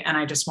state. And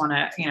I just want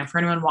to, for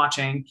anyone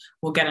watching,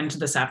 we'll get into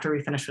this after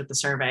we finish with the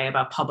survey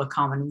about public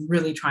comment,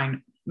 really trying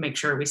to make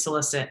sure we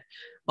solicit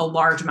a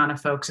large amount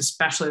of folks,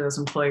 especially those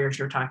employers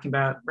you're talking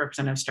about,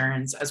 Representative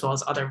Stearns, as well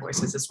as other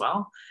voices as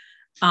well.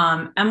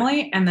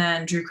 Emily, and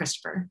then Drew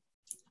Christopher.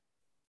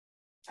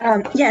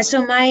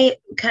 So my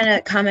kind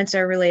of comments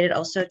are related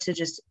also to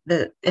just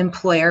the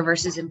employer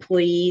versus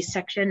employee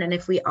section. And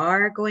if we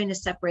are going to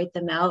separate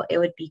them out, it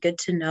would be good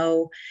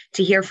to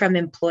hear from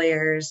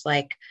employers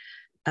like,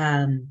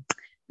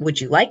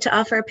 would you like to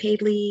offer a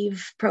paid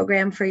leave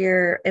program for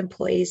your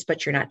employees,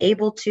 but you're not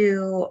able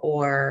to,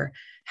 or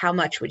how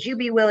much would you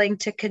be willing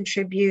to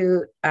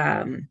contribute?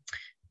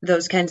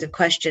 Those kinds of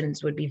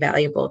questions would be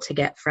valuable to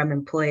get from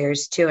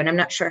employers too. And I'm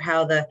not sure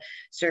how the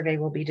survey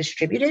will be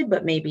distributed,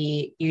 but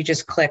maybe you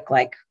just click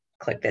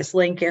this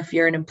link if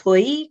you're an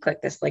employee, click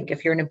this link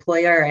if you're an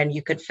employer, and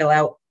you could fill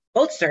out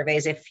both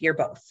surveys if you're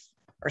both,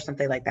 or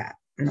something like that.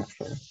 I'm not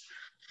sure.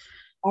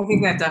 I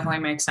think that definitely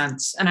makes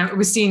sense. And I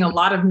was seeing a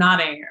lot of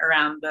nodding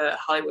around the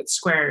Hollywood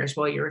squares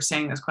while you were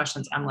saying those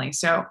questions, Emily.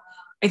 So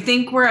I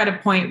think we're at a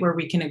point where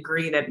we can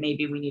agree that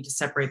maybe we need to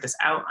separate this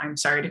out. I'm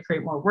sorry to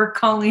create more work,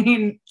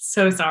 Colleen.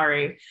 So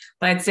sorry.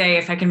 But I'd say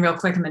if I can real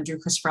quick, and then Drew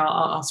Christopher,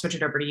 I'll switch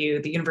it over to you.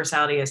 The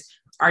universality is,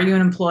 are you an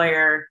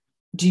employer?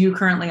 Do you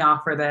currently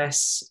offer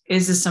this?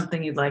 Is this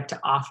something you'd like to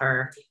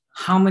offer?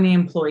 How many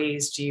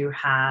employees do you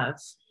have?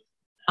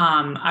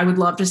 I would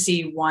love to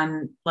see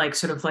one,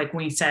 sort of like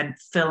we said,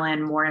 fill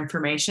in more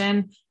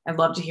information. I'd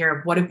love to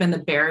hear what have been the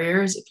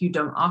barriers if you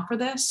don't offer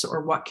this,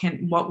 or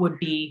what would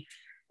be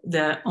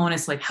the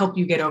onus, help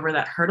you get over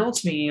that hurdle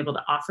to being able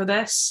to offer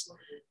this.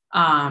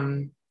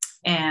 And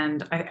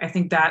I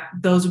think that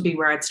those would be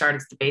where I'd start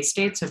as the base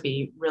state. So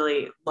I'd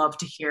really love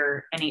to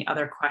hear any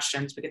other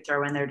questions we could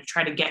throw in there to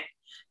try to get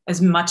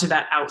as much of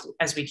that out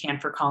as we can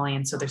for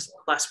Colleen. So there's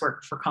less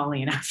work for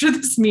Colleen after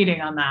this meeting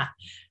on that.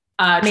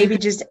 Can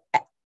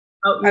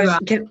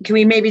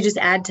we maybe just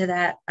add to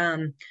that,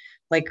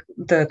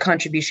 the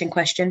contribution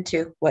question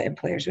too, what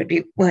employers would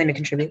be willing to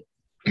contribute?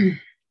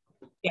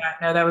 Yeah,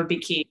 no, that would be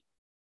key.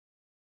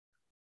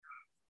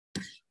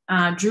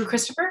 Drew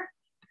Christopher?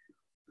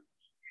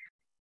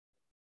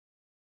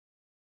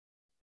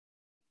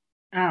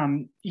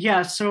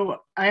 Yeah,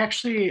 so I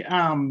actually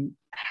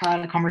had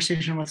a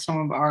conversation with some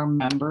of our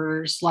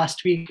members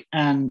last week,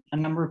 and a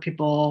number of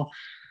people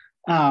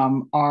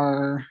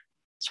are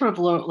sort of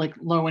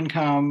low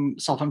income,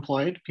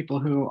 self-employed, people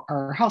who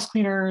are house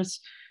cleaners,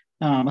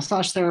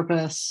 massage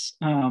therapists,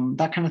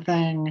 that kind of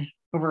thing,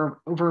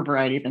 over a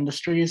variety of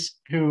industries,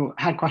 who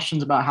had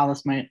questions about how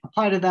this might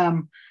apply to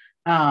them.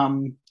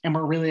 And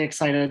we're really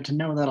excited to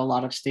know that a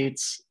lot of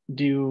states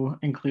do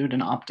include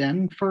an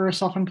opt-in for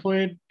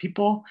self-employed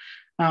people.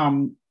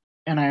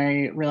 And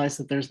I realized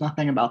that there's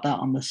nothing about that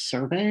on this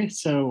survey.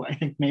 So I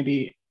think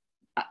maybe,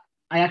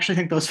 I actually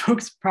think those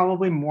folks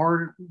probably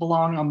more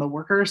belong on the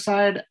worker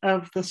side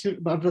of the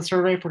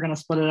survey if we're going to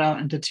split it out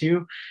into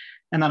two.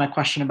 And then a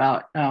question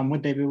about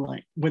would they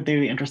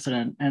be interested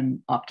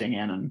in opting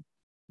in, and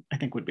I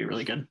think would be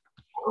really good.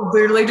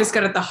 Literally just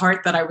got at the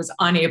heart that I was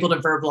unable to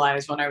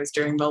verbalize when I was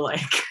doing the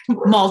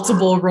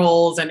multiple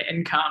roles and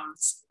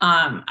incomes.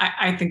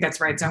 I think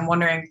that's right. So I'm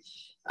wondering,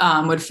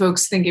 would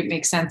folks think it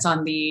makes sense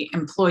on the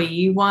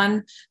employee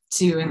one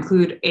to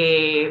include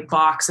a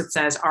box that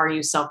says, are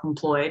you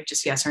self-employed?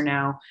 Just yes or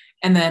no.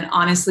 And then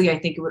honestly, I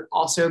think it would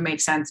also make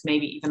sense,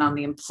 maybe even on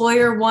the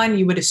employer one,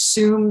 you would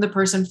assume the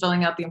person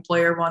filling out the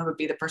employer one would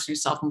be the person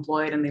who's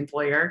self-employed and the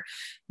employer,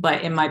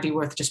 but it might be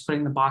worth just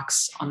putting the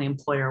box on the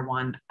employer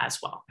one as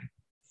well.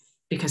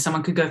 Because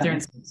someone could go through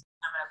and say, I'm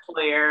an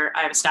employer,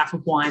 I have a staff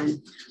of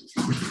one.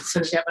 So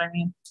do you get what I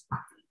mean?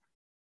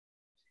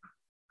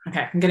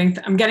 Okay,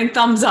 I'm getting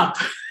thumbs up.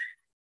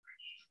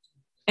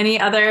 Any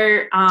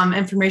other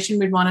information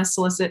we'd want to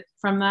solicit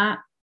from that?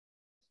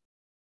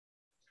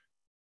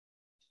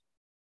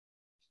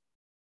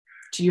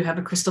 Do you have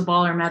a crystal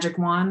ball or magic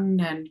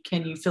wand, and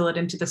can you fill it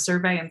into the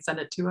survey and send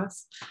it to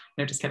us?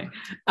 No, just kidding.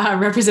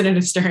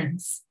 Representative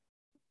Stearns.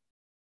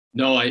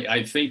 No,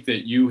 I think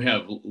that you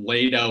have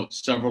laid out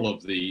several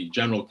of the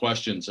general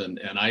questions, and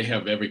I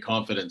have every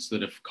confidence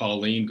that if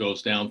Colleen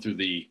goes down through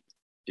the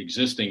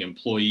existing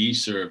employee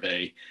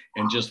survey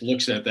and just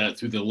looks at that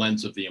through the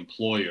lens of the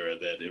employer,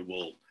 that it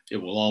will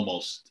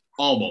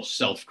almost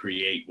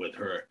self-create with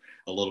her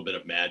a little bit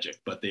of magic.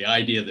 But the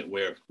idea that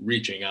we're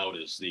reaching out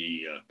is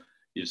the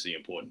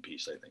important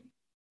piece, I think.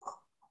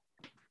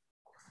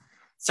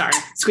 Sorry,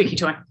 squeaky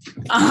toy.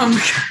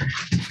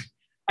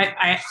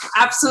 I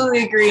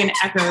absolutely agree and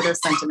echo those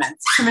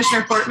sentiments.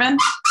 Commissioner Portman?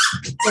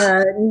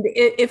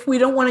 If we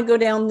don't want to go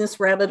down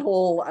this rabbit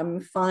hole, I'm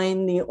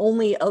fine. The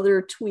only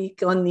other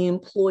tweak on the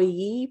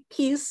employee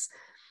piece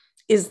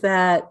is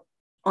that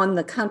on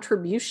the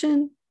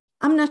contribution,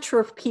 I'm not sure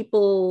if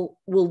people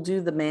will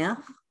do the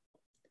math.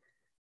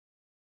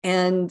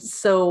 And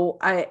so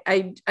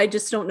I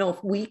just don't know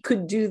if we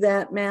could do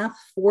that math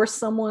for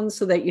someone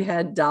so that you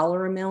had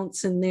dollar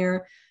amounts in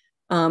there.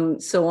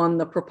 So on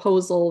the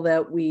proposal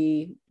that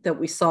we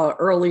saw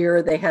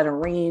earlier, they had a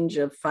range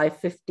of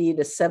 550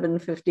 to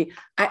 750.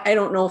 I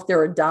don't know if there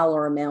are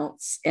dollar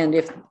amounts, and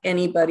if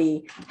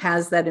anybody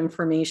has that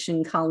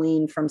information,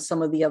 Colleen, from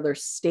some of the other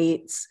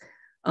states,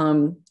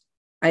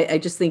 I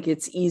just think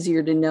it's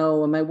easier to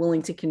know, am I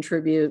willing to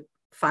contribute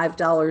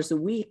 $5 a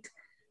week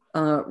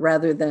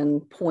rather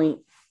than point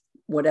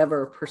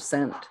whatever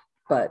percent?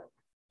 But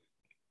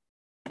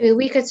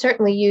we could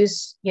certainly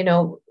use,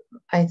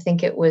 I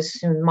think it was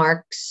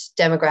Mark's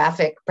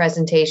demographic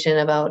presentation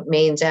about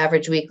Maine's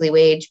average weekly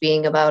wage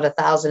being about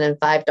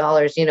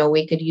 $1,005.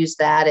 We could use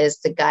that as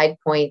the guide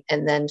point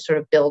and then sort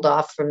of build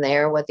off from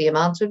there what the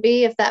amounts would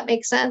be, if that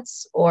makes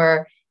sense.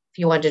 Or if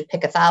you wanted to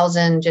pick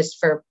 1,000 just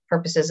for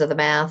purposes of the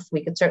math,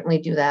 we could certainly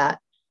do that.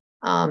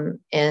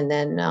 And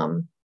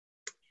then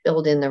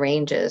build in the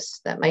ranges.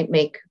 That might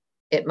make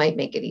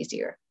it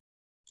easier.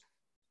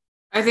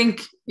 I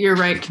think you're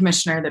right,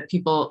 Commissioner, that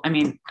people,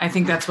 I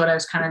think that's what I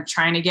was kind of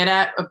trying to get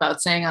at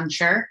about saying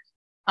unsure.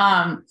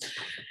 And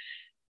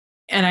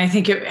I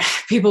think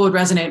people would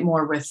resonate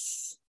more with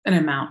an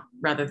amount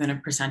rather than a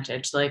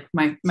percentage. Like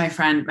my best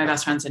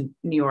friend's in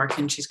New York,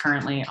 and she's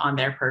currently on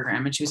their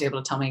program, and she was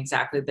able to tell me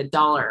exactly the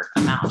dollar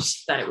amount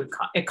that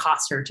it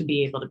cost her to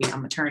be able to be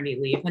on maternity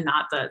leave, and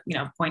not the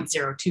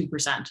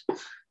 0.02%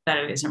 that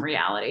it is in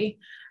reality.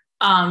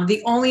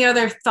 The only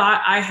other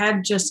thought I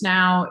had just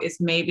now is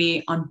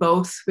maybe on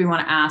both, we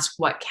want to ask,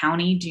 what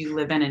county do you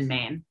live in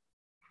Maine?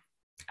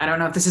 I don't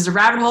know if this is a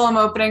rabbit hole I'm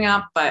opening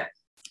up, but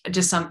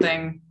just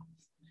something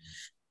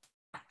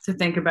to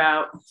think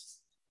about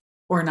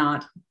or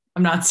not.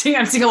 I'm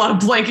seeing a lot of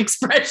blank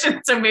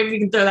expressions, so maybe you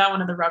can throw that one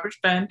in the rubbish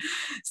bin.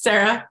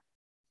 Sarah?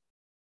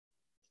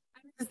 I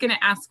was going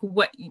to ask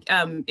what,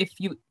 if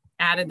you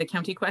added the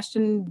county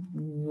question,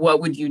 what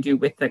would you do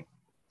with the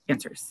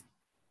answers?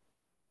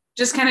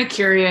 Just kind of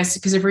curious,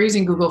 because if we're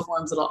using Google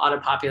Forms, it'll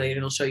auto-populate,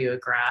 it'll show you a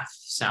graph.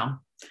 So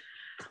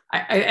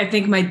I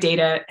think my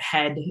data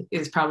head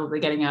is probably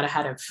getting out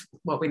ahead of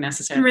what we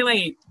necessarily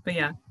relate, but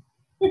yeah.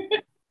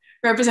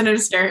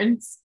 Representative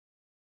Stearns.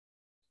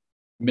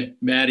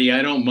 Maddie,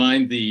 I don't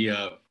mind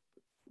the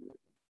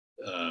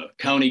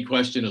county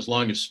question as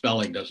long as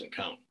spelling doesn't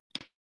count.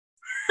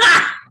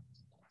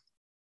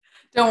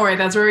 Don't worry,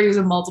 that's where we use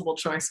a multiple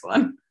choice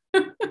one.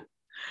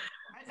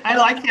 I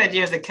like the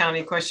idea of the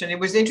county question. It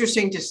was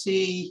interesting to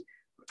see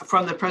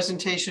from the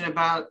presentation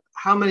about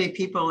how many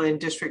people in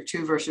District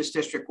 2 versus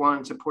District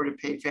 1 supported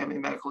paid family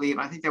medical leave.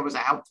 I think that was a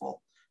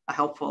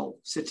helpful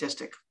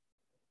statistic.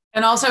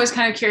 And also I was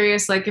kind of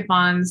curious, like if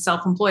on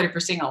self-employed, if we're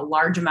seeing a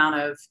large amount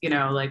of,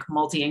 like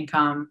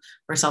multi-income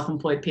or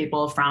self-employed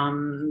people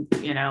from,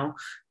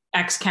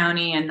 X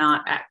county and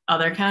not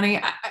other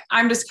county.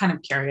 I'm just kind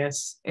of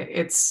curious.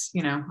 It's,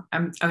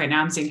 I'm okay.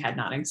 Now I'm seeing head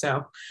nodding.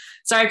 So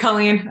sorry,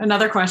 Colleen,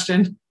 another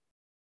question.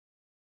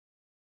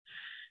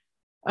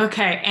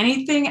 Okay,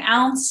 anything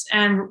else?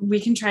 And we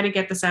can try to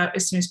get this out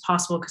as soon as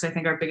possible because I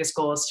think our biggest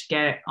goal is to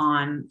get it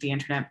on the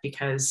internet,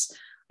 because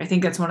I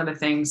think that's one of the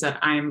things that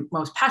I'm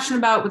most passionate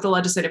about with the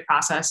legislative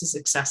process is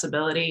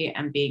accessibility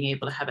and being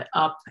able to have it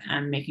up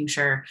and making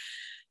sure,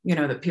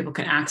 that people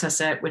can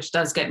access it, which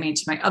does get me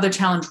to my other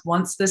challenge.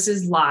 Once this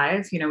is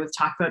live, we've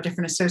talked about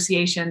different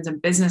associations and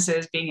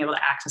businesses being able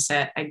to access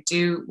it. I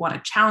do want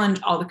to challenge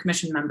all the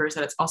commission members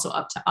that it's also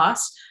up to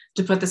us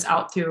to put this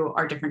out through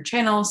our different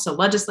channels. So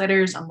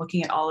legislators, I'm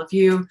looking at all of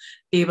you,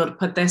 be able to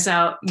put this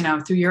out,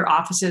 through your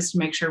offices to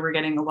make sure we're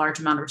getting a large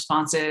amount of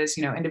responses,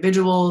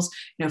 individuals,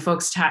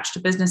 folks attached to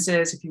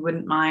businesses, if you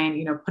wouldn't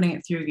mind, putting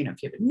it through, if you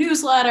have a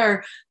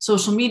newsletter,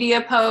 social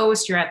media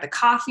post, you're at the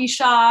coffee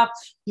shop,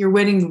 you're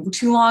waiting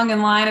too long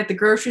in line at the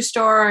grocery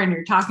store and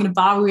you're talking to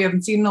Bob, we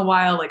haven't seen in a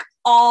while, like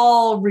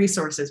all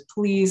resources,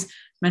 please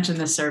mention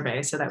this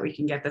survey so that we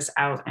can get this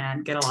out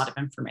and get a lot of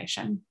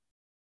information.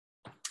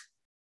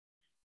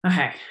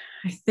 Okay,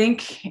 I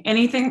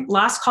think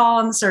last call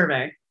on the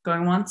survey,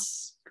 going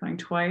once, going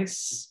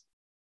twice.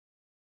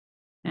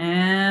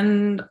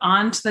 And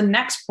on to the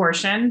next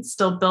portion,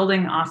 still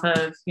building off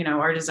of,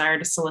 our desire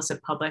to solicit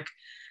public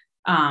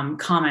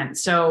comment.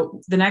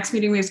 So the next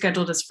meeting we have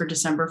scheduled is for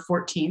December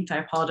 14th. I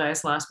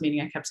apologize, last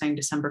meeting I kept saying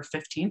December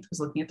 15th, was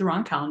looking at the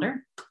wrong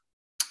calendar.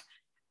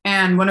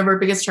 And one of our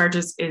biggest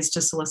charges is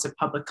to solicit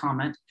public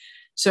comment.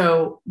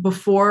 So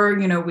before,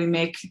 we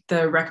make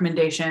the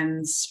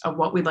recommendations of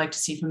what we'd like to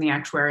see from the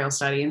actuarial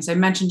study, and as I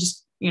mentioned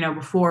just,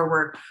 before,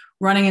 we're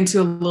running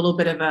into a little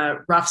bit of a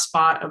rough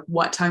spot of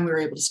what time we were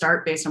able to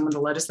start based on when the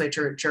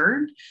legislature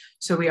adjourned.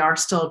 So we are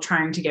still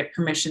trying to get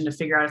permission to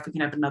figure out if we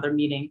can have another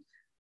meeting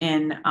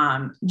in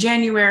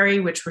January,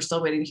 which we're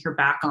still waiting to hear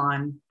back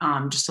on,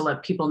 just to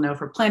let people know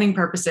for planning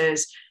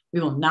purposes. We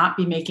will not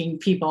be making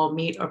people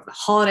meet over the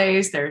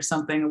holidays. There's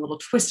something a little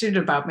twisted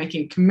about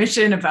making a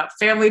commission about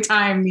family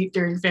time, meet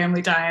during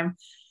family time.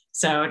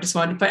 So I just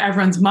wanted to put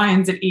everyone's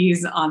minds at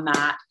ease on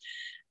that.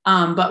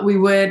 But we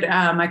would,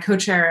 my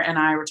co-chair and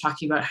I were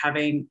talking about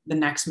having the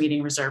next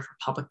meeting reserved for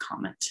public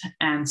comment.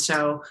 And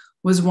so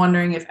was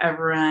wondering if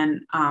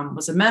everyone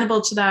was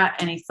amenable to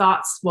that. Any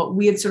thoughts? What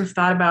we had sort of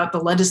thought about, the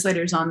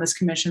legislators on this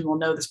commission will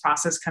know this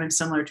process kind of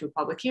similar to a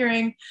public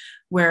hearing,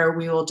 where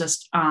we will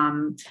just,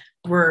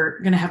 we're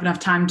going to have enough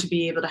time to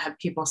be able to have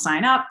people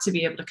sign up, to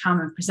be able to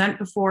come and present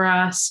before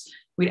us.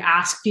 We'd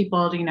ask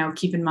people to,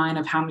 keep in mind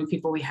of how many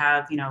people we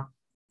have,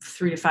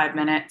 3 to 5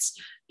 minutes,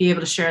 be able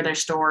to share their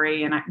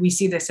story. And we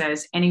see this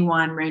as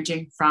anyone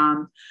ranging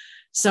from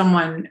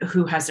someone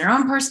who has their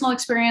own personal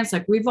experience,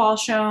 like we've all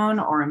shown,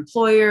 or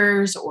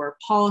employers, or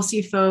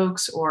policy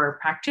folks, or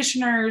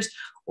practitioners,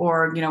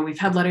 or, we've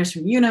had letters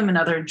from Unum and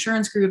other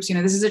insurance groups.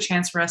 This is a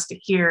chance for us to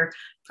hear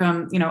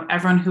from,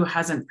 everyone who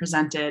hasn't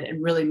presented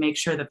and really make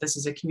sure that this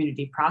is a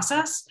community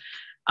process.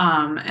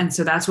 And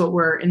so that's what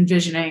we're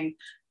envisioning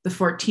the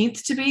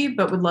 14th to be,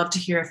 but would love to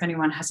hear if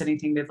anyone has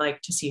anything they'd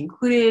like to see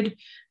included,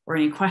 or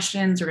any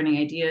questions or any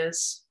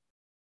ideas.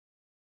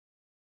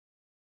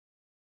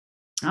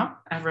 Oh,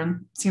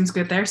 everyone seems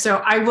good there.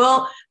 So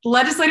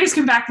legislators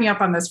can back me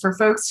up on this. For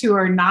folks who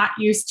are not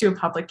used to a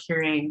public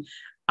hearing,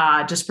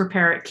 just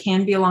prepare. It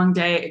can be a long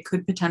day. It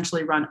could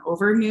potentially run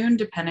over noon,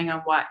 depending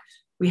on what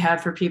we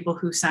have for people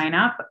who sign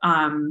up.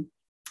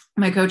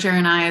 My co-chair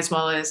and I, as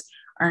well as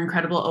our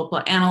incredible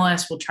OPLA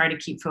analysts, will try to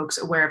keep folks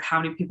aware of how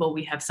many people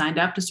we have signed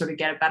up to sort of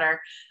get a better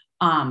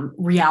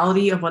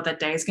reality of what that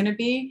day is going to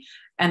be.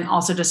 And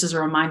also, just as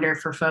a reminder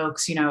for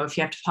folks, if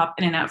you have to pop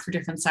in and out for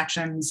different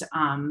sections,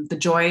 the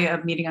joy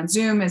of meeting on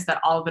Zoom is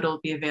that all of it will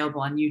be available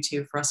on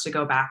YouTube for us to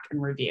go back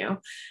and review.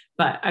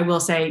 But I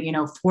will say,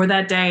 for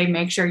that day,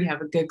 make sure you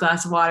have a good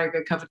glass of water, a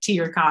good cup of tea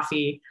or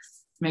coffee.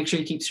 Make sure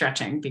you keep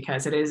stretching,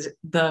 because it is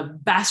the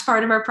best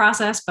part of our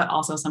process, but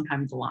also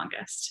sometimes the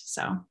longest.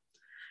 So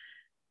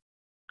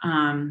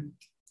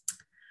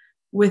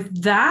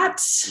with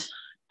that,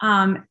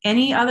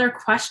 any other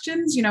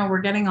questions?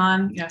 We're getting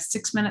on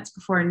 6 minutes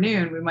before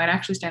noon. We might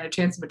actually stand a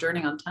chance of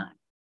adjourning on time.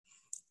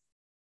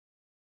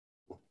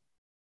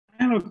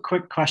 I have a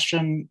quick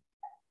question,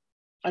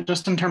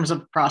 just in terms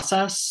of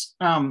process.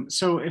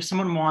 So if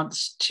someone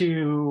wants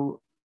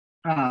to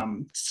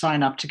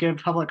sign up to give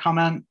public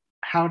comment,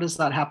 how does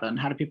that happen?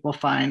 How do people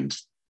find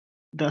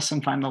this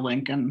and find the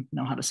link and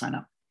know how to sign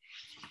up?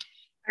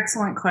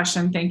 Excellent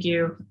question. Thank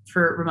you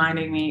for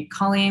reminding me.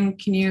 Colleen,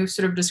 can you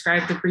sort of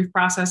describe the brief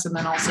process? And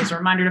then also as a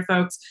reminder to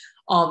folks,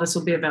 all of this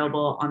will be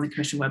available on the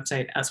commission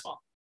website as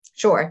well.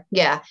 Sure.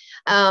 Yeah.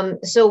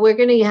 So we're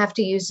going to have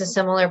to use a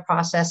similar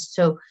process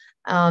to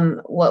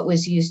what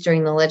was used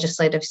during the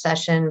legislative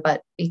session,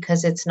 but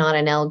because it's not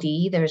an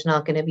LD, there's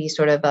not going to be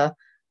sort of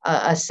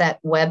a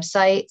set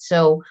website.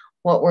 So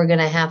what we're going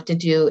to have to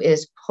do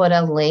is put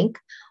a link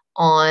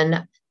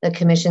on the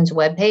commission's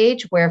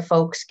webpage where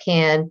folks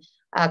can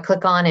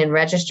click on and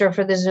register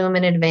for the Zoom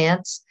in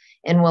advance.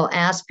 And we'll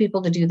ask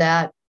people to do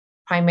that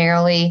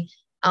primarily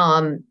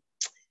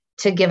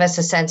to give us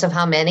a sense of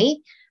how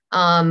many,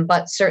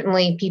 but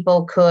certainly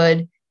people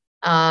could,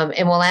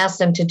 and we'll ask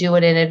them to do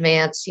it in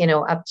advance, you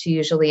know, up to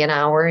usually an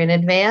hour in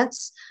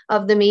advance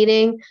of the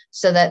meeting,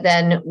 so that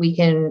then we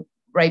can,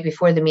 right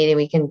before the meeting,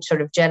 we can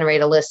sort of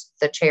generate a list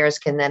the chairs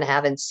can then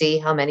have and see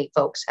how many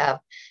folks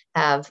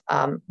have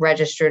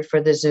registered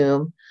for the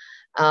Zoom.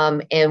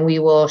 And we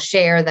will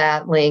share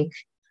that link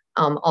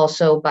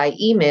also by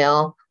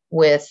email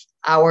with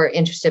our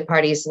interested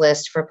parties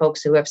list for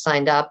folks who have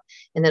signed up.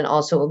 And then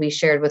also will be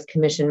shared with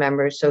commission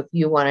members. So if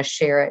you want to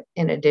share it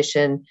in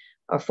addition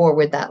or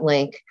forward that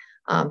link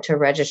to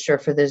register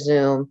for the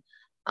Zoom,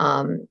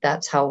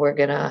 that's how we're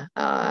gonna,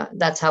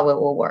 that's how it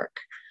will work.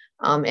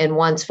 And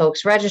once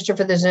folks register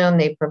for the Zoom,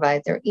 they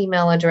provide their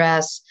email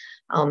address,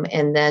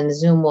 and then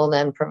Zoom will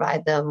then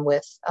provide them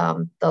with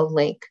the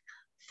link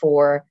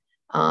for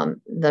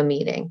the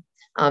meeting.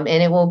 And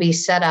it will be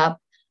set up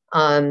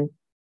a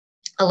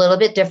little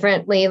bit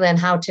differently than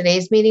how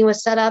today's meeting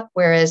was set up,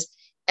 whereas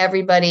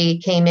everybody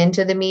came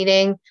into the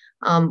meeting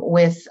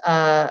with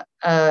a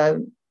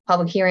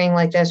public hearing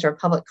like this or a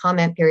public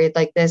comment period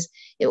like this.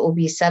 It will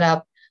be set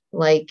up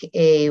like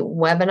a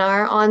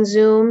webinar on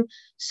Zoom.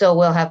 So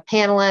we'll have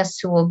panelists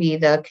who will be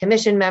the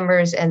commission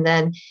members, and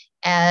then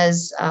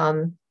as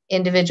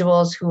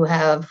individuals who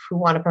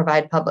want to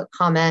provide public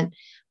comment,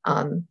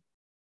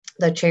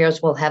 the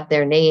chairs will have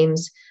their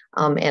names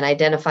and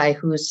identify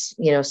who's,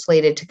 you know,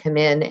 slated to come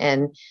in,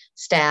 and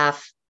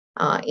staff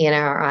in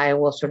RI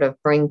will sort of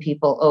bring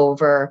people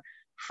over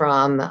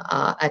from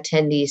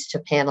attendees to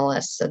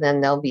panelists. So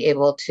then they'll be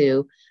able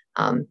to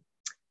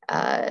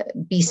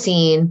be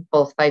seen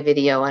both by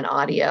video and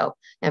audio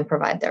and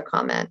provide their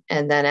comment.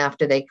 And then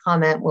after they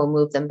comment, we'll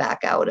move them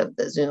back out of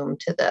the Zoom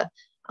to the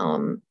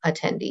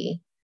attendee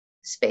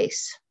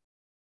space.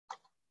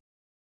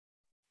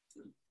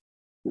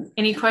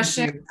 Any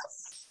questions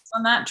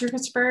on that, Drew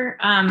Christopher?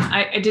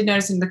 I did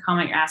notice in the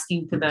comment you're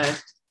asking for the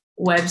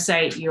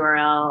website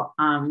URL.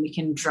 We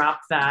can drop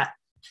that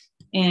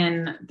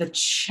in the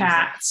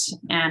chat.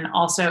 And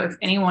also, if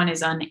anyone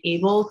is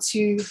unable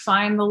to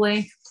find the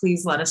link,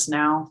 please let us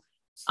know.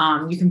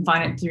 You can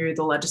find it through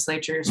the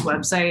legislature's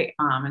website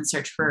and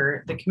search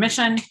for the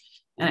commission,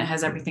 and it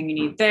has everything you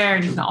need there.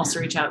 And you can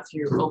also reach out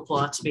through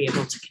OPLA to be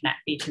able to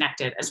be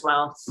connected as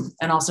well.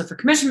 And also for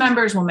commission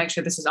members, we'll make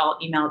sure this is all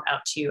emailed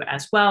out to you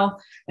as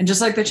well. And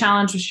just like the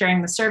challenge with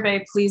sharing the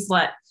survey, please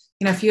let,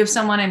 you know, if you have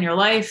someone in your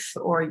life,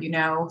 or you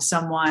know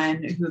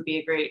someone who would be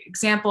a great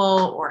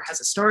example or has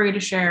a story to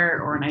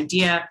share or an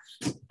idea,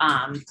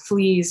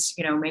 please,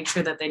 you know, make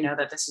sure that they know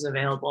that this is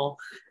available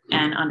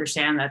and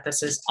understand that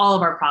this is all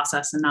of our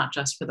process and not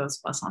just for those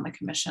of us on the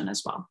commission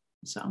as well.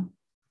 So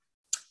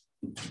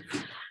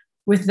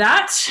with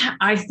that,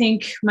 I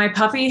think my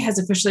puppy has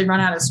officially run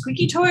out of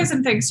squeaky toys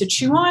and things to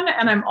chew on.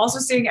 And I'm also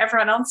seeing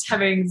everyone else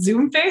having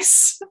Zoom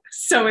face.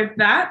 So with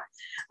that,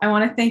 I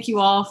want to thank you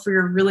all for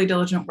your really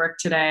diligent work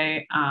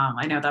today.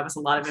 I know that was a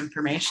lot of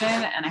information,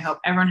 and I hope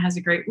everyone has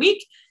a great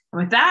week.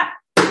 And with that,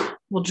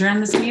 we'll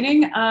adjourn this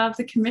meeting of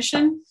the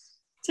commission.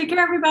 Take care,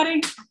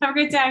 everybody. Have a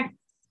great day.